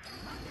combo.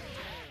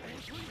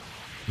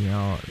 You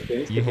know,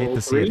 you hate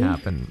to see it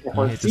happen. You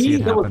hate to see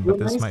it happen, but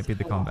this might be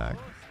the comeback.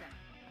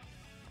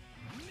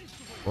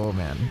 Oh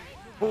man.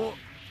 Oh.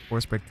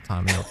 Force break the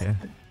timing, okay.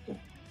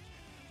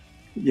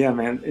 Yeah,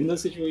 man. In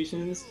those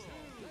situations,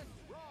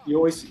 you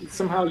always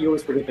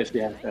forget that she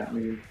has that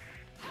move.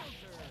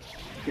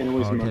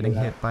 Oh, getting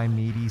hit by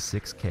meaty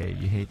 6K.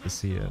 You hate to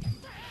see it.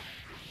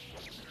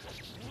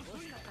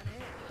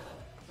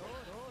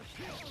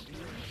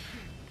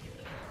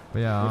 But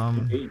yeah,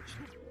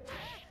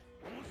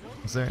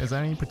 is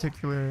there any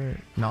particular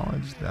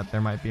knowledge that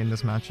there might be in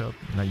this matchup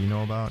that you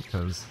know about?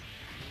 Because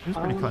it's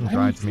pretty cut and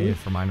dry to me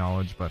for my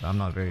knowledge, but I'm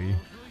not very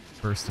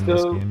versed in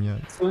this game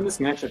yet. So in this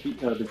matchup,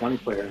 the Johnny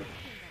player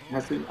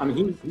has to. I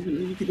mean,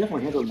 he can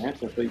definitely handle the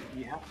matchup, but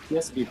he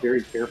has to be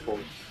very careful.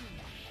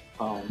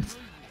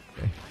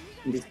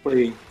 And just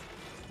play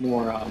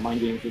more mind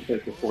games with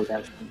like the forward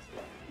dash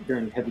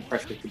during heavy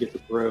pressure to get the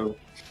throw.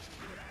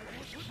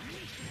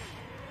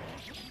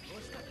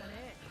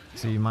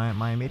 See,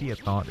 my immediate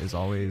thought is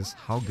always,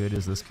 how good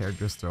is this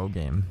character's throw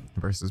game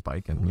versus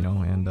Viking, you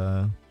know?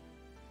 And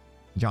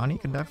Johnny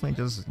can definitely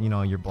just, you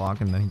know, you're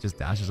blocking and then he just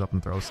dashes up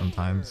and throws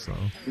sometimes, so.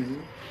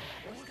 And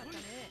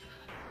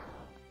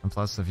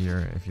plus, if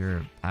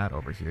you're Pat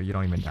over here, you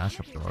don't even dash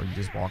up throw, you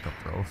just walk up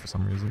throw for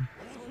some reason.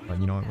 But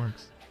you know, it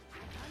works.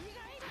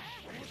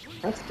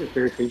 That's just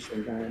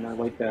irritation, and I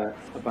like that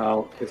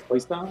about his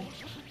playstyle.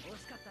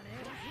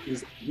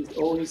 He's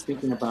always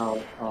thinking about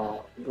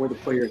where the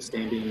player is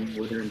standing,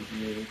 where they're in the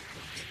game.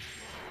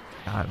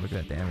 God, look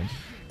at that damage.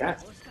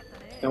 That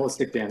was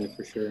stick damage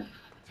for sure.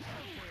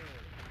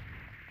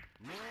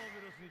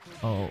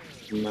 Oh.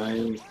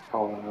 Nice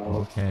call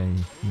out. Okay,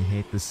 you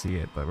hate to see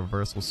it, but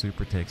reversal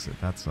super takes it.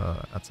 That's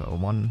a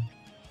one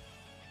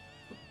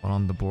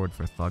on the board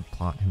for Thug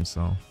Plot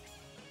himself.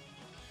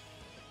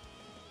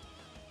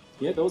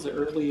 Yeah, those are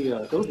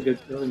good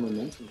early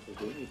momentum for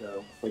Gumi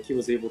though. Like he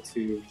was able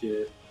to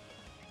get,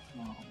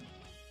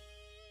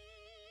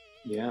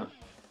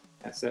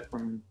 that set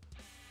from.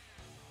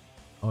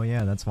 Oh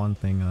yeah, that's one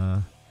thing.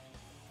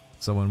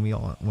 So when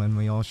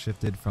we all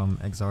shifted from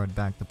Exard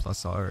back to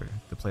Plus R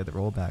to play the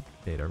rollback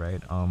data,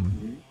 right?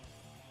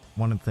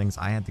 One of the things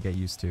I had to get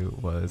used to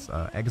was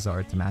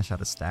Exard to mash out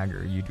a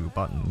stagger. You do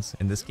buttons.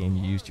 In this game,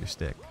 you used your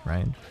stick,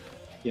 right?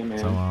 Yeah, man.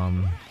 So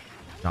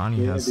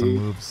Johnny has some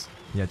moves.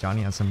 Yeah,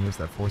 Johnny has some moves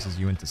that forces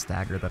you into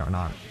stagger that are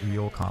not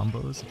real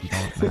combos if you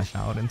don't mash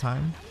out in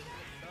time.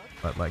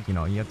 But like, you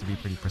know, you have to be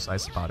pretty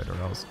precise about it or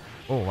else.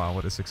 Oh wow,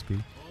 what a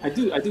 6P. I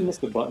do miss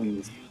the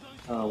buttons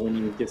when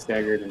you get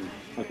staggered and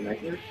like an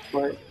nightmare,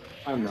 but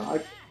I don't know.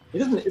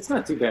 It's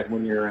not too bad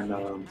when you're in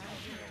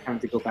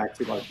having to go back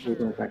to like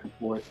wiggling back and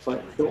forth.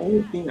 But the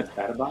only thing that's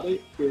bad about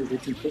it is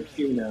it can put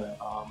you in a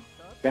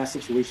bad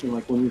situation,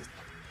 like when you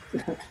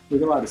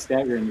There's a lot of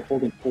stagger and you're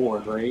holding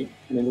forward, right?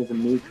 And then there's a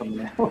move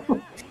coming out.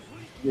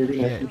 You're gonna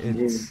Yeah, keep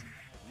moving.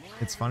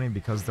 it's funny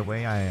because the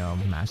way I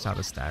mashed out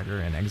a stagger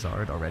and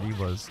Exard already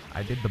was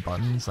I did the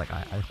buttons, like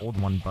I hold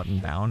one button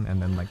down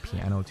and then like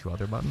piano two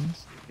other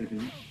buttons.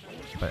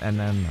 But and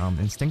then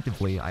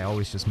instinctively I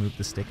always just move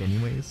the stick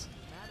anyways.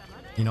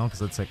 You know,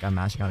 because it's like I'm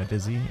mashing out a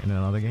dizzy in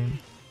another game.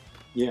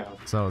 Yeah.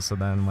 So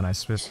then when I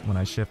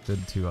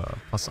shifted to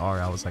plus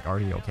R, I was like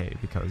already okay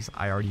because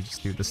I already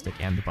just do the stick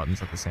and the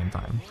buttons at the same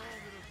time.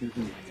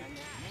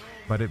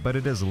 But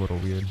it is a little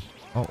weird.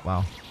 Oh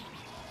wow,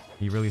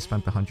 he really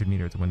spent the 100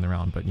 meter to win the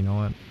round, but you know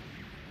what?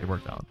 It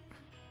worked out.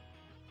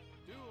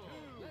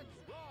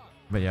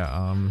 But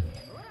yeah,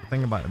 the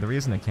thing about it, the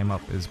reason it came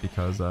up is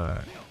because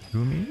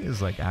Gumi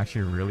is like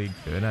actually really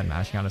good at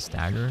mashing out a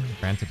stagger.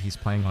 Granted, he's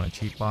playing on a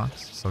cheat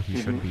box, so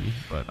he should be.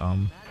 But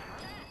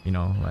you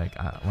know, like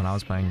when I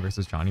was playing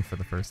versus Johnny for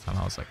the first time,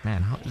 I was like,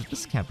 man,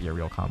 this can't be a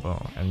real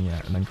combo. And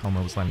yeah, and then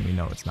Koma was letting me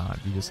know it's not.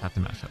 You just have to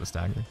mash out a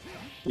stagger.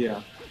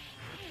 Yeah.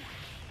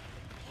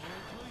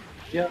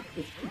 Yeah,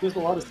 there's a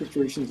lot of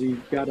situations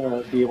you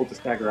gotta be able to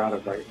stagger out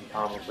of, right, in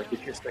combos. Like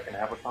if you're stuck in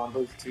Ava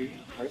combos too,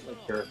 right?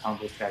 Like there are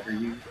combos stagger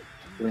you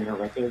during a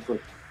record.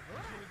 Like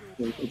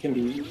it can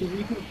be you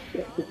can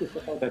get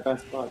yourself out that bad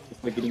spot just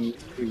by getting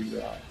used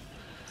to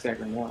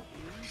staggering out.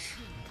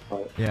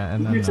 But yeah,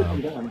 and then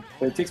done.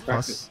 But it takes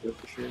practice to do it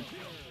for sure.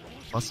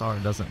 Plus R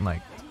doesn't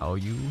like tell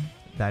you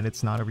that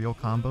it's not a real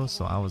combo,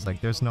 so I was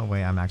like, there's no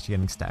way I'm actually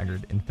getting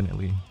staggered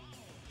infinitely.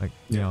 Like,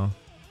 you know.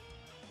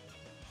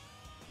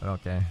 But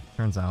okay,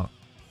 turns out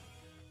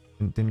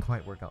it didn't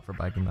quite work out for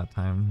Biking that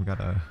time. We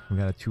got a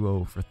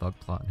 2-0 for Thug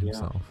Plot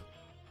himself.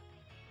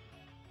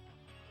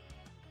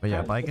 But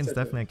yeah, Biken's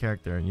definitely a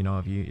character. You know,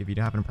 if you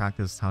haven't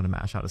practiced how to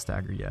mash out a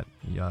stagger yet,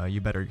 you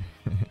better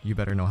you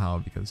better know how,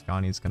 because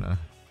Johnny's gonna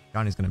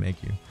make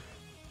you.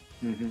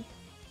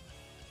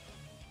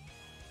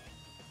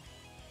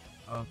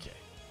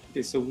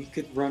 Okay, so we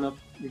could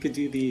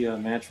do the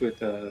match with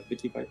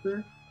Vicky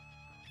Viper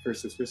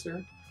versus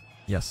Risser.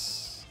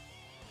 Yes.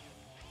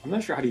 I'm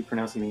not sure how do you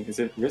pronounce the name. Is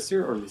it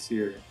Risser or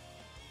Rissier?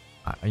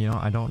 You know,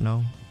 I don't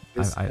know.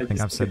 I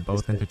think I've said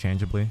both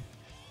interchangeably.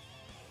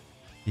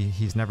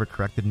 He's never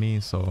corrected me,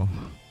 so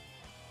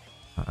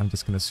I'm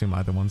just gonna assume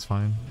either one's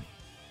fine.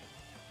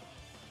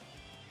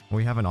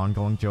 We have an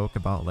ongoing joke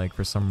about, like,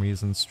 for some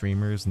reason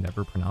streamers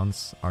never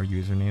pronounce our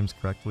usernames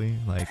correctly.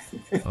 Like,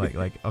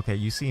 like okay,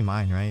 you see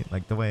mine, right?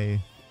 Like the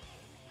way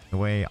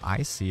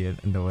I see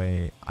it and the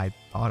way I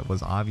thought it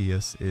was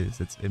obvious is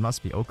it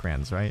must be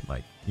Okrans, right?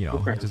 Like, you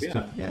know,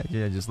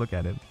 just look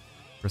at it.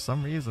 For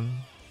some reason,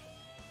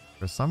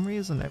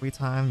 every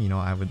time, you know,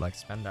 I would like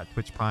spend that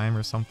Twitch Prime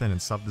or something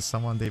and sub to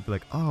someone, they'd be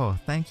like, "Oh,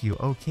 thank you,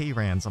 OK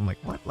Rans." I'm like,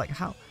 what? Like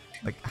how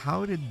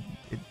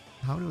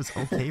was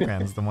OK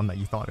Rans the one that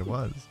you thought it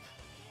was?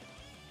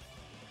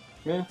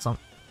 Yeah.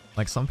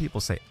 Some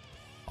people say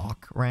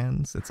Awk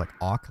Rans. It's like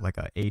Awk, like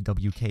a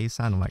AWK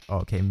sound. I'm like, oh,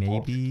 okay,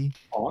 maybe.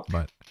 Awk?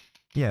 But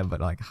yeah, but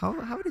like how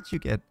did you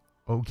get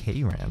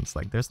OK Rans?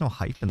 Like there's no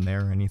hype in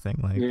there or anything.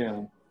 Like,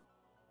 yeah.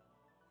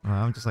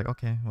 I'm just like,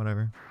 okay,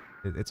 whatever.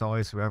 It's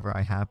always whoever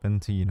I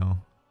happen to, you know.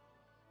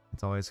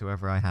 It's always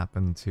whoever I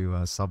happen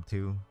to sub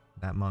to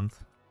that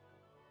month.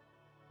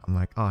 I'm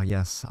like, oh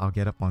yes, I'll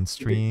get up on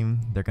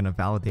stream. They're gonna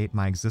validate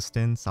my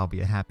existence. I'll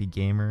be a happy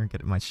gamer,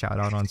 get my shout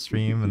out on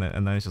stream, and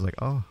then it's just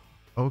like, oh,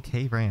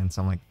 OK Rans.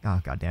 I'm like, oh,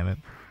 god damn it.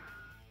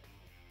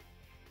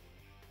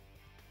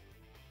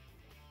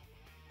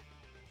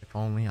 If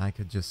only I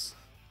could just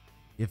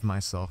give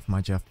myself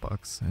my Jeff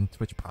Bucks and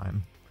Twitch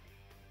Prime.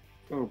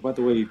 Oh, by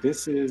the way,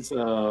 this is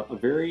a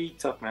very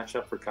tough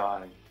matchup for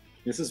Kai.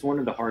 This is one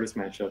of the hardest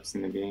matchups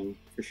in the game,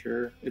 for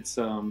sure. It's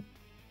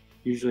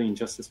usually in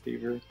Justice's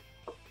favor.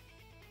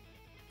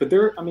 But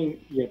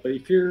but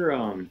if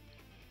you're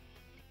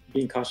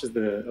being cautious of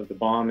the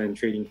bomb and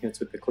trading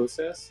hits with the close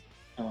S,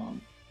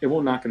 it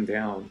won't knock him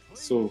down.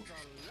 So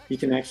he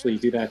can actually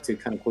do that to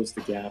kind of close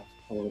the gap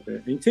a little bit.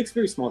 And he takes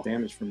very small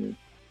damage from you.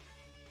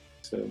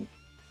 So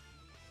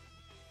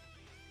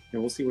yeah,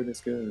 we'll see where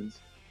this goes.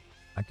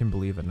 I can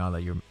believe it now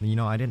that you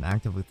know, I didn't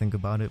actively think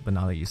about it, but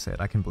now that you say it,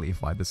 I can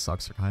believe why this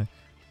sucks for Kai.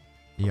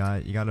 You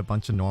got a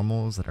bunch of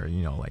normals that are,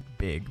 you know, like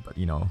big, but,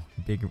 you know,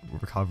 big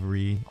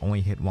recovery,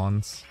 only hit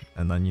once,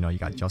 and then, you know, you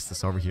got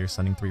Justice over here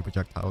sending 3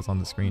 projectiles on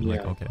the screen,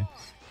 like, okay.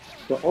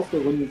 But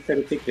also when you try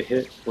to take the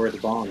hit for the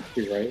bomb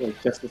too, right?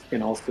 Like Justice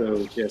can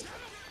also just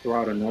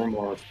throw out a normal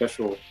or a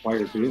special while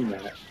you're doing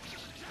that.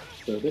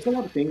 So there's a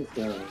lot of things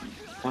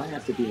Kai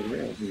has to be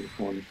aware of in this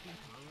one.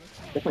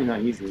 Definitely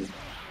not easy.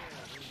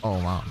 Oh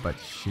wow, but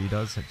she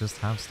does just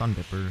have Stun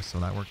Dipper,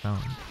 so that worked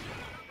out.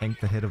 Tank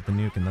the hit of the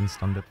nuke and then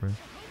Stun Dipper.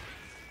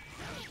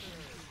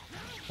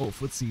 Oh,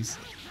 footsies.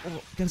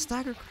 Oh, get a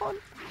stagger, come on!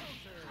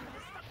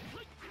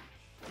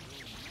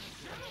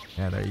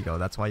 Yeah, there you go.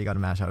 That's why you gotta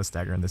mash out a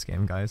stagger in this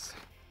game, guys.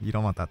 You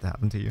don't want that to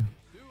happen to you.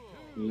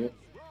 Yep.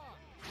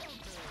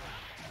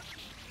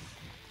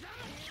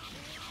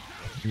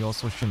 You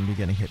also shouldn't be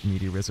getting hit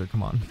meaty Rizzer,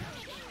 come on.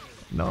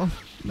 No,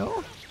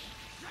 no!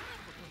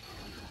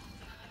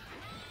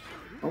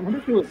 I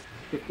wonder if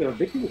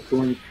Vicky was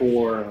going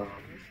for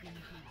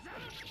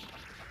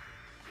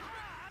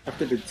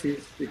after the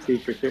 260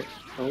 cricket.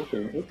 Oh,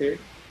 okay.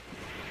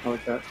 I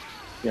like that.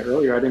 Yeah,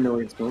 earlier I didn't know what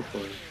he was going for.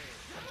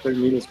 But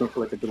he was going for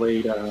like a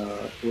delayed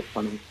whip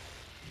funnel.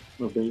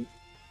 No bait.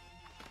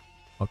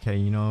 Okay,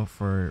 you know,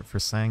 for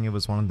saying it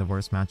was one of the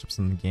worst matchups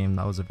in the game,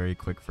 that was a very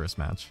quick first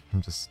match.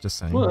 I'm just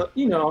saying. Well,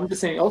 you know, I'm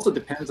just saying. It also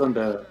depends on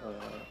the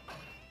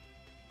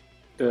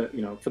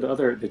for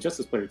the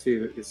Justice player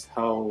too is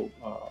how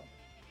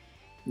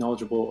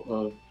knowledgeable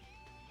of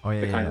Oh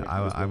yeah, the kind yeah.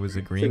 of I was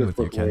agreeing with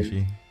you,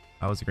 Kenji.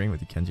 I was agreeing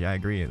with you, Kenji. I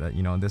agree that,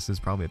 you know, this is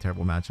probably a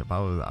terrible matchup.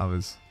 I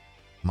was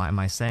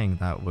my saying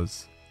that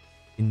was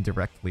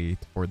indirectly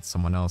towards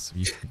someone else.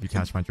 If you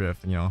catch my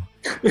drift, you know,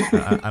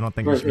 I don't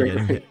think you should be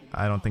getting hit.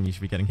 I don't think you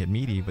should be getting hit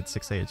meaty with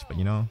 6H, but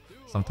you know,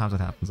 sometimes it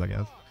happens, I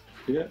guess.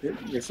 Yeah,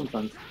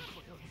 sometimes.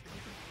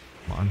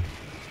 Come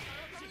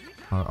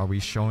on. Are we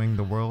showing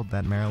the world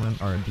that Maryland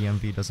or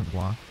DMV doesn't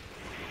block?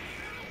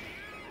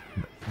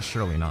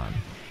 Surely not.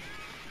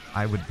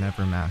 I would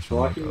never mash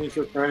on wake Blocking is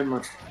your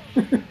crime.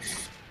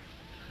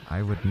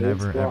 I would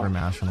never ever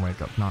mash on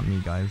wake up. Not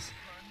me, guys.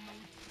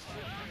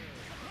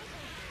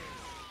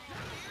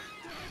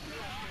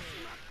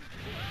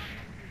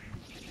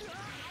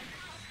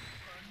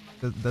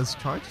 Does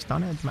charge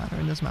stun edge matter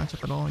in this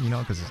matchup at all? You know,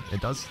 because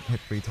it does hit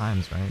 3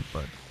 times, right?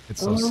 But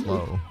it's so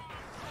slow.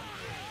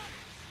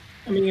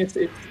 I mean, it's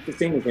the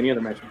same as any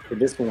other matchup. For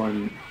this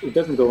one, it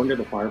doesn't go under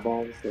the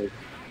fireballs. Like,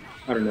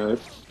 I don't know.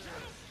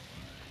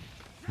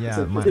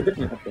 Yeah, it's a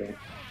different up there.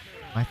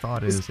 My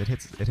thought is it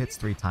hits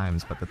 3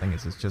 times, but the thing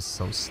is, it's just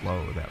so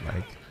slow that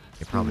like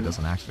it probably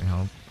doesn't actually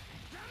help.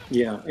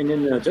 Yeah, and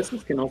then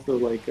Justice can also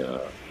like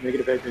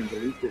negative edge and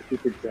delete the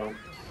super jump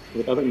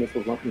with other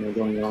missiles, you know,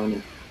 going on.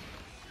 And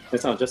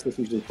that's how Justice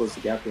usually closes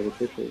the gap really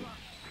quickly,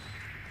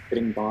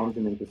 hitting bombs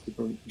and then just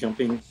super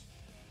jumping.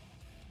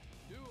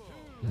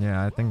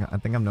 Yeah, I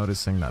think I'm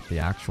noticing that the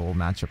actual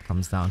matchup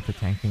comes down to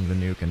tanking the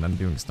nuke and then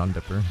doing Stun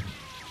Dipper.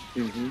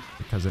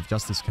 Because if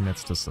Justice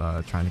commits to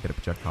trying to get a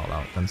projectile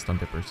out, then Stun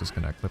Dipper is just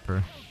gonna clip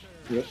her.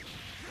 Yep.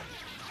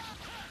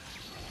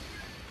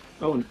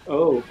 Oh,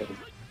 okay.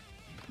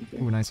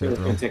 Ooh, nice air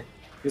throw.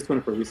 Just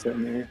going for a reset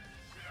in there.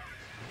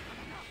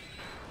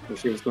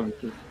 She was going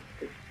for...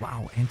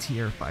 Wow,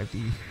 anti-air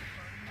 5D.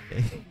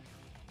 Okay.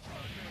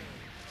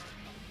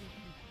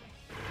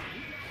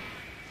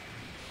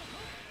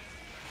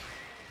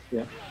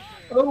 Yeah.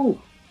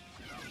 Oh!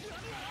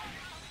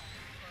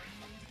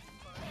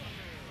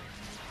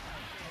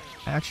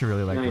 I actually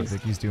really like what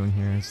Vicky's doing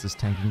here. It's just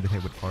tanking the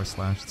hit with Far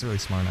Slash. It's really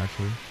smart,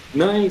 actually.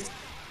 Nice!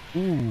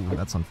 Ooh,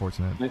 that's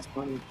unfortunate. Nice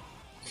funny.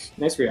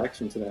 Nice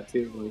reaction to that,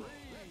 too. Like,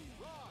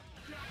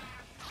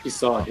 she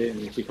saw it hit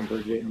and she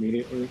converted it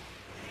immediately.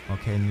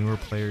 Okay, newer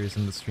players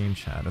in the stream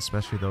chat,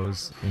 especially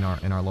those in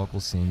our local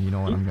scene, you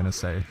know what I'm gonna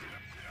say.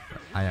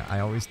 I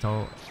always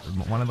tell,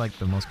 one of like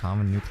the most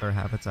common new player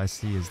habits I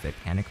see is they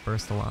panic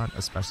burst a lot,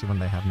 especially when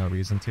they have no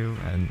reason to,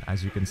 and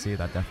as you can see,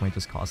 that definitely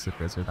just costed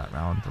Blizzard that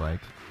round.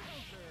 Like,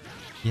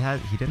 he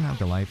didn't have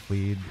the life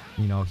lead,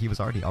 you know, he was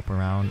already up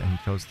around and he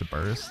chose to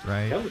burst,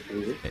 right? That was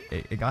weird.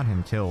 It got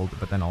him killed,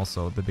 but then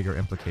also the bigger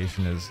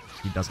implication is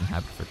he doesn't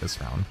have it for this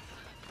round.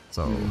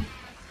 So,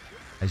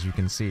 as you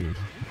can see,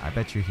 I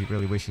bet you he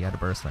really wish he had a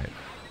burst right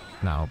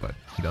now, but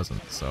he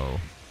doesn't, so...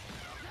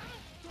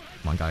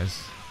 Come on,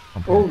 guys.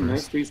 Oh,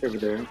 nice freeze over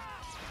there.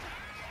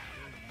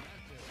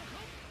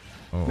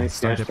 Oh, nice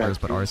Stun Dippers,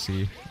 but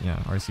RC. Yeah,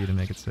 RC to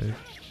make it safe.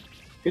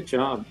 Good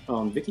job.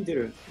 Vicky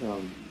did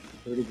a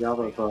really good job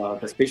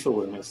of the spatial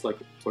awareness, like,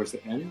 towards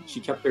the end.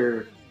 She kept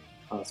her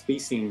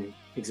spacing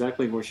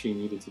exactly where she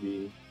needed to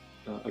be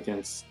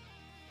against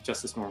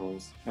Justice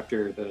normals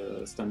after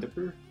the Stun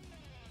Dipper.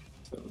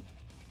 So...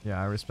 Yeah,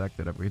 I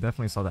respected it. We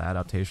definitely saw the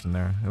adaptation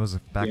there. It was a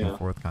back and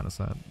forth kind of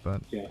set,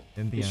 but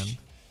in the end...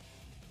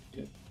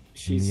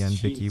 In the end,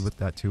 Vicky with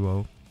that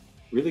 2-0.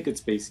 Really good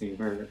spacing.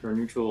 Her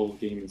neutral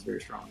game is very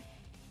strong.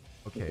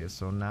 Okay,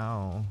 so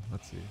now,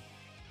 let's see.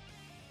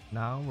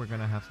 Now we're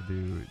going to have to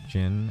do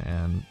Jin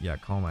and,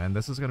 Coma. And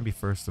this is going to be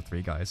first to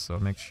 3 guys, so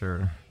make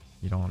sure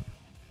you don't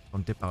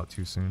dip out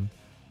too soon.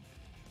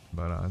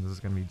 But this is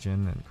going to be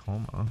Jin and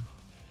Coma.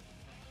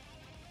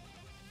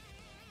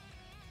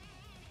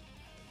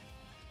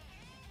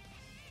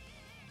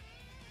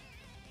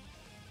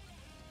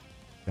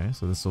 Okay,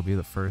 so this will be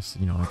the first,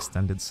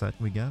 extended set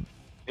we get.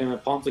 And my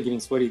palms are getting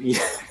sweaty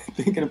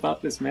thinking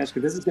about this match,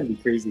 because this is going to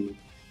be crazy.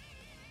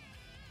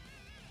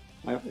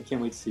 I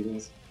can't wait to see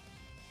this.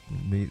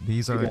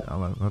 These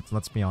are,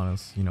 let's be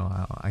honest,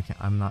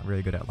 I'm not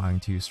really good at lying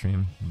to you,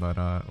 stream, but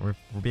we're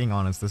being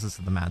honest, this is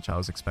the match I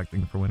was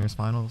expecting for Winners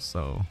Finals,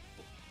 so,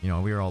 we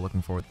were all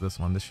looking forward to this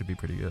one. This should be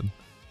pretty good.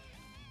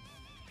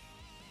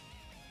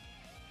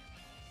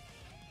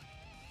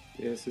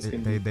 Yes,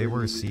 they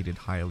were seeded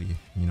highly,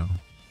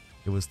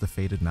 It was the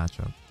fated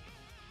matchup.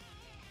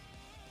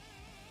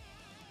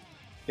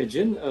 Yeah,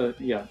 Jin,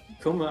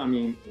 Kuma, I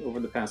mean, over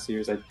the past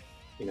years,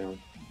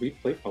 we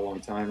played for a long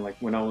time. Like,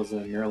 when I was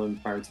in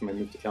Maryland prior to my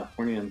move to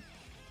California, and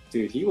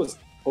dude, he was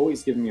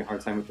always giving me a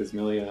hard time with his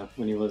Milia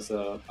when he was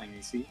playing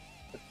AC.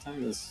 At the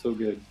time, it was so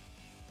good.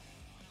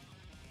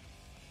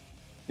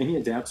 And he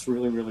adapts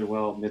really, really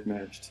well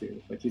mid-match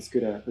too. Like he's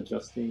good at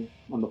adjusting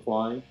on the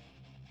fly.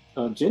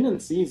 Jin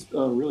and C is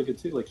really good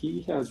too. Like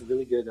he has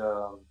really good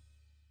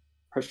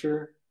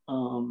pressure,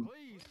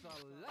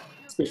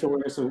 spatial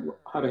awareness of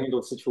how to handle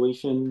a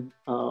situation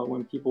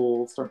when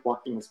people start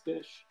blocking his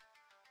fish.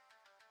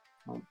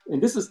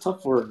 And this is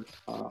tough for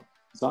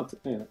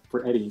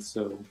for Eddie,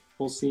 so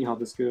we'll see how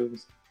this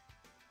goes.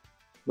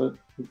 But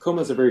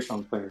Koma's a very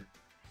strong player.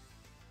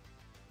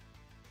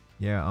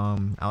 Yeah,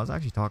 I was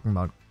actually talking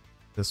about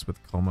this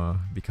with Koma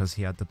because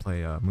he had to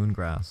play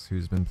Moongrass,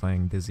 who's been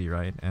playing Dizzy,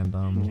 right?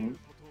 And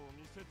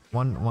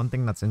one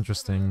thing that's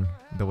interesting,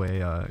 the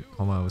way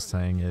Koma was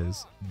saying,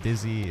 is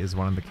Dizzy is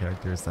one of the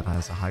characters that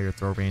has a higher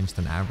throw range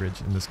than average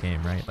in this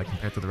game, right? Like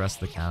compared to the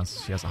rest of the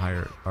cast, she has a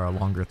higher or a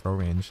longer throw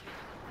range.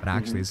 But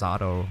actually,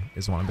 Zato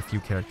is one of the few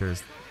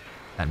characters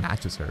that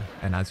matches her,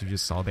 and as you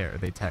just saw there,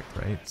 they teched,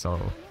 right? So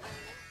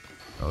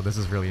this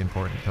is really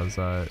important because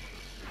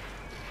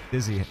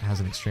Dizzy has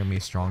an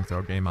extremely strong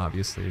throw game,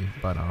 obviously,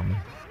 but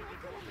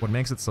what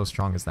makes it so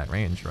strong is that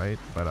range, right?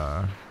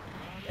 But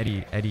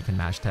Eddie can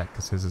match tech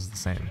because his is the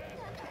same.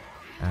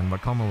 And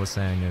what Koma was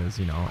saying is,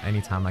 you know,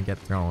 anytime I get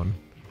thrown,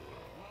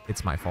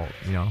 it's my fault,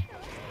 you know?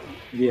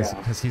 Yeah.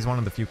 Because he's one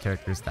of the few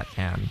characters that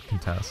can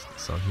contest,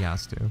 so he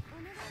has to.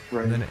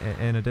 Right. And then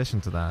in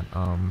addition to that,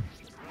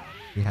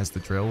 he has the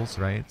drills,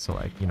 right? So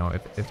like, you know,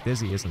 if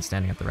Dizzy isn't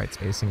standing at the right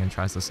spacing and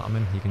tries to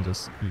summon, he can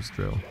just use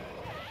drill.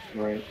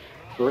 Right.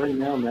 But right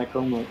now, Matt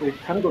Koma, they're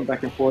kind of going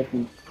back and forth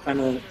and kind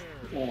of,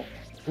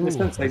 in a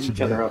sense, light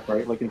each other up,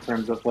 right? Like in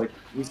terms of like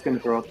who's going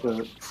to throw out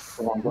the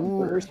long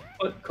one first.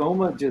 But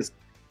Koma just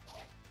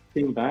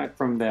came back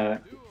from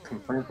that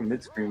confirm from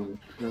mid screen.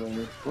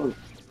 Really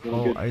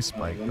good, Ice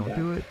Spike, don't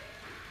do it.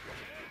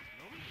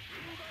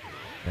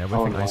 Yeah,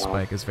 whiffing Ice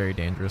Spike is very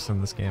dangerous in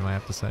this game, I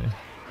have to say.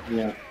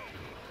 Yeah.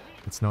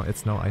 It's no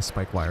Ice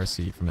Spike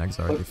YRC from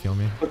Exarch, you feel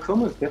me? But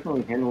Koma's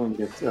definitely handling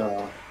this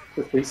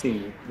the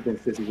spacing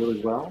against Dizzy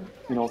really well,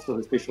 and also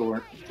his spatial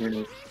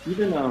awareness.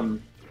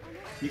 Even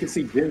you can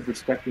see Jin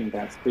respecting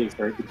that space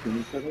right between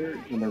each other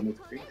in their mid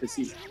screen because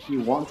he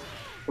wants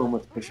Koma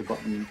to push a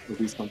button or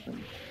do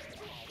something.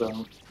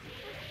 So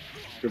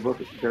they're both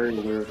very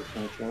aware of this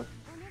matchup.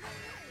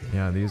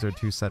 Yeah, these are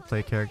two set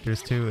play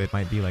characters too. It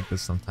might be like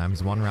this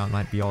sometimes. One round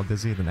might be all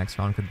Dizzy, the next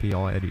round could be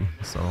all Eddie.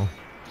 So.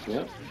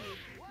 Yeah.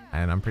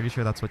 And I'm pretty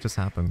sure that's what just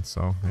happened.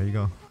 So there you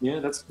go. Yeah,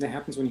 that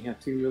happens when you have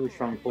two really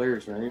strong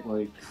players, right?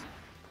 Like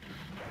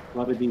a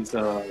lot of these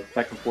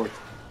back and forth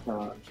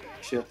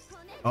shifts.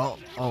 Oh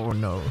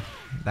no,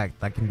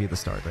 that can be the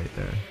start right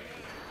there.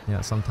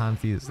 Yeah, sometimes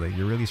these like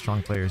your really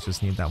strong players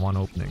just need that one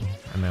opening,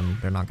 and then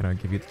they're not gonna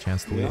give you the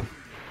chance to leave.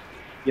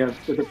 Yeah,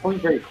 so they're playing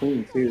very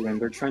clean too,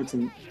 and they're trying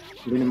to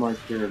minimize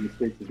their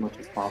mistakes as much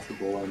as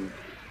possible. And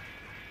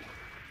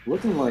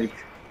looking like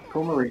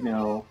Koma right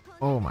now.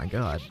 Oh my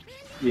god.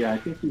 Yeah, I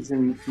think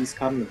he's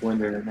caught in the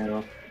blender right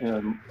now.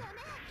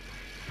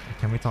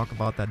 Can we talk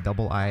about that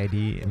double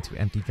IID into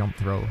empty jump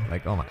throw?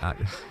 Like, oh my god,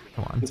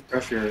 come on. This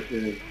pressure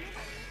is.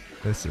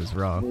 This is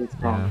rough.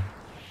 Yeah.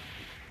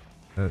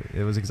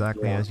 It was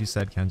exactly as you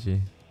said,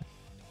 Kenji.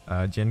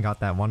 Jin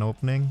got that one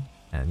opening,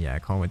 and yeah,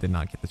 Koma did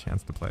not get the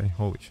chance to play.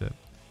 Holy shit.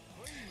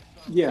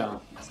 Yeah,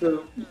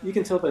 so you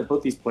can tell that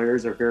both these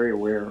players are very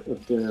aware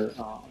of their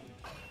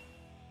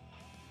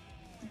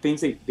things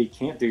they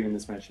can't do in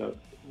this matchup,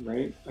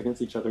 right,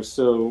 against each other.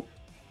 So,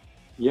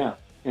 yeah,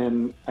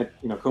 and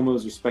Koma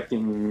is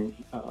respecting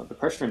the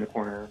pressure in the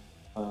corner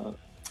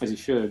as he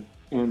should,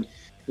 and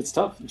it's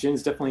tough.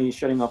 Jin's definitely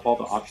shutting off all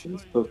the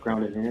options, both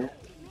ground and air.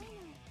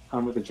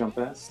 With the jump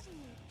S.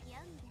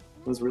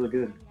 It was really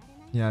good.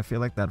 Yeah, I feel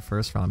like that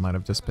first round might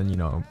have just been,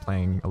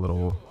 playing a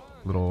little,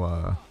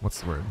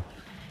 what's the word?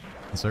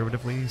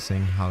 Conservatively,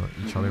 seeing how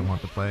each other want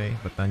to play,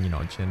 but then,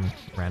 Jin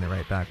ran it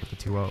right back with the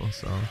 2-0,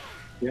 so...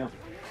 Yeah.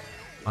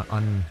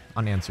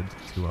 Unanswered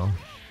 2-0.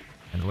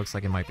 And it looks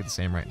like it might be the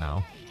same right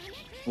now.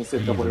 Let's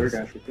say double air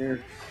dash right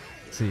there.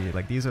 See,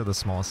 like, these are the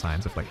small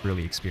signs of, like,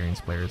 really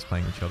experienced players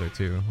playing each other,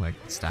 too. Like,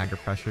 stagger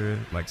pressure,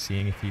 like,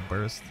 seeing if he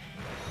burst.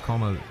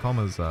 Koma's,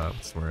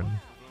 what's the word?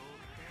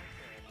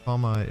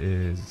 Koma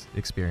is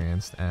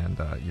experienced, and,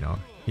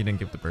 he didn't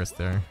give the burst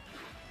there.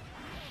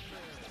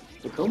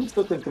 So Koma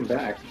still can come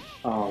back.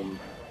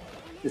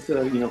 It's,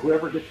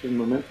 whoever gets the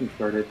momentum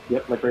started,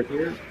 yep, like right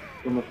here,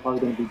 Koma's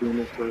probably going to be doing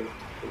this for a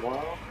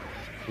while.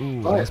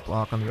 Ooh, nice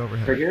block on the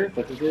overhead. Right here,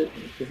 this is it.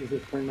 This is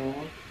his turn now.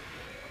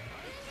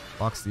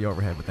 Blocks the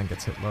overhead, but then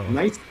gets hit low.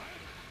 Nice.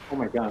 Oh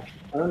my gosh.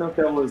 I don't know if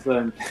that was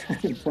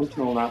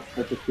intentional or not,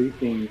 but the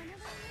creeping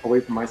away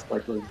from Ice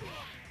Spike was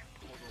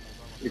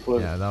pretty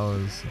close. Yeah, that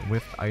was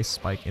with Ice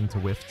Spike into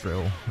whiff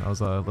drill. That was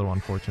a little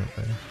unfortunate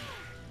there.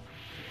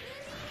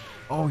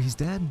 Oh, he's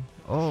dead.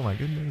 Oh my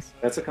goodness.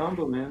 That's a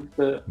combo, man.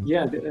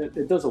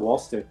 It does a wall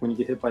stick when you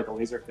get hit by the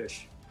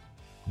laserfish.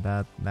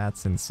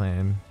 That's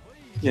insane.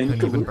 Yeah, and you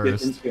can loop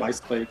it into Ice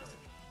Spike.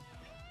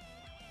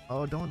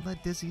 Oh, don't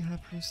let Dizzy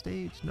have her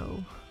stage,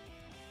 no.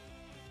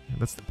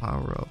 That's the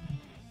power up.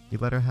 He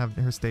let her have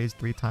her stage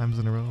 3 times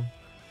in a row.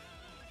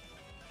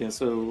 Yeah,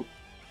 so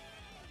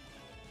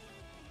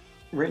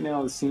right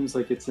now it seems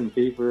like it's in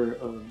favor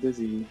of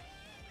Dizzy.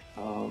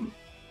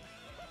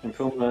 And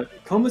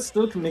Coma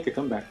still can make a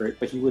comeback, right?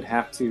 But he would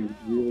have to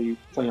really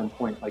play on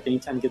point. Like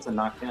anytime he gets a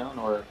knockdown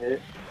or a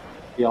hit,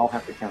 they all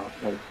have to count.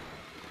 Like,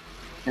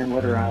 can't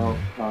let her out.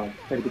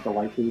 Try to get the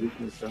life lead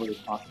as early as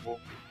possible.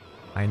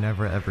 I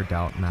never ever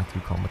doubt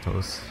Matthew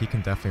Comatose. He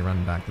can definitely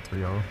run back to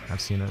 3-0.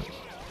 I've seen it.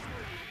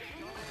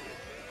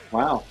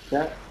 Wow,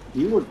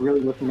 he was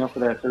really looking out for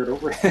that third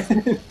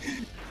overhead.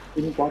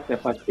 He didn't block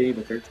that 5K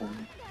the third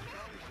time.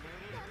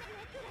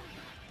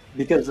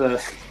 Because, oh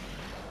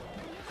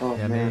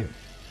yeah, man.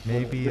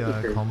 Maybe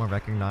Coma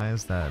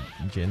recognized that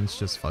Jin's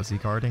just fuzzy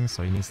guarding,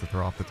 so he needs to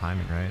throw off the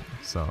timing, right?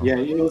 So yeah,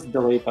 it was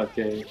delayed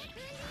 5K.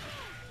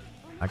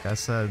 Like I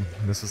said,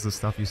 this is the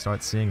stuff you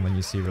start seeing when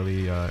you see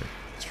really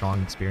strong,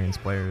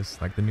 experienced players.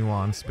 Like the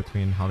nuance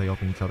between how they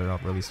open each other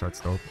up really starts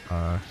to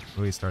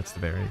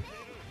vary.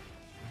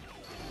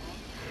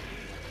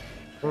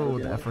 Oh,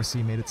 the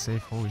FRC made it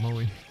safe. Holy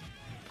moly!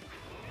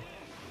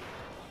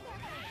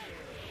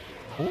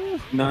 Oh,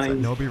 nice.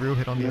 Nobiru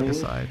hit on the other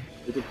side.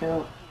 Did it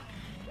count?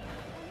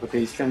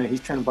 Okay, he's trying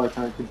to buy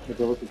time to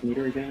develop his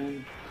meter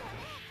again.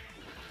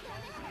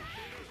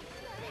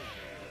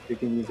 They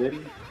can use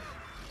Eddie.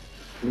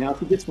 Now, if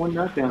he gets one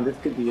knockdown, this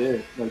could be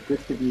it. Like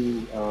this could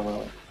be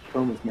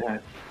Coma's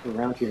match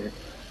around here.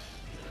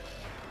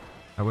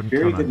 I wouldn't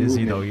count on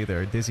Dizzy though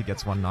either. Dizzy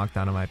gets one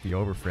knockdown, it might be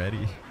over for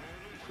Eddie.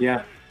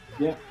 Yeah,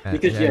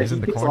 because yeah, he's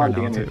in the corner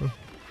now too.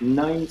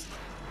 Nice.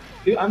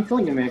 Dude, I'm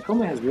telling you, man,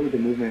 Coma has really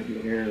good movement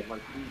in the air.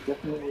 Like he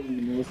definitely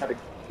knows how to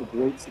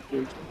avoid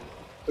situations,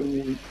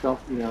 putting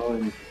himself, you know,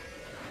 and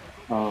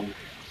oh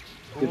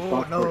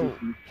no!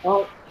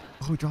 Oh,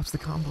 he drops the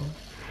combo.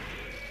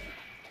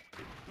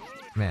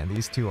 Man,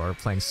 these two are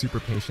playing super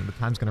patient. The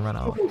time's gonna run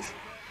out.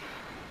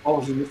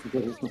 Oh, he missed the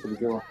kill. He missed the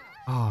kill.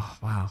 Oh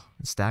wow!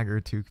 Stagger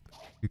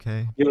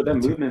 2K. Yo, that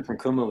movement from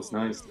Coma was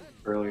nice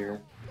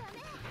earlier.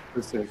 It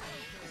was sick.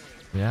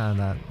 Yeah, and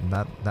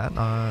that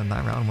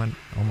round went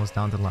almost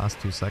down to the last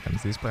 2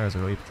 seconds. These players are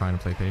really trying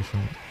to play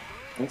patient,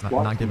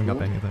 not giving up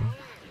anything.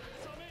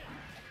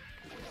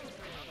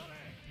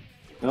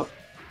 Nope.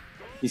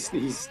 He's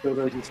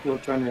still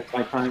trying to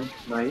buy time,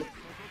 right?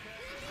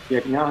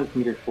 Yeah, now his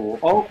meter's full.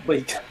 Oh,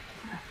 wait.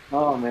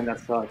 Oh man, that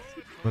sucks.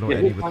 Little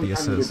Eddie with the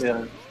assist.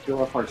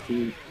 Still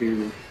FRC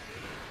to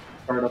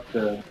start up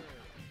the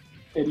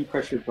Eddie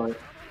pressure, but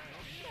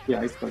yeah,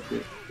 ice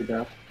bucket to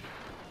death.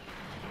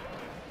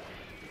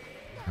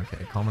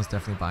 Okay, Coma's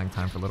definitely buying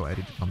time for little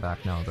Eddie to come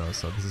back now though,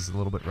 so this is a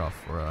little bit rough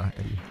for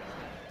Eddie.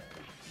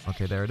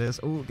 Okay, there it is.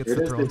 Oh, gets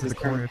the throw into the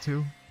corner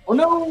too. Oh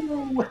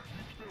no!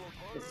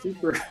 It's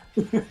super.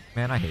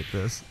 Man, I hate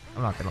this.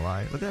 I'm not gonna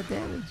lie. Look at that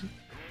damage.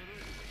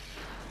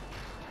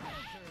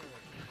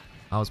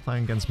 I was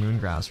playing against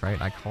Moongrass, right?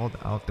 I called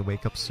out the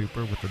wake up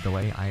super with the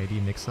delay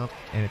IID mix up,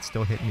 and it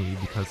still hit me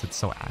because it's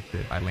so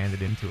active. I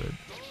landed into it.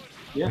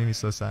 Yeah. It made me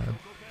so sad.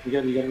 You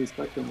gotta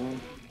respect them,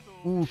 man.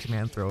 Ooh,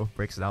 command throw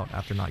breaks it out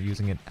after not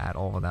using it at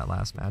all in that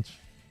last match.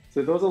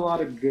 So there was a lot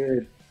of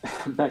good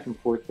back and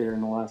forth there in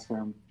the last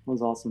round. It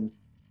was awesome.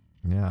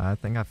 Yeah, I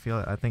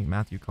think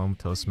Matthew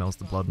Comatose smells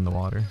the blood in the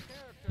water.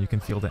 You can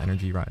feel the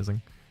energy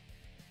rising.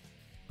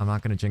 I'm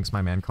not gonna jinx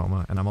my man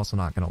Coma, and I'm also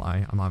not gonna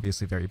lie. I'm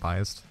obviously very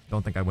biased.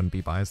 Don't think I wouldn't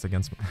be biased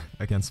against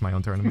my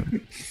own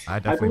tournament. I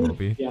definitely will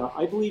be. Yeah,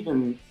 I believe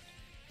in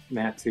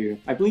Matt too.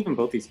 I believe in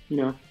both these, you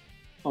know,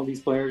 all these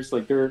players.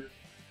 Like they're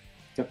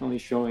definitely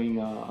showing.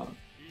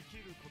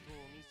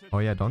 Oh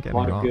yeah, don't get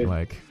me wrong.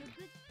 Like,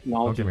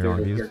 don't get me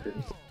wrong.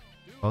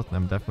 Both of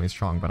them definitely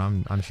strong, but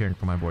I'm cheering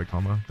for my boy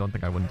Coma. Don't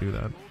think I wouldn't do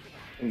that.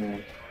 Yeah.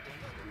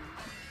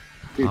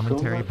 Dude,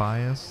 commentary Coma,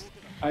 bias.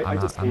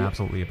 I'm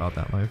absolutely about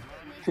that life.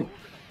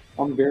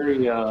 I'm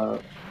very, I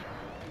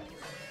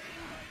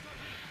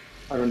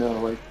don't know,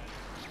 like,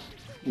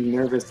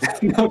 nervous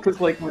now, because,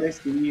 like, when I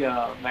see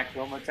Mac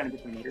Roma trying to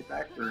get the meter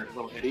back for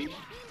little Eddie,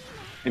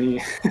 and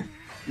he,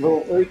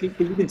 well, like, you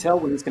can tell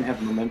when he's going to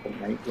have momentum,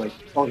 right? Like,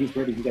 oh, he's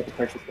ready, he got the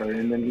pressure started,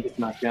 and then he gets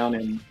knocked down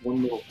in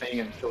one little thing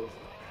and kills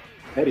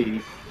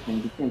Eddie,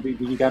 and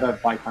you got to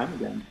buy time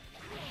again.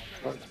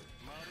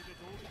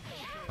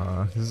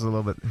 This is a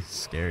little bit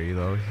scary,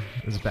 though.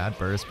 It was a bad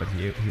burst, but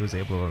he was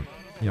able to,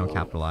 you know,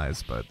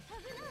 capitalize. But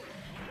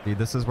dude,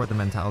 this is where the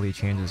mentality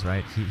changes,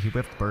 right? He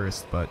whipped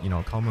burst, but you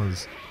know,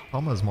 Coma's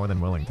more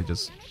than willing to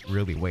just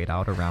really wait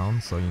out a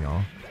round, so you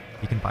know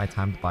he can buy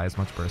time to buy as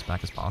much burst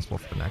back as possible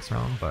for the next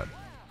round. But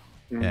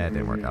yeah, it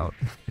didn't work out.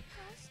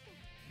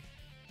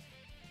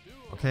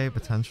 Okay,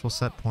 potential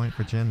set point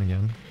for Jin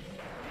again.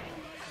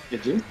 Yeah,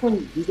 Jin's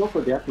playing. He's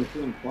also adapting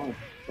too in front.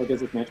 Like as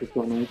this match is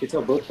going on, you can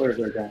tell both players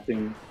are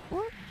adapting.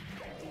 What?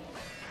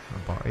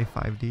 Bar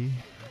A5D.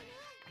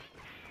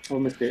 Oh,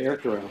 Mr. Air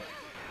Throw.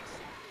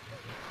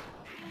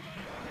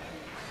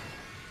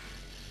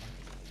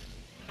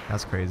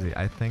 That's crazy.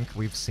 I think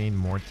we've seen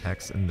more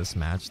techs in this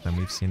match than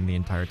we've seen the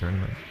entire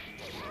tournament.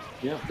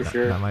 Yeah, for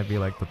sure. That might be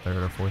like the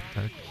third or fourth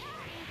tech.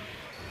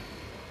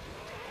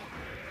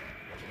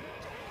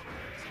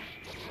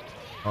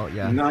 Oh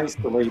yeah. Nice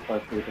delay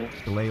part for that.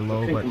 Delay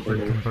low, but convert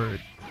didn't it. convert.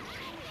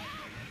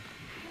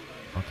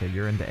 Okay,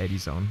 you're in the Eddie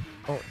zone.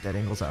 Oh, dead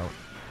angle's out.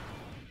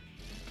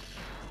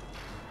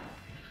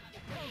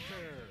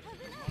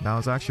 That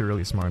was actually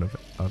really smart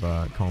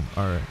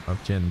of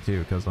Jin too,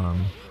 because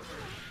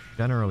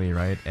generally,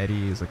 right,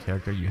 Eddie is a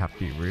character you have to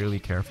be really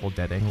careful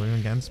dead angling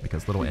against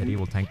because little Eddie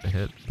will tank the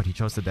hit, but he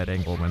chose the dead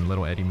angle when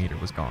little Eddie meter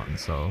was gone,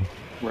 so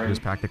it was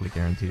practically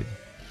guaranteed.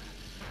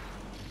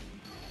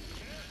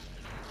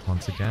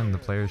 Once again, the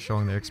players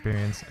showing their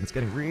experience, and it's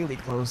getting really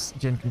close.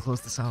 Jin can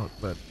close this out,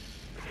 but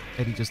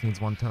Eddie just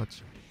needs one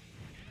touch.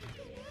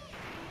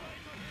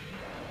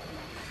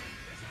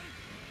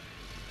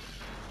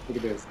 Look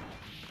at this.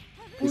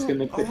 Who's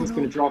gonna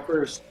draw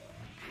first?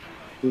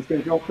 Who's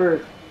gonna draw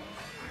first?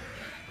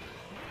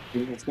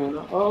 What's going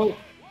on? Oh!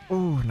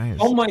 Oh, nice.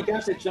 Oh my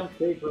gosh, it jumped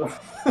K, bro.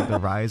 The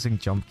rising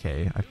jump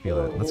K. I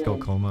feel it. Let's go,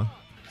 Coma.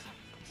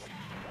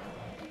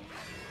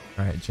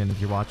 Alright, Jin,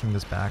 if you're watching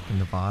this back in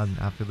the VOD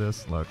after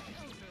this, look.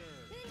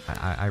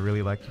 I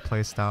really like your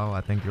playstyle.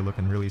 I think you're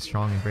looking really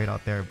strong and great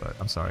out there, but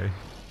I'm sorry.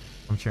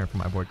 I'm cheering for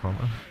my boy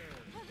Coma.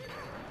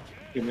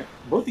 Yeah,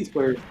 both these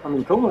players, I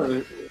mean,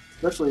 Coma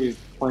especially is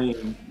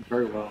playing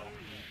very well.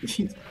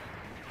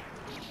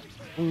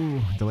 Ooh,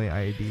 delay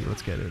IAD.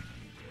 Let's get it.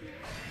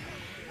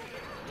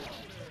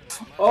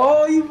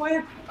 Oh, you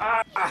went!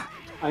 Ah!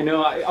 I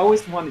know, I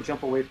always want to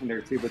jump away from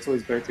there too, but it's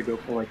always better to go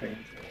for like a...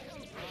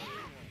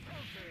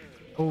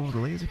 Oh, the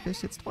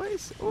laserfish hits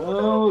twice.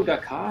 Oh,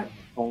 got caught.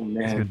 Oh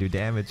man. He's gonna do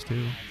damage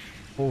too.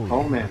 Holy,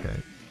 oh man.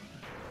 Okay.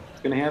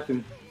 It's gonna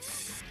happen.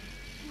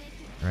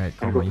 Alright,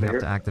 Coma, you have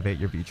to activate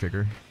your V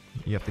trigger.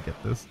 You have to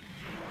get this.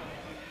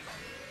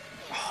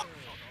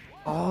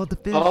 Oh, the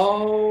fish!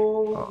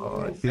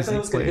 Oh, Disney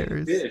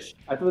players.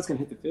 I thought it was gonna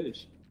hit the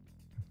fish.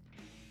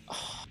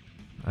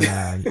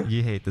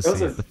 You hate to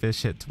see it. The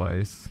fish hit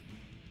twice.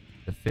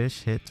 The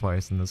fish hit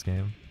twice in this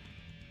game.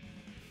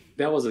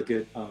 That was a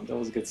good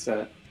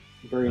set.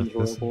 Very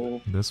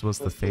enjoyable. This was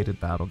the fated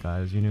battle,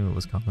 guys. You knew it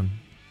was coming.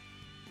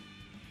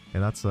 Yeah,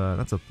 that's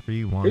a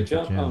 3-1. Great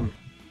job.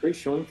 Great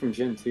showing from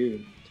Jin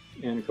too,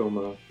 and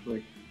Coma.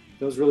 Like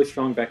that was really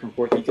strong back and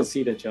forth. You could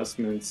see the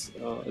adjustments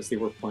as they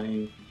were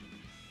playing.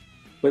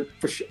 But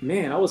for sure,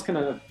 man, I was kind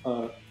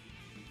of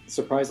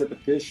surprised that the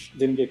fish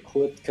didn't get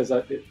clipped because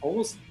it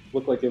almost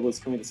looked like it was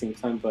coming at the same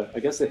time. But I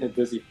guess it hit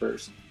Dizzy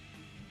first.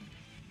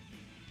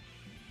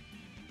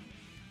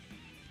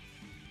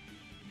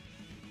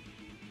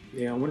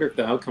 Yeah, I wonder if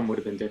the outcome would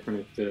have been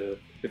different if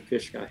the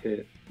fish got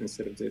hit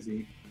instead of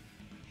Dizzy.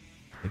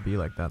 It'd be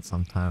like that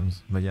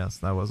sometimes. But yes,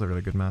 that was a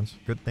really good match.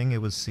 Good thing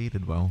it was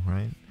seeded well,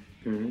 right?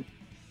 Mm-hmm.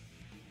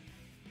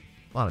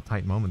 A lot of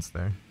tight moments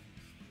there.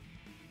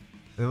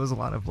 There was a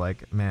lot of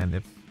like, man,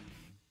 if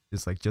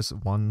it's like just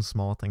one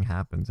small thing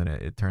happens and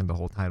it turned the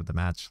whole tide of the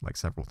match like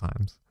several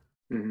times.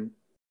 Mm-hmm.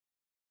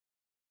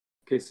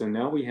 Okay, so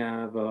now we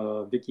have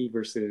Vicky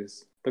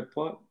versus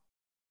Thugplot.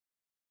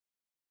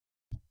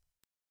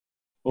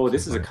 Oh,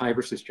 this is a Kai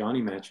versus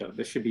Johnny matchup.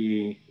 This should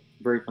be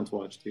very fun to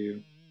watch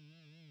too.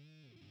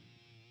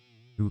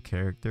 Two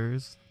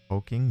characters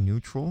poking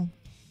neutral.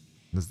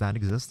 Does that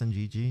exist in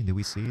GG? Do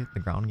we see it? The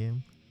ground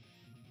game?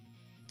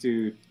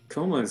 Dude,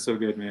 Coma is so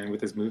good, man,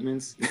 with his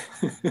movements.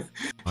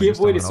 He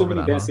avoided so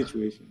many bad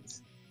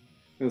situations.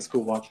 It was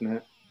cool watching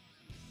that.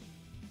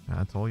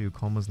 I told you,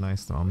 Coma's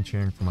nice though. I'm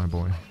cheering for my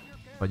boy.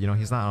 But you know,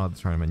 he's not out of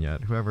the tournament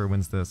yet. Whoever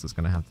wins this is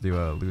going to have to do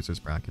a loser's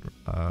bracket,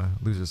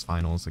 loser's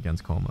finals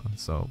against Coma.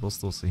 So we'll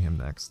still see him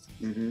next.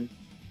 Mm-hmm.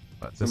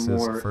 But this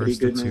is first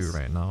to two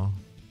right now.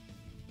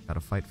 Gotta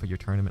fight for your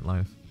tournament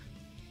life.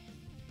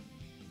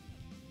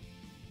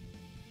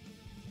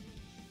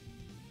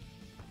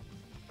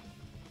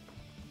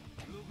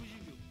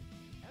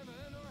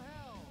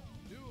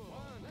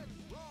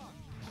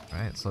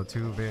 Alright, so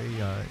two very,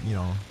 you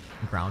know,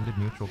 grounded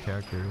neutral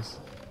characters.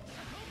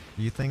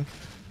 Do you think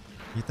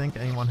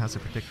anyone has a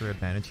particular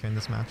advantage here in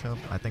this matchup?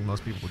 I think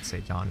most people would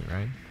say Johnny,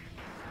 right?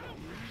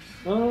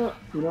 You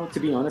know, to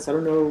be honest, I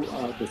don't know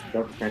this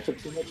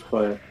matchup too much,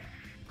 but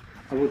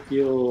I would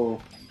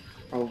feel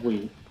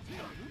probably,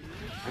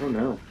 I don't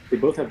know. They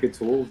both have good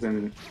tools,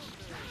 and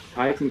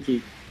I can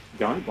keep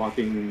Johnny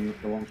blocking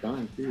for a long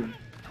time too.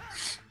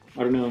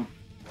 I don't know.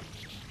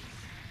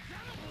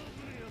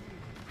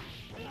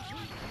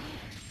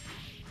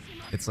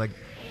 It's like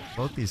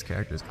both these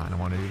characters kind of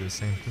want to do the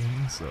same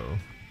thing, so.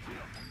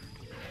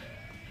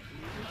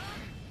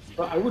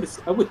 But I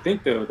would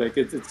think though, like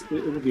it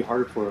would be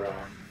hard for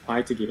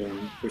Kai to get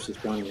in versus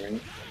Johnny, right?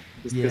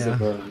 Just because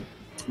of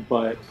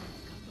but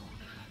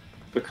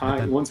Kai,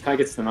 then, once Kai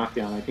gets the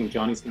knockdown, I think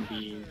Johnny's gonna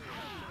be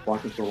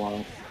blocking for a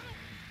while.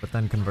 But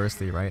then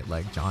conversely, right?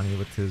 Like Johnny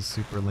with his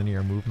super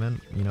linear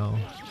movement, you know,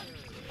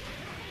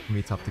 can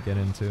be tough to get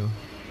into.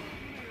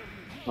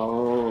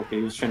 Oh, okay.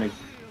 He was trying to.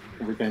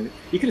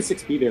 He could have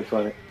 6B there,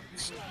 but.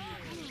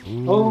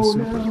 Ooh, oh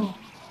super. No!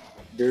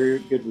 Very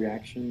good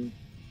reaction.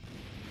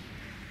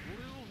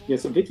 Yeah,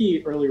 so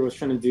Vicky earlier was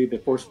trying to do the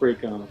force break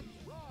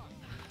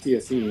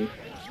TSE,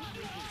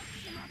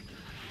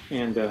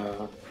 and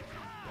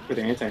for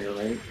the anti-air,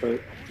 right?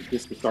 But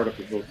just the startup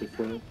is a little too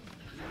slow.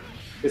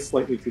 It's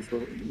slightly too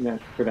slow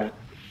for that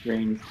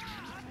range.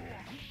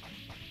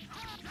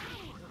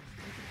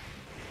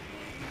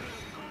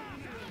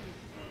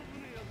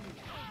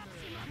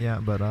 Yeah,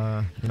 but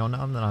you know,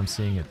 now that I'm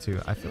seeing it too,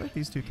 I feel like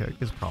these two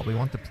characters probably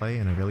want to play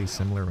in a really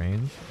similar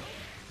range.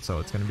 So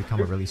it's going to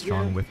become a really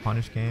strong whiff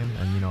punish game,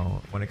 and you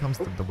know, when it comes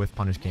to the whiff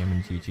punish game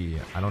in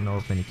GG, I don't know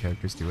if many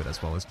characters do it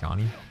as well as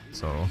Johnny,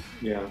 so...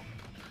 Yeah.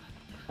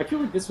 I feel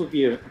like this would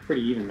be a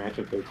pretty even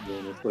matchup though, to be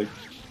honest. Like...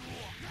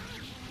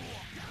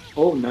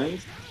 Oh,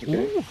 nice.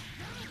 Okay. Ooh.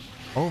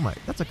 Oh my,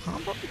 that's a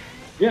combo?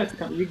 Yeah, it's a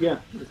combo. Yeah,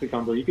 it's a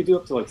combo. You could do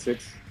up to like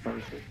 6.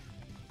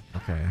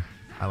 Okay,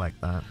 I like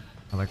that.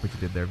 I like what you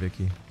did there,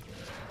 Vicky.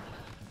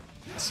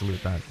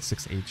 Salute that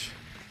 6H.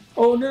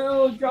 Oh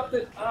no, dropped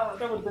it! Ah,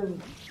 that would have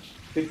been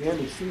big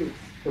damage too.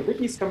 So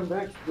Vicky's coming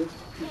back.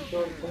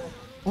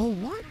 Oh,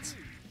 what?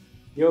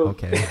 Yo.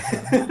 Okay.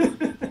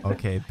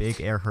 Okay,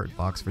 big air hurt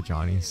box for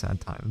Johnny.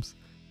 Sad times.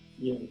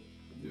 Yeah,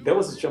 that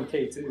was his jump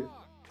K too.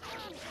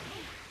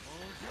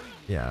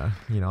 Yeah,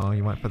 you know,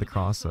 you went for the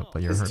cross up,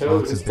 but your hurt toe,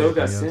 box is his toe big,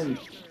 got sinned.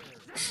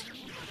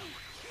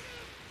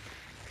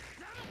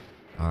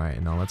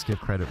 Alright, now let's give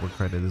credit where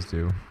credit is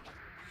due.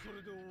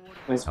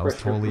 Nice that was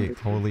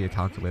totally a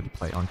calculated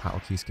play on Kyle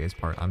Kisuke's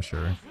part, I'm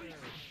sure.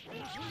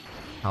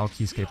 Kyle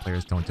Kisuke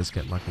players don't just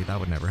get lucky, that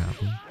would never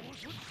happen.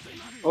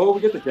 Oh,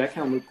 we get the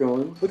jackhound loop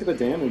going. Look at the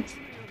damage.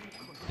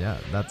 Yeah,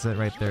 that's it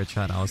right there,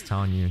 chat. I was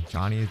telling you,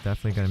 Johnny is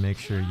definitely gonna make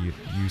sure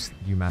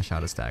you mash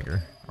out a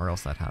stagger, or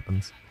else that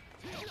happens.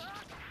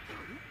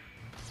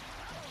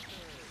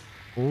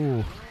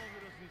 Ooh.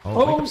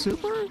 Oh, wake up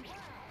super?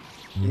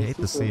 You hate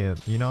to see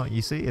it. You know,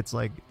 you see, it's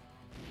like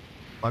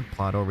bug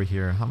plot over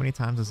here. How many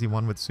times has he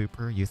won with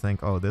super? You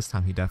think, oh, this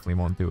time he definitely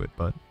won't do it,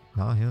 but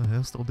no,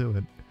 he'll still do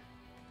it.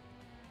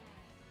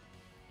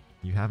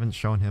 You haven't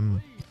shown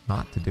him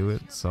not to do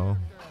it, so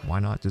why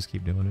not just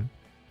keep doing it?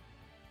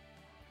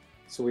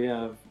 So we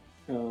have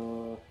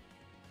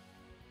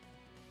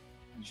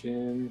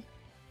Jin,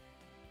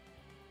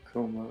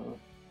 Coma,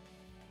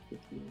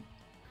 Vicky.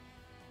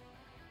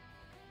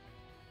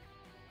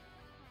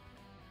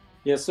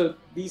 Yeah, so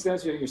these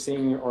guys you're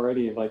seeing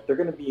already, like they're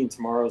going to be in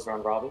tomorrow's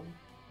round robin.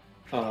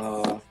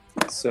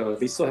 So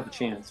they still have a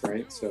chance,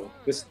 right? So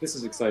this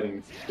is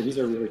exciting. These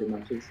are really good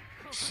matches.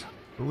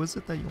 Who was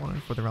it that you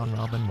wanted for the round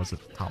robin? Was it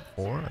the top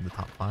 4 or the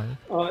top 5?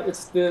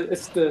 It's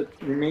the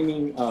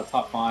remaining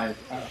top 5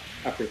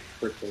 after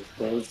first place.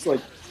 So it's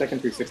like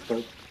second through 6th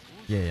place.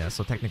 Yeah,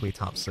 so technically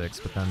top 6,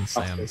 but then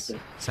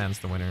Sans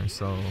the winner.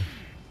 So.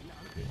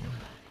 Yeah.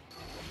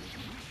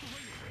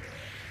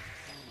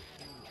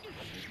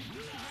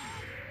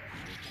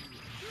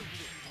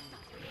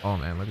 Oh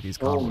man, look at these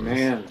combos. Oh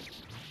man. And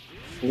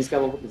he's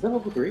got level, is that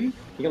level 3?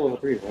 He got level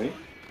 3, right?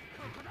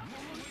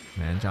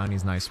 Man,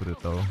 Johnny's nice with it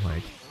though.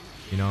 Like,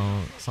 you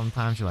know,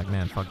 sometimes you're like,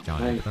 man, fuck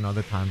Johnny. Right. But then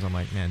other times I'm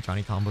like, man,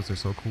 Johnny combos are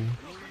so cool.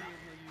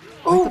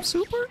 Oh! Wake up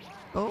super?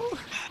 Oh!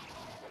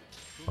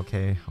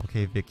 Okay,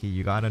 Vicky,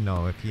 you gotta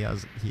know, if he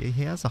has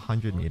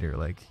 100 meter,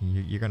 like,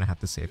 you're gonna have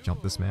to safe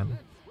jump this man.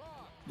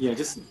 Yeah,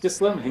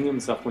 just let him hang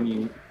himself when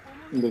you,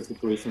 in those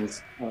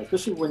situations.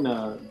 Especially when,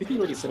 Vicky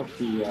already set up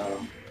the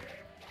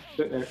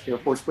Air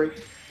Force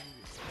break.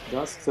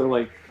 So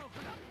like,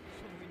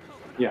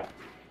 yeah,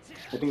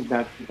 I think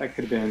that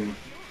could have been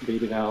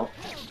baited out.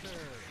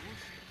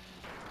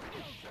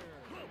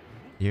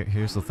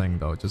 Here's the thing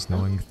though, just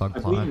knowing Thug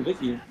Plot. I believe in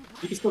Vicky.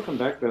 He can still come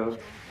back though.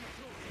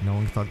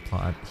 Knowing Thug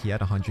Plot, he had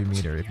 100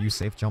 meter. If you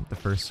safe jump the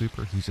first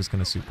super, he's just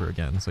gonna super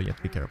again, so you have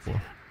to be careful.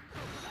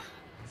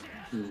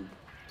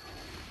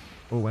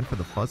 Oh, went for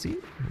the fuzzy?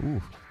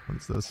 Ooh, what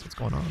is this? What's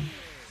going on?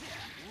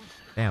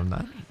 Damn,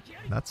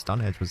 that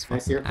stun edge was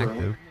fucking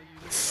active.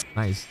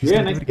 Nice. He's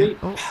yeah, nice bait.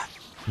 Oh,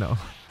 no.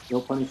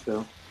 No punish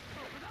though.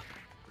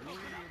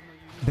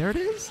 There it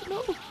is.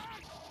 No.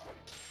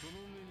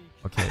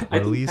 Okay, well,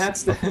 at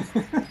least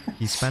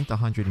he spent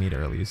 100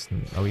 meter at least.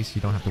 And at least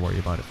you don't have to worry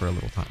about it for a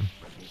little time.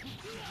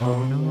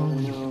 Oh no!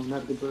 No,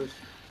 not the burst.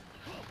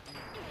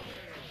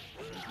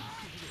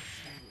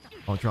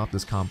 I'll drop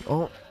this comp.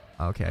 Oh,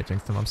 okay, I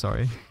jinxed him. I'm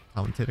sorry.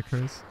 Commentator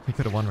curse. He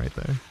could have won right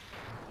there.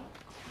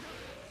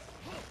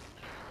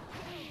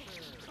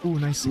 Ooh,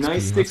 nice 6P.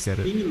 Nice 6P. Let's get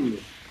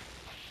it.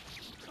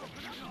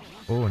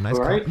 Oh, nice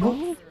right.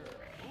 No.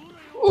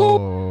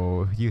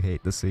 Oh, you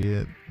hate to see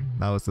it.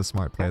 That was the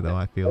smart play, though.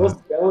 I feel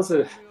that was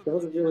a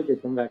really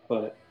good comeback,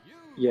 but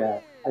yeah,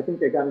 I think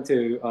they got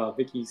into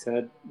Vicky's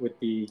head with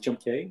the jump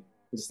K,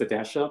 just the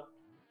dash up.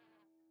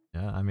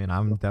 Yeah, I mean,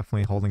 I'm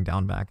definitely holding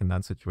down back in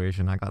that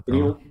situation. I got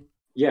the.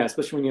 Yeah,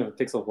 especially when you have a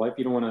pixel of life,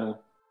 you want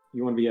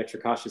to be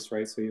extra cautious,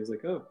 right? So he was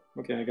like, oh,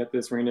 okay, I got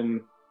this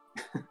random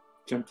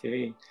jump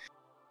K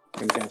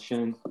and dash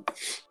in.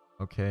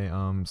 Okay,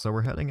 so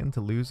we're heading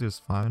into losers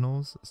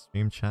finals,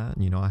 stream chat,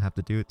 and you know I have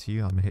to do it to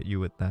you. I'm gonna hit you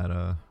with that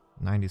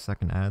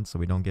 90-second ad so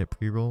we don't get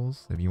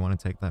pre-rolls. If you want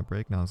to take that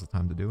break, now's the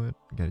time to do it.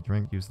 Get a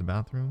drink, use the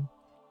bathroom.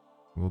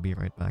 We'll be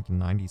right back in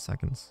 90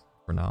 seconds.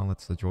 For now,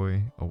 let's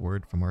enjoy a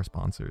word from our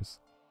sponsors.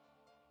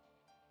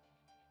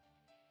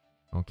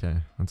 Okay,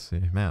 let's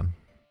see. Man,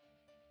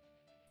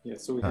 Yeah,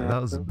 so we That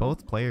have was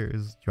both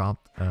players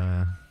dropped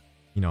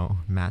you know,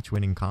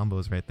 match-winning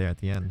combos right there at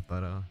the end.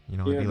 But you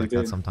know, yeah, it'd be they like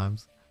that did.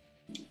 sometimes.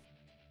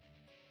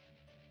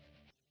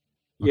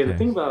 Yeah, the Okay.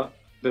 thing about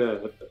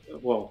the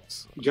well,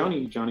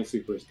 Johnny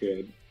Super is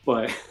good,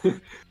 but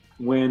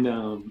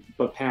when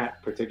but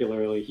Pat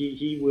particularly,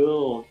 he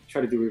will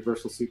try to do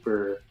reversal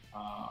super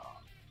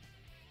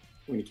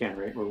when he can,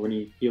 right? Or when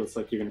he feels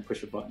like you're gonna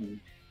push a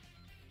button.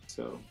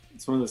 So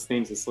it's one of those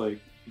things. It's like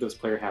those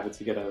player habits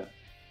you gotta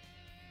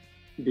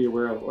be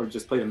aware of, or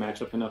just play the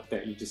matchup enough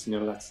that you just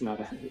know that's not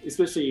a,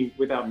 especially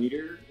without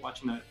meter,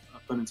 watching the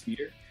opponent's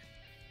meter.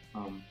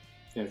 Um,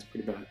 yeah, it's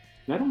pretty bad.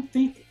 And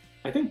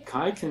I think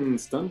Kai can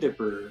stun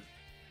dipper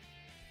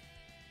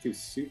to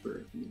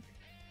super.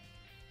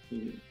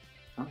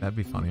 That'd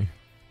be funny.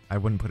 I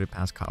wouldn't put it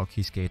past Kyle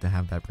Kisuke to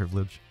have that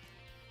privilege.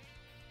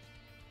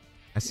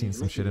 I've seen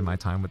some shit in my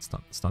time with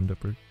stun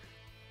dipper.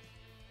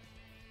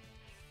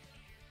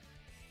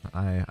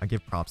 I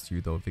give props to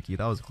you though, Vicky.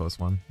 That was a close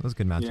one. Those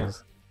good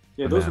matches.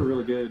 Yeah, those were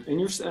really good.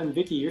 And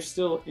Vicky, you're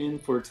still in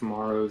for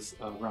tomorrow's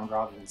round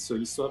robin, so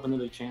you still have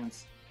another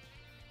chance.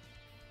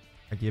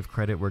 I give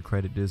credit where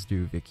credit is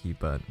due, Vicky,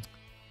 but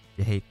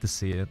you hate to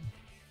see it.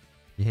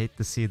 You hate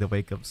to see the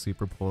wake up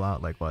super pull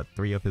out like what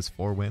 3 of his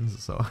 4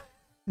 wins. So,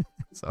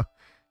 so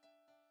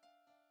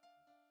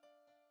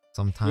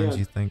sometimes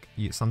you think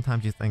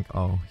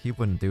oh, he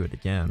wouldn't do it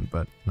again,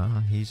 but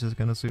nah, he's just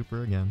gonna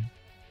super again.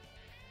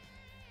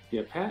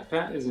 Yeah,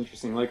 Pat is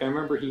interesting. Like I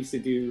remember he used to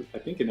do, I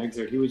think in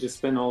Exert, he would just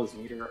spend all his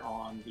meter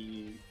on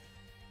the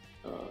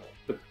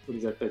what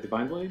is that, the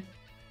Divine Blade?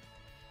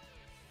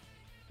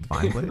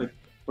 Divine Blade? Like,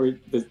 or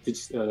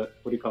the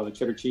what do you call it,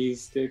 cheddar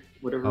cheese stick,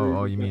 whatever.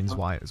 Oh, you mean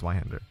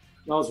Zweihander?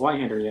 Oh, it's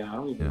Zweihander, yeah. I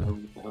don't even know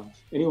what the hell.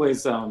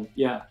 Anyways,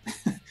 yeah,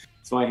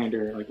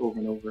 Zweihander like over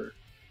and over.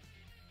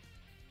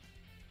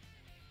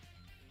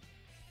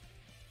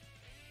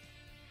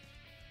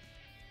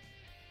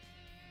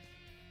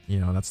 You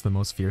know, that's the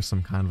most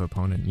fearsome kind of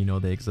opponent. You know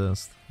they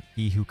exist.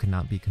 He who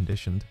cannot be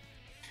conditioned.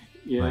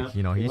 Yeah. Like,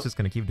 you know, he's just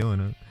gonna keep doing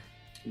it.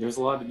 There's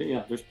a lot of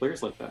there's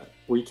players like that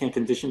where you can't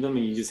condition them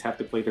and you just have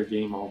to play their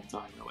game all the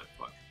time. You're like,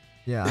 fuck.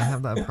 Yeah, I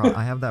have that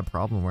I have that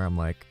problem where I'm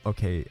like,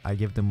 okay, I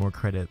give them more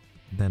credit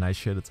than I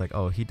should. It's like,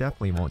 oh, he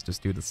definitely won't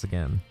just do this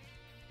again.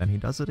 Then he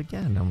does it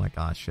again. I'm like,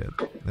 ah, shit,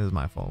 this is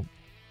my fault.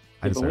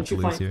 I deserve to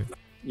lose here.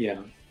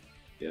 Yeah.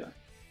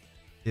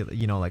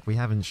 You know, like we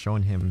haven't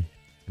shown him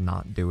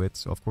not do it,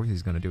 so of course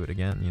he's gonna do it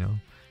again. You know.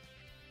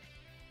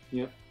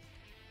 Yep.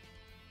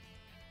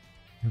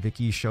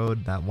 Vicky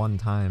showed that one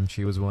time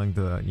she was willing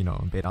to, you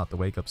know, bait out the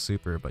wake up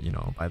super, but you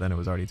know, by then it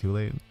was already too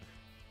late.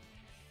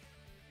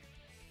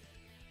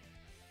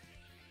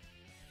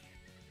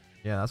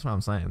 Yeah, that's what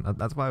I'm saying.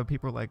 That's why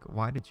people are like,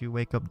 why did you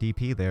wake up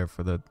DP there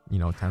for the, you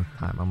know, 10th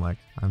time? I'm like,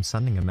 I'm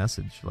sending a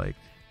message. Like,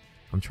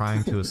 I'm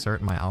trying to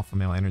assert my alpha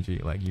male energy.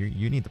 Like,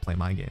 you need to play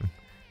my game.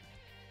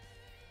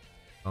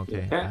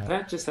 Okay. Yeah,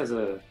 Pat just has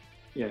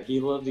he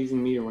loves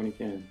using meter when he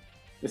can.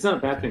 It's not a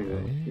bad thing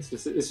though. It's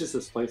just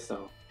his play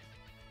style.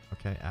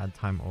 Okay, add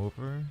time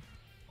over.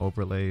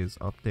 Overlay is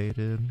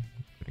updated.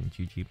 Putting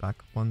GG back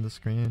up on the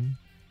screen.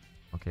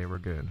 Okay, we're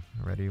good.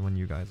 Ready when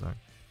you guys are.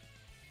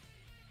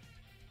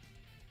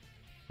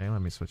 Okay,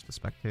 let me switch to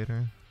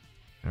spectator.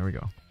 There we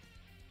go.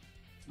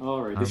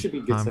 Alright, this should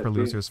be good. Time for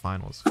losers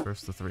finals.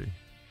 First to 3.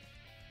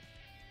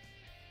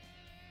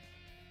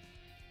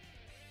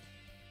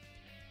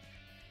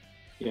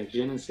 Yeah,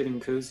 Jin is sitting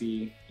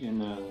cozy in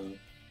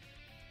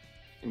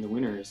the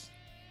winners.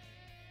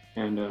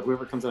 And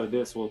whoever comes out of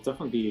this will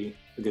definitely be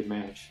a good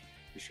match,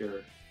 for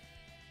sure.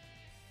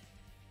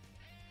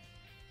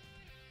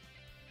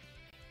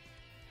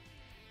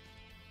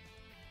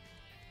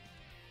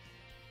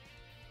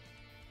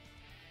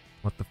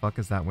 What the fuck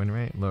is that win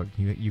rate? Look,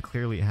 you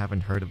clearly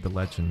haven't heard of the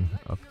legend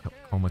of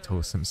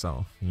Comatose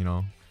himself, you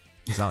know?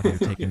 He's out here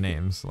taking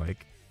names,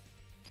 like...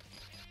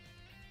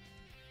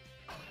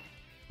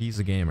 He's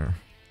a gamer.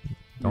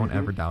 Don't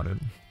ever doubt it.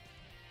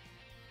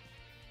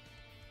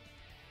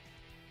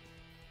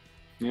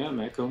 Yeah,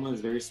 Matt Coma is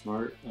a very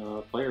smart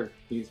player.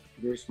 He's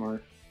very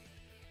smart.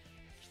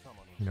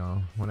 You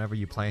know, whenever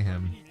you play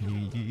him,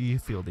 you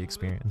feel the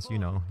experience. You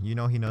know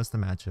he knows the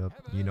matchup.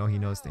 You know he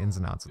knows the ins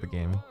and outs of the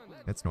game.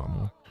 It's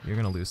normal. You're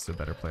gonna lose to a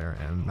better player,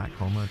 and Matt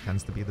Coma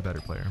tends to be the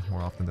better player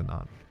more often than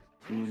not.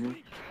 And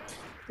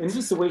it's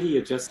just the way he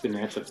adjusts the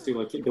matchups too.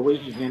 Like the way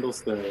he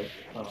handles the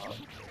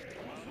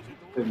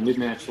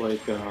mid-match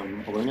like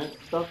awareness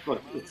stuff.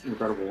 Like it's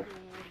incredible.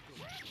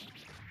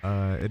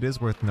 It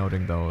is worth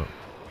noting though.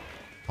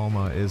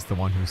 Coma is the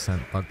one who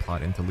sent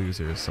Bugplot into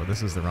losers, so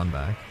this is the run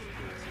back.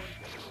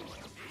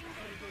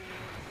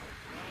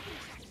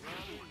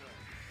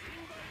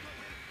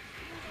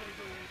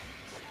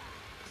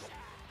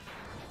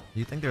 Do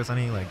you think there's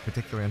any like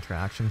particular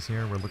interactions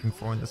here we're looking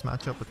for in this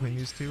matchup between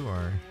these two,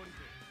 or?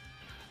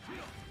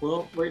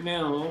 Well, right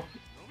now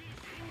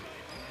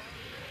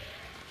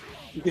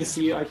you can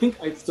see.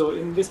 So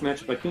in this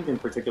matchup, I think in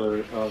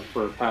particular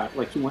for Pat,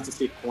 like he wants to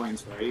save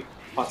coins, right?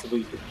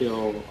 Possibly to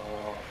kill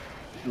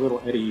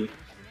Little Eddie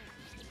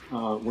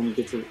when he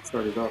gets it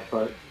started up,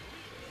 but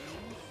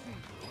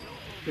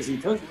because he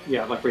does,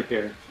 yeah, like right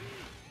there.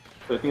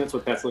 So I think that's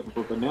what Pat's looking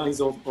for. But now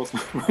he's also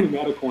running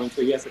out of coins,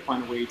 so he has to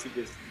find a way to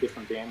just get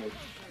some damage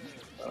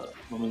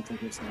momentum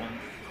here somehow.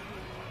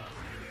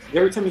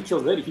 Every time he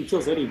kills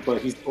Eddie,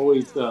 but he's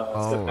always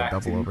step back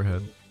double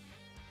overhead.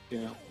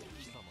 Yeah.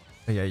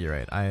 Yeah, you're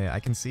right. I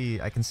can see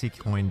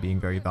coin being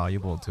very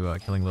valuable to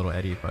killing little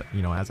Eddie, but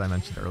you know, as I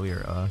mentioned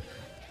earlier,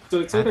 so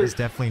it's Pat is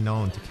definitely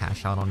known to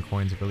cash out on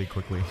coins really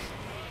quickly.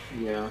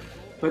 Yeah,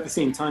 but at the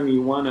same time,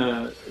 you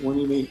wanna when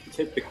you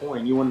hit the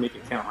coin, you wanna make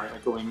it count, right?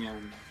 Like going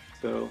in.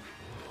 So.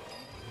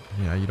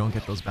 Yeah, you don't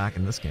get those back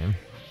in this game.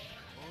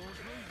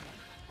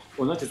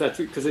 Well, not just that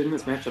too, because in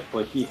this matchup,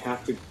 like you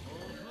have to,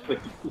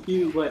 like if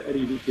you let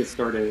Eddie get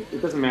started,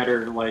 it doesn't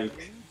matter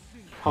like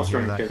how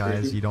strong that,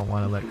 guys. is. You don't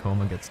want to let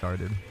Coma get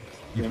started.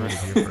 You heard it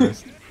here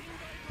first.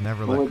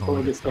 Never let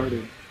Coma get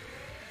started.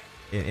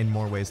 In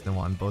more ways than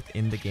one, both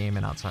in the game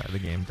and outside of the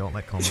game. Don't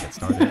let Coma get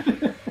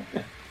started.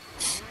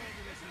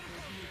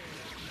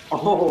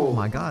 Oh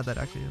my god, that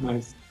actually is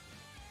nice.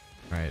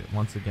 Right,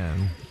 once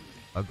again,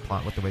 a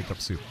plot with the wake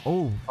up soup.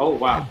 Oh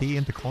wow. B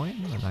into coin?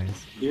 Oh,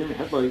 nice. Deer in the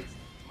headlights.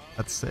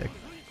 That's sick.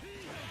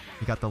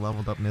 You got the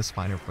leveled up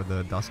misfinder for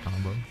the dust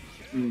combo.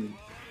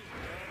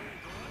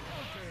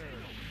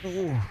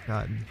 Oh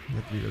god, you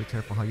have to be really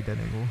careful how you dead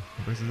angle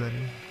versus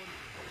Eddie.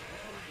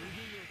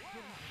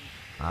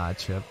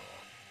 Chip.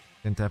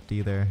 Didn't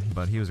FD there,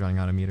 but he was running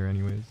out of meter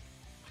anyways.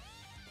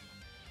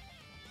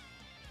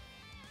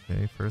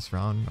 Okay, first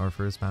round, or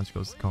first match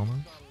goes to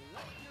Coma.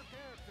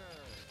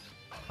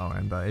 Oh,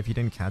 and if you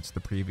didn't catch the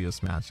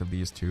previous match of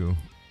these two,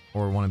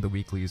 or one of the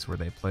weeklies where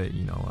they play,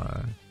 you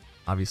know,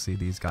 obviously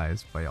these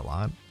guys play a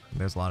lot.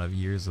 There's a lot of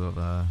years of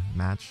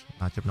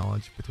matchup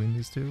knowledge between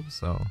these two,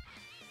 so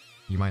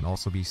you might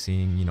also be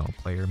seeing, you know,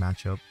 player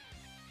matchup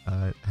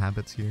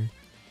habits here.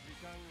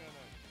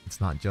 It's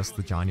not just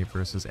the Johnny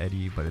versus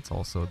Eddie, but it's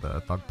also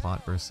the Thug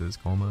Plot versus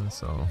Coma,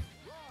 so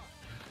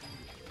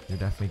you're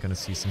definitely gonna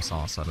see some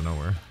sauce out of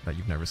nowhere that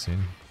you've never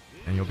seen.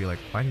 And you'll be like,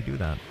 why'd he do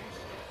that?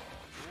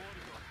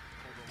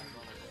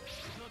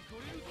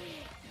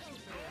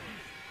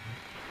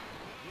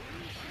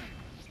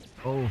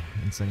 Oh,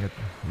 Insenga.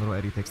 Little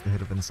Eddie takes the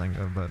hit of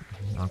Insenga, but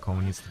now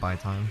Coma needs to buy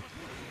time.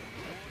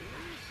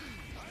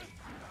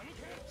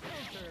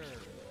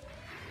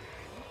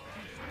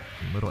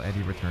 Little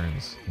Eddie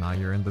returns. Now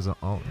you're in the zone.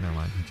 Oh, never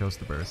mind. He chose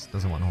the burst.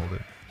 Doesn't want to hold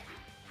it.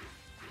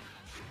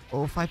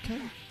 Oh,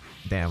 5k?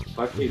 Damn.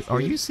 5K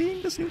Are you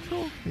seeing this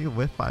neutral? He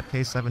whiff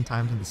 5k 7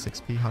 times into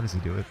 6p. How does he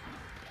do it?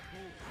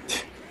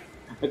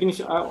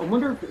 I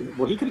wonder if,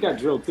 well, he could have got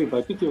drilled too, but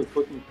I think he was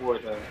looking for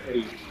the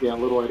Eddie,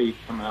 little Eddie to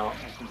come out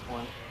at some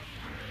point.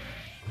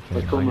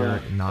 Okay,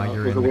 but now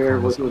you're in the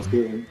Coma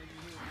zone.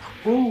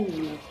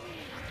 Ooh.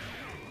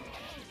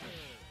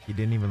 He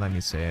didn't even let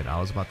me say it. I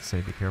was about to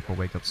say be careful,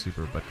 wake up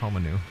super, but Coma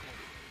knew.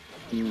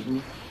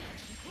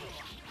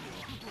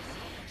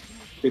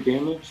 Good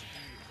damage.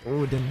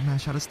 Oh, didn't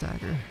mash out a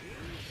stagger.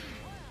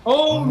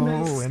 Oh,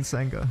 nice.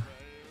 Insenga.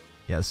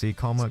 Yeah, see,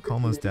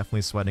 Coma's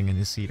definitely sweating in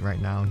his seat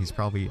right now. He's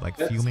probably like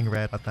fuming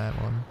red at that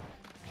one.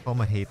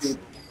 Coma hates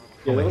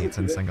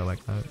Insenga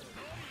like that.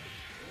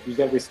 You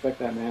gotta respect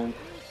that, man.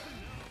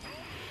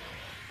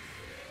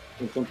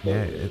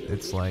 Yeah,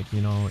 it's like,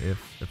 you know,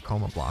 if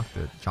Coma blocked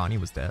it, Johnny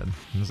was dead.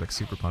 It was like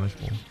super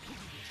punishable.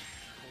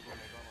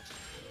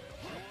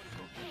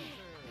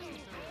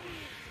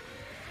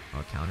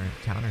 Oh,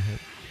 counter hit.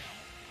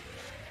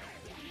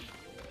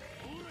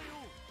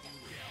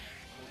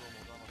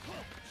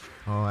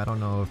 Oh, I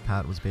don't know if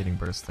Pat was baiting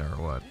burst there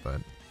or what,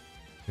 but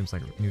seems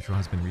like neutral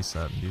has been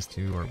reset and these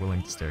two are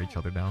willing to stare each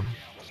other down.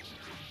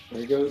 There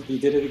you go. He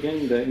did it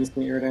again. The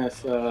instant air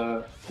dash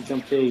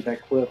jump K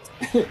that clipped.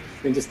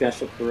 Then just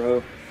dash up the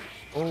row.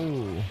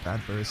 Oh,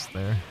 bad burst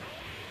there.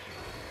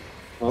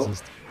 Oh.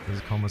 This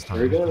is Coma's time.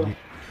 There you go.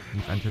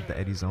 You've entered the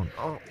Eddie zone.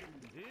 Oh.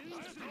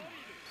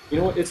 You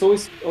know what? It's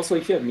always also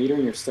if you have meter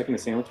and you're stuck in a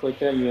sandwich like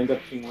that, you end up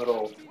killing a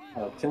little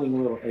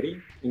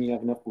Eddie, and you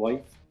have enough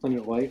life, plenty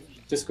of life.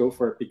 Just go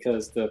for it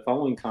because the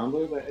following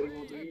combo that Eddie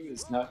will do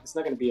is not. It's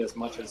not going to be as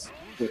much as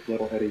with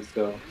little Eddie.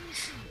 So.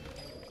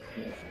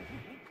 Yeah.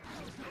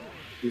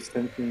 Use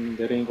tempting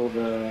dead angle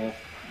the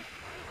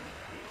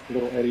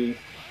little Eddie,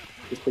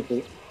 just take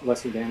the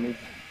lesser damage.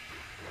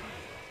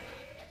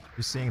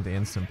 You're seeing the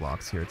instant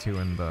blocks here too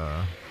in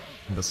the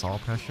Saul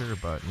pressure,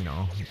 but you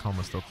know,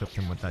 Coma still clipped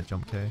him with that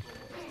jump K.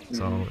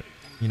 So,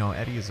 you know,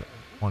 Eddie is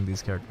one of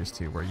these characters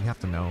too, where you have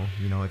to know,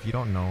 you know, if you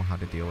don't know how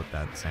to deal with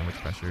that sandwich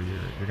pressure,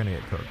 you're gonna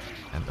get cooked.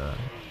 And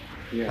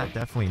that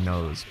definitely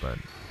knows, but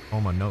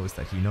Coma knows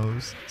that he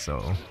knows,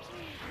 so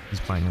he's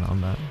playing on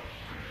that.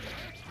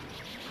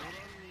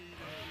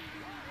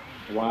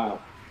 Wow.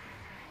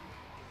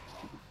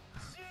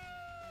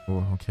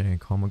 Oh, okay.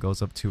 Coma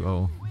goes up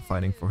 2-0,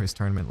 fighting for his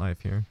tournament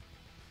life here.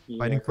 Yeah,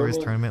 fighting for his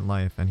tournament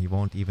life, and he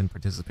won't even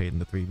participate in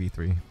the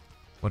 3v3.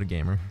 What a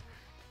gamer.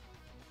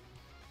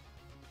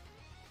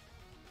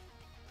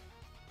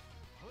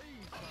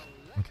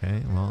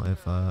 Okay, well, if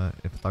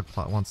Thug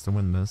Plot wants to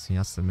win this, he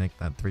has to make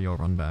that 3-0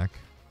 run back.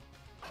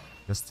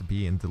 Just to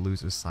be in the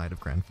loser's side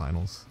of Grand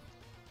Finals.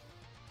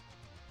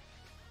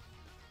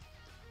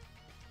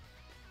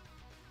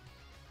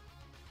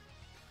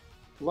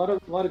 a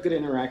lot of good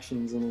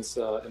interactions in this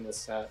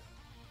set.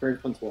 Very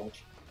fun to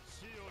watch.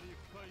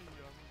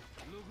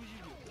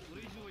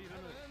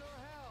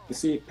 You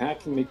see, Pat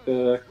can make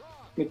the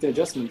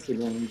adjustments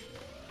again.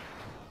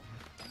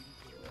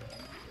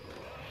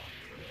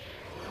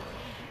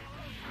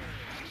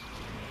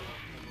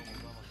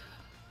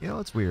 You know,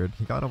 it's weird.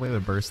 He got away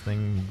with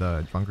bursting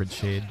the Drunkard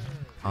Shade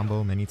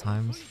combo many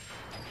times.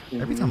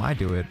 Every time I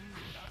do it,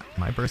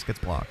 my burst gets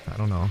blocked. I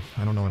don't know.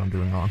 I don't know what I'm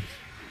doing wrong.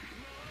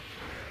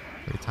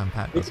 Every time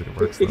Pat does it, it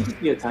works. It could just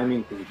be a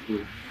timing thing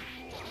too.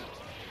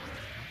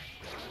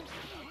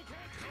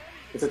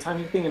 It's a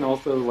timing thing, and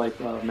also like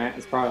Matt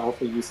is probably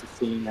also used to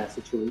seeing that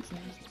situation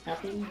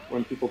happening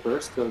when people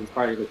burst, so he's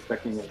probably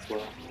expecting it as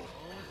well.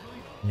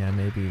 Yeah,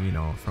 maybe, you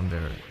know, from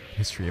their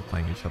history of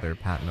playing each other,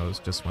 Pat knows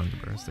just when to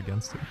burst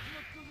against it.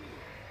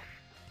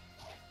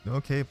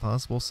 Okay,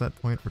 possible set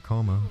point for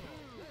Coma.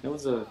 That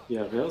was a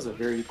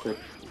very quick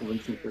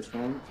convincing first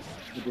round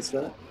with this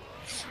set.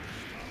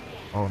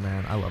 Oh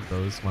man, I love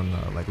those when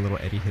the like little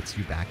eddy hits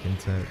you back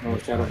into. Oh,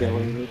 Shadow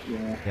Galley,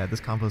 yeah. Yeah, this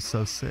combo's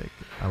so sick.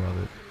 I love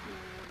it.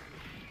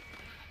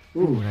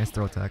 Ooh, nice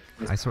throw tech.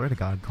 I swear to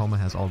God, Coma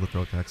has all the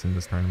throw techs in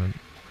this tournament.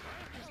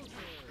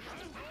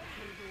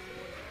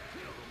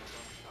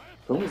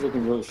 Coma's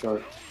looking really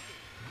sharp.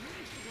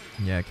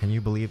 Yeah, can you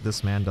believe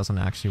this man doesn't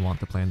actually want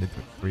to play in the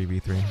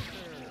 3v3?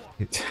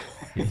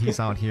 He's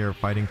out here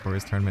fighting for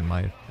his tournament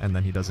life, and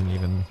then he doesn't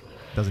even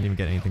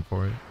get anything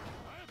for it.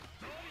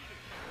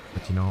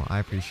 But you know, I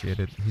appreciate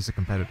it. He's a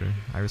competitor.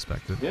 I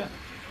respect it. Yeah.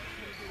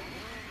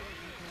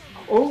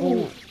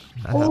 Oh!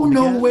 Oh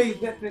no way!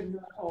 That did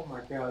not. Oh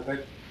my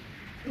god!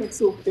 That's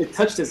so. It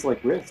touched his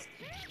like wrist.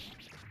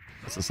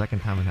 That's the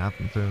second time it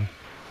happened too.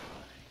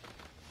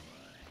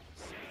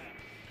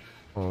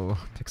 Oh,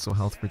 pixel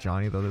health for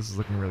Johnny though. This is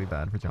looking really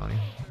bad for Johnny.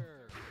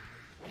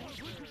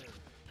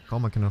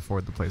 Coma can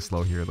afford to play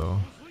slow here though,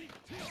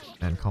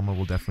 and Coma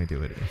will definitely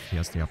do it if he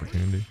has the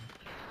opportunity.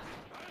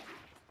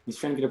 He's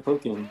trying to get a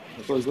poke in.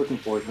 That's what he's looking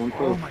for. One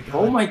poke. Oh my god!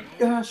 Oh my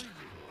gosh!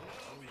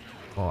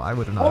 Oh, I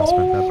would have not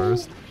spent that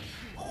burst.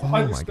 Oh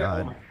my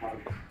god! Oh my god.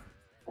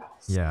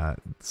 Yeah,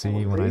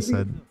 see when I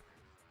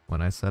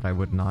said I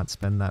would not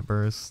spend that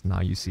burst, now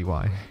you see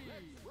why.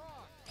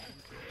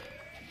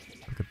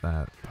 Look at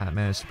that. Pat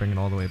managed to bring it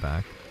all the way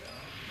back.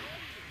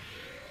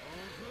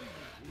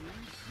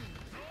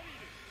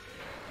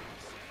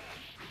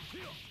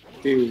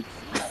 Dude.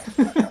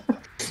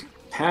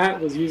 Pat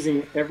was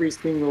using every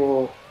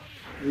single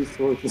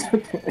resource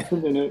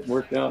and then it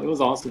worked out. It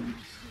was awesome.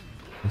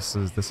 This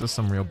is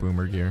some real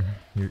boomer gear.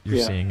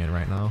 You're seeing it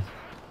right now.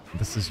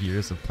 This is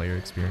years of player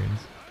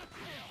experience.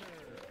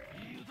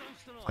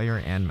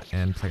 Player and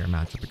player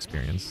matchup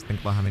experience.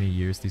 Think about how many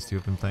years these two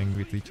have been playing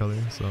with each other,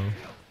 so...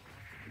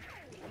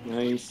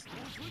 Nice.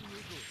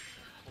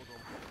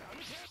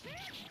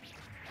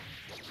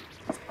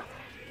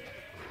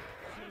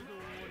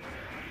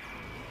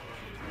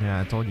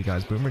 Yeah, I told you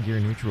guys, boomer gear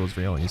neutral is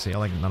real. You say I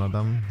like none of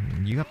them,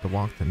 you have to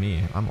walk to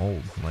me. I'm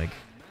old. Like,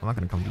 I'm not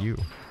gonna come to you.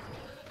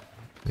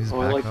 Please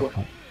back up.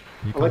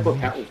 I like what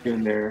Pat was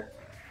doing there.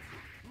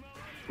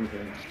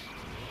 Okay.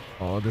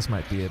 Oh, this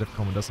might be it if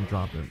Coma doesn't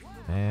drop it.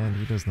 And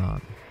he does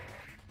not.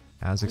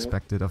 As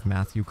expected of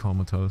Matthew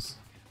Comatose.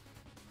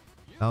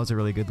 That was a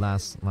really good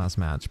last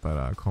match,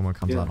 but Coma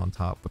comes out on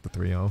top with the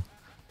 3-0.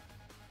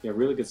 Yeah,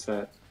 really good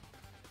set.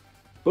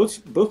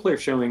 Both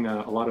players showing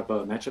a lot of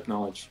matchup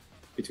knowledge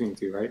between the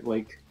two, right?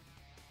 Like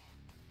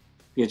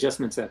the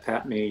adjustments that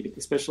Pat made,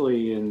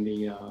 especially in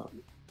the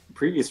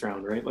previous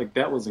round, right? Like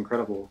that was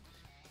incredible.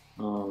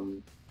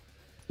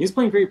 He was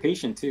playing very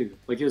patient too.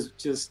 Like he was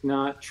just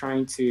not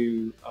trying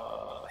to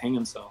hang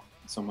himself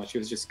so much. He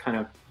was just kind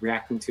of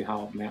reacting to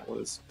how Matt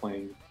was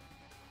playing.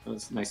 It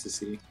was nice to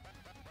see.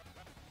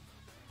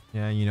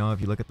 Yeah, you know, if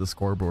you look at the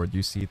scoreboard,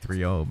 you see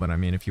 3-0, but I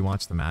mean, if you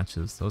watch the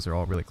matches, those are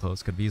all really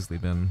close. Could have easily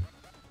been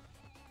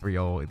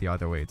 3-0 the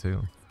other way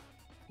too.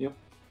 Yep.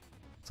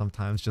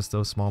 Sometimes just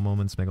those small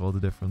moments make all the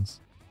difference.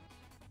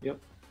 Yep.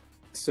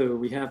 So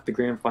we have the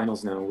grand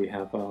finals now. We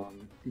have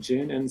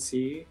Jin,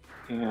 NC,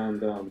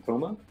 and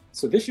Coma.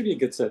 So this should be a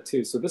good set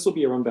too. So this will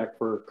be a run back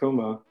for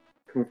Coma,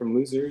 coming from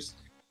losers.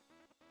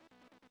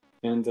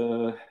 And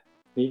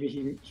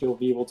maybe he'll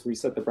be able to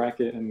reset the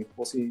bracket, and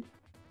we'll see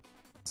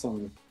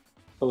some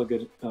hella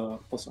good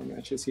plus-1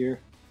 matches here.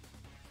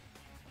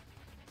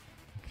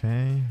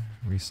 Okay,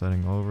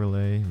 resetting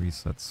overlay,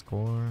 reset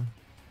score.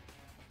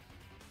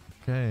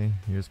 Okay,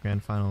 here's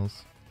grand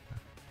finals.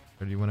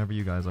 Ready whenever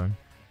you guys are.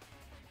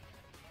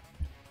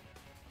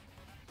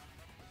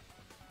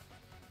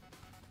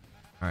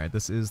 Alright,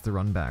 this is the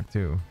run back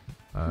too.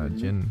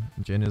 Jin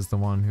is the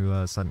one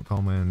who sent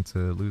Coma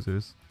into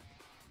losers.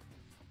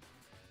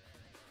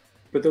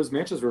 But those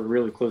matches were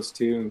really close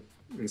too,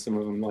 in some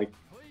of them. Like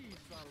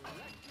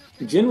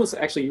Jin was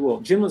actually,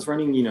 Jin was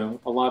running, you know,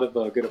 a lot of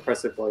good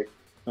oppressive like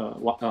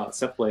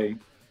set play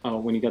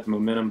when he got the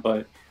momentum.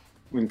 But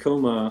when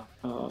Coma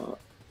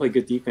played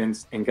good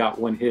defense and got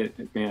one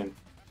hit, man,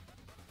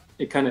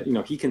 it kind of, you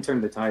know, he can turn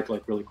the tide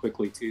like really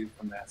quickly too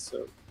from that.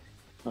 So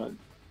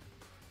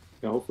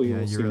Yeah, hopefully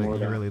we'll see more of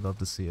you that. really love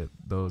to see it.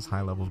 Those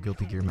high-level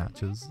Guilty Gear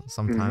matches.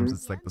 Sometimes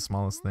it's like the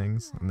smallest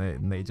things,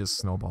 and they just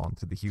snowball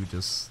into the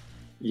hugest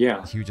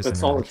Yeah,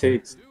 that's all it interaction.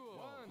 takes.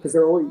 Because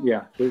they're always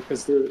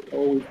because they're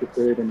always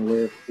prepared and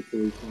aware of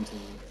situations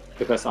and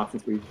the best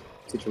options for each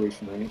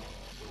situation, right?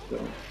 So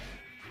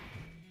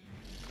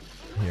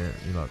Here,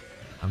 you look.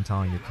 I'm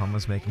telling you,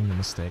 Koma's making the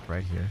mistake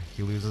right here.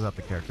 He loses at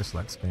the character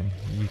select screen.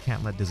 You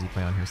can't let Dizzy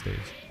play on her stage.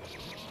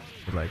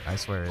 But like, I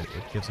swear, it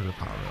gives her the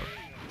power up.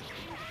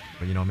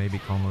 But you know, maybe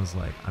Koma's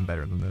like, I'm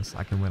better than this.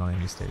 I can win on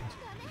any stage.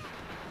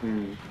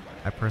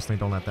 I personally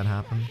don't let that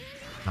happen.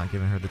 Not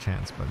giving her the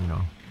chance, but you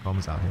know,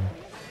 Koma's out here.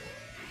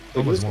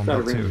 Koma's warmed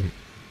up too.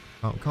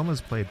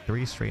 Koma's played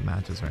 3 straight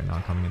matches right now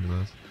coming into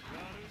this.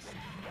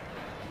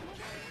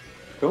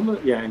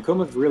 and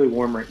Koma's really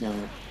warm right now,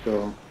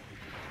 so...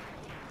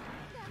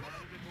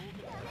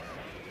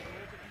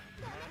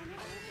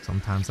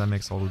 Sometimes that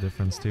makes all the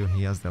difference too.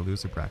 He has that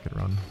loser bracket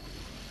run.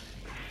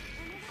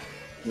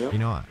 Yep. You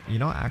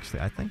know, actually,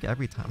 I think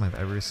every time I've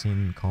ever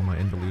seen Koma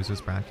in the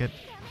losers bracket,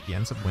 he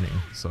ends up winning.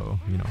 So,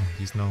 you know,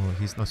 he's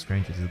no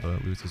stranger to the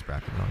losers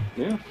bracket run.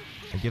 Yeah.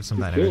 It gives him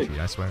that energy,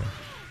 I swear.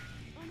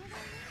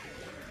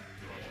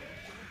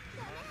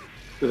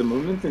 For the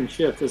movement and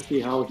shift, let's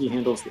see how he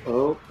handles.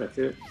 Oh, that's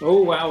it.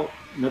 Oh wow,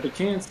 another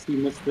chance. He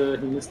missed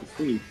the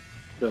sweep.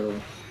 So.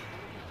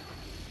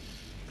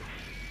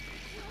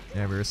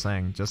 Yeah, we were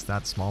saying just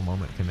that small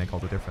moment can make all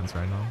the difference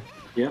right now.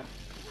 Yeah,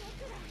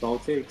 that's all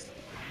it takes.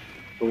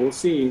 But we'll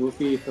see. We'll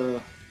see if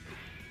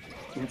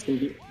it's gonna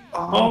be.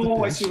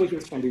 Oh, I see what he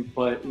was trying to do,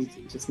 but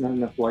it's just not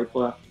enough life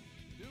left.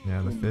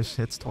 Yeah, the fish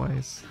hits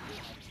twice.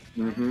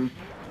 Mm-hmm.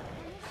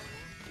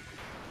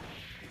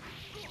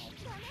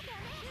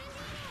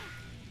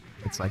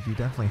 It's like you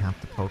definitely have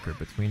to poke her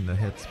between the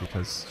hits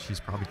because she's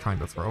probably trying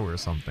to throw or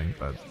something,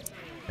 but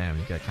damn,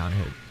 you get counter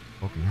hit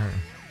poking her.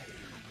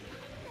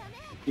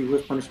 He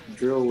was punished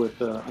drill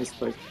with Ice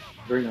Spike.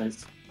 Very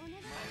nice.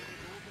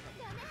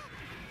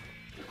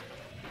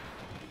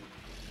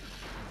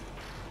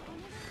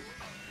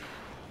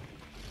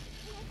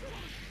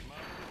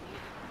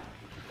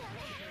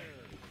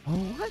 Oh,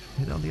 what?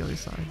 Hit on the other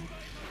side.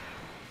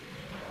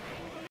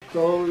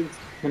 Oh,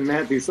 can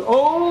Matt do so?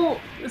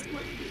 Oh!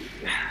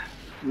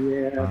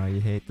 Yeah.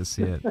 You hate to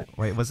see it.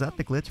 Wait, was that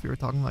the glitch we were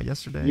talking about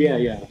yesterday?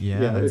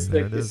 Yeah. It's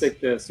like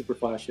the super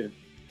flash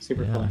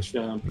flash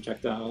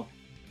projectile.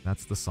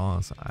 That's the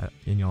sauce.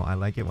 You know, I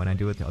like it when I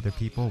do it to other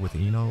people with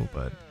Eno,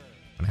 but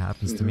when it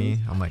happens to me,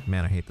 I'm like,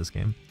 man, I hate this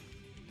game.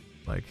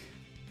 Like,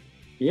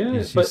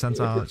 yeah, she sends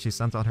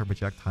out her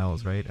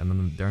projectiles, right? And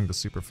then during the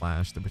super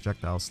flash, the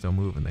projectiles still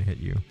move and they hit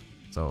you.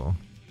 So,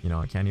 you know,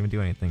 I can't even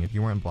do anything. If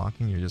you weren't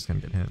blocking, you're just gonna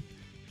get hit.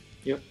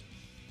 Yep.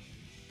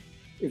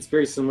 It's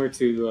very similar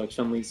to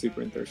Chun-Li's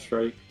Super and Thirst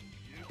Strike.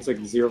 It's like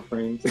 0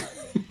 frames.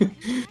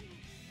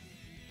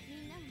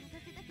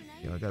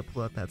 I gotta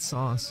pull out that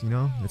sauce, you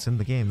know? It's in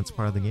the game, it's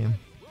part of the game.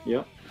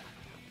 Yep.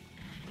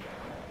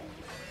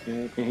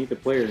 Yeah, I can't hate the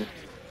player.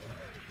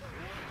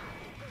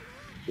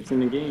 It's in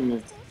the game,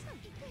 it's...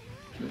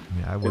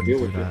 Yeah, I wouldn't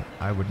do that.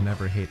 I would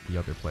never hate the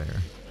other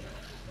player.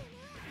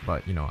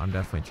 But, you know, I'm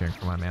definitely cheering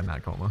for my man,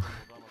 Matt Koma.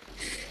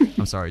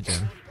 I'm sorry,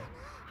 Jin.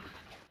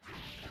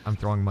 I'm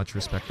throwing much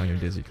respect on your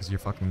Dizzy because you're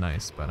fucking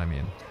nice, but I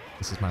mean,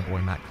 this is my boy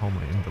Matt Koma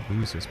in the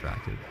losers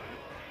bracket.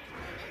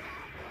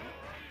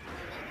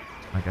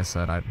 Like I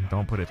said,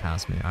 don't put it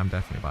past me. I'm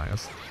definitely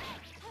biased.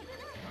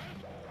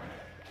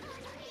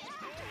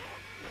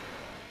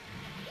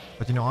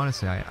 But you know,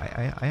 honestly,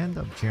 I end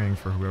up cheering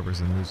for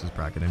whoever's in losers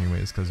bracket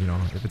anyways, because you know,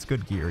 if it's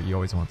good gear, you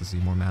always want to see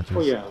more matches.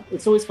 Oh yeah,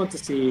 it's always fun to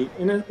see,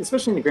 and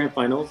especially in the grand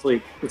finals,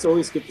 like it's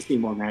always good to see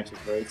more matches,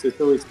 right? So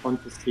it's always fun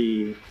to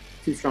see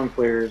 2 strong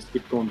players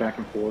keep going back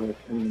and forth,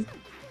 and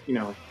you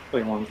know,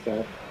 play along with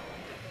that.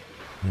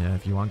 Yeah,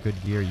 if you want good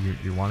gear,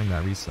 you're wanting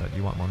that reset.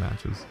 You want more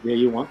matches. Yeah,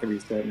 you want the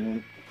reset,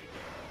 man.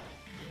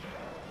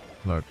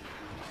 Look,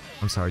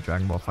 I'm sorry,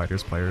 Dragon Ball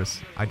FighterZ players.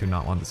 I do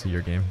not want to see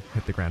your game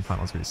hit the Grand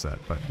Finals reset,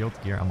 but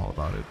Guilty Gear, I'm all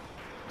about it.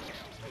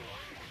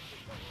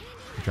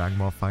 Dragon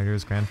Ball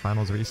FighterZ Grand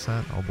Finals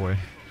reset? Oh boy.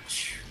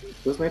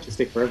 Those matches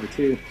take forever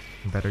too.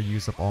 Better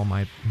use up all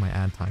my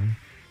ad time.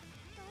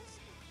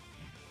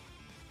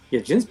 Yeah,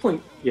 Jin's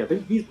playing... Yeah,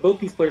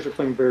 both these players are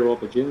playing very well,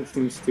 but Jin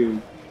seems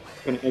to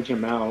kind of edge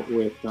him out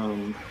with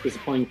just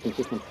applying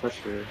consistent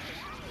pressure.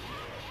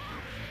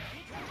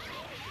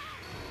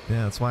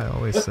 Yeah, that's why I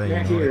always say,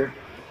 Matt here.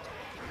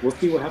 We'll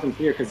see what happens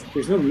here, because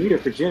there's no meter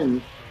for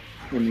Jin,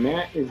 and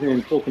Matt is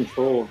in full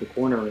control of the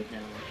corner right now.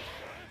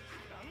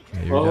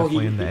 Yeah, you're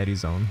definitely in the Eddie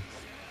zone.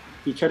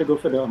 He tried to go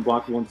for the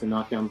unblockable into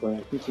knockdown, but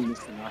I think he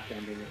missed the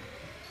knockdown there.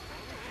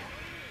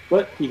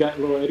 But he got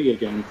little Eddie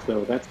again,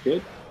 so that's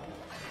good.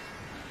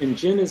 And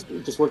Jin is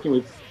just working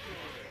with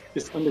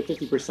just under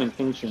 50%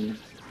 tension.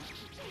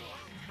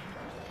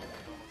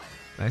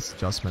 Nice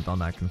adjustment on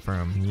that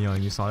confirm. You know,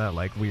 you saw that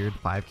like weird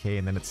 5K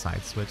and then it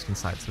side switched and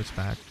side switched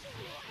back.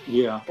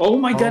 Yeah. Oh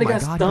my god, it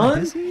got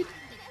stunned?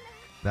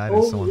 That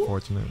is so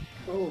unfortunate.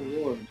 Oh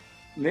lord.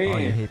 Man. Oh,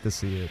 you hate to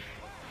see it.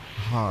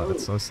 Oh,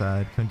 that's so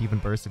sad. Couldn't even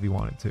burst if he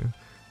wanted to.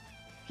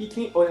 He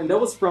can't. Oh, and that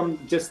was from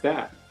just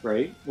that,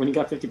 right? When he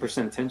got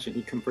 50% attention,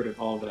 he converted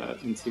all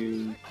that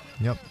into.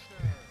 Yep.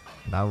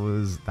 That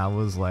was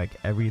like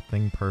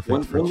everything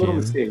perfect for one little Jin.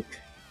 mistake.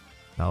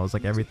 That was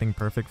like everything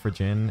perfect for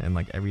Jin and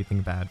like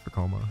everything bad for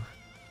Coma.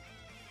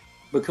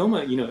 But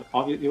Coma, you know,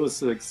 it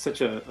was like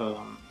such a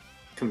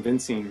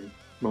convincing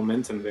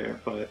momentum there.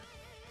 But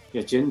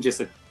yeah, Jin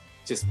just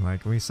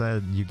like we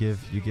said, you give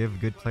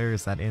good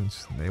players that inch,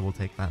 they will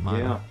take that mile.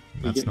 Yeah,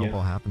 that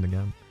snowball happened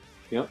again.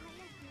 Yep.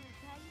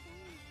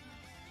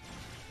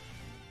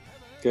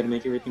 Gotta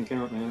make everything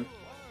count, man.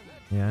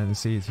 Yeah, and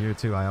see it's here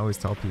too. I always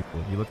tell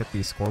people, you look at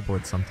these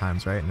scoreboards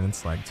sometimes, right? And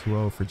it's like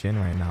 2-0 for Jin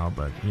right now,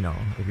 but you know,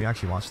 if you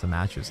actually watch the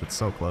matches, it's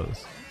so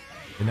close.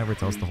 It never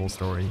tells the whole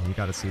story. You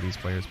gotta see these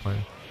players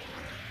play.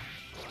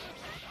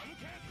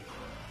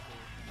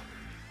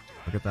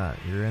 Look at that.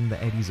 You're in the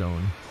Eddie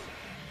zone.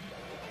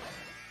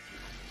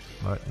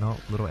 But no,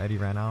 little Eddie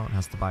ran out and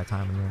has to buy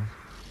time again.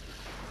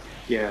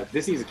 Yeah,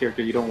 this is a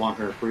character you don't want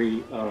her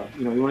free.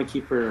 You know, you want to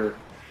keep her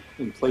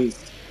in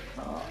place.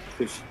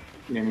 Because,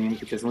 you know what I mean?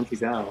 Because once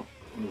she's out,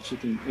 I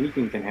mean,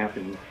 anything can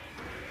happen.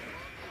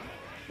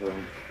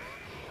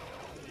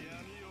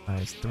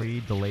 Nice. 3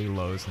 delay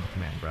lows in the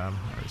command grab.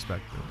 I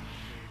respect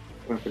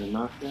it. Going for the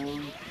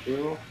knockdown.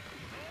 Still.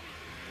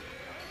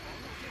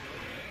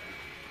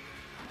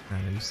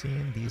 And are you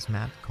seeing these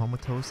Matt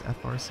comatose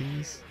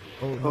FRCs?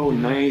 Oh,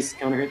 nice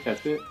counter hit.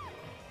 That's it.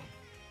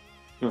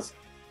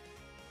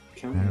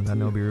 And that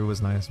Nobiru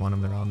was nice. One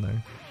of them on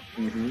there.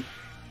 Mm-hmm.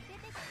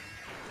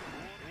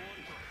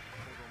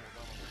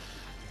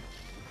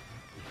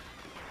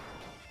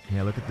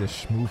 Yeah, look at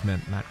this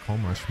movement. Matt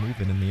Coma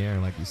moving in the air,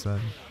 like you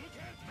said.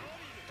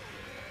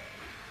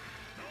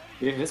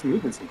 Yeah, his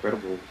movement's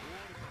incredible.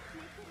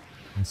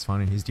 It's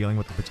funny. He's dealing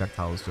with the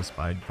projectiles just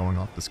by going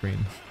off the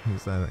screen.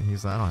 He's I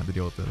don't have to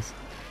deal with this.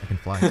 I can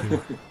fly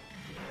too.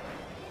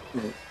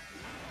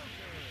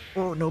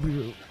 Oh,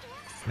 Nobiru.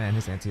 Man,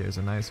 his anti-airs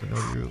are nice for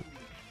Nobiru.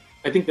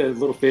 I think the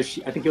little fish.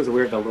 I think he was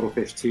aware of that little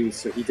fish too,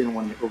 so he didn't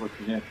want to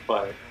overcommit.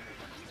 But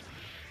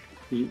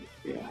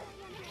yeah.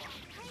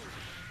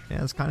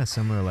 Yeah, it's kind of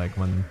similar like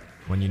when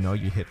you know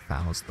you hit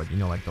Faust, but you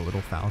know like the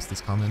little Faust is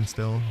coming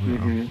still. You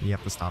know, you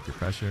have to stop your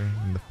pressure,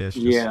 and the fish.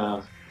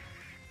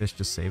 Fish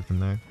just saved him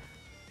there.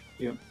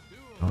 Yep.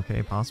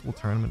 Okay, possible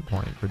tournament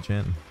point for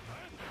Jin.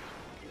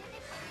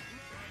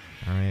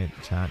 Alright,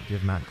 chat,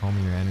 give Matt Coma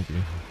your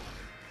energy.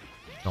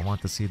 Don't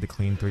want to see the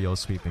clean 3-0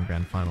 sweep in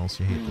Grand Finals,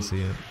 you hate to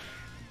see it.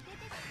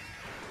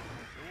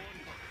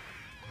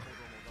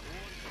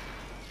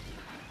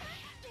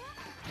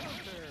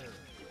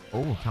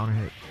 Oh, counter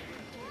hit.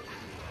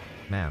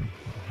 Man,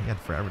 he had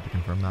forever to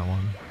confirm that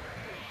one.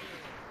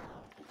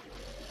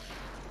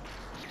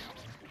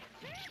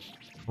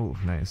 Oh,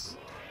 nice.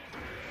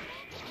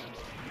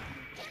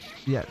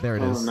 Yeah, there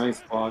it is. Oh, nice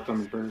block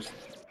on the burst.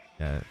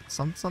 Yeah,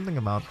 something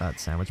about that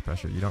sandwich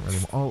pressure. You don't really.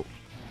 Oh,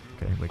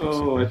 okay. Wake up,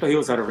 super. I thought he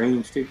was out of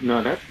range too.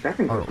 No, that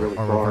thing goes really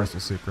far.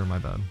 Reversal super. My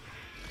bad.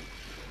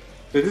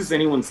 If this is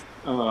anyone's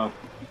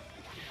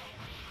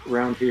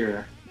round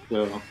here,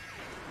 so.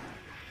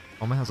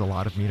 Oma has a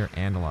lot of meter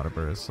and a lot of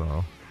burst,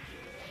 so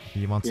if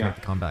he wants to make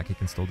the comeback, he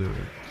can still do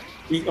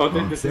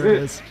it. This is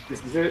it.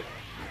 This is it.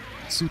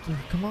 Super,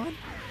 come on.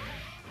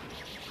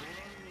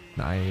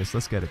 Nice,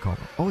 let's get it, Coma.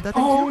 Oh, that.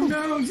 Oh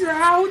no!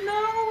 Oh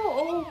no!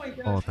 Oh my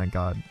god! Oh, thank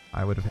God!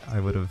 I would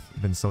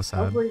have been so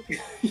sad. Like,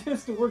 he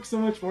has to work so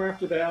much more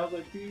after that. I was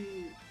like,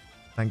 dude.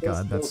 Thank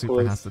God that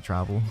super has to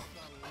travel.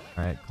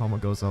 All right, Coma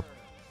goes up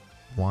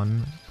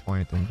 1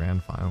 point in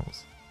Grand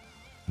Finals.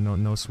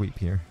 No sweep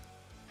here.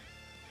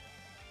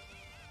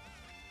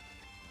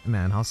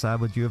 Man, how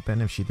sad would you have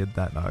been if she did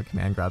that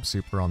command grab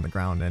super on the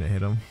ground and it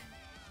hit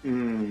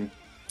him?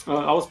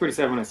 I was pretty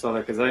sad when I saw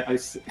that because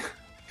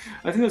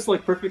I think that's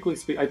like perfectly.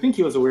 I think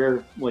he was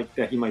aware like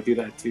that he might do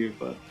that too,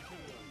 but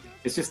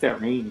it's just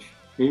that range.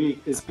 Maybe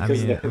it's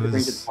because of the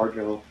range of the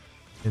Parjo.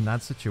 In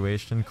that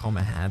situation,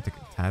 Coma had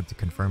to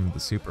confirm the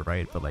super,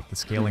 right? But like the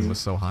scaling was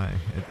so high,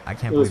 I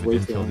can't believe it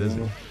didn't feel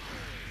dizzy.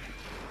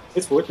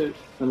 It's worth it.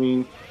 I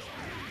mean,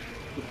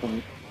 it's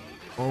funny.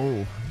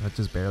 Oh, that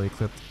just barely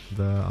clipped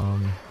the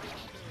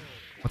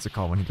what's it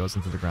called when he goes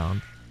into the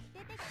ground?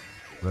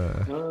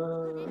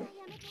 Oh,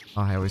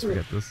 I always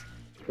forget this.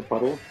 The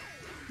puddle.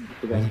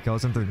 And he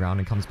goes into the ground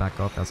and comes back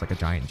up. That's like a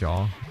giant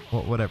jaw.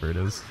 Well, whatever it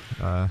is.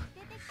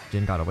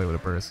 Jin got away with a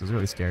burst. It was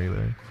really scary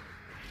there.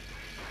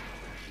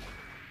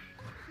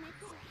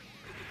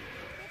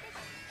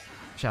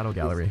 Shadow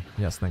Gallery.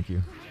 Yes, thank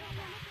you.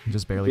 He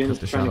just barely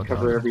clipped the shadow. Trying to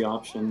cover every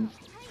option.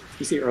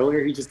 You see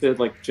earlier he just did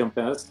like jump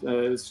S.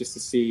 It was just to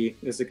see.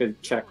 It was like a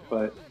check,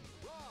 but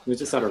it was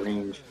just out of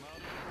range.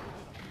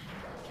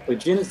 But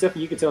Jin is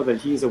definitely, you can tell that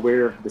he's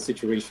aware of the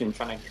situation,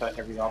 trying to cut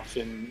every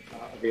option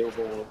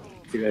available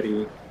to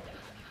Eddie.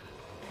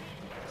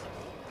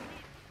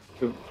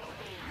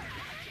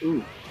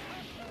 Ooh.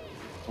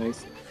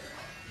 Nice.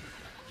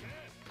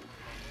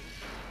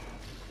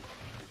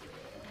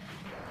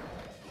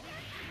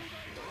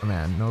 Oh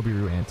man,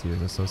 Nobiru anti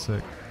is so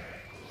sick.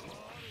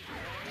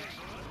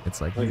 It's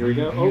like here we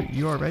go. Oh.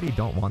 you already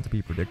don't want to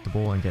be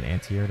predictable and get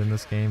anti-aired in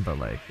this game, but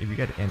like if you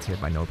get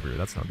anti-aired by Nobiru,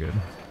 that's no good.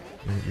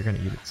 You're gonna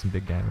eat some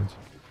big damage.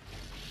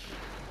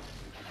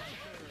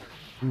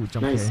 Ooh,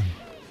 jump nice. K.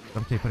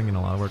 Jump K putting in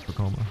a lot of work for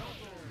Coma.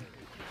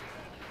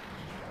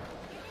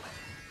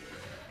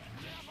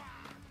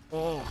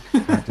 Oh.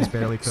 That just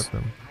barely clipped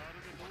him.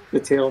 The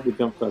tail of the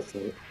jump press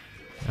though.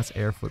 That's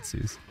air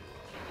footsies.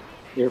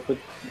 Air foot.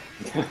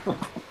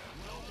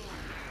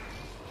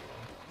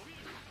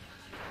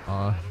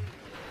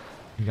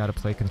 You gotta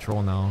play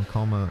control now.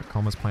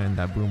 Coma's playing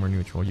that boomer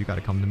neutral. You gotta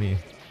come to me.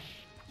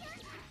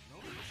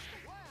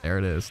 There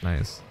it is.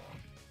 Nice.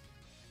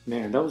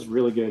 Man, that was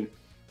really good.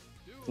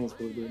 That was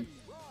really good.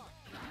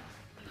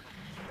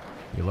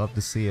 You love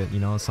to see it. You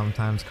know,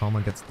 sometimes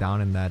Coma gets down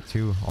in that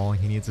too. All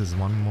he needs is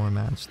one more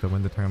match to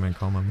win the tournament.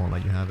 Coma won't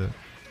let you have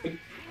it.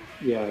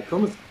 Yeah,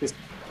 Coma's just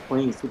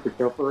playing super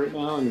careful right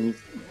now,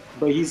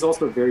 but he's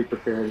also very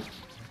prepared.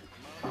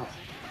 Oh.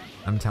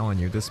 I'm telling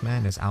you, this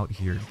man is out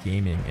here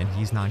gaming, and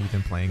he's not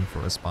even playing for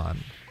a spot.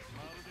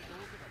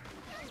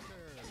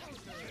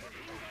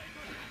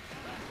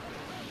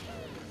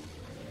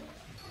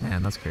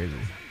 Man, that's crazy.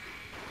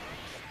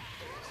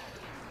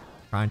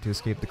 Trying to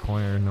escape the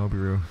corner,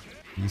 Nobiru.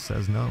 He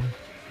says no.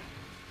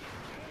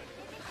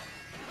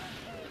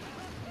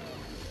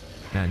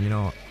 Man, you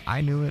know,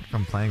 I knew it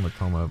from playing with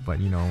Coma, but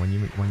you know,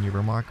 when you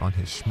remark on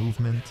his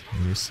movement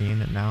and you're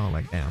seeing it now,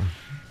 like damn,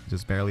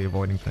 just barely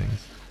avoiding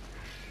things.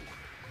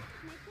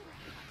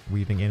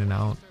 Weaving in and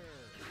out.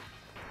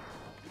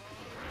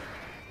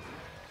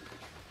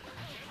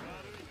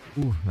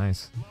 Ooh,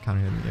 nice.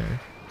 Counter hit in the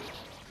air.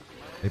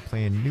 They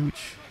play in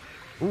Nooch.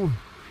 Ooh.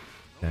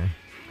 Okay.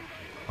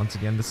 Once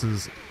again, this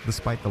is,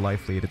 despite the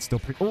life lead, it's still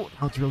pretty. Oh,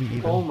 now it's really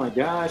even. Oh my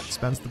gosh.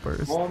 Spends the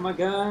burst. Oh my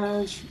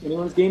gosh.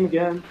 Anyone's game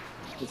again.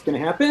 It's gonna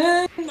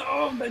happen.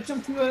 Oh, that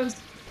jumped to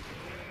us.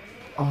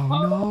 Oh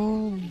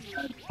no.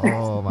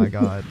 Oh my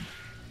god.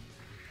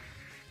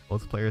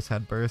 Both players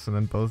had bursts and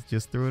then both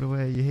just threw it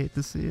away. You hate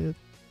to see it.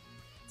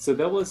 So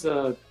that was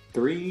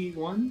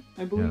 3-1,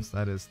 I believe? Yes,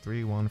 that is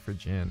 3-1 for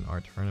Jin, our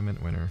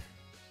tournament winner.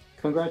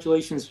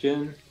 Congratulations,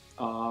 Jin.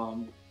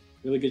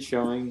 Really good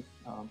showing.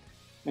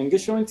 And good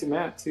showing to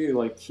Matt, too.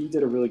 Like, he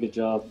did a really good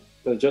job.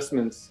 The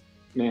adjustments,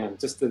 man,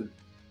 just the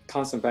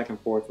constant back and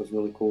forth was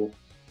really cool.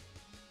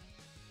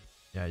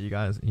 Yeah, you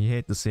guys, you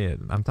hate to see it.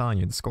 I'm telling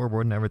you, the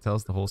scoreboard never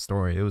tells the whole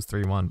story. It was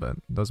 3-1, but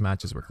those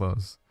matches were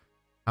close.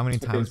 How many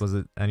times was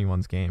it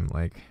anyone's game?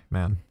 Like,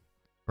 man,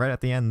 right at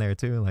the end there,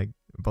 too. Like,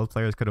 both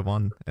players could have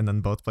won, and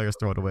then both players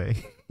throw it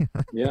away.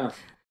 Yeah.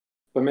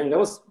 But, man, that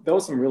was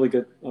some really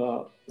good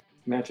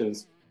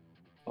matches.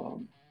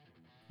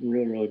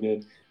 Really, really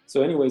good.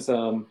 So, anyways,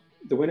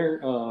 the winner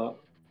of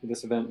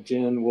this event,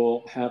 Jin,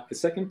 will have the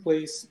second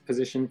place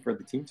position for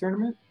the team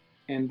tournament,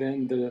 and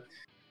then the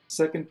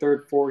second,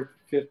 third, fourth,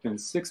 fifth, and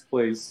sixth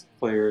place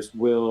players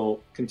will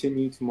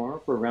continue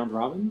tomorrow for a round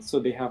robin, so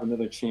they have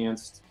another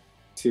chance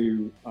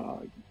to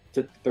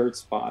get the third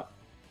spot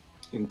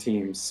in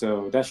teams.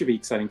 So that should be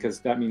exciting because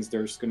that means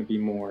there's going to be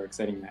more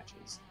exciting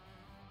matches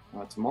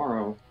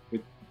tomorrow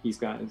with these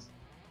guys.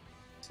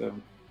 So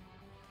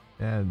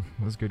yeah,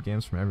 it was good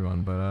games from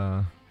everyone,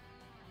 but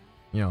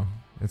you know,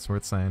 it's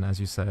worth saying, as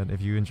you said,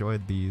 if you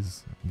enjoyed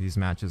these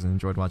matches and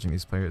enjoyed watching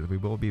these players, we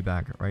will be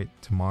back right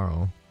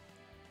tomorrow.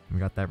 We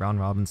got that round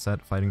robin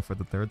set fighting for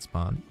the third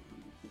spot.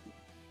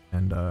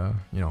 And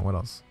you know, what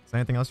else? Is there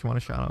anything else you want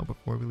to shout out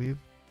before we leave?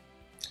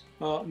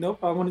 Nope,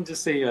 I wanted to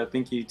say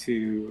thank you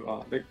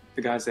to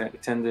the guys that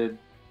attended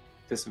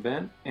this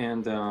event.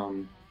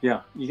 And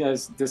yeah, you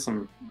guys did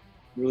some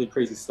really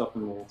crazy stuff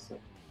in there. So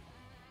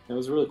it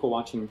was really cool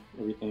watching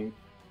everything.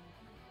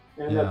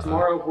 And Yeah,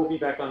 tomorrow we'll be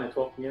back on at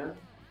 12 p.m.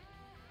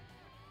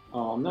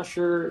 I'm not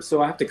sure,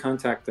 so I have to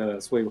contact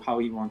Sway how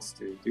he wants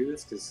to do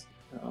this. Because,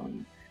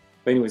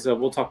 but anyways,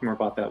 we'll talk more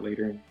about that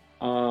later.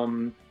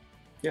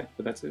 Yeah,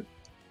 but that's it.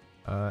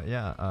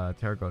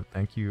 Terrago,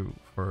 thank you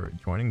for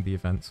joining the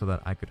event so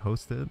that I could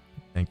host it.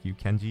 Thank you,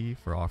 Kenji,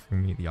 for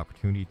offering me the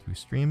opportunity to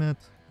stream it.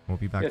 We'll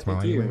be back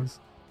tomorrow anyways.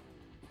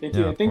 Thank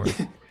you. I think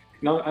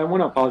no, I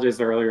want to apologize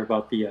earlier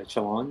about the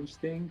challenge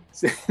thing.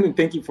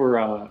 Thank you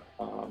for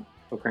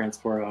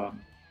Okrans for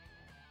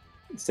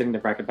setting the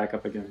bracket back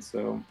up again.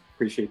 So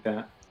appreciate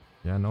that.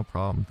 Yeah, no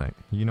problem.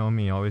 You know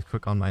me, always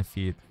quick on my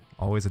feet,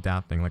 always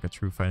adapting like a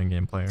true fighting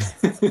game player,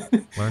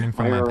 learning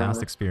from my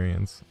past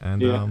experience.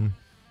 And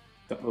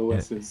the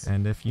OSs.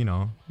 And if you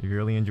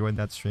really enjoyed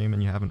that stream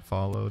and you haven't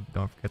followed,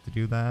 don't forget to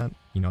do that.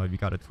 You know, if you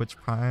got a Twitch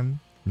Prime,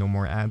 no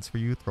more ads for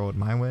you, throw it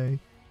my way.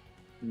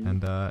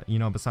 And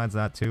besides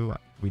that too,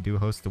 we do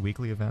host the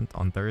weekly event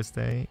on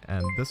Thursday,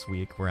 and this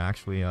week we're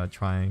actually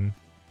trying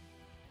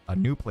a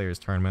new players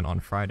tournament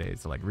on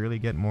Fridays to like really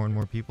get more and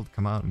more people to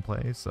come out and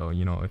play. So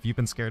if you've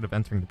been scared of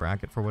entering the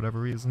bracket for whatever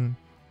reason,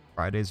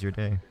 Friday's your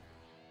day.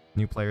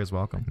 New players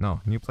welcome.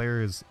 No, new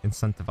players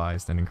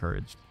incentivized and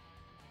encouraged.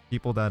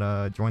 People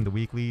that join the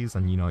weeklies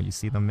and you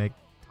see them make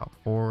top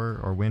 4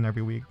 or win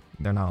every week,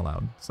 they're not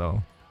allowed.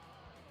 So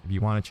if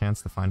you want a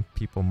chance to find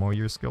people more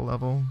your skill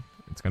level,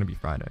 it's gonna be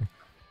Friday.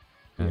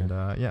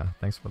 And yeah,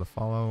 thanks for the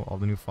follow, all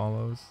the new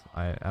follows.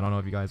 I don't know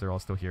if you guys are all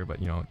still here,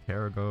 but you know,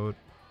 Terragoat,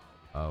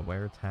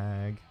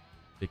 Weretag,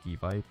 Vicky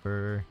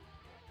Viper,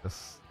 the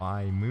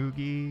Sly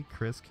Moogie,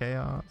 Chris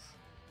Chaos,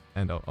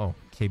 and oh,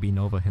 KB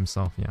Nova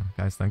himself. Yeah,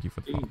 guys, thank you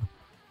for the follow.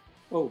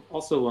 Oh,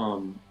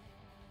 also,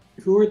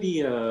 who are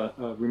the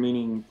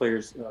remaining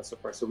players so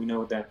far? So we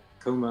know that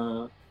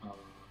Coma.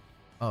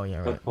 Oh yeah,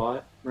 right.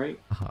 Plot, right?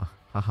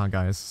 Haha,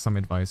 guys. Some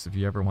advice: if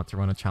you ever want to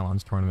run a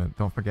challenge tournament,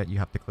 don't forget you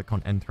have to click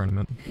on end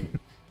tournament.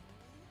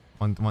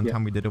 one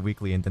time we did a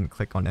weekly and didn't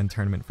click on end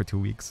tournament for 2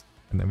 weeks,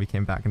 and then we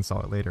came back and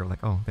saw it later. Like,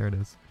 oh, there it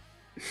is.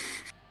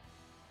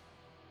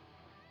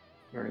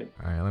 All right.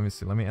 All right. Let me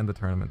see. Let me end the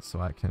tournament so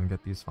I can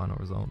get these final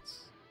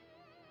results.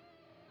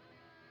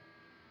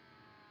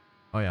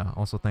 Oh yeah.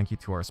 Also, thank you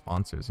to our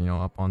sponsors. You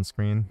know, up on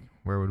screen.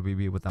 Where would we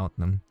be without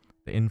them?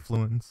 The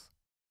Influence.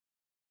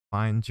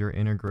 Find your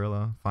inner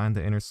gorilla, find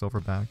the inner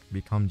silverback,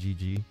 become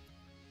GG.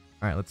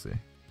 Alright, let's see.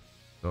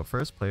 So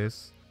first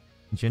place,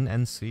 Jin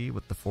NC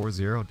with the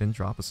 4-0, didn't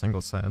drop a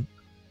single set.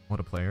 What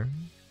a player.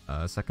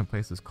 Second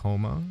place is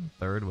Coma,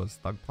 third was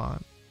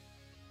Thugplot,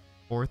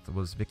 fourth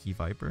was Vicky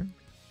Viper,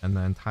 and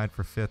then tied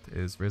for fifth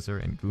is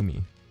Rizzer and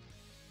Gumi.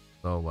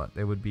 So what,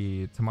 it would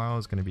be, tomorrow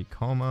is going to be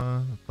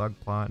Coma,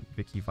 Thugplot,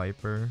 Vicky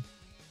Viper,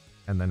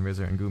 and then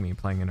Rizzer and Gumi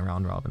playing in a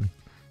round robin.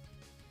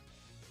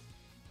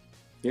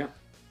 Yeah.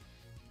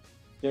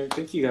 Yeah,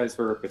 thank you guys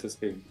for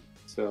participating.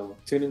 So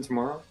tune in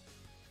tomorrow.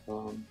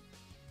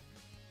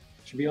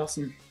 Should be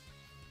awesome.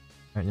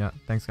 Alright, yeah,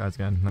 thanks guys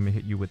again. Let me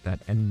hit you with that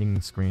ending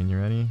screen. You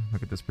ready?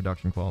 Look at this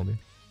production quality.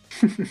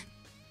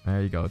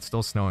 There you go. It's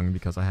still snowing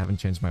because I haven't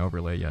changed my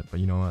overlay yet, but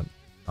you know what?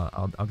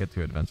 I'll get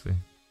to it eventually.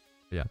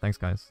 But yeah, thanks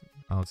guys.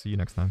 I'll see you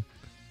next time.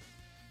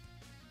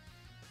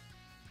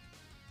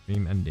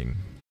 Stream ending.